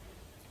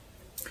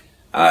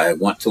 I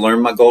want to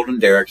learn my golden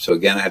derrick. So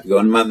again, I have to go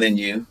into my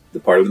menu, the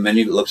part of the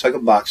menu that looks like a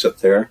box up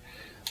there.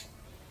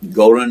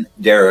 Golden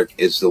derrick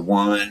is the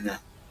one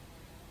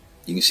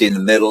you can see in the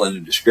middle in the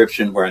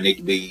description where I need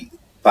to be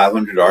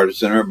 500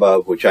 artisan or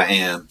above, which I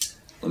am.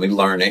 Let me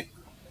learn it.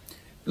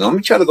 Now let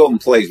me try the golden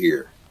plate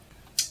here.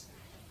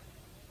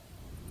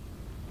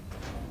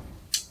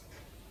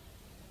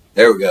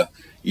 There we go.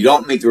 You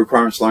don't meet the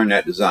requirements to learn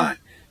that design.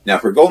 Now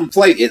for golden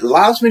plate, it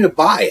allows me to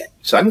buy it.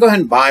 So I can go ahead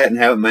and buy it and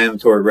have it in my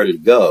inventory ready to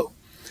go.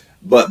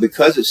 But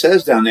because it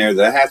says down there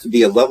that I have to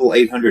be a level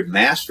 800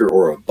 master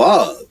or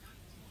above,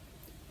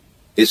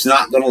 it's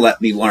not going to let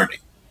me learn it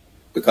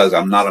because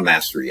I'm not a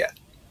master yet.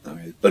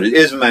 Okay. But it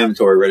is in my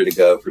inventory ready to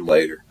go for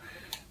later.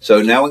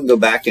 So now we can go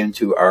back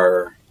into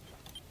our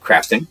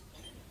crafting.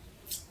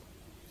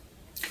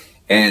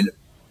 And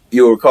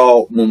you'll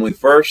recall when we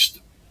first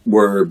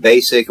were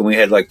basic and we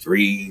had like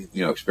 3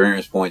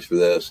 experience points for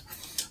this,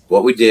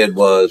 what we did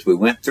was we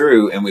went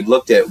through and we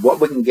looked at what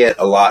we can get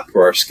a lot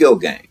for our skill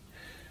gain.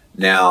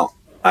 Now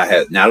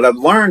that I've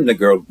learned the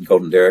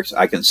golden derricks,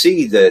 I can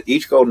see that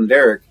each golden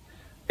derrick,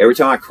 every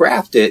time I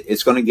craft it,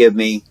 it's going to give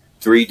me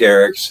 3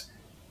 derricks,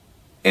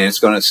 and it's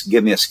going to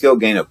give me a skill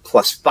gain of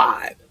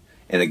 +5.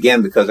 And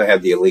again, because I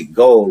have the elite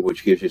gold,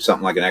 which gives you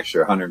something like an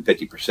extra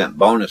 150%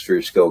 bonus for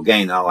your skill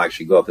gain, I'll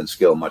actually go up in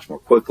skill much more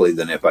quickly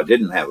than if I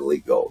didn't have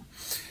elite gold.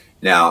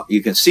 Now,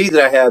 you can see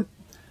that I have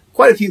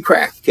quite a few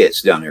craft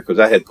kits down there because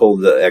I had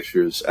pulled the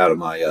extras out of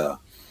my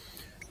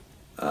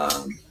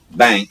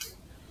bank,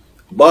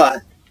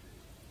 but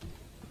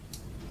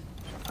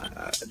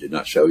I did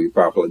not show you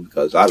properly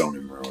because I don't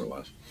even remember what it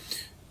was.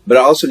 But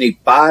I also need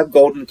 5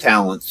 golden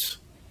talents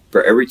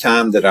for every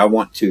time that I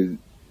want to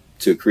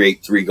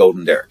create 3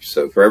 golden derricks.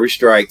 So for every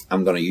strike,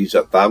 I'm going to use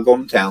up 5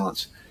 golden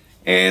talents,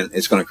 and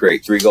it's going to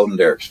create 3 golden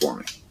derricks for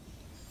me.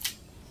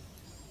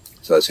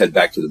 So let's head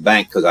back to the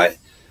bank because I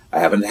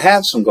happen to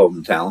have some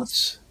golden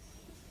talents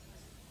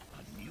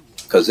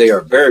because they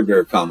are very,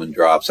 very common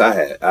drops.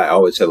 I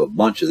always have a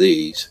bunch of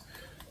these,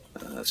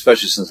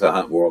 especially since I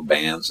hunt world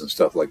bands and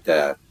stuff like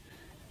that.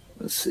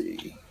 Let's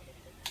see.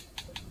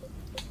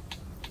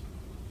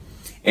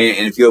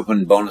 And if you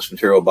open bonus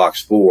material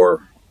box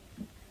 4,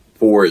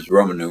 4 is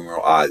Roman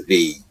numeral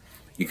IV,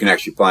 you can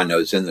actually find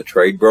those in the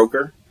trade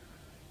broker.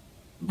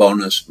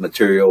 Bonus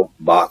material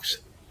box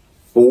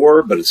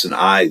 4, but it's an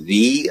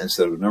IV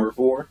instead of number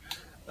 4.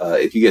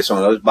 If you get some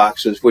of those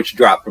boxes, which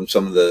drop from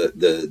some of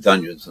the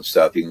dungeons and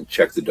stuff, you can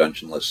check the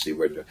dungeon list, see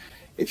where they're.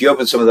 If you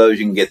open some of those,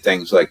 you can get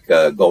things like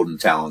golden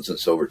talents and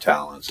silver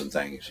talents and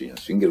things. You know,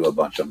 so you can get a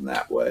bunch of them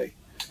that way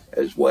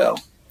as well.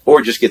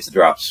 Or just get the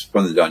drops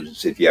from the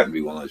dungeons if you happen to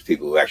be one of those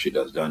people who actually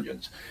does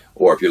dungeons.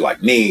 Or if you're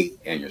like me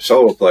and you're a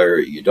solo player,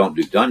 you don't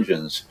do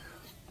dungeons,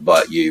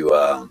 but you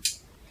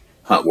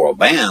hunt world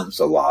bands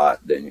a lot,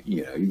 then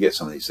you know you get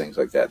some of these things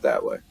like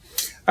that way.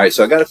 All right,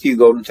 so I got a few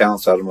golden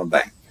talents out of my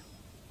bank.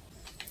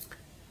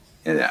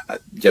 And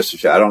just to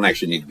show, I don't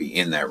actually need to be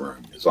in that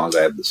room as long as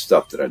I have the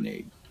stuff that I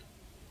need.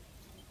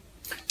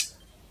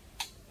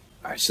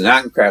 All right, so now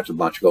I can craft a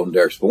bunch of golden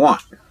derricks for 1.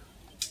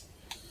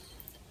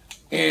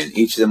 And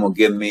each of them will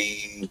give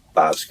me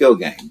 5 skill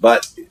gain.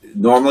 But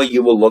normally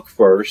you will look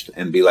first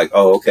and be like,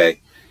 oh,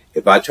 okay,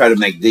 if I try to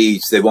make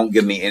these, they won't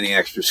give me any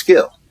extra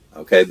skill,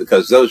 okay,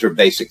 because those are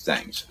basic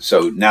things.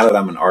 So now that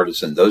I'm an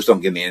artisan, those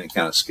don't give me any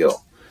kind of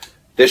skill.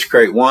 Fish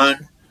crate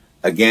 1,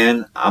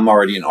 again, I'm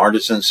already an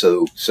artisan,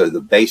 so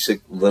the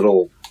basic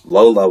little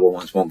low-level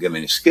ones won't give me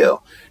any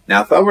skill.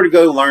 Now, if I were to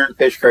go learn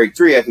fish crate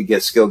 3, I could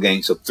get skill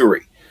gains of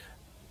 3.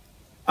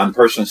 I'm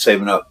personally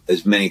saving up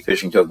as many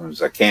fishing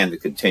tokens as I can to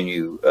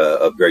continue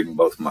upgrading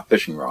both of my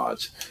fishing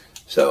rods.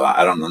 So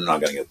I'm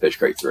not going to get fish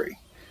crate 3.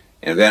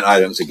 And event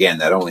items, again,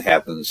 that only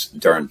happens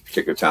during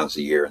particular times of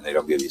the year, and they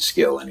don't give you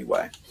skill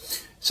anyway.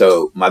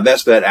 So my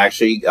best bet,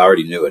 actually, I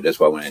already knew it. That's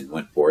why I went and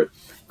went for it.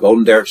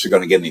 Golden derricks are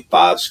going to give me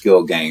 5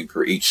 skill gain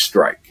for each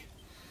strike.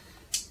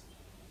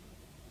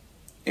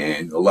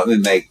 And let me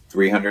make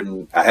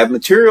 300. I have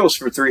materials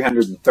for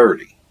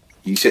 330.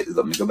 You said,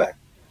 let me go back,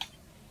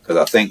 because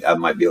I think I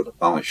might be able to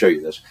finally show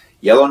you this.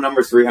 Yellow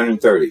number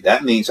 330.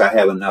 That means I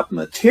have enough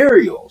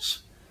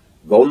materials,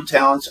 golden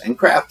talents, and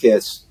craft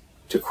kits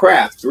to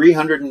craft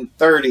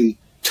 330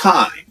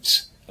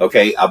 times.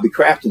 Okay, I'll be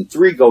crafting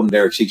 3 golden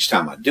derricks each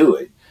time I do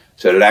it.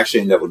 So it'll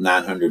actually end up with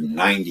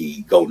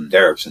 990 golden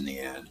derricks in the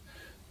end,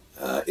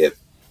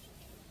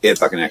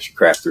 if I can actually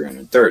craft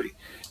 330.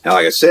 Now,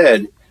 like I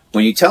said,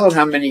 when you tell it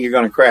how many you're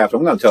going to craft,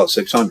 I'm going to tell it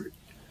 600,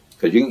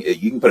 because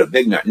you can put a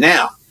big number.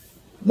 Now,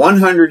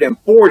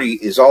 140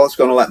 is all it's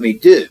going to let me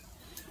do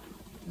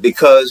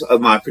because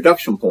of my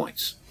production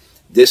points.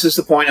 This is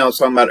the point I was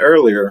talking about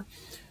earlier.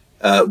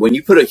 When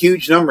you put a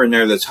huge number in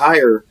there that's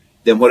higher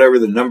than whatever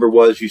the number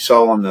was you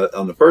saw on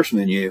the first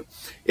menu,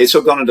 it's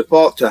going to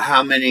default to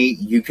how many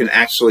you can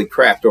actually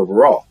craft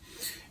overall.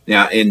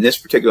 Now, in this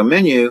particular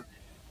menu,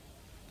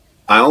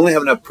 I only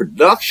have enough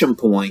production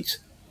points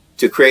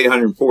to create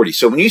 140.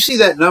 So when you see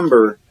that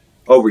number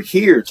over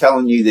here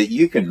telling you that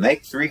you can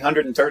make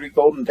 330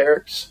 golden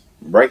derricks,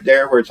 right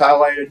there where it's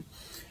highlighted,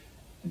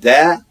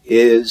 that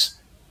is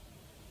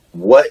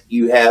what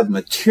you have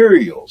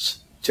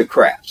materials to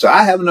craft. So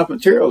I have enough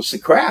materials to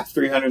craft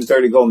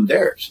 330 golden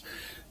derricks,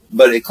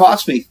 but it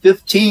costs me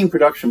 15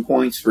 production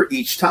points for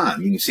each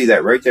time. You can see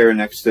that right there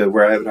next to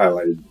where I have it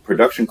highlighted.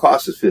 Production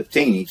cost is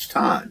 15 each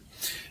time.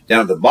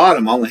 Down at the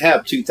bottom, I only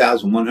have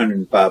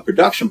 2,105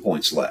 production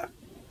points left.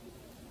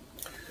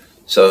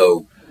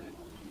 So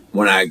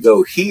when I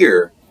go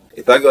here,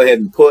 if I go ahead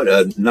and put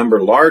a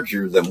number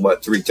larger than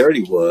what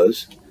 330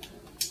 was,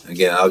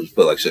 again, I'll just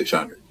put like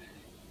 600.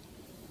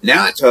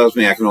 Now it tells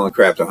me I can only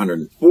craft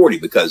 140,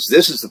 because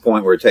this is the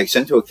point where it takes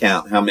into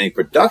account how many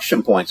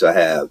production points I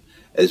have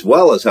as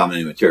well as how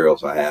many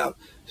materials I have.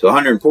 So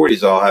 140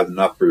 is all I have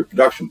enough for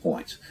production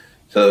points.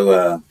 So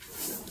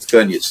let's go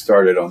ahead and get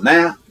started on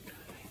that.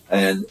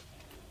 And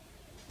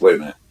wait a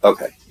minute.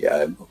 Okay, yeah, I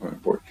have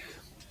 140.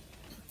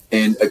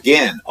 And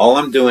again, all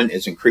I'm doing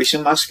is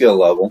increasing my skill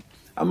level.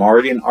 I'm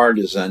already an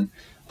artisan.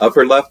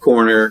 Upper left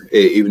corner,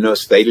 even though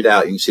it's faded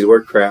out, you can see the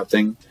word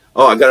crafting.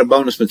 Oh, I got a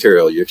bonus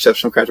material. Your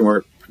exceptional crafting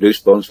work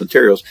produced bonus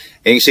materials.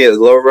 And you can see at the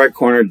lower right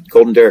corner,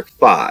 golden derrick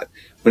 5.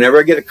 Whenever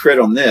I get a crit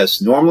on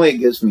this, normally it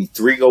gives me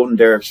 3 golden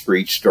derricks for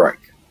each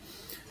strike.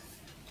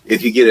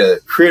 if you get a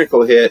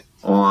critical hit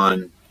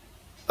on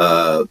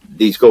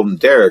these golden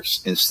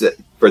derricks, instead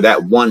for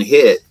that one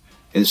hit,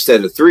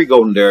 instead of 3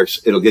 golden derricks,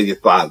 it'll give you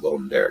 5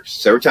 golden derricks.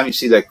 So every time you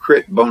see that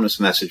crit bonus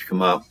message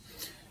come up,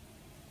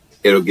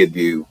 it'll give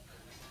you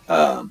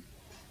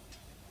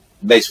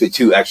basically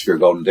 2 extra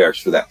golden derricks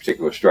for that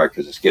particular strike,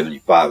 because it's giving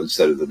you 5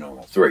 instead of the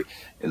normal 3.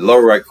 In the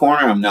lower right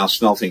corner, I'm now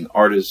smelting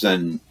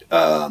Artisan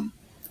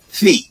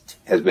Feat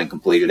has been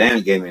completed, and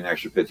it gave me an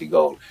extra 50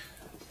 gold.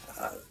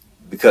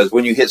 Because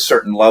when you hit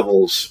certain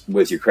levels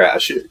with your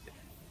craft,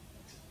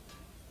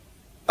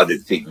 I'll do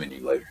the feat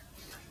menu later.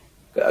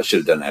 I should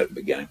have done that at the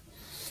beginning.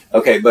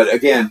 Okay, but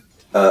again,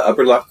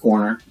 upper left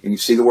corner, you can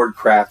see the word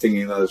crafting,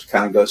 you know, it's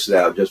kind of ghosted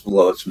out just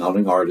below it,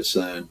 Smelting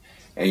Artisan.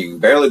 And you can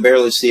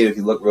barely see it if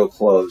you look real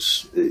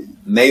close.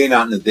 Maybe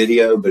not in the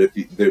video, but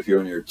if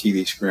you're on your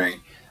TV screen,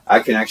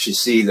 I can actually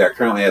see that I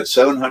currently have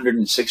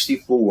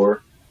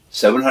 764,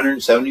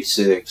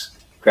 776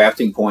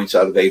 crafting points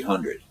out of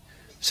 800.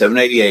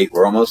 788,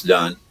 we're almost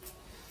done.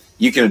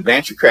 You can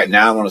advance your craft.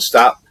 Now I want to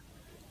stop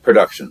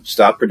production,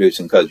 stop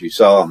producing, because you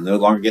saw I'm no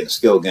longer getting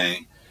skill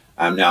gain.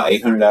 I'm now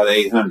 800 out of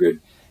 800,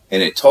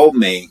 and it told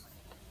me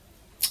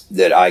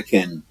that I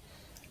can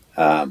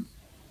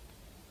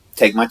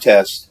take my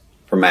test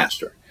for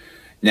master.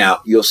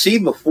 Now you'll see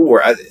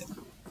before I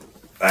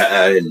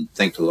didn't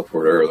think to look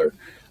for it earlier.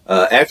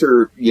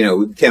 After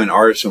we became an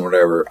artisan or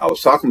whatever, I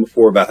was talking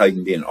before about how you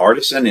can be an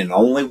artisan in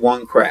only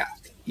one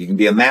craft. You can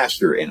be a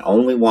master in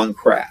only one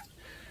craft.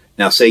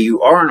 Now say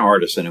you are an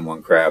artisan in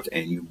one craft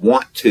and you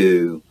want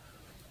to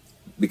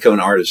become an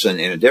artisan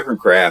in a different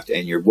craft,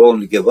 and you're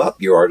willing to give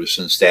up your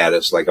artisan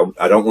status. Like,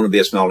 I don't want to be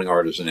a smelting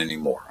artisan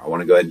anymore. I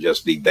want to go ahead and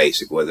just be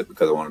basic with it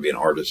because I want to be an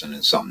artisan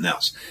in something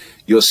else.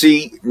 You'll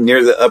see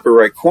near the upper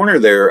right corner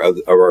there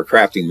of our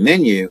crafting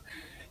menu,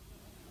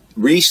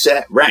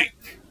 reset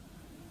rank.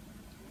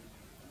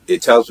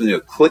 It tells me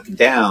to click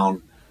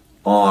down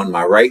on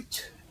my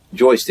right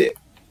joystick.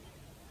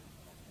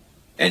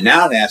 And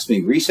now it asks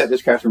me, reset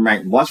this crafting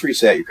rank. Once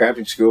reset, your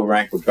crafting skill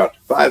rank will drop to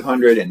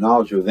 500 and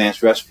knowledge of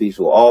advanced recipes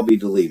will all be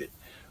deleted.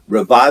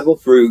 Revival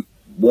fruit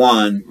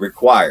 1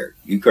 required.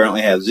 You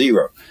currently have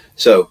 0.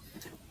 So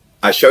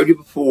I showed you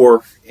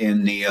before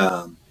in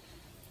the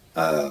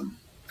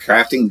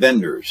crafting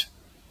vendors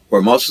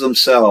where most of them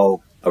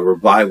sell a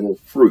revival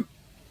fruit.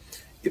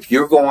 If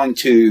you're going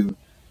to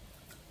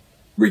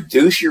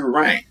reduce your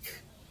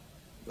rank,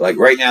 like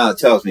right now it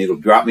tells me it'll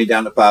drop me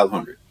down to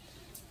 500.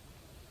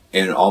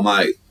 And all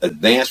my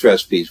advanced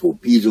recipes will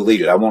be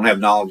deleted. I won't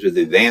have knowledge of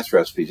the advanced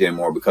recipes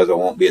anymore because I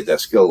won't be at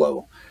that skill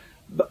level.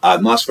 But I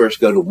must first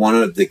go to one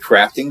of the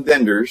crafting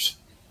vendors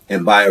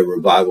and buy a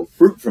revival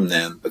fruit from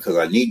them because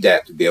I need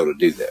that to be able to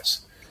do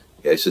this.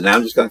 Okay, so now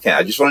I'm just going to count.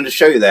 I just wanted to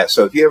show you that.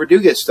 So if you ever do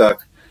get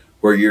stuck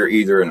where you're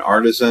either an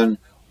artisan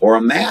or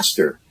a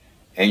master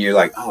and you're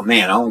like, oh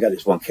man, I only got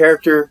this one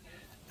character.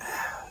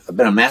 I've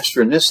been a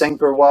master in this thing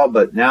for a while,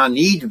 but now I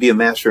need to be a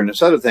master in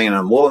this other thing, and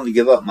I'm willing to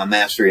give up my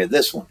mastery of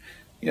this one.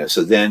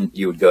 So then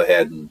you would go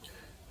ahead and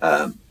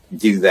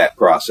do that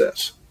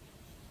process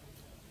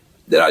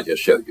that I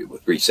just showed you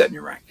with resetting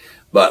your rank.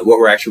 But what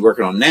we're actually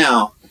working on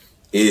now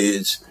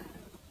is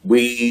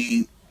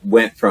we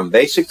went from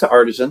basic to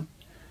artisan.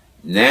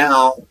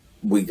 Now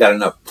we got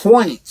enough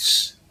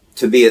points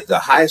to be at the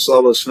highest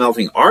level of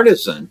smelting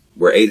artisan.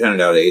 We're 800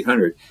 out of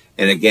 800.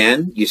 And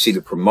again, you see the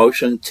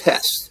promotion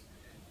test.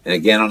 And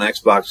again, on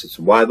Xbox, it's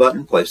a Y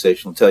button.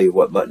 PlayStation will tell you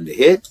what button to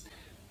hit.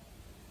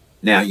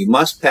 Now, you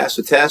must pass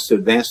the test to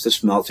advance to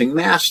Smelting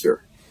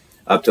Master.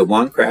 Up to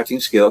 1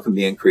 crafting skill can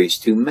be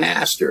increased to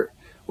Master.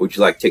 Would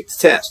you like to take the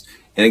test?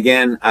 And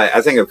again, I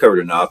think I've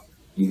covered enough.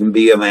 You can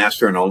be a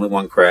master in only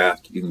one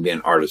craft. You can be an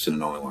artisan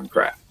in only one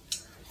craft.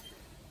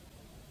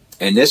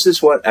 And this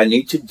is what I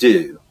need to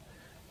do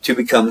to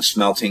become a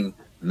Smelting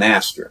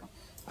Master.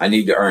 I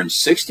need to earn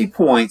 60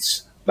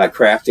 points by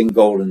crafting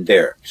golden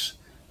derricks.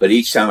 But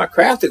each time I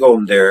craft a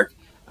golden derrick,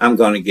 I'm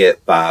going to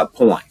get 5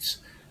 points.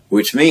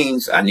 Which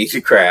means I need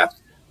to craft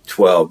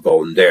 12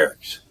 golden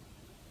derricks.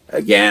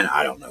 Again,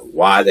 I don't know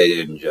why they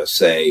didn't just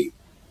say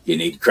you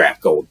need to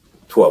craft 12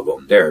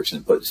 golden derricks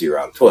and put 0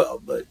 out of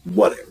 12, but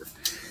whatever.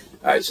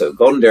 Alright, so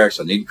golden derricks,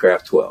 I need to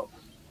craft 12.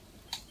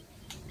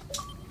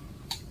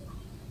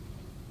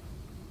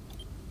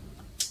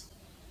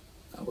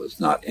 I was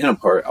not in a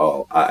party.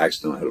 Oh, I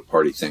accidentally had a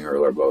party thing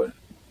earlier, but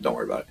don't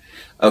worry about it.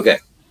 Okay,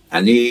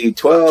 I need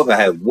 12. I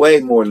have way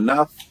more than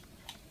enough.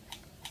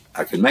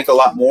 I can make a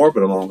lot more,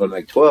 but I'm only going to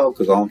make 12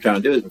 because all I'm trying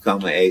to do is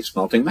become a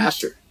smelting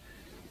master.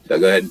 So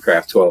I'll go ahead and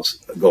craft 12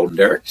 golden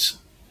derricks.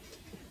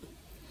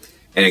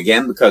 And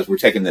again, because we're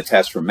taking the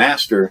test for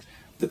master,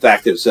 the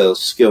fact that it says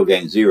skill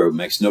gain 0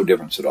 makes no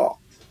difference at all.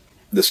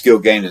 The skill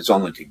gain is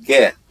only to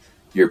get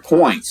your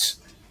points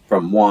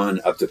from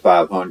 1 up to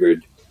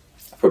 500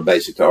 from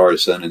basic to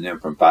artisan, and then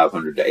from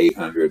 500 to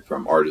 800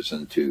 from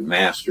artisan to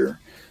master.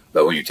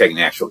 But when you're taking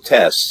the actual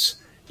tests,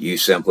 you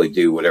simply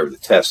do whatever the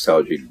test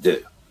tells you to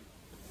do.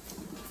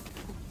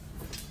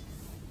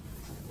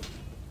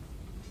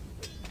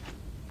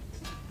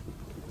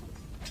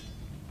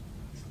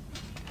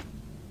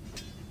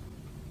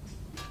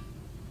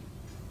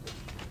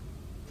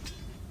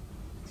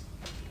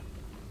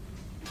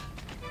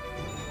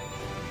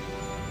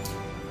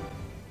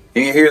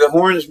 And you hear the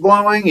horns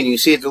blowing, and you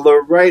see at the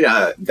lower right,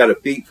 I got a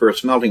feat for a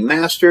smelting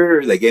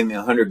master. They gave me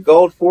 100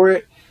 gold for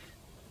it.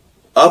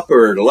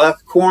 Upper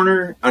left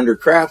corner, under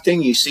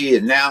crafting, you see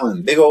it now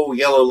in big old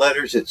yellow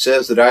letters. It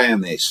says that I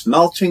am a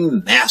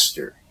smelting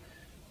master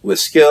with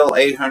skill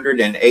 800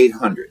 and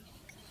 800.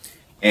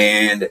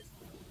 And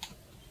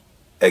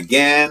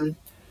again,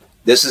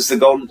 this is the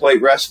golden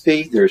plate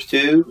recipe. There's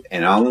two,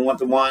 and I only want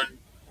the one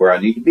where I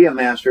need to be a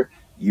master.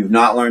 You've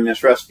not learned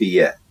this recipe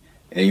yet.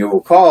 And you'll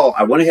recall,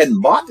 I went ahead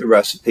and bought the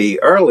recipe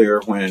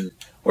earlier when,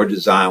 or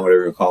design,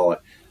 whatever you call it,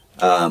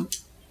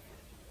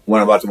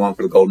 when I bought the one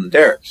for the golden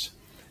derricks.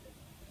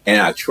 And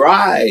I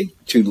tried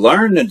to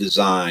learn the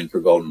design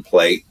for golden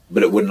plate,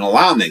 but it wouldn't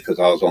allow me because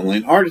I was only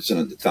an artisan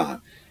at the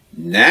time.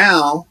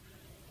 Now,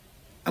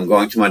 I'm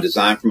going to my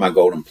design for my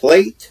golden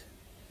plate.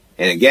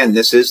 And again,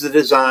 this is the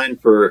design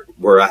for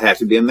where I have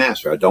to be a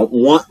master. I don't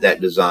want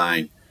that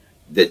design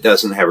that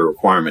doesn't have a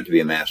requirement to be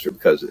a master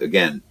because,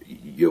 again,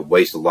 you'll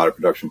waste a lot of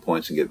production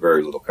points and get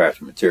very little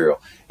crafting material.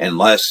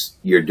 Unless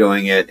you're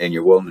doing it and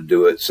you're willing to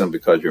do it simply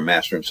because you're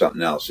mastering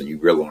something else and you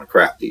really want to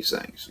craft these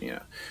things, you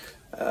know.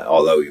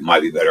 Although you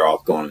might be better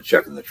off going and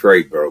checking the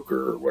trade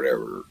broker or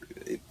whatever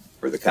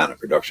for the kind of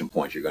production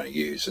points you're going to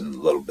use and a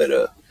little bit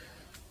of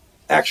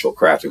actual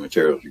crafting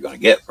materials you're going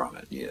to get from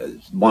it. You know,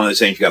 it's one of those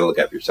things you got to look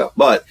at for yourself.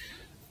 But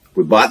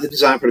we bought the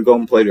design for the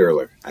golden plate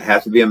earlier. I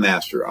have to be a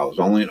master. I was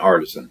only an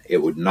artisan. It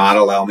would not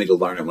allow me to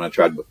learn it when I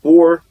tried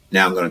before.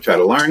 Now I'm going to try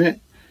to learn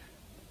it.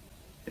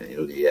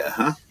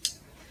 Yeah,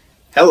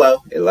 Hello.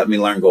 It let me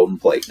learn golden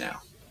plate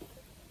now.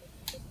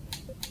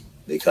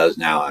 Because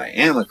now I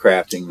am a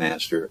crafting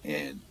master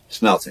in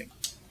smelting.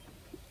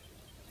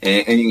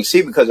 And you can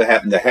see because I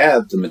happen to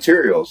have the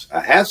materials,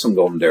 I have some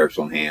golden derricks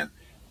on hand,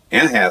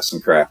 and I have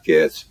some craft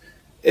kits.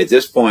 At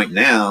this point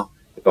now,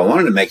 if I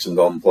wanted to make some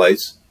golden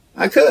plates,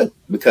 I could.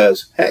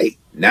 Because, hey,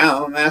 now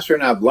I'm a master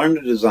and I've learned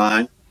the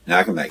design, now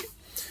I can make it.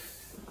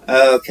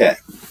 Okay.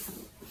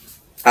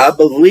 I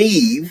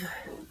believe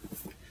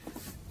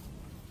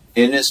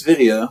in this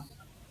video,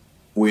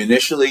 we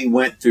initially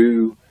went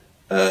through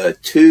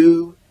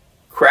two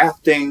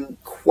crafting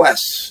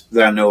quests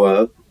that I know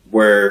of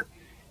where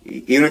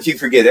even if you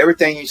forget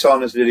everything you saw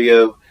in this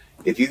video,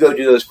 if you go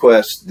do those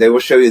quests, they will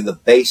show you the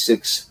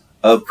basics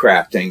of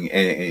crafting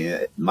and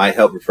it might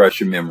help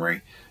refresh your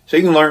memory. So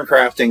you can learn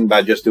crafting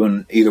by just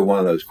doing either one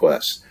of those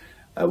quests.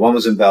 One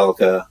was in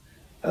Bellica,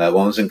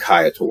 one was in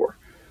Kaiator.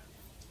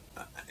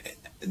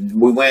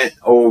 We went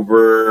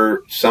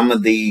over some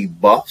of the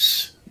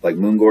buffs like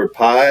Moongourd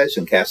Pies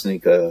and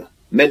Castanica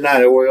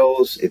Midnight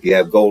Oils. If you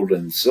have gold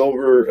and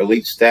silver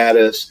elite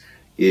status,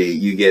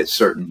 you get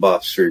certain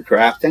buffs through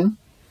crafting.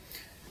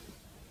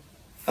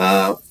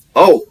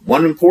 Oh,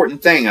 one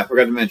important thing I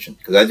forgot to mention,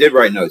 because I did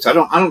write notes. I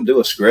don't do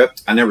a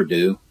script. I never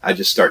do. I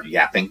just start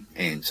yapping,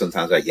 and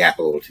sometimes I yap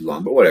a little too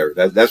long, but whatever.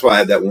 That's why I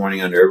have that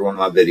warning under every one of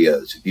my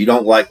videos. If you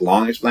don't like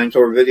long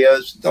explanatory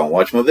videos, don't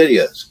watch my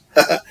videos.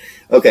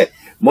 Okay,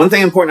 one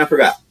thing important I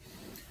forgot.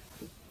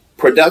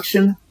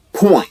 Production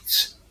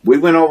points. We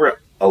went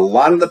over a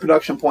lot of the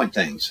production point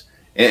things.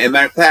 And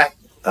matter of fact,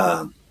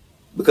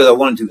 because I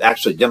wanted to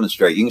actually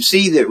demonstrate, you can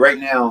see that right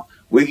now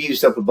we've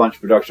used up a bunch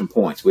of production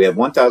points. We have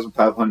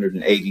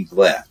 1,580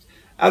 left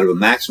out of a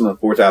maximum of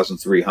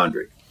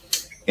 4,300.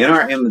 In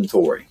our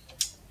inventory,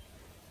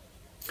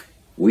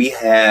 we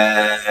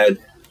had,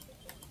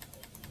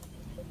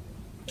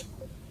 I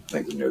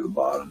think it's near the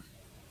bottom.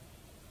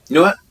 You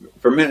know what?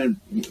 For a minute,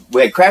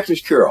 we had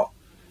Crafter's Cure-All.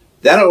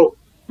 That'll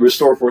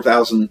restore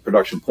 4,000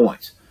 production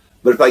points.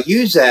 But if I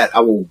use that, I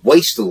will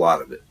waste a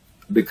lot of it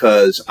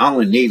because I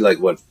only need like,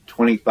 what,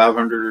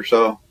 2,500 or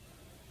so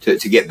to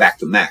get back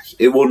to max.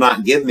 It will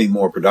not give me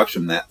more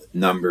production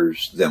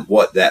numbers than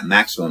what that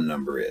maximum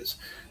number is.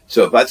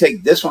 So if I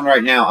take this one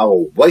right now, I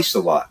will waste a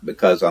lot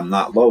because I'm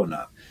not low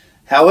enough.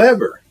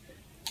 However,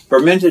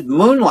 fermented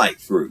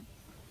moonlight fruit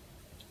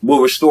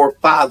will restore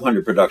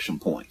 500 production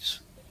points.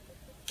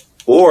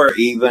 Or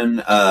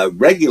even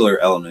regular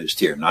Eleanors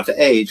tier, not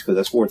to age because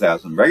that's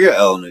 4,000. Regular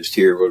Eleanors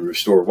tier will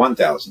restore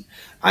 1,000.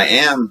 I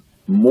am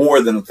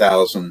more than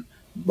 1,000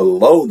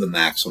 below the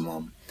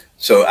maximum,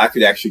 so I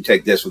could actually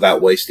take this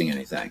without wasting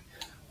anything.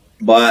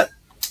 But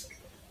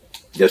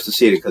just to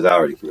see it, because I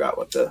already forgot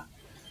what the.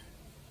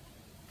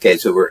 Okay,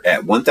 so we're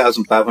at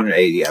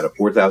 1,580 out of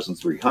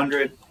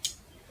 4,300.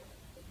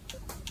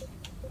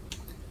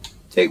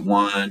 Take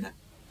one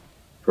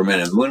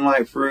fermented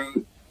moonlight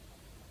fruit,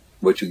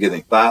 which will give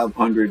me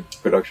 500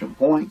 production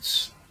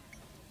points.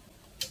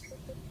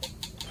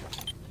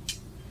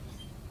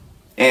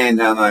 And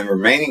now my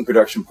remaining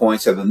production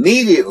points have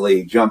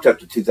immediately jumped up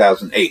to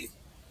 2,080.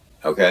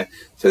 Okay,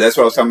 so that's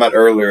what I was talking about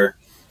earlier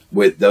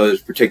with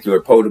those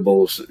particular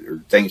potables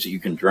or things that you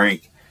can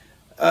drink.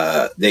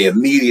 They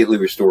immediately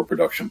restore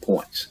production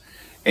points.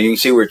 And you can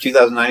see we're at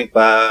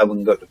 2,095. We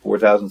can go up to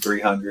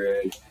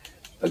 4,300.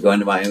 I'll go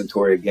into my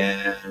inventory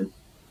again.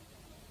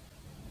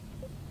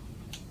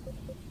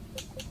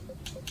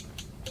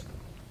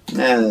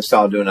 And it's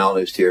all doing all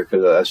this here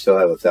because I still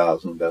have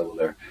 1,000 available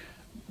there.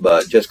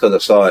 But just because I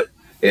saw it,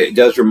 it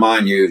does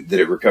remind you that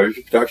it recovers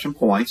your production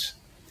points.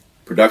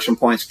 production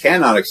points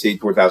cannot exceed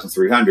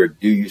 4,300.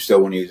 Do you still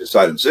want to use this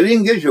item? So it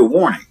even gives you a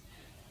warning.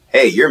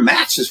 Hey, your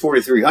max is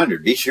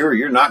 4,300. Be sure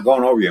you're not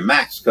going over your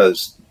max,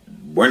 because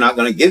we're not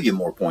going to give you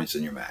more points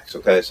than your max.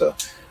 Okay, so,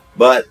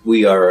 but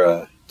we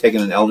are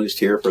taking an L-News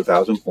tier for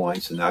 1,000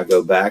 points, and now I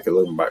go back and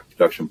look at my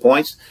production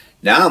points.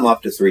 Now I'm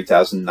up to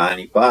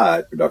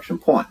 3,095 production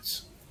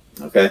points.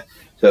 Okay,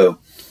 so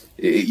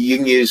you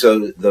can use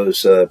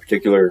those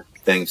particular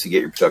things to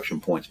get your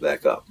production points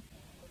back up.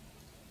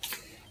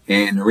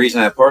 And the reason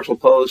I have partial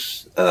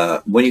posts,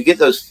 when you get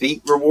those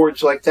feat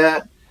rewards like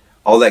that,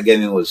 all that gave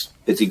me was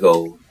 50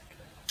 gold.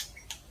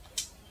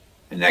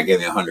 And that gave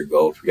me 100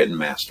 gold for getting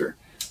master.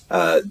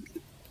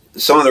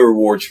 Some of the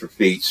rewards for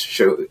feats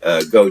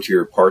go to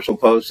your partial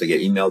posts. They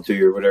get emailed to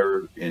you or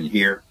whatever in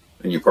here,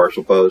 in your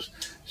partial post.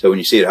 So when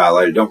you see it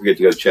highlighted, don't forget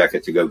to go check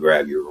it to go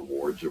grab your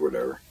rewards or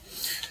whatever.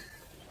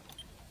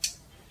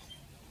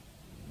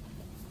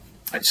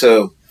 Right,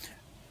 so,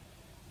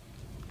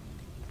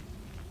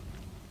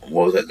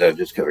 what was that I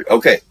just covered?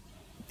 Okay,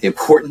 the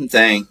important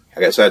thing, I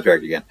got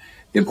sidetracked again.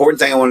 The important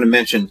thing I wanted to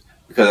mention,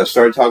 because I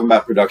started talking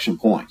about production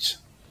points.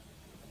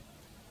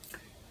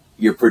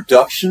 Your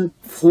production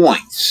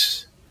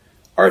points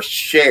are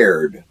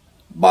shared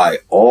by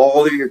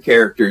all of your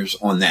characters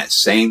on that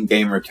same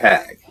gamer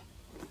tag.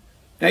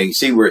 Now you can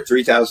see we're at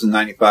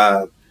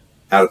 3,095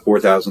 out of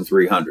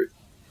 4,300.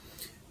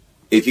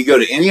 If you go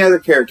to any other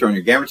character on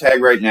your gamer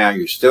tag right now,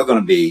 you're still going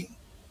to be,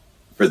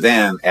 for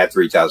them, at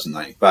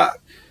 3,095.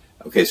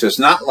 Okay, so it's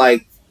not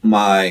like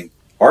my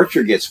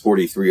Archer gets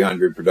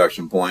 4,300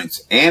 production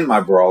points, and my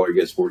Brawler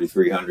gets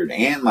 4,300,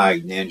 and my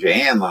Ninja,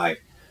 and my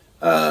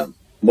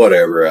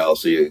whatever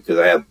else, because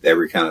I have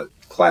every kind of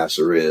class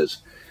there is.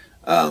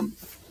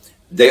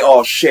 They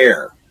all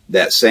share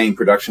that same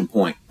production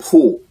point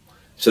pool.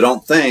 So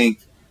don't think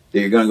that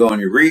you're going to go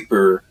on your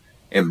Reaper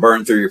and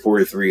burn through your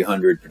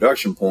 4,300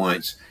 production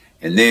points,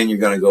 and then you're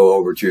going to go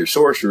over to your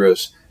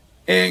Sorceress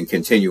and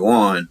continue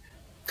on,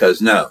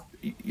 because no,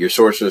 your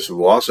Sorceress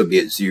will also be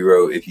at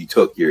 0 if you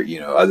took your,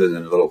 other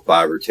than a little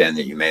 5 or 10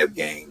 that you may have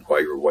gained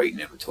while you were waiting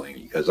in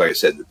between. Because like I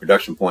said, the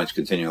production points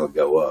continually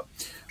go up.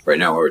 Right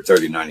now we're at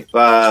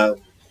 3095.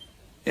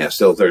 Yeah,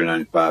 still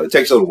 3095. It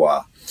takes a little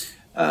while.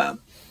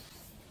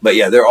 But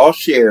yeah, they're all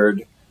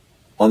shared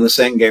on the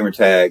same gamer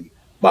tag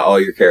by all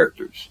your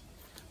characters.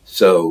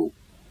 So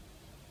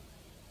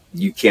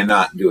you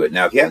cannot do it.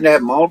 Now, if you happen to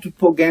have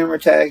multiple gamer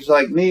tags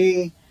like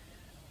me,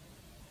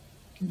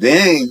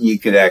 then you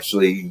could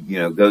actually,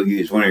 go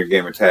use one of your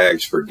gamer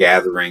tags for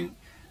gathering,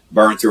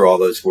 burn through all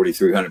those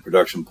 4,300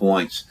 production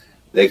points.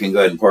 They can go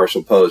ahead and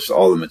partial post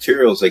all the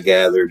materials they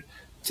gathered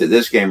to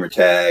this gamer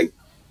tag.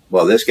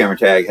 Well, this gamer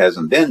tag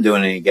hasn't been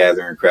doing any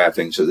gathering and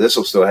crafting, so this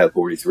will still have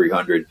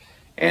 4,300,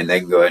 and they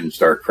can go ahead and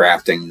start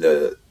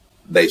crafting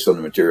based on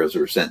the materials that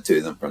were sent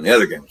to them from the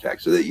other gamer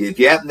tag. So that if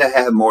you happen to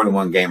have more than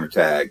one gamer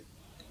tag,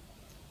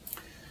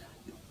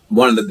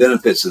 one of the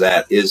benefits of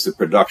that is the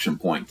production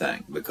point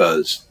thing,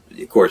 because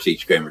of course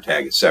each gamer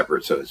tag is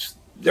separate, so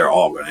they're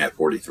all going to have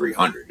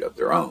 4,300 of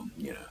their own,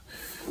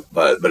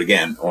 But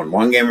again, on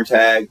one gamer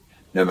tag,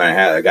 no matter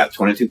how, I got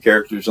 22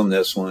 characters on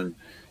this one,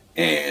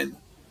 and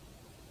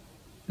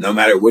no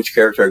matter which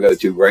character I go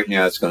to right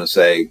now, it's going to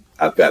say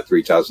I've got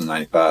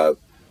 3,095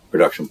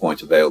 production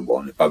points available.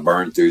 And if I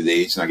burn through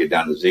these and I get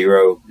down to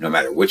 0, no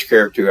matter which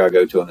character I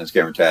go to on this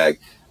gamer tag,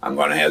 I'm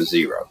going to have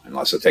 0.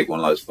 Unless I take one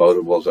of those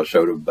photables I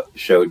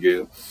showed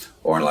you,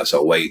 or unless I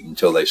wait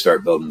until they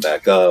start building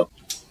back up.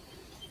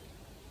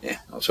 Yeah,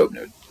 I was hoping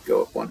it would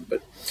go up one.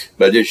 But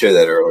I did show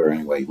that earlier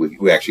anyway.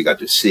 We actually got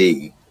to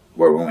see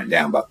where we went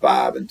down by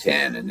 5 and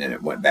 10, and then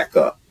it went back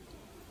up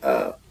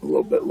a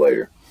little bit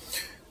later.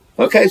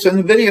 Okay, so in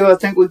the video, I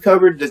think we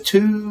covered the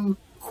 2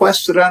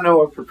 quests that I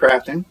know of for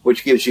crafting,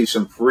 which gives you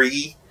some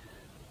free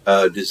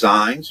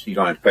designs. You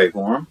don't have to pay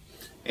for them.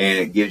 And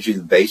it gives you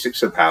the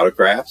basics of how to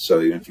craft.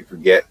 So even if you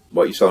forget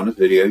what you saw in this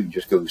video, you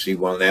just go see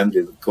one of them,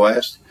 do the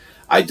quest.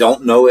 I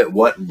don't know at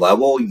what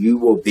level you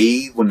will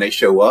be when they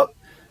show up.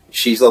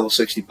 She's level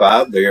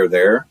 65. They are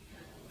there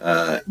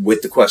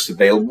with the quest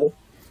available.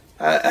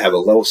 I have a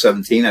level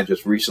 17. I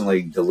just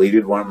recently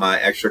deleted one of my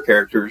extra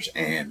characters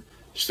and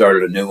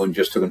started a new one.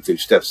 Just took them through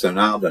Stepstone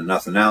Isle, done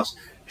nothing else.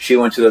 She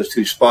went to those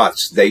 2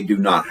 spots. They do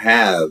not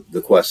have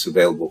the quests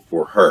available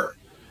for her.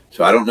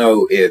 So I don't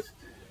know if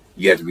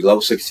you have to be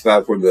level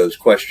 65 for those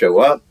quests show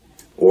up,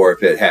 or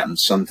if it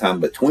happens sometime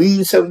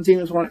between 17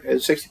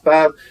 and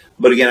 65.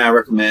 But again, I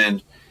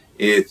recommend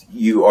if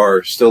you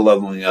are still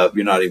leveling up,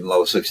 you're not even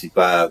level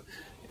 65,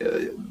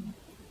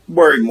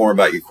 worry more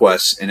about your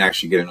quests and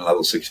actually getting to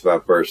level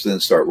 65 first, then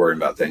start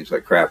worrying about things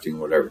like crafting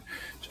or whatever.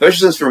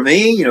 Especially since for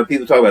me,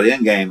 people talk about the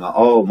end game,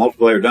 oh,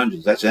 multiplayer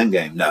dungeons, that's end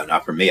game. No,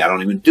 not for me. I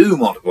don't even do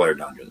multiplayer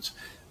dungeons.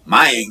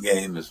 My end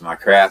game is my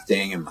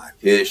crafting and my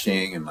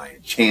fishing and my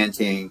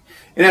enchanting.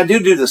 And I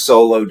do the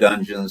solo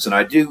dungeons, and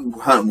I do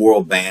hunt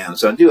world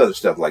bands, so I do other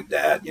stuff like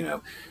that,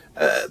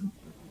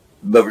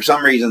 But for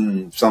some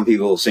reason, some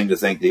people seem to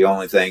think the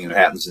only thing that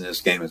happens in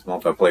this game is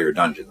multiplayer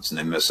dungeons, and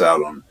they miss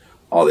out on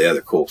all the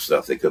other cool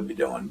stuff they could be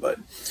doing. But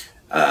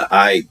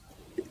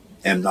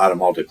am not a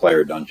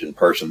multiplayer dungeon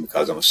person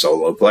because I'm a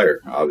solo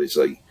player.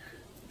 Obviously,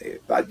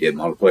 if I did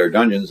multiplayer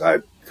dungeons, I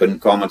couldn't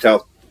call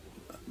myself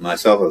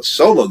a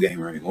solo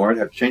gamer anymore. I'd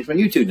have to change my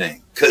YouTube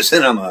name because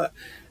then I'm a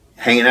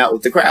hanging out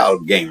with the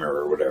crowd gamer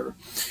or whatever.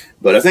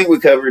 But I think we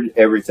covered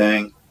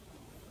everything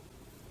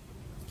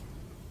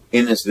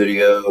in this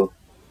video.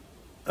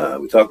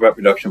 We talked about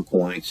production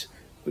points.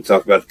 We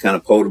talked about the kind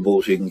of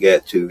potables you can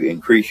get to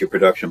increase your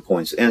production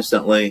points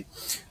instantly.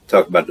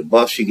 Talked about the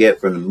buffs you get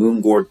from the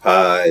Moon Gourd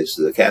Pies,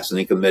 the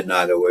Casanica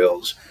Midnight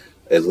Oils,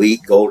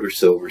 Elite Gold or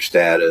Silver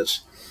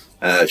status.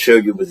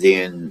 Showed you with the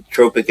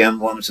entropic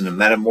emblems and the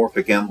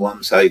metamorphic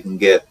emblems how you can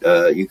get,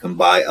 you can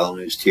buy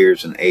Elenu's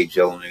Tears and age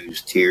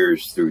Elenu's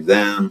Tears through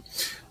them.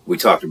 We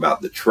talked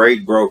about the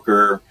trade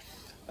broker,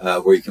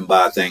 where you can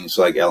buy things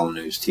like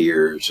Elenu's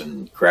Tears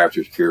and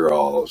Crafter's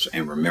Cure-Alls.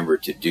 And remember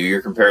to do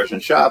your comparison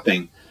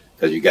shopping,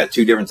 because you got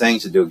two different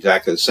things that do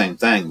exactly the same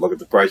thing. Look at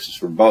the prices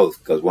for both,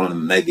 because one of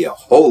them may be a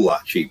whole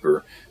lot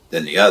cheaper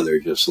than the other,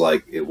 just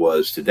like it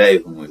was today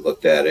when we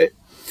looked at it.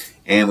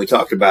 And we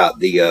talked about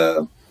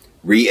the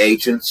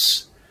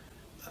reagents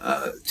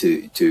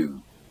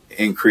to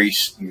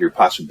increase your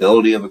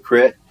possibility of a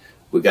crit.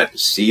 We got to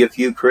see a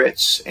few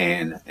crits,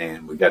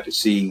 and we got to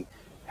see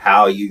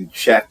how you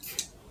check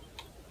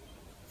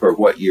for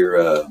what your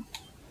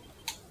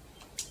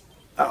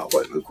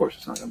of course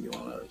it's not going to be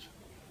one of those.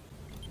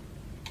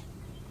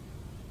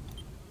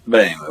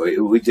 But anyway,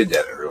 we did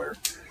that earlier.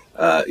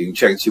 You can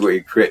check and see what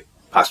your crit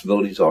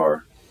possibilities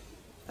are.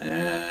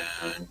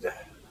 And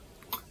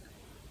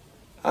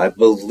I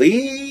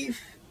believe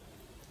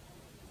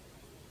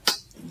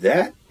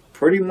that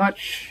pretty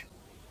much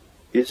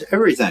is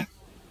everything.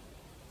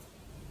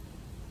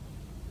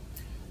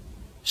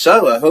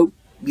 So I hope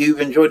you've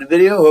enjoyed the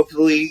video.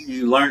 Hopefully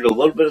you learned a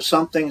little bit of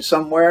something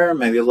somewhere,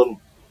 maybe a little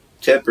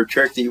tip or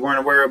trick that you weren't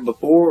aware of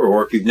before,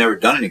 or if you've never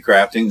done any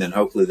crafting, then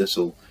hopefully this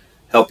will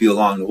help you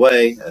along the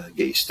way,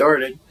 get you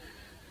started.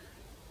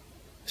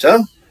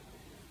 So,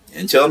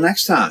 until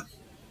next time,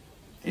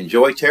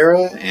 enjoy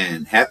Tera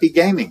and happy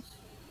gaming.